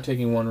 So we're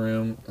taking one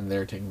room, and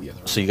they're taking the other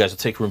room. So you guys will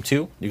take room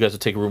 2. You guys will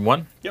take room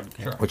 1. Yep.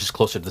 Sure. Which is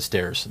closer to the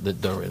stairs, the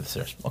doorway of the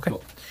stairs. Okay.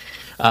 Cool.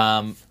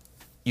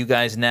 You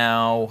guys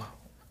now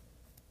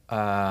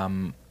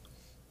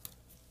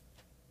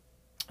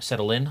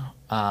settle in.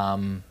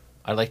 I'd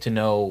like to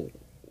know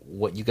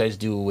what you guys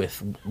do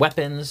with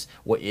weapons.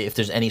 What if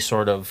there's any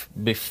sort of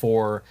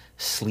before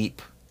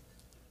sleep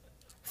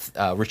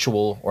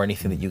ritual or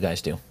anything that you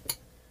guys do.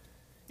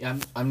 Yeah,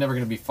 I'm never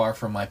going to be far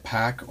from my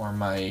pack or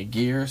my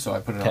gear, so I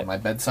put it on my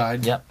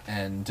bedside. Yep.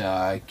 And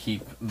I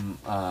keep,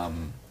 I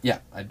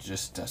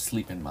just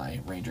sleep in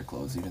my ranger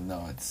clothes, even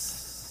though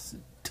it's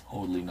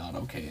totally not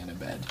okay in a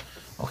bed.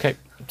 Okay,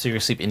 so you're going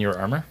to sleep in your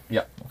armor?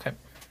 Yep. Okay.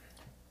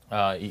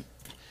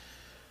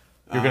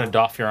 You're going to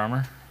doff your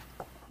armor?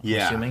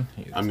 Yeah. Assuming?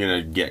 I'm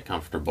going to get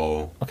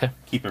comfortable. Okay.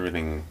 Keep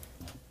everything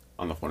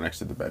on the floor next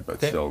to the bed, but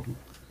Okay. still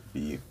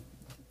be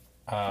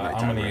I'm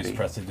going to use ready.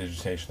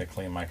 prestidigitation to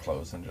clean my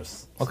clothes and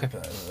just Okay.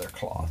 slip it out of their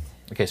cloth.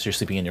 Okay, so you're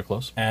sleeping in your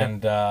clothes?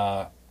 And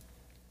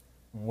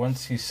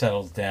once he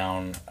settles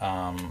down,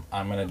 I'm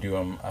going to do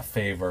him a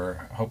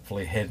favor,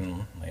 hopefully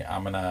hidden.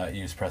 I'm going to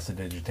use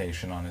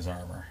prestidigitation on his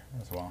armor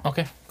as well.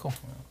 Okay, cool.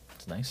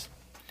 That's nice.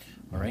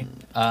 All right.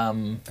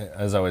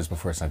 As always,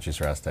 before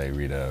Sentry's Rest, I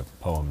read a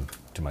poem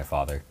to my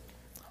father.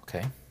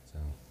 Okay. So,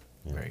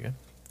 yeah. Very good.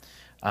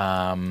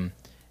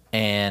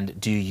 And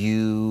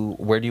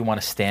where do you want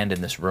to stand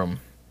in this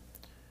room?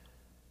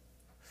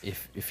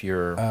 If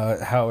you're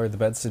how are the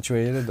beds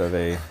situated? Are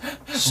they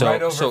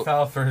right over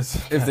Falfur's?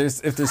 If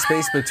there's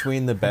space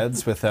between the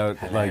beds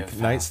without like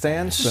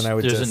nightstands, then I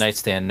would. There's just... a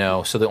nightstand.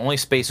 No, so the only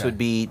space would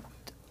be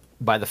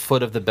by the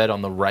foot of the bed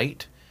on the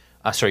right.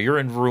 Sorry, you're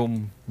in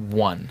room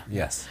 1.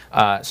 Yes.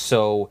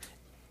 So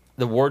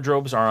the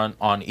wardrobes are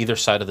on either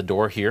side of the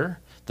door here.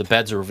 The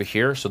beds are over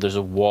here. So there's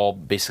a wall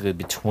basically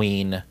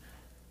between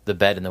the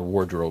bed and the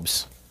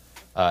wardrobes.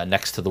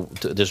 Next to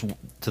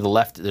the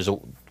left, there's a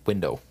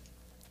window,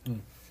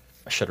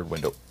 a shuttered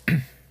window.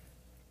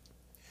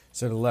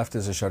 So to the left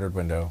is a shuttered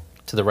window.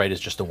 To the right is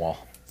just a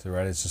wall. To the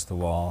right is just the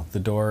wall. The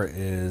door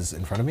is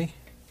in front of me.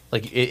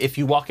 Like if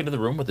you walk into the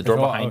room with the door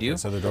behind you,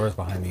 so the door is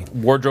behind me.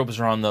 Wardrobes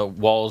are on the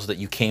walls that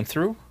you came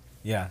through.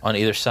 Yeah. On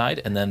either side,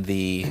 and then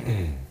the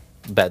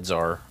beds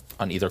are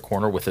on either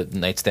corner with a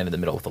nightstand in the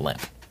middle with a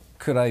lamp.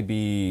 Could I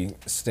be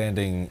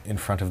standing in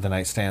front of the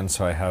nightstand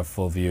so I have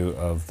full view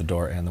of the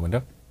door and the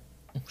window?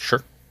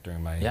 Sure.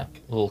 During my a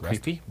little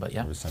rest? creepy, but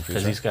yeah, Sentry's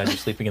because these Rest? guys are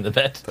sleeping in the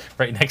bed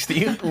right next to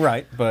you.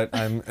 Right, but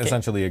I'm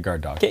essentially a guard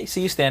dog. Okay, so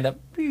you stand up.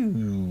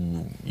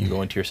 You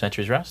go into your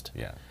sentry's rest.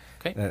 Yeah.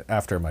 Okay.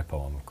 After my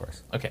poem, of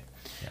course. Okay.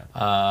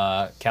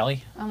 Yeah.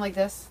 Callie. I'm like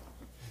this.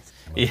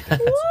 Yeah.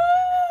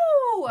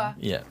 Woo!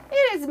 Yeah.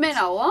 It has been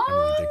a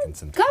long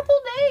couple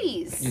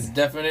days. You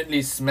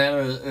definitely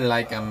smell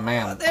like a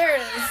man. There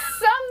is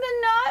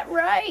something not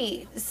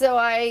right. So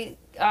I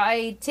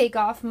take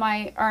off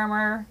my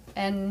armor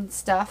and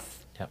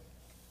stuff. Yep.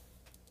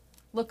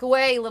 Look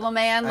away, little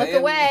man. Look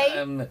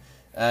away.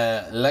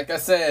 Like I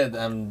said,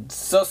 I'm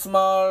so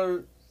small.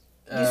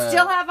 You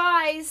still have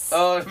eyes.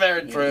 Oh,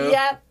 very true.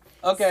 Yep.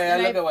 Okay,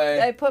 And I look away.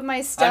 I put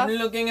my stuff. I'm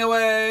looking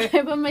away. I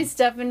put my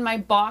stuff in my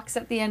box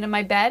at the end of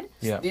my bed.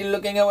 Yeah. Still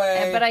looking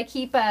away. But I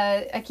keep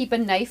a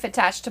knife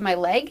attached to my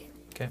leg.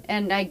 Okay.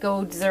 And I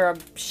go. Is there a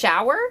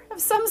shower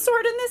of some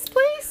sort in this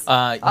place?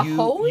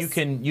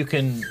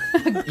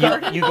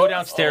 You go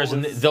downstairs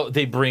and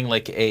they bring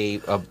like a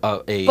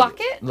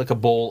bucket, like a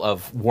bowl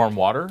of warm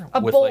water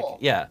with bowl. like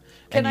yeah.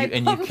 Can I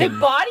put my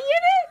body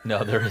in it?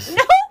 No, there is.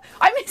 No,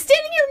 I'm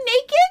standing here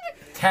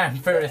naked. Time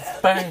for a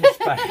sponge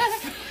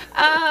bath.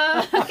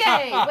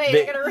 Okay, wait.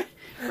 I gotta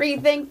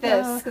rethink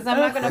this because I'm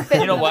not gonna fit.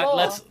 You know in the what?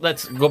 bowl.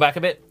 Let's go back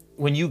a bit.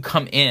 When you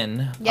come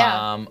in,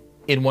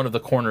 in one of the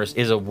corners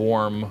is a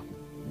warm,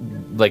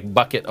 like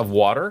bucket of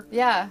water.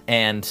 Yeah.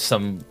 And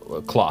some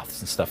cloths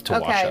and stuff to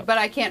wash Okay, up. but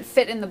I can't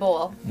fit in the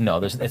bowl. No,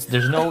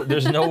 there's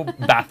no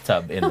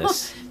bathtub in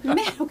this. Man,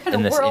 what kind in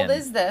of this world inn.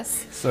 is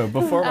this? So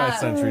before my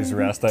Sentry's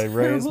Rest, I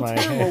raise my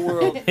hand.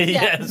 World.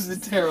 Yes.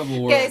 It's a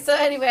terrible world. Okay, so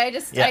anyway,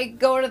 I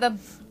go to the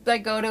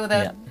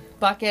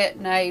bucket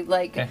and I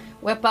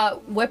whip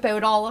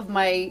out all of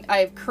my. I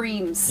have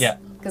creams. Yeah.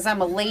 Because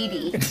I'm a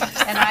lady,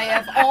 and I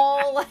have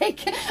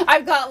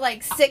I've got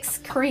like 6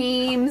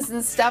 creams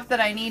and stuff that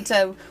I need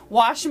to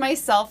wash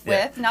myself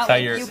with. Not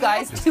like you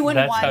guys 2 in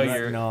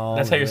 1.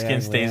 That's how your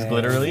skin stays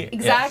glitterly.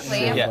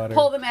 Exactly. Yeah. And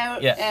pull them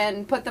out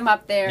and put them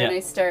up there,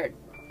 and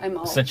I'm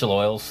all essential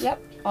oils.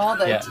 Yep. All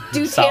the Yeah.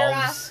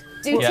 doTERRA.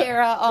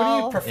 doTERRA all. What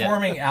are you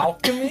performing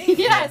alchemy?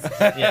 Yes.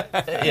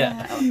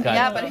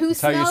 Yeah, but who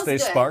That's how smells you stay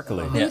good?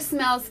 sparkly. Who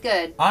smells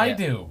good? I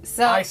do.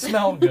 So I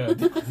smell good.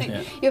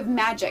 You have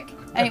magic.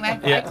 Anyway,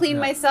 Yeah. I clean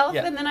myself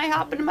Yeah. and then I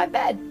hop into my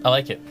bed. I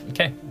like it.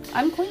 Okay.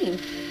 I'm clean.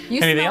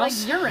 You Anything smell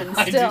else? like urine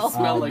I do still.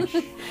 smell like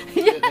yeah,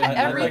 I'd like to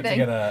everything.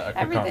 get a quick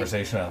Everything.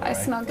 conversation out of the I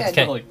way. smell good.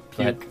 Okay. like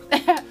Go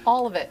ahead.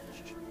 All of it.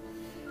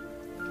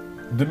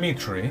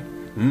 Dimitri.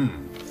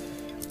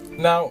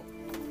 Now,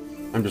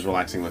 I'm just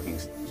relaxing, looking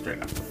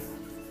straight up.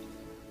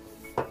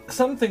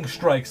 something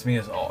strikes me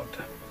as odd.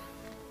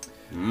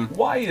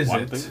 Why is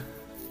One it thing?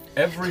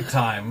 every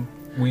time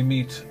we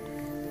meet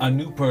a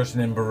new person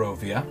in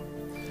Barovia,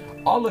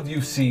 all of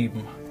you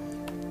seem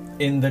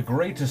in the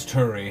greatest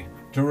hurry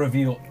to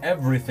reveal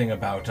everything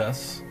about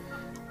us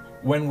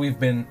when we've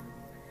been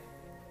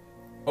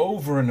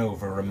over and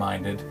over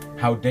reminded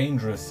how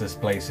dangerous this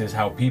place is,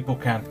 how people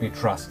can't be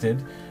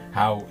trusted,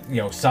 how,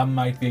 some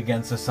might be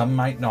against us, some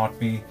might not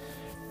be.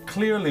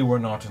 Clearly we're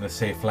not in a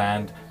safe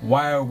land.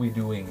 Why are we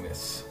doing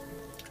this?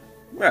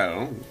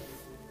 Well,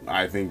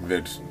 I think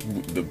that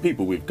the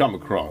people we've come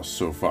across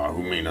so far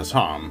who mean us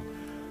harm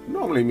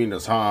normally mean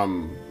us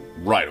harm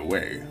right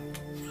away.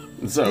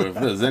 So if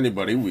there's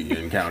anybody we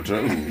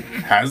encounter who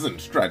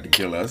hasn't tried to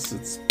kill us,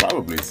 it's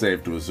probably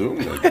safe to assume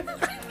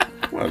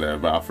that, well,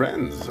 they're our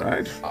friends,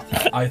 right?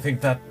 I think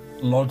that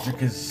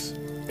logic is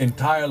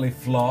entirely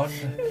flawed.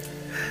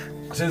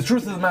 So the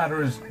truth of the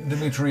matter is,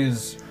 Dimitri,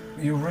 is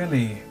you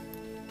really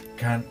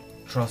can't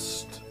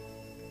trust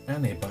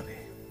anybody.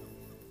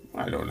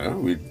 I don't know.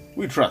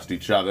 We trust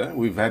each other.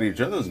 We've had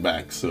each other's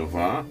backs so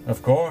far.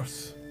 Of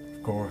course.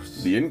 Of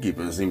course. The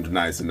innkeeper seemed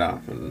nice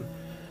enough, and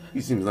he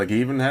seems like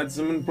he even had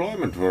some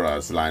employment for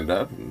us lined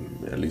up,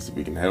 and at least if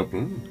we can help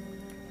him.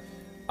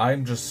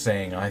 I'm just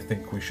saying I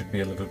think we should be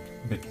a little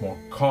bit more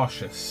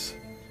cautious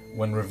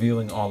when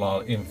revealing all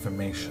our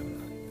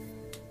information.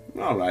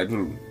 All right,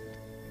 well,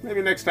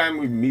 maybe next time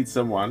we meet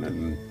someone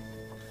and...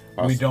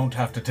 We don't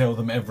have to tell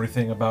them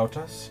everything about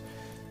us,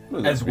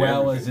 Well, as that'd be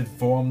well as everything.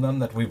 inform them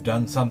that we've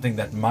done something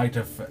that might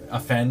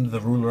offend the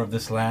ruler of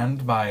this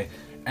land by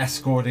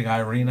escorting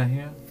Irina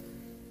here.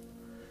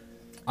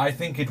 I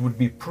think it would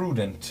be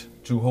prudent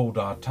to hold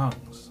our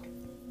tongues.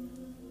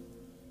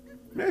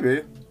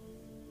 Maybe.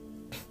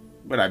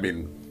 But I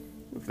mean,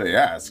 if they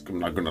ask, I'm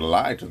not going to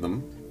lie to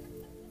them.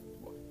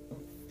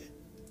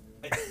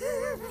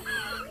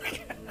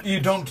 You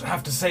don't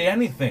have to say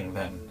anything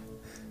then.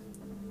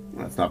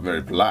 That's not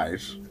very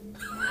polite.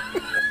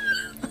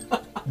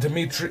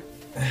 Dimitri.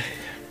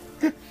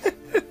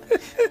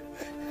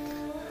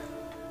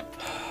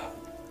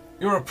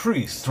 You're a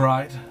priest,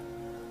 right?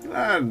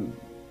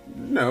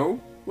 No.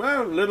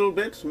 Well, a little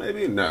bit,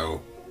 maybe.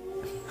 No.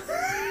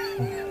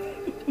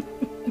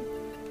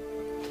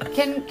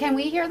 Can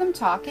we hear them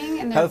talking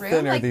in their How room?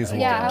 thin are these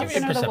Yeah, how walls?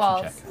 thin are the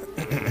walls?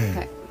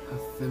 Okay. How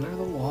thin are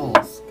the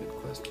walls? Good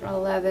question.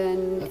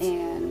 11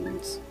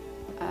 and...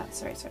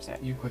 sorry.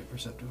 You're quite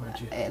perceptive,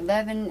 aren't you?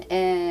 11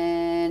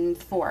 and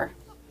 4.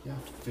 Yeah,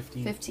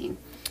 15. 15.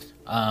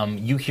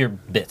 You hear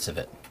bits of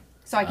it.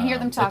 So I can hear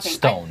them talking. It's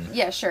stone.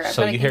 Yeah, sure.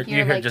 So but you I hear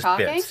can like, just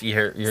talking. bits. You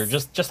hear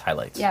just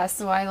highlights. Yeah,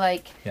 so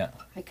I Yeah.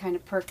 kind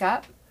of perk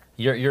up.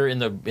 You're in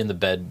the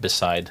bed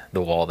beside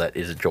the wall that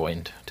is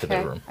joined to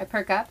the room. I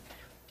perk up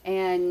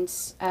and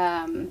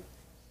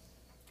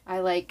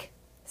I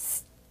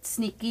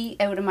sneaky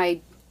out of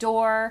my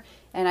door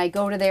and I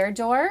go to their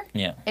door.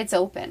 Yeah. It's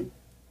open.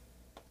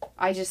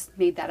 I just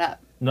made that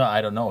up. No,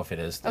 I don't know if it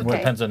is. Okay. It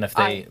depends on if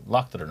they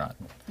locked it or not.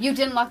 You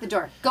didn't lock the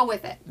door. Go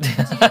with it.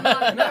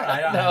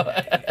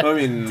 I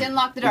mean, Didn't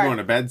lock the we're door. going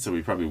to bed, so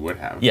we probably would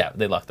have. Yeah,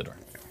 they locked the door.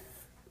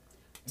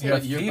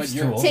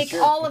 Take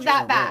all of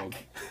that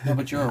back. No,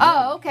 but you're a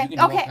Oh, rogue. okay, You can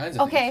do all okay, kinds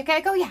of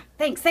okay. Go, yeah.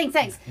 Thanks.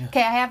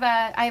 Okay,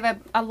 I have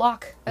a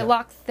lock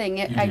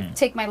thing. I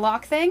take my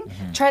lock thing.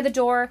 Try the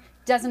door.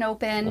 Doesn't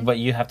open. But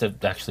you have to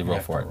actually roll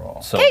for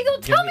it. So Okay, go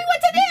tell me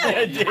what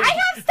to do. I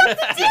have stuff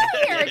to do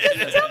here.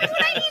 Just tell me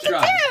what I need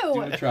Try. to do.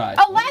 Give it a try.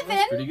 11.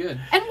 That's pretty good.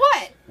 And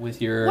what?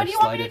 With your What do you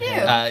want me to sleight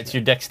of do? hand. it's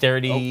your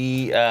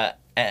dexterity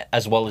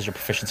as well as your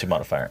proficiency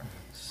modifier.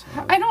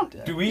 I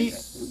don't. Do we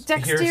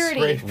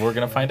Dexterity. We're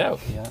gonna find out.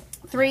 Yeah.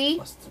 3.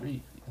 Plus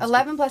 3.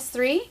 11 plus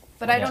 3.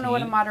 But I don't know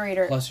what a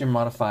moderator. Plus your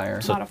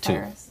modifier. So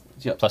modifier 2. is.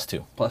 Yep. Plus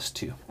 2. Plus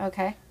 2.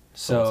 Okay.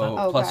 So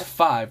Oh, plus God.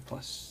 5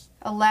 plus.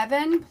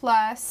 11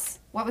 plus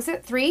what was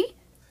it? 3.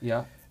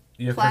 Yeah.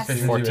 Your Plus-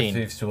 proficiency 14. with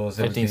thieves tools,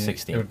 15, it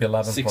 16. would be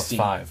 11 16. plus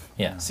 5.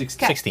 Yeah.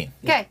 16. 16.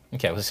 Okay.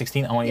 Okay, with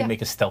 16, I want you Yeah. to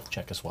make a stealth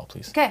check as well,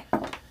 please. Okay.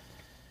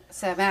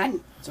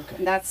 7. It's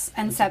okay. That's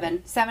and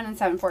 7. 7 and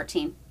 7,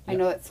 14. I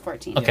know it's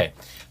 14. Okay.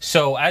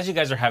 So as you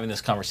guys are having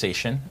this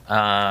conversation,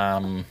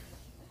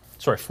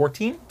 sorry,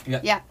 14?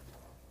 Yeah.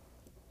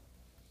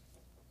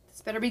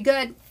 This better be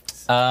good.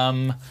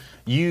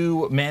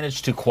 You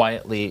manage to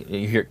quietly,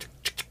 you hear,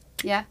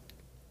 Yeah.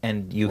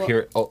 and you Well-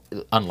 hear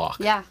unlock.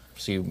 Yeah.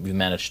 So you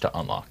manage to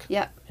unlock.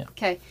 Yeah. Yeah.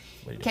 Okay.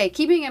 Okay,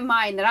 keeping in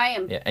mind that I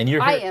am. Yeah, and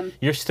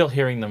you're still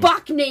hearing them.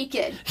 Buck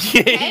naked.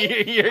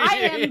 Okay?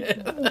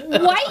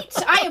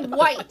 I am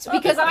white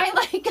because I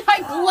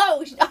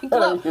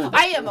glow.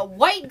 I am a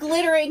white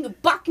glittering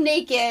buck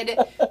naked.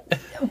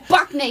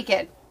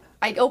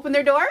 I open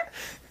their door.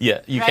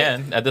 Yeah, you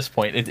can at this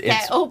point.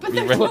 I open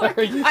their door. I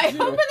open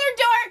their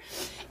door,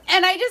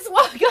 and I just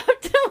walk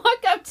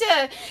up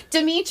to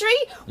Dimitri,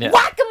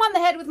 whack him on the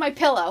head with my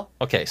pillow.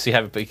 Okay, so you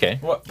have okay.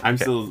 I'm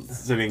still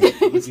sitting,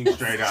 looking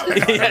straight up.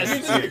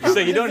 Yes. So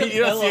you don't see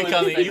it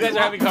coming. You guys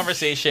are having a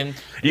conversation.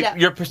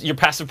 Your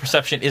passive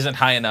perception isn't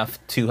high enough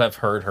to have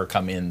heard her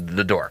come in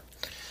the door.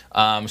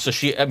 So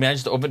she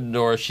manages to open the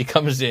door. She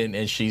comes in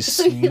and she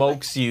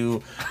smokes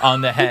you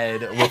on the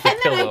head with a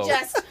pillow. And then I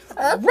just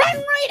run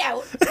right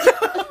out.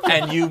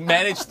 And you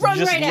manage to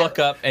just look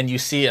up and you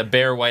see a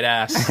bare white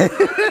ass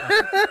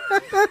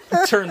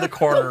turn the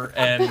corner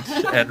and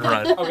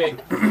run. Okay,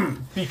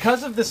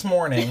 because of this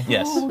morning,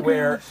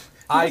 where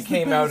I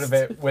came out of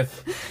it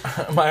with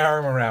my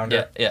arm around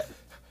her. Yeah.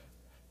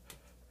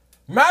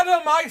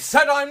 Madam, I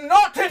said I'm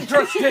not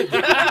interested!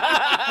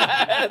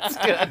 That's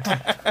good.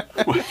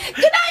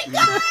 Good night,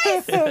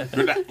 guys!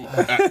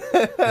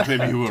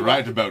 Maybe you were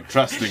right about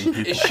trusting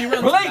people. She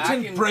runs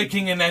Blatant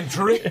breaking and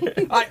entering.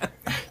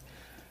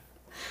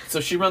 So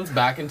she runs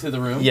back into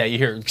the room? Yeah, you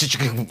hear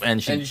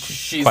and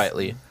she's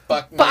quietly.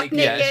 Buck naked.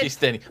 Yeah, she's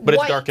standing. But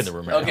it's dark in the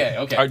room right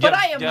now. Okay. But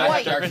I am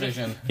white. Dark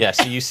vision. Yeah,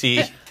 so you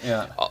see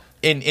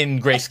in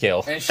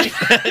grayscale. And she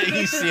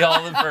you see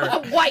all of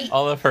her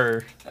all of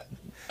her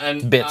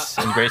bits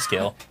in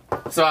grayscale.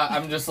 So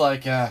I'm just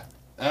like,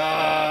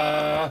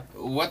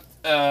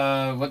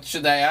 what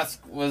should I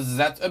ask? Was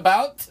that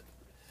about?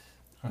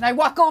 And I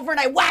walk over and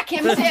I whack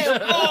him too. Okay.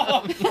 And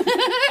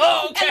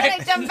then I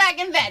jump back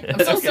in bed. I'm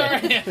so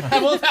sorry. I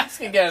won't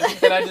ask again.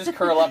 And I just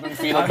curl up and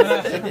fetal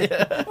position.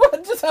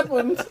 What just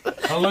happened?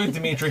 Hello,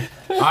 Dimitri.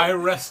 I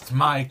rest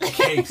my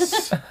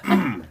case.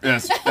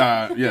 Yes,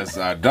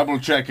 double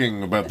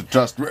checking about the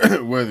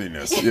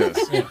trustworthiness. Yes.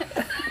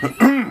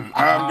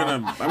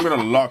 I'm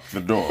gonna lock the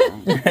door.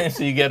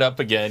 So you get up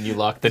again, you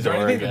lock the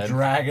door again.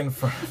 Drag in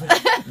front of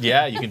it?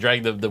 Yeah, you can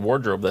drag the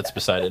wardrobe that's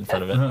beside it in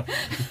front of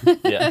it.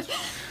 Yeah.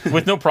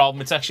 With no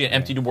problem. It's actually an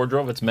empty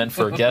wardrobe. It's meant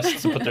for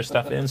guests to put their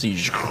stuff in, so you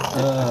just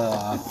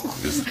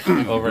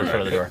over in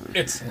front of the door.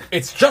 It's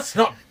just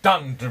not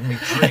done,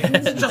 Dimitri.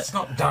 It's just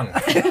not done.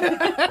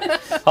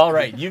 All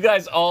right, you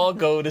guys all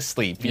go to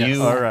sleep. Yes.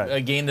 You All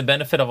right. gain the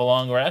benefit of a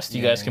long rest.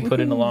 You guys can put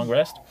in a long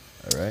rest.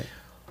 All right.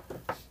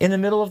 In the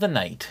middle of the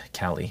night,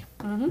 Callie,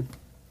 Mm-hmm.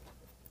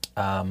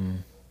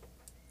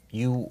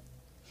 you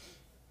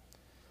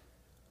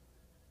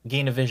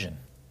gain a vision.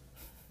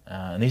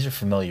 And these are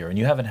familiar, and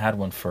you haven't had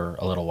one for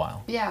a little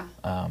while. Yeah.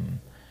 And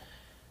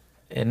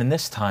in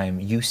this time,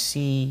 you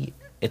see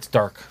it's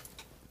dark.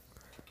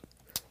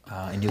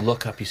 And you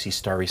look up, you see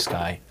starry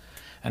sky.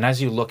 And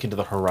as you look into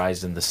the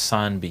horizon, the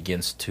sun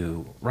begins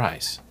to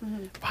rise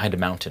behind a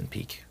mountain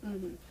peak.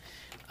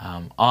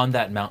 On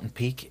that mountain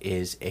peak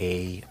is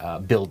a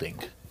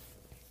building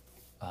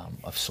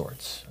of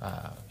sorts,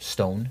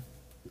 stone.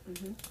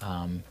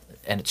 And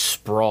it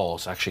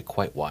sprawls actually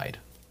quite wide.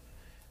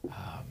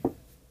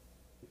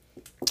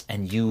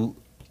 And you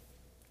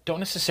don't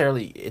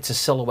necessarily, it's a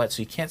silhouette,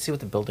 so you can't see what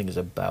the building is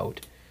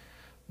about,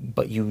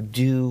 but you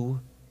do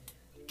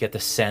get the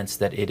sense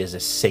that it is a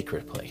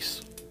sacred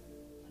place.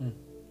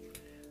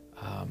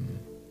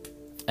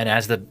 And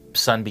as the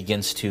sun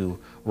begins to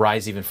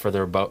rise even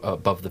further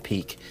above the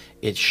peak,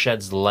 it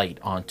sheds light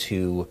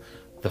onto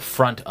the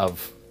front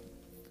of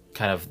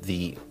kind of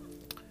the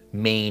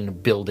main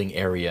building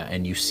area,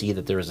 and you see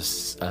that there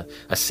is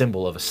a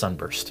symbol of a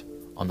sunburst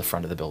on the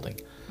front of the building.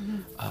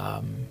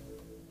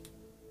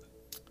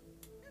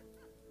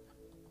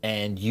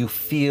 And you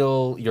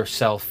feel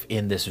yourself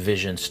in this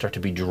vision start to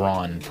be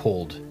drawn and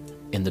pulled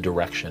in the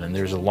direction. And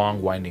there's a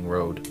long winding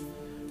road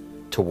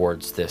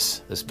towards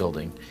this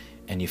building.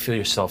 And you feel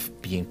yourself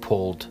being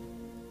pulled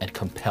and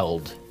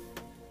compelled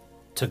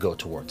to go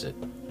towards it.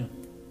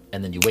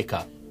 And then you wake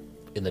up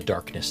in the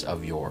darkness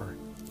of your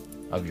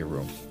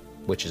room,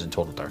 which is in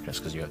total darkness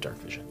because you have dark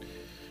vision.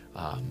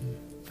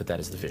 But that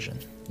is the vision.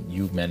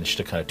 You managed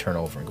to kind of turn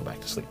over and go back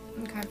to sleep.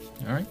 Okay.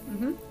 All right?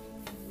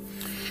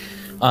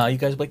 You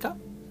guys wake up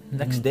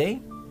next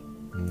day.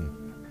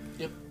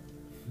 Yep.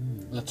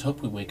 Let's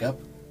hope we wake up.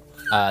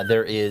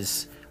 There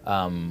is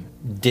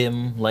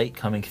dim light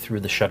coming through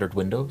the shuttered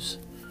windows.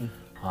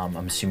 I'm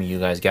assuming you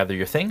guys gather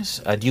your things.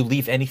 Do you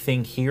leave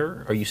anything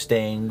here? Are you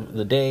staying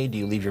the day? Do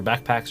you leave your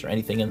backpacks or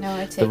anything in? No,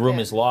 I take the room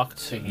it. is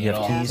locked. Taking You it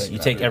have all. keys. Take You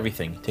that. take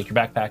everything. Take your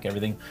backpack,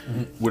 everything.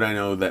 Would I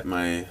know that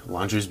my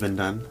laundry's been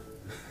done?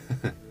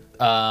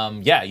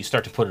 Yeah, you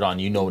start to put it on.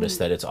 You notice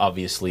that it's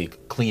obviously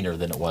cleaner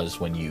than it was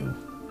when you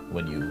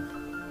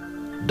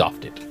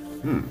doffed it.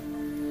 Do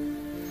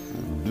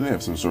they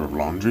have some sort of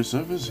laundry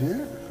service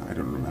here? I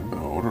don't remember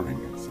ordering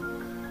it.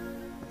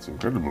 That's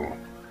incredible.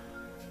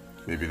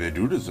 Maybe they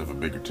do deserve a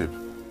bigger tip.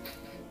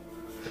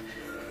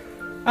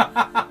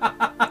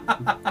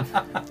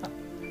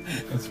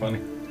 That's funny.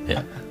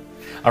 Yeah.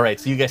 All right,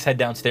 so you guys head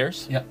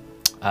downstairs. Yep.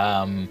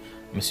 I'm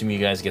assuming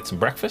you guys get some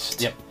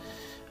breakfast. Yep.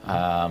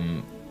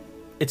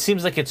 It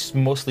seems like it's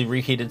mostly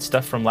reheated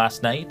stuff from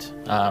last night.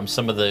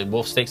 Some of the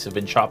wolf steaks have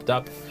been chopped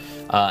up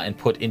and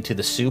put into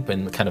the soup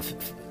and kind of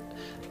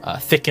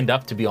thickened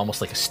up to be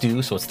almost like a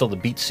stew. So it's still the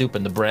beet soup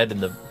and the bread and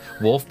the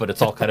wolf, but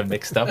it's all kind of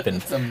mixed up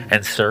and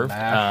served.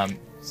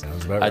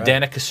 Sounds about right.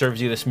 Danica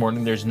serves you this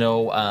morning. There's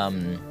no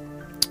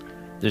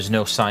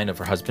sign of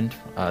her husband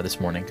this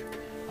morning,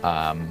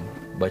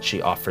 but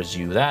she offers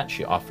you that.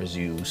 She offers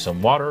you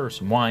some water or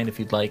some wine if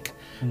you'd like,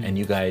 and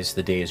you guys,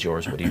 the day is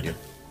yours. What do you do?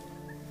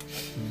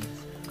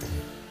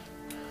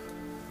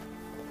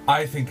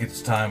 I think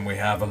it's time we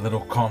have a little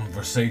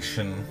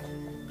conversation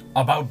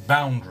about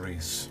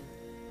boundaries.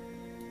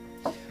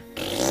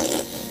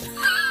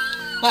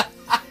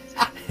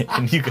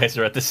 And you guys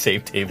are at the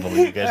same table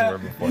that you guys were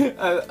before.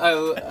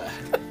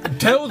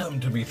 Tell them,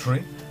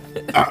 Dimitri.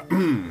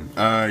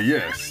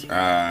 Yes.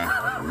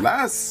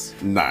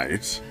 Last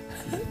night.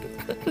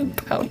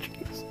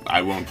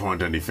 I won't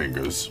point any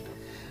fingers.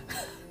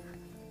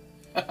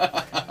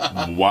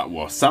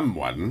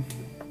 Someone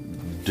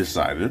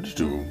decided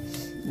to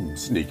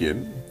sneak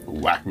in,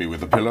 whack me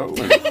with a pillow.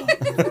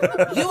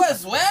 And You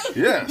as well?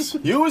 yes,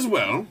 you as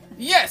well.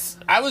 Yes,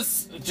 I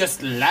was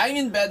just lying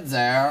in bed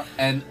there,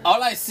 and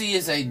all I see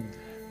is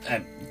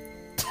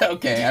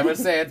okay, I will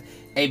say it,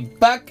 a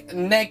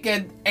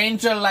buck-naked,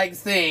 angel-like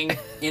thing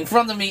in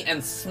front of me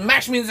and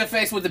smash me in the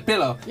face with the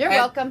pillow. You're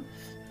welcome.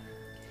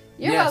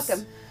 You're Yes.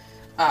 welcome.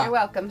 Ah, You're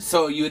welcome.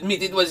 So you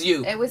admit it was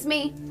you? It was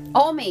me.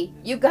 All me.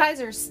 You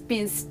guys are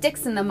being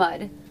sticks in the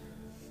mud.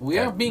 We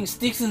are being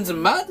sticks in the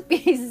mud?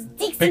 Sticks in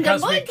the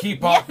Because mud? we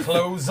keep our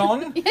clothes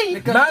on?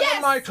 Yes.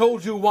 Madam, I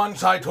told you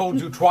once, I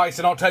told you twice,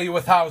 and I'll tell you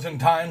 1,000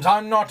 times,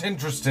 I'm not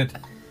interested.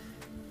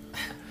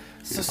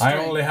 I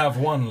only have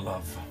one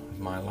love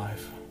in my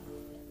life.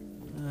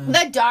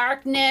 The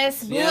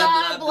darkness. Blah,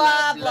 Yeah,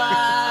 blah,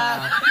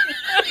 blah.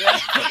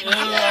 I'm so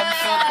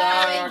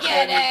dark. We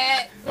get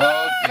it.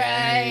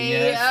 Okay,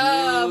 yes, you.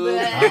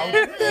 How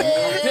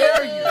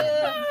dare you?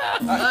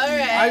 All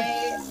right.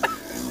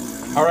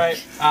 All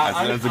right.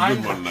 That's a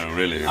good one, though,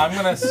 really. I'm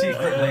gonna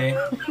secretly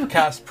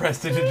cast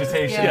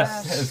prestidigitation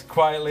Yes. as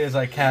quietly as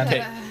I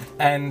can,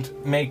 and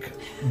make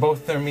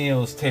both their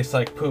meals taste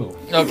like poo.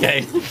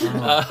 Okay.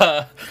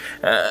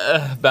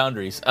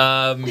 Boundaries.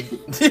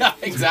 Yeah,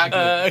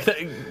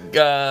 exactly.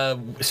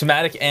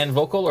 Somatic and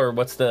vocal, or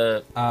what's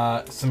the...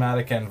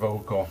 Somatic and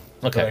vocal.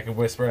 Okay. So I can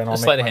whisper and I'll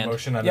Sleight make of my hand.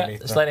 motion Yeah,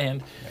 underneath. sleight of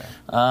hand.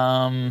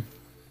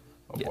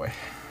 Oh boy.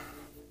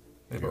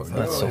 They both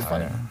That's so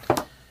funny.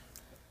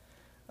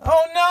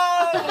 Oh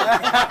no!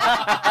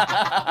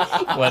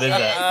 What is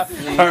that?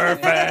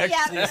 Perfect.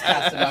 Yeah. Please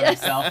cast it on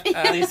himself.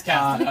 Please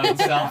cast it on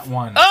himself.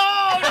 One.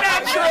 Oh,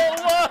 natural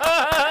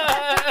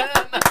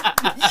one!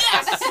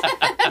 Yes!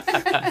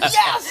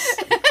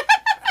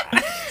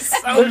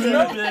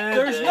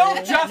 There's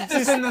no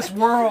justice in this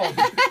world.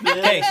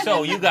 Okay,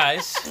 so you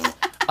guys,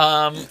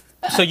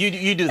 so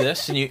you do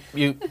this, and you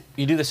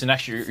do this, and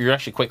actually you're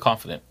actually quite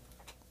confident.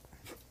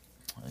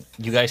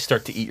 You guys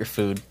start to eat your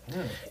food.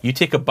 You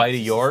take a bite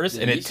of yours,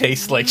 and it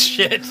tastes like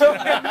shit.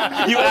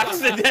 You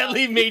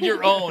accidentally made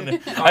your own.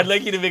 I'd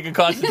like you to make a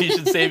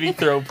Constitution saving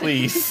throw,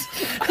 please.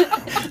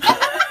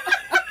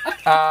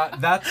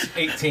 That's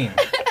 18.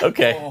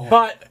 Okay.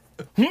 But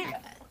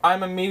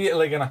I'm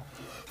immediately gonna.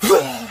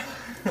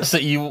 So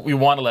you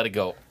want to let it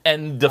go,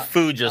 and the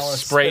food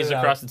just sprays spit it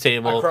across out. the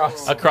table,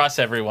 across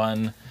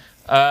everyone.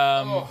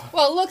 Well,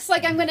 it looks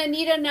like I'm gonna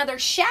need another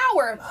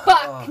shower.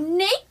 Buck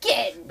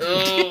naked.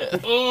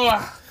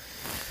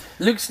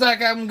 Looks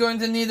like I'm going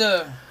to need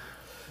a...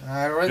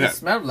 I already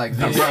smelled like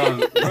this.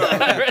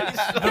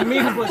 The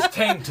meat was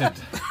tainted.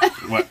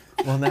 What?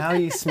 Well, now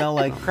you smell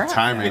like crap.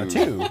 Timing.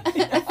 Too.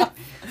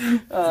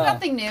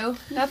 Nothing new.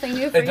 Nothing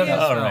new for It doesn't you.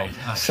 All right.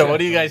 So what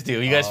do you guys do?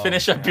 You guys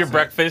finish up your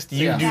breakfast.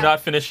 You do not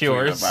finish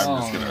yours.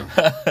 I'm just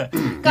gonna...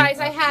 Guys,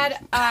 I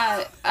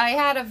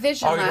had a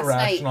vision Oh, you're last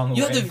night. ration on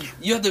the way.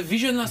 You had the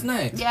vision last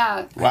night?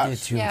 Yeah. What? I did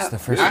too. Yeah. It's the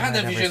first I time had the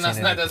I'd ever vision last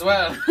seen night it. as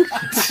well.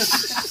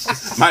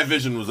 My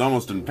vision was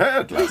almost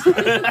impaired last night.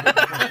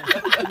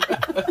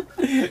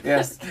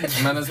 Yes,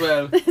 mine as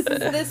well.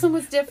 This one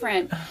was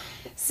different.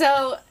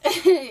 So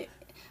I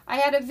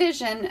had a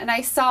vision and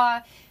I saw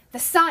the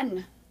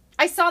sun.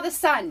 I saw the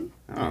sun.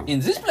 Oh,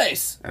 In this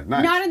place. at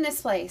night. Not in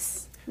this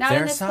place. Not Their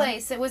in this sun?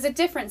 place. It was a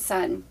different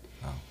sun.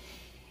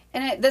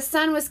 And the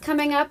sun was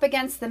coming up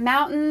against the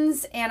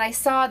mountains, and I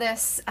saw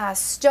this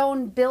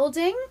stone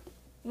building.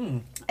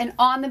 And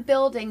on the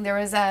building, there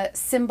was a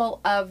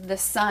symbol of the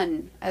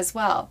sun as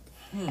well.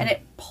 And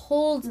it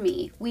pulled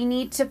me. We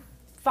need to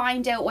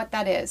find out what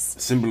that is.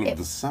 Symbol of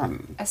the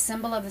sun. A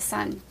symbol of the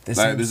sun. This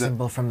Like, is a there's a-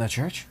 symbol from the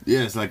church?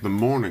 Yeah, it's like the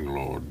morning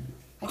lord.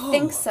 I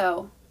think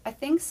so. I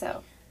think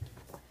so.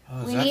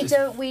 We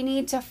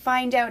need to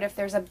find out if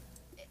there's a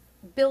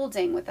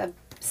building with a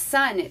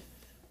sun. It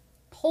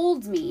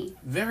pulled me.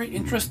 Very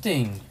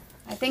interesting.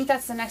 I think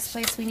that's the next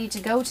place we need to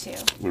go to.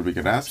 Well, we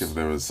could ask if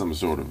there was some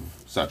sort of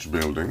such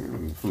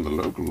building from the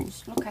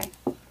locals. Okay.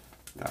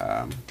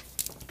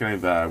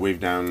 Can I wave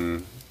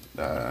down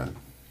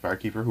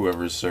barkeeper,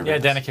 whoever's serving. Yeah,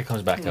 us. Danica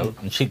comes back out,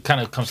 and she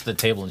kind of comes to the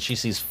table, and she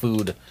sees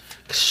food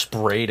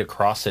sprayed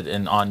across it,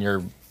 and on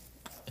your.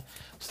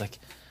 It's like,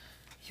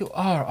 you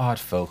are odd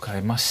folk,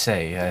 I must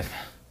say.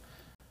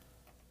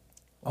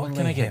 What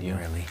can I get you?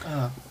 Really?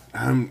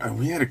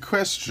 We had a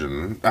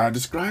question.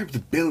 Describe the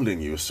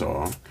building you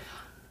saw.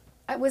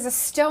 It was a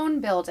stone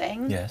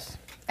building. Yes.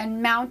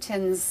 And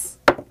mountains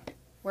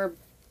were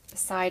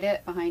beside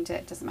it, behind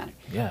it, doesn't matter.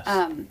 Yes.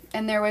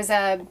 And there was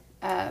a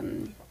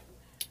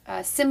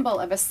symbol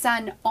of a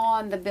sun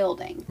on the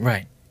building.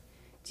 Right.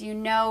 Do you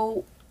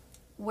know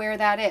where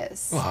that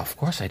is? Well, of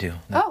course I do.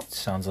 That Oh.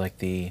 sounds like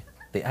the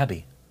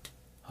Abbey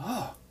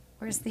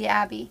Where's the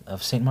abbey?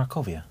 of St.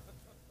 Markovia.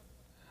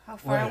 How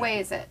far away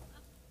is it?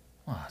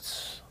 Well,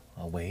 it's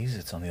a ways.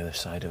 It's on the other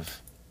side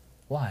of...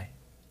 Why?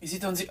 Is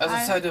it on the other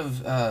side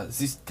of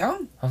this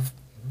town? Of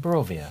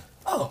Barovia.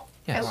 Oh.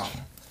 Yes.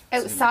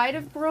 Outside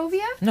of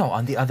Barovia? No,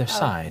 on the other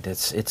side.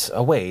 It's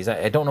a ways.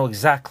 I don't know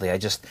exactly.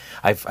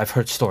 I've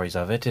heard stories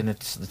of it, and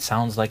it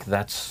sounds like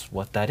that's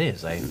what that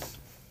is.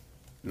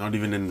 Not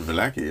even in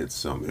Vallaki,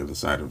 it's on the other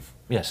side of...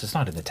 Yes, it's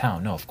not in the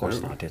town. No, of course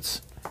not.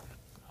 It's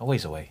a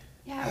ways away.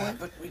 Yeah,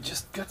 but we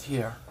just got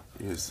here.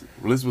 Yes.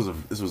 Well, this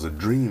was a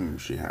dream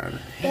she had.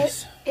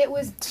 It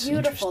was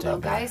beautiful though,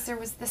 interesting. guys. There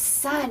was the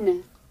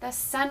sun. The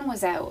sun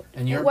was out.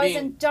 And you're it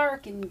wasn't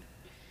dark and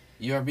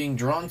You are being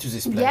drawn to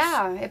this place.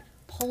 yeah, it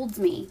pulled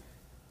me.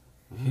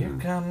 Here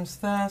comes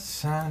the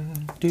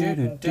sun.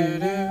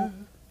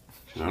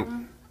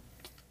 Well,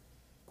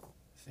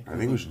 I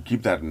think we should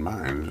keep that in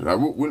mind.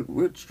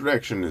 Which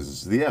direction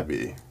is the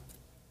Abbey?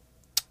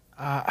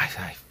 I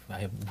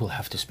will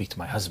have to speak to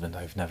my husband.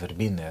 I've never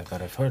been there,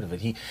 but I've heard of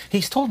it.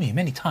 He's told me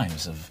many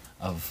times of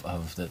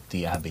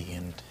the Abbey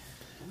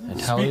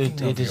and how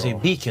it is a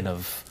beacon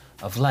of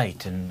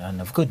light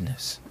and of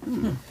goodness.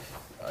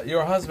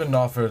 Your husband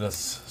offered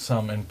us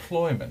some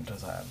employment,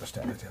 as I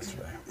understand it,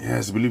 yesterday.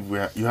 Yes, I believe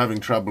you're having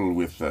trouble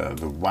with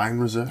the wine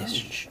reserve. Yes,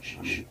 shh.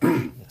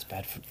 It's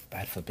bad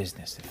for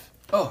business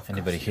if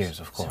anybody hears,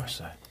 of course.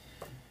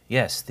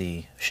 Yes,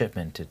 the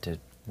shipment it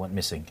went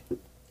missing.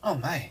 Oh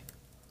my.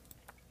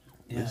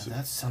 Yeah,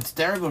 that sounds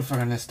terrible for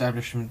an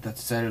establishment that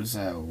sells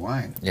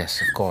wine.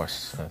 Yes, of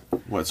course.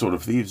 What sort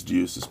of thieves do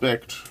you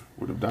suspect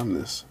would have done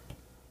this?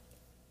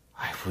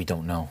 We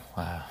don't know.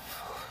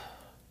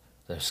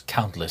 There's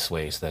countless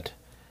ways that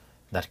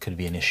could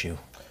be an issue.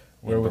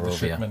 Where in would the Barovia.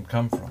 shipment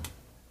come from?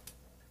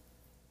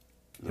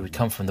 It would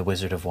come from the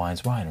Wizard of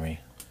Wine's winery,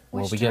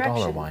 where Which we get all our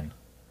direction? wine.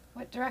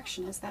 What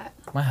direction is that?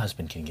 My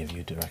husband can give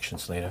you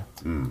directions later.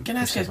 Can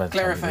I ask He said by a the time we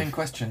clarifying leave.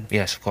 question?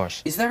 Yes, of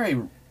course. Is there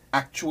a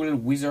actual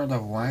Wizard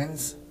of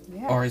Wines?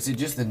 Yeah. Or is it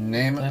just the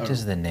name That of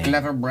is the name.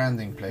 clever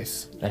branding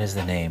place? That is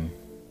the name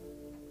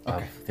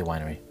Okay. of the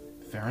winery.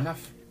 Fair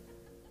enough.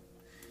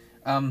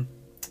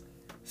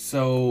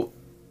 So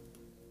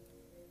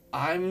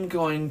I'm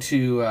going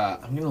to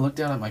look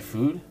down at my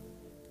food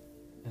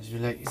and just be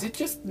like, is it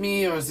just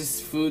me or is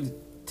this food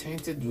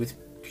tainted with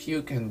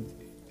puke and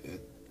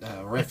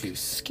refuse?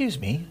 Excuse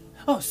me.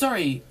 Oh,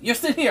 sorry, you're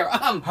still here.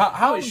 How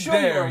I was sure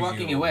you dare were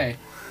walking you. away.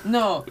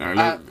 No, Yeah,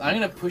 look. I'm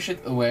gonna push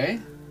it away,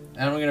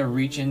 and I'm gonna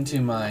reach into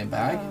my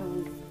bag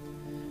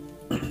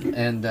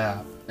and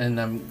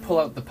pull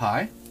out the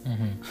pie,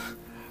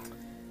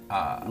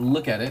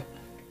 look at it,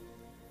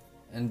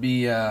 and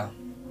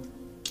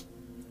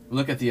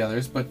look at the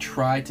others, but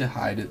try to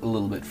hide it a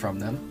little bit from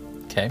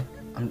them. Okay.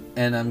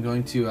 And I'm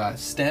going to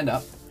stand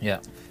up. Yeah.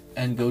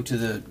 And go to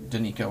the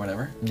Danica or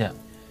whatever. Yeah.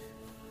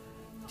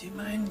 Do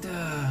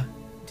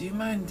you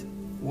mind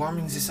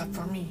warming this up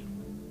for me?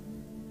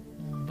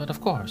 But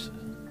of course.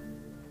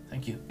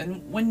 Thank you.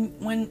 And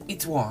when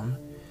it's warm,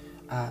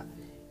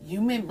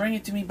 you may bring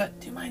it to me, but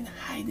do you mind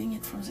hiding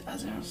it from the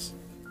others?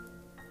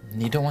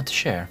 You don't want to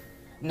share.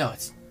 No,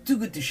 it's too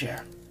good to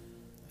share.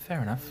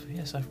 Fair enough.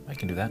 Yes, I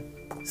can do that.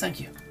 Thank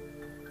you.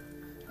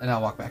 And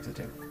I'll walk back to the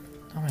table.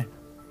 All right.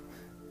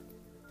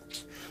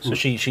 So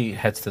she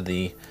heads to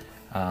the.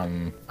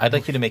 I'd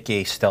like you to make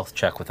a stealth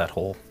check with that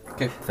whole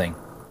thing.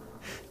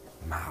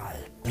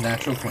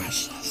 Natural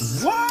 20.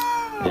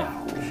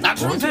 Yeah.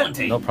 Natural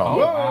 20. No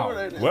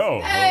problem.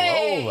 Well,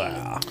 Hey!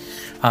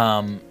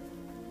 hello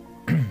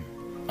there.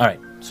 All right.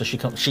 So she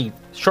comes.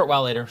 Short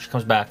while later, she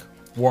comes back,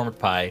 warm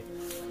pie,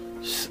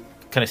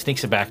 kind of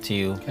sneaks it back to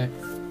you. Okay.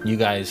 You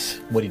guys,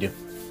 what do you do?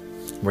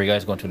 Where are you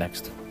guys going to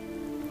next?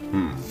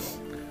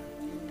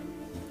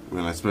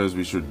 Well, I suppose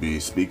we should be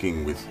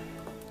speaking with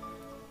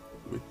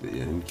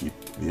the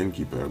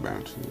innkeeper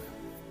about.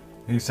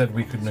 He said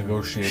we could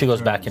negotiate. She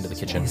goes back terms. into the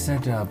kitchen. He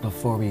said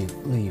before we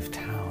leave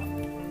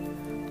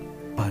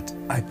town. But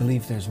I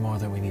believe there's more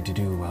that we need to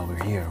do while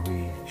we're here.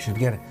 We should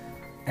get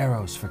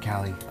arrows for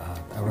Callie,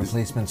 a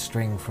replacement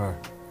string for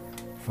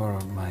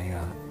my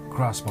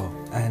crossbow,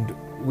 and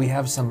we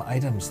have some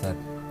items that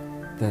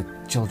the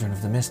Children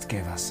of the Mist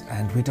gave us,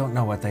 and we don't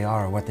know what they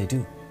are or what they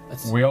do.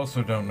 We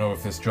also don't know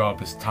if this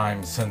job is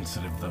time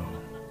sensitive, though.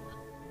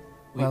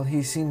 Well,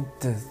 he seemed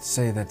to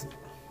say that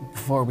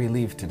before we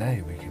leave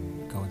today, we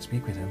can go and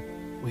speak with him.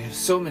 We have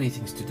so many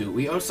things to do.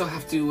 We also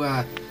have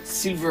to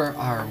silver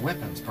our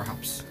weapons,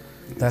 perhaps.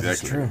 That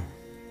is Exactly. true.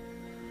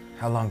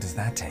 How long does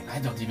that take? I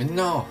don't even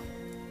know.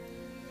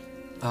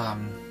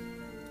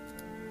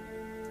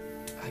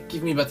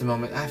 Give me but a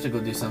moment. I have to go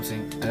do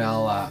something, and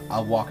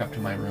I'll walk up to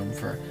my room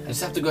for. I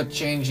just have to go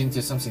change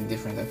into something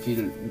different. I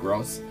feel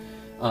gross.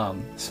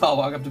 So I'll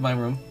walk up to my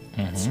room.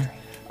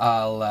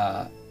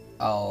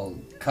 I'll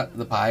cut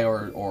the pie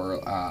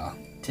or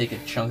take a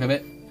chunk of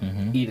it,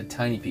 eat a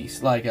tiny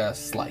piece, like a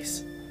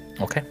slice.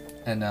 Okay.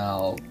 And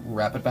I'll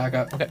wrap it back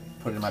up. Okay.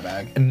 Put it in my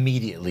bag.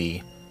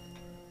 Immediately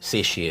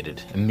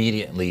satiated.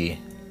 Immediately,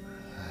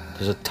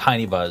 there's a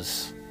tiny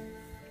buzz.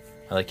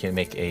 I'd like you to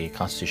make a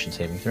Constitution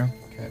saving throw.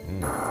 Okay.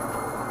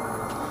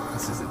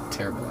 This is a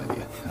terrible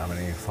idea. How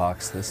many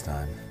fox this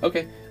time?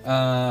 Okay.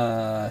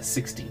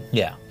 16.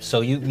 Yeah. So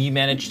you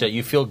managed to.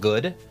 You feel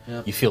good.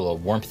 Yeah. You feel a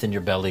warmth in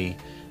your belly.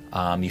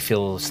 You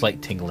feel a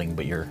slight tingling,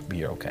 but you're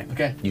okay.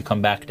 Okay. You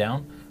come back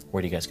down.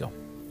 Where do you guys go?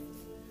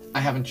 I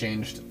haven't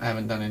changed. I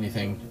haven't done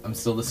anything. I'm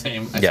still the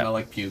same. I Yeah. smell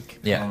like puke.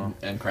 Yeah.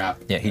 And crap.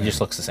 Yeah. He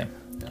just looks the same.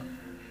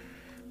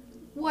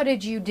 What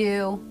did you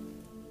do?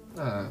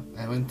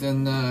 I went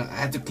and I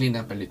had to clean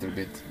up a little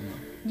bit.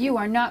 You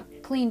are not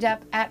cleaned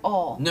up at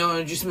all.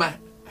 No, just my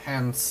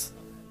hands.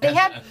 They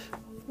have.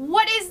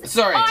 What is?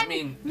 Sorry, on, I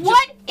mean,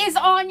 what is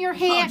on your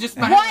hand? just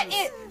my What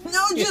hands. is?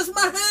 No, just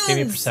my hands. Give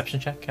me a perception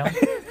check, Cal.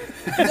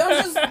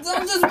 They're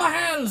just my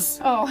hands.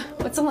 Oh,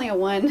 it's only a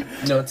 1.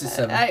 No, it's a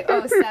 7.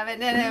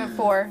 7 and a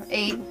 4,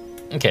 8.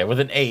 Okay, with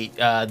an 8,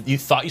 you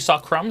thought you saw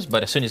crumbs,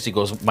 but as soon as he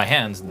goes, my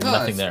hands,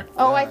 nothing there.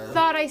 Oh, I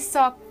thought I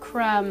saw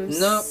crumbs.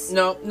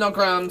 No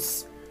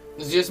crumbs.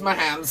 It's just my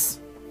hands.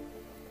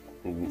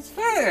 It's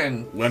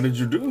fine. What did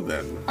you do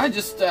then? I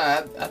just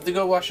had to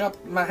go wash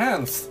up my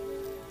hands.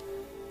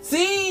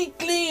 See,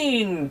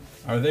 clean.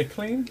 Are they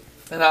clean?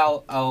 And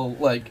I'll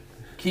like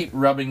keep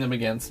rubbing them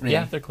against me.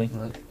 Yeah, they're clean.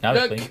 Now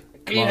they're Look, clean.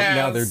 clean Well,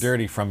 now hands. they're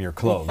dirty from your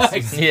clothes.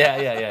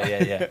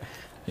 Yeah.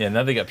 Yeah,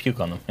 now they got puke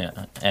on them.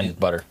 Yeah, and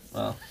butter.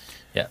 Well,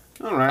 yeah.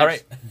 All right. All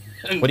right.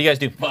 What do you guys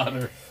do?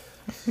 Butter.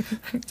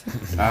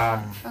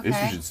 If you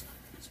should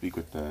speak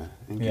with the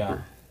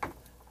innkeeper.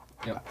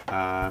 Yep.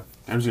 I'm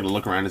just gonna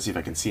look around and see if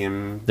I can see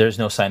him. There's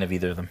no sign of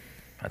either of them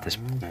at this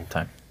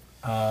time.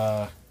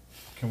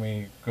 Can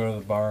we go to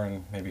the bar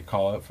and maybe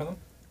call out for them?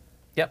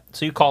 Yep.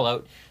 So you call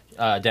out.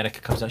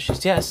 Danica comes out. She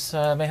says, "Yes,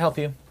 may I help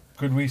you?"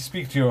 Could we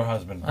speak to your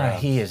husband?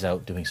 perhaps? He is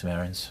out doing some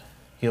errands.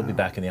 He'll be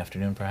back in the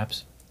afternoon,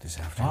 perhaps. This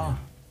afternoon.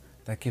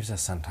 That gives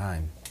us some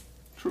time.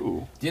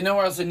 True. Do you know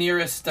where the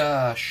nearest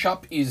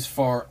shop is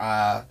for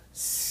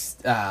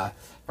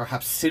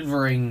perhaps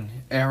silvering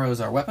arrows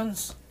or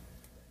weapons?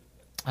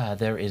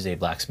 There is a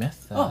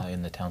blacksmith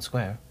in the town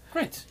square.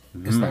 Great. Is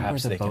that where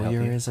Perhaps the they can help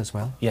bowyer you. is as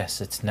well?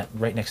 Yes, it's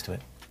right next to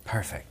it.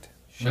 Perfect.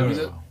 Shall we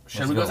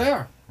go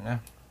there? Yeah.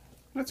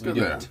 Let's We go do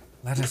there. it.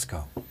 Let us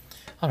go.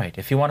 All right.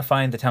 If you want to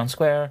find the town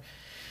square,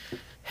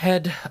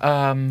 head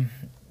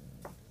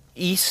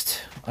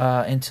east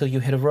until you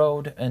hit a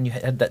road, and you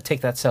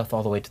take that south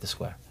all the way to the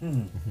square.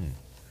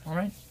 All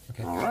right.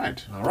 Okay. All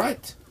right. All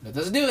right. Let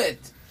us do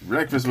it.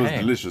 Breakfast was Okay.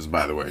 delicious,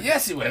 by the way.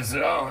 Yes, it was.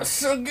 Oh,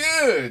 so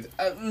good.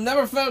 I've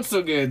never felt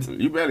so good.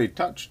 You barely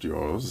touched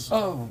yours.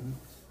 Oh,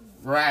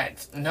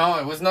 right. No,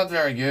 it was not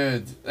very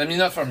good. I mean,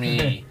 not for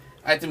me.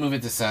 I had to move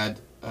it aside.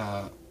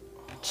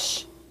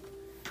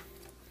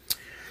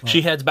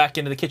 She heads back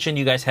into the kitchen.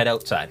 You guys head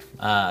outside.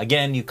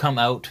 Again, you come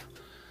out.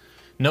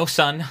 No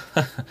sun.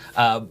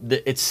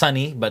 It's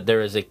sunny, but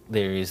there is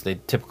the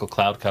typical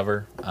cloud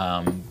cover.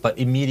 But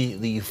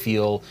immediately you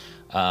feel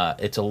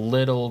it's a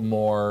little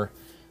more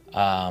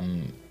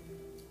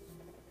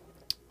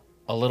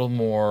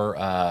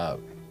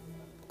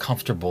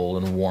comfortable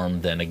and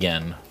warm than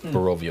again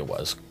Barovia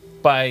was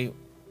by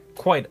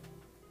quite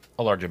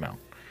a large amount.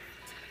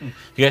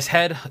 You guys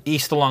head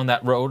east along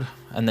that road,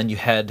 and then you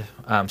head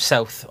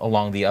south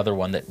along the other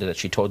one that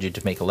she told you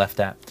to make a left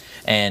at.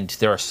 And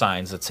there are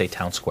signs that say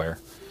Town Square.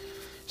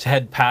 So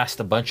head past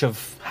a bunch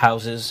of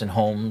houses and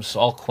homes,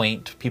 all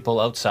quaint, people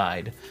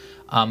outside.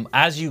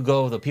 As you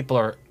go, the people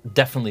are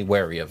definitely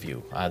wary of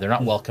you. They're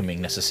not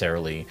welcoming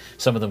necessarily.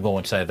 Some of them go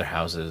inside their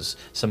houses.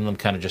 Some of them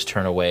kind of just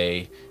turn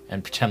away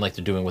and pretend like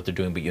they're doing what they're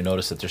doing, but you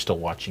notice that they're still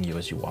watching you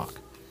as you walk.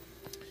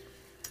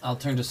 I'll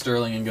turn to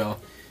Sterling and go,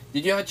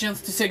 did you have a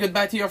chance to say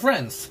goodbye to your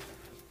friends?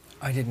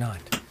 I did not.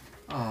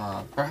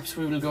 Perhaps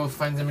we will go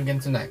find them again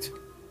tonight.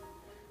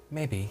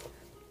 Maybe.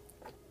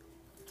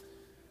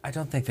 I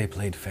don't think they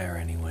played fair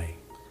anyway.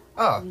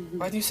 Oh,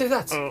 why do you say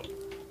that?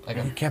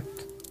 He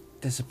kept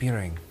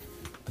disappearing,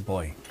 the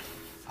boy.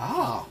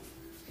 Ah,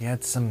 He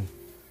had some...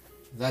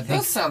 that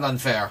does sound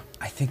unfair.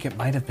 I think it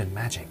might have been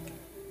magic.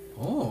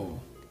 Oh.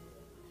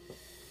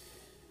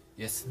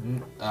 Yes,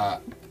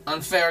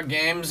 unfair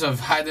games of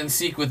hide and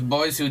seek with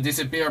boys who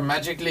disappear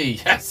magically.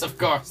 Yes, of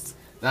course.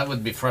 That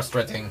would be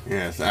frustrating.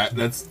 Yes,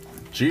 that's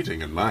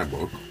cheating in my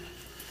book.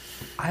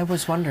 I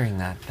was wondering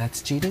that.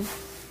 That's cheating?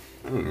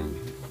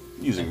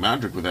 Using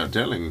magic without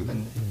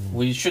telling.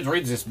 We should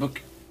read this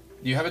book.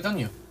 Do you have it on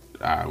you?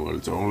 Well,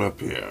 it's all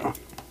up here.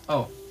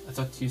 Oh, I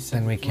thought you said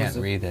Then we it was can't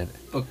a read it.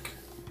 book.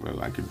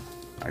 Well, I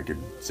could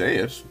say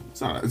it.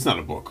 It's not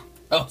a book.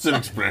 Oh, it's an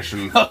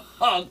expression.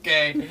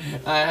 Okay,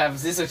 I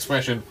have this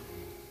expression.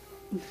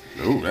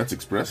 Oh, that's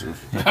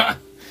expressive.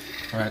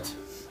 Right.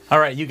 All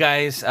right, you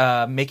guys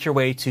make your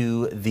way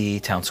to the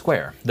town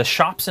square. The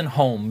shops and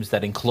homes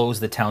that enclose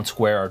the town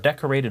square are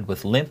decorated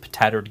with limp,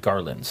 tattered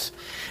garlands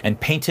and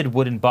painted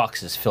wooden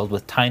boxes filled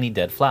with tiny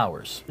dead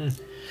flowers.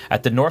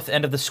 At the north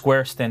end of the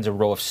square stands a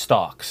row of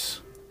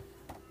stocks,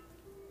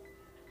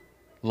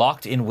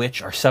 locked in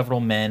which are several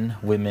men,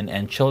 women,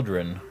 and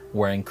children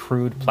wearing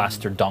crude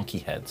plastered donkey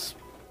heads.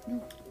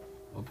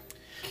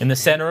 In the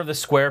center of the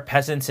square,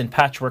 peasants in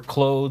patchwork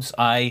clothes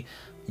eye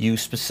you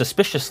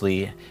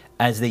suspiciously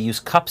as they use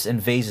cups and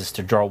vases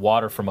to draw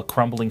water from a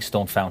crumbling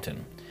stone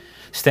fountain.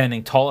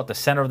 Standing tall at the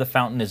center of the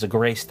fountain is a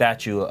gray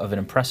statue of an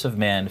impressive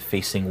man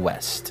facing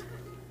west.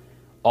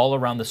 All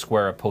around the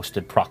square are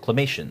posted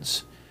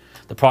proclamations.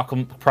 The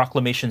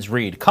proclamations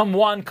read, "Come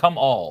one, come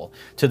all,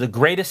 to the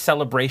greatest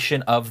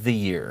celebration of the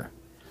year,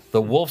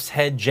 the Wolf's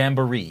Head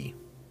Jamboree.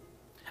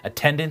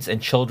 Attendants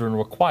and children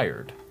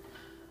required.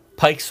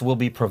 Pikes will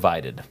be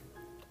provided.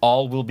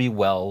 All will be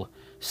well,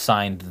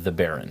 signed the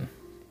Baron."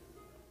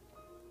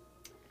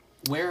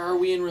 Where are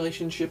we in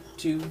relationship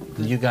to?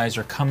 You guys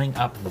are coming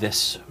up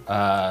this,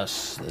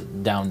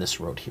 down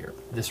this road here.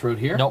 This road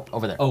here? Nope,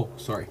 over there. Oh,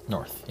 sorry.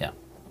 North, yeah.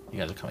 You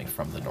guys are coming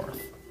from the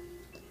north.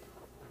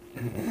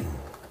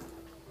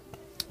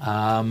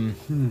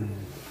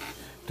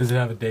 Does it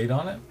have a date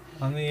on it?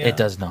 On the? It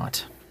does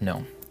not.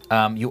 No.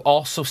 You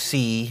also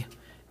see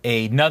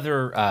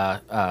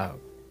another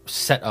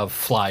set of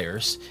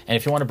flyers, and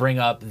if you want to bring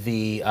up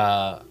the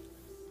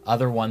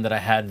other one that I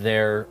had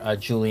there,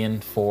 Julian,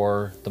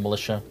 for the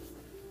militia.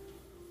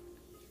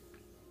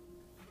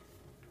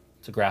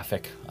 It's a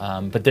graphic,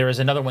 but there is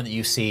another one that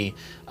you see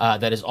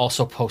that is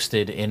also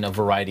posted in a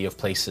variety of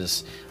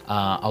places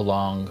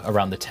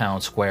around the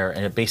town square,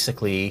 and it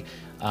basically,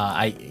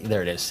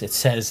 there it is. It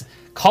says,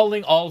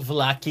 "Calling all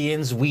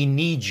Valakians, we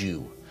need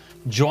you.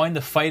 Join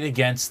the fight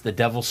against the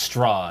Devil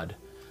Strahd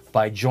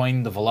by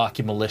joining the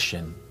Vallaki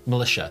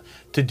militia.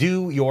 To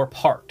do your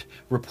part,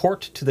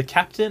 report to the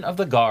captain of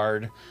the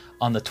guard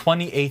on the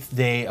 28th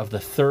day of the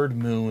 3rd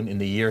moon in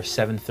the year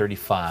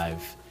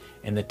 735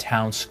 in the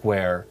town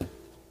square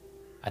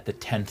at the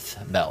 10th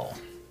bell."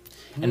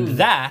 And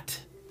that,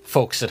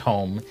 folks at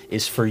home,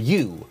 is for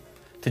you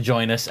to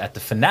join us at the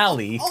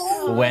finale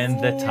when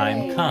the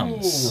time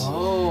comes.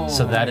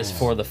 So that is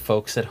for the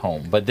folks at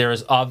home. But there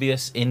is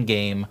obvious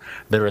in-game,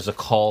 there is a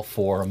call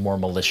for more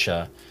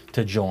militia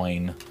to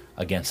join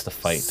against the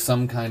fight.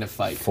 Some kind of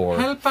fight. For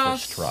Help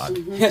us.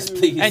 Strahd. Yes,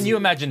 please. And you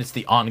imagine it's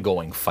the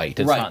ongoing fight.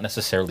 It's Right. not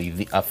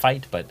necessarily a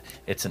fight, but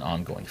it's an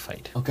ongoing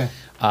fight. Okay.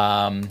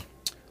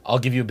 I'll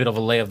give you a bit of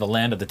a lay of the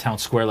land of the town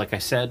square, like I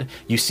said.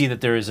 You see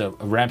that there is a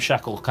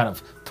ramshackle kind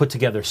of put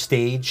together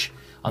stage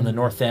on the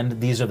north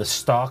end. These are the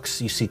stocks.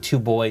 You see 2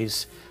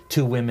 boys,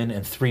 2 women,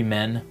 and 3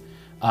 men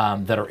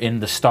that are in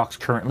the stocks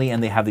currently,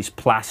 and they have these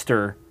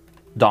plaster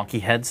donkey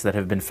heads that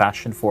have been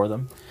fashioned for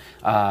them.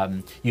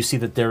 You see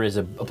that there is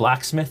a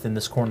blacksmith in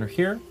this corner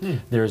here.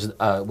 There's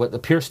what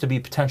appears to be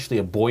potentially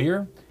a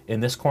bowyer in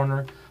this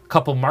corner. A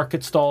couple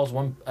market stalls.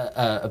 One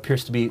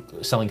appears to be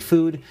selling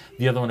food.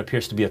 The other one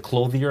appears to be a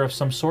clothier of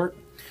some sort.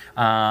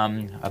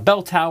 A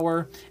bell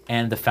tower,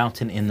 and the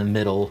fountain in the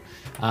middle.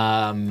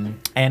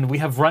 And we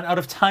have run out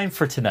of time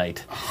for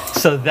tonight.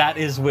 So that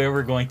is where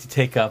we're going to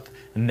take up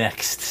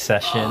next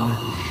session.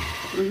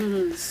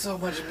 So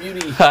much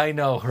beauty. I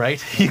know,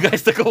 right? You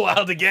guys took a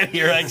while to get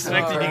here. I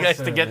expected you guys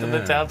to get to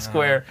the town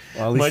square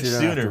Well, at least much you don't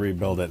sooner. have to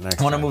rebuild it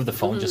next I want to time. move the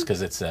phone just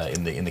because it's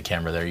in the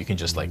camera there. You can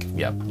just like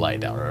lie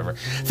it down or whatever.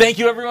 Thank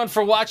you everyone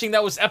for watching.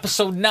 That was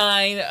episode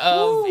 9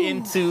 of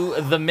Into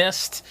the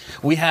Mist.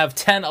 We have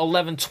 10,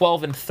 11,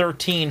 12, and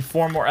 13,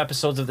 4 more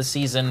episodes of the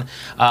season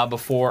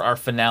before our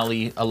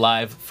finale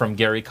live from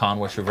Gary Con,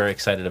 which we're very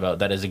excited about.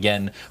 That is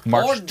again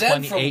March Or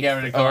dead 28th. from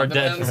Gary Con, Or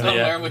dead depends from on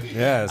where we-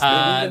 Yes,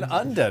 maybe even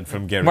undead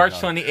from Gary March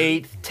Con.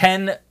 28th,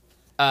 10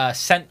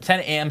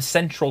 a.m.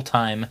 Central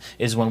Time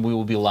is when we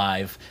will be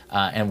live,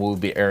 and we will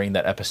be airing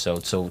that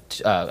episode. So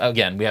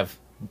again, we have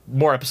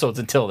more episodes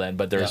until then,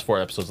 but there's 4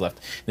 episodes left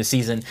in the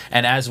season.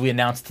 And as we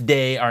announced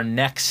today, our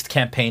next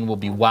campaign will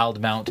be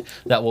Wildmount.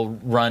 That will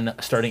run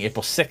starting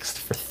April 6th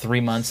for 3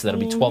 months. That'll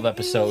be 12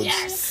 episodes.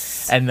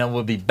 Yes! And then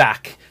we'll be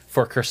back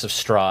for Curse of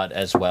Strahd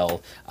as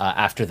well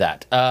after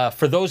that.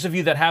 For those of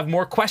you that have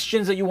more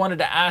questions that you wanted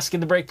to ask in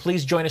the break,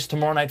 please join us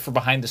tomorrow night for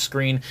Behind the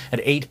Screen at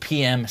 8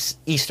 p.m.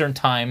 Eastern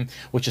Time,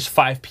 which is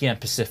 5 p.m.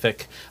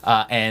 Pacific.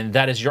 And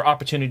that is your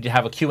opportunity to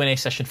have a Q&A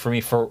session for me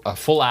for a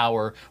full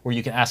hour where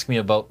you can ask me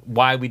about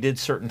why we did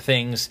certain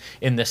things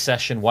in this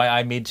session, why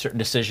I made certain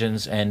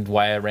decisions, and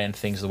why I ran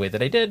things the way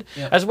that I did,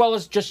 as well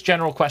as just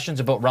general questions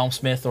about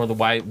Realmsmith or the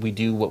why we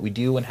do what we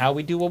do and how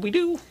we do what we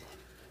do.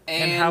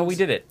 And how we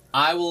did it.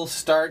 I will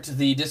start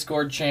the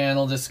Discord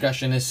channel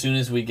discussion as soon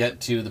as we get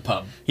to the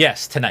pub.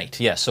 Yes, tonight.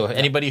 Yes. So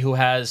anybody who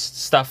has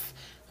stuff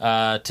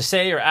to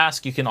say or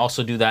ask, you can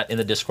also do that in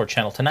the Discord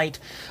channel tonight.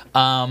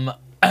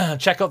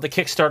 check out the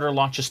Kickstarter,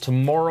 launches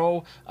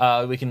tomorrow.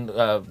 We can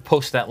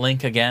post that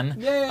link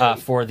again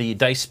for the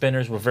dice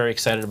spinners. We're very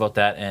excited about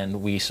that,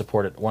 and we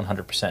support it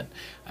 100%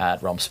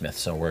 at Realmsmith.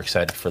 So we're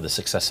excited for the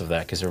success of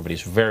that because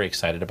everybody's very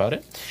excited about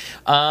it.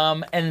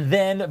 And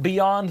then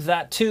beyond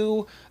that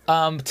too,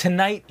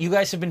 tonight you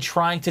guys have been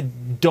trying to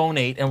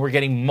donate, and we're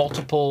getting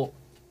multiple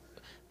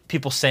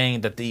people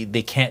saying that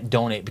they can't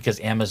donate because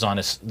Amazon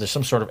there's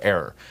some sort of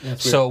error.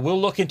 So we'll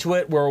look into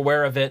it. We're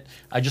aware of it.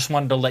 I just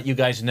wanted to let you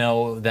guys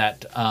know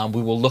that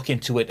we will look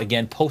into it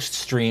again post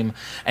stream,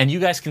 and you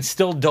guys can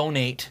still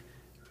donate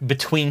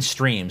between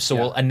streams.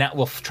 So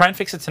we'll try and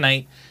fix it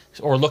tonight,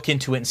 or look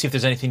into it and see if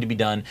there's anything to be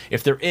done.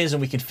 If there is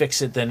and we can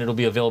fix it, then it'll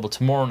be available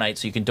tomorrow night,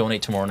 so you can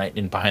donate tomorrow night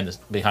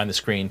behind the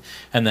screen,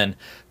 and then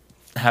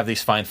have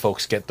these fine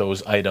folks get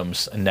those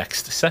items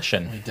next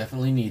session. We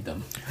definitely need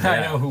them. I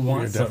know who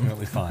wants them.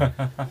 Definitely fine.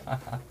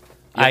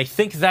 I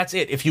think that's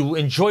it. If you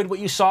enjoyed what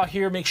you saw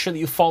here, make sure that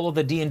you follow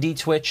the D&D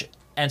Twitch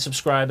and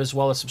subscribe, as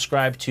well as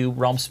subscribe to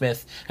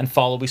Realmsmith and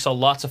follow. We saw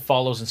lots of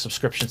follows and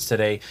subscriptions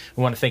today.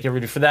 We want to thank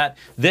everybody for that.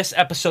 This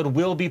episode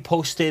will be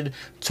posted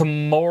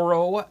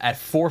tomorrow at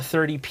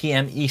 4:30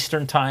 p.m.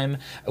 Eastern Time.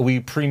 We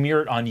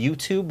premiere it on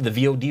YouTube, the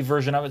VOD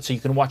version of it, so you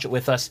can watch it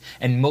with us.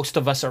 And most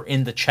of us are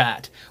in the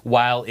chat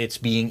while it's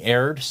being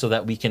aired so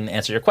that we can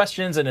answer your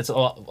questions, and it's a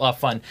lot of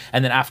fun.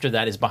 And then after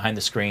that is behind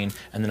the screen.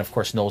 And then, of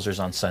course, Nolzur's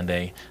on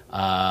Sunday.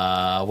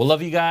 We'll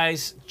love you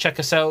guys. Check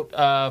us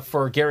out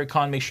for Gary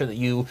Con. Make sure that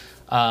you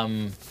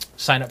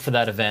sign up for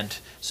that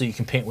event so you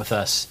can paint with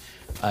us,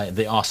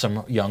 the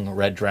awesome young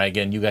red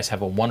dragon. You guys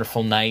have a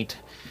wonderful night.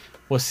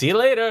 We'll see you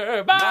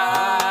later. Bye.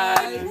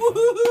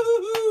 Bye.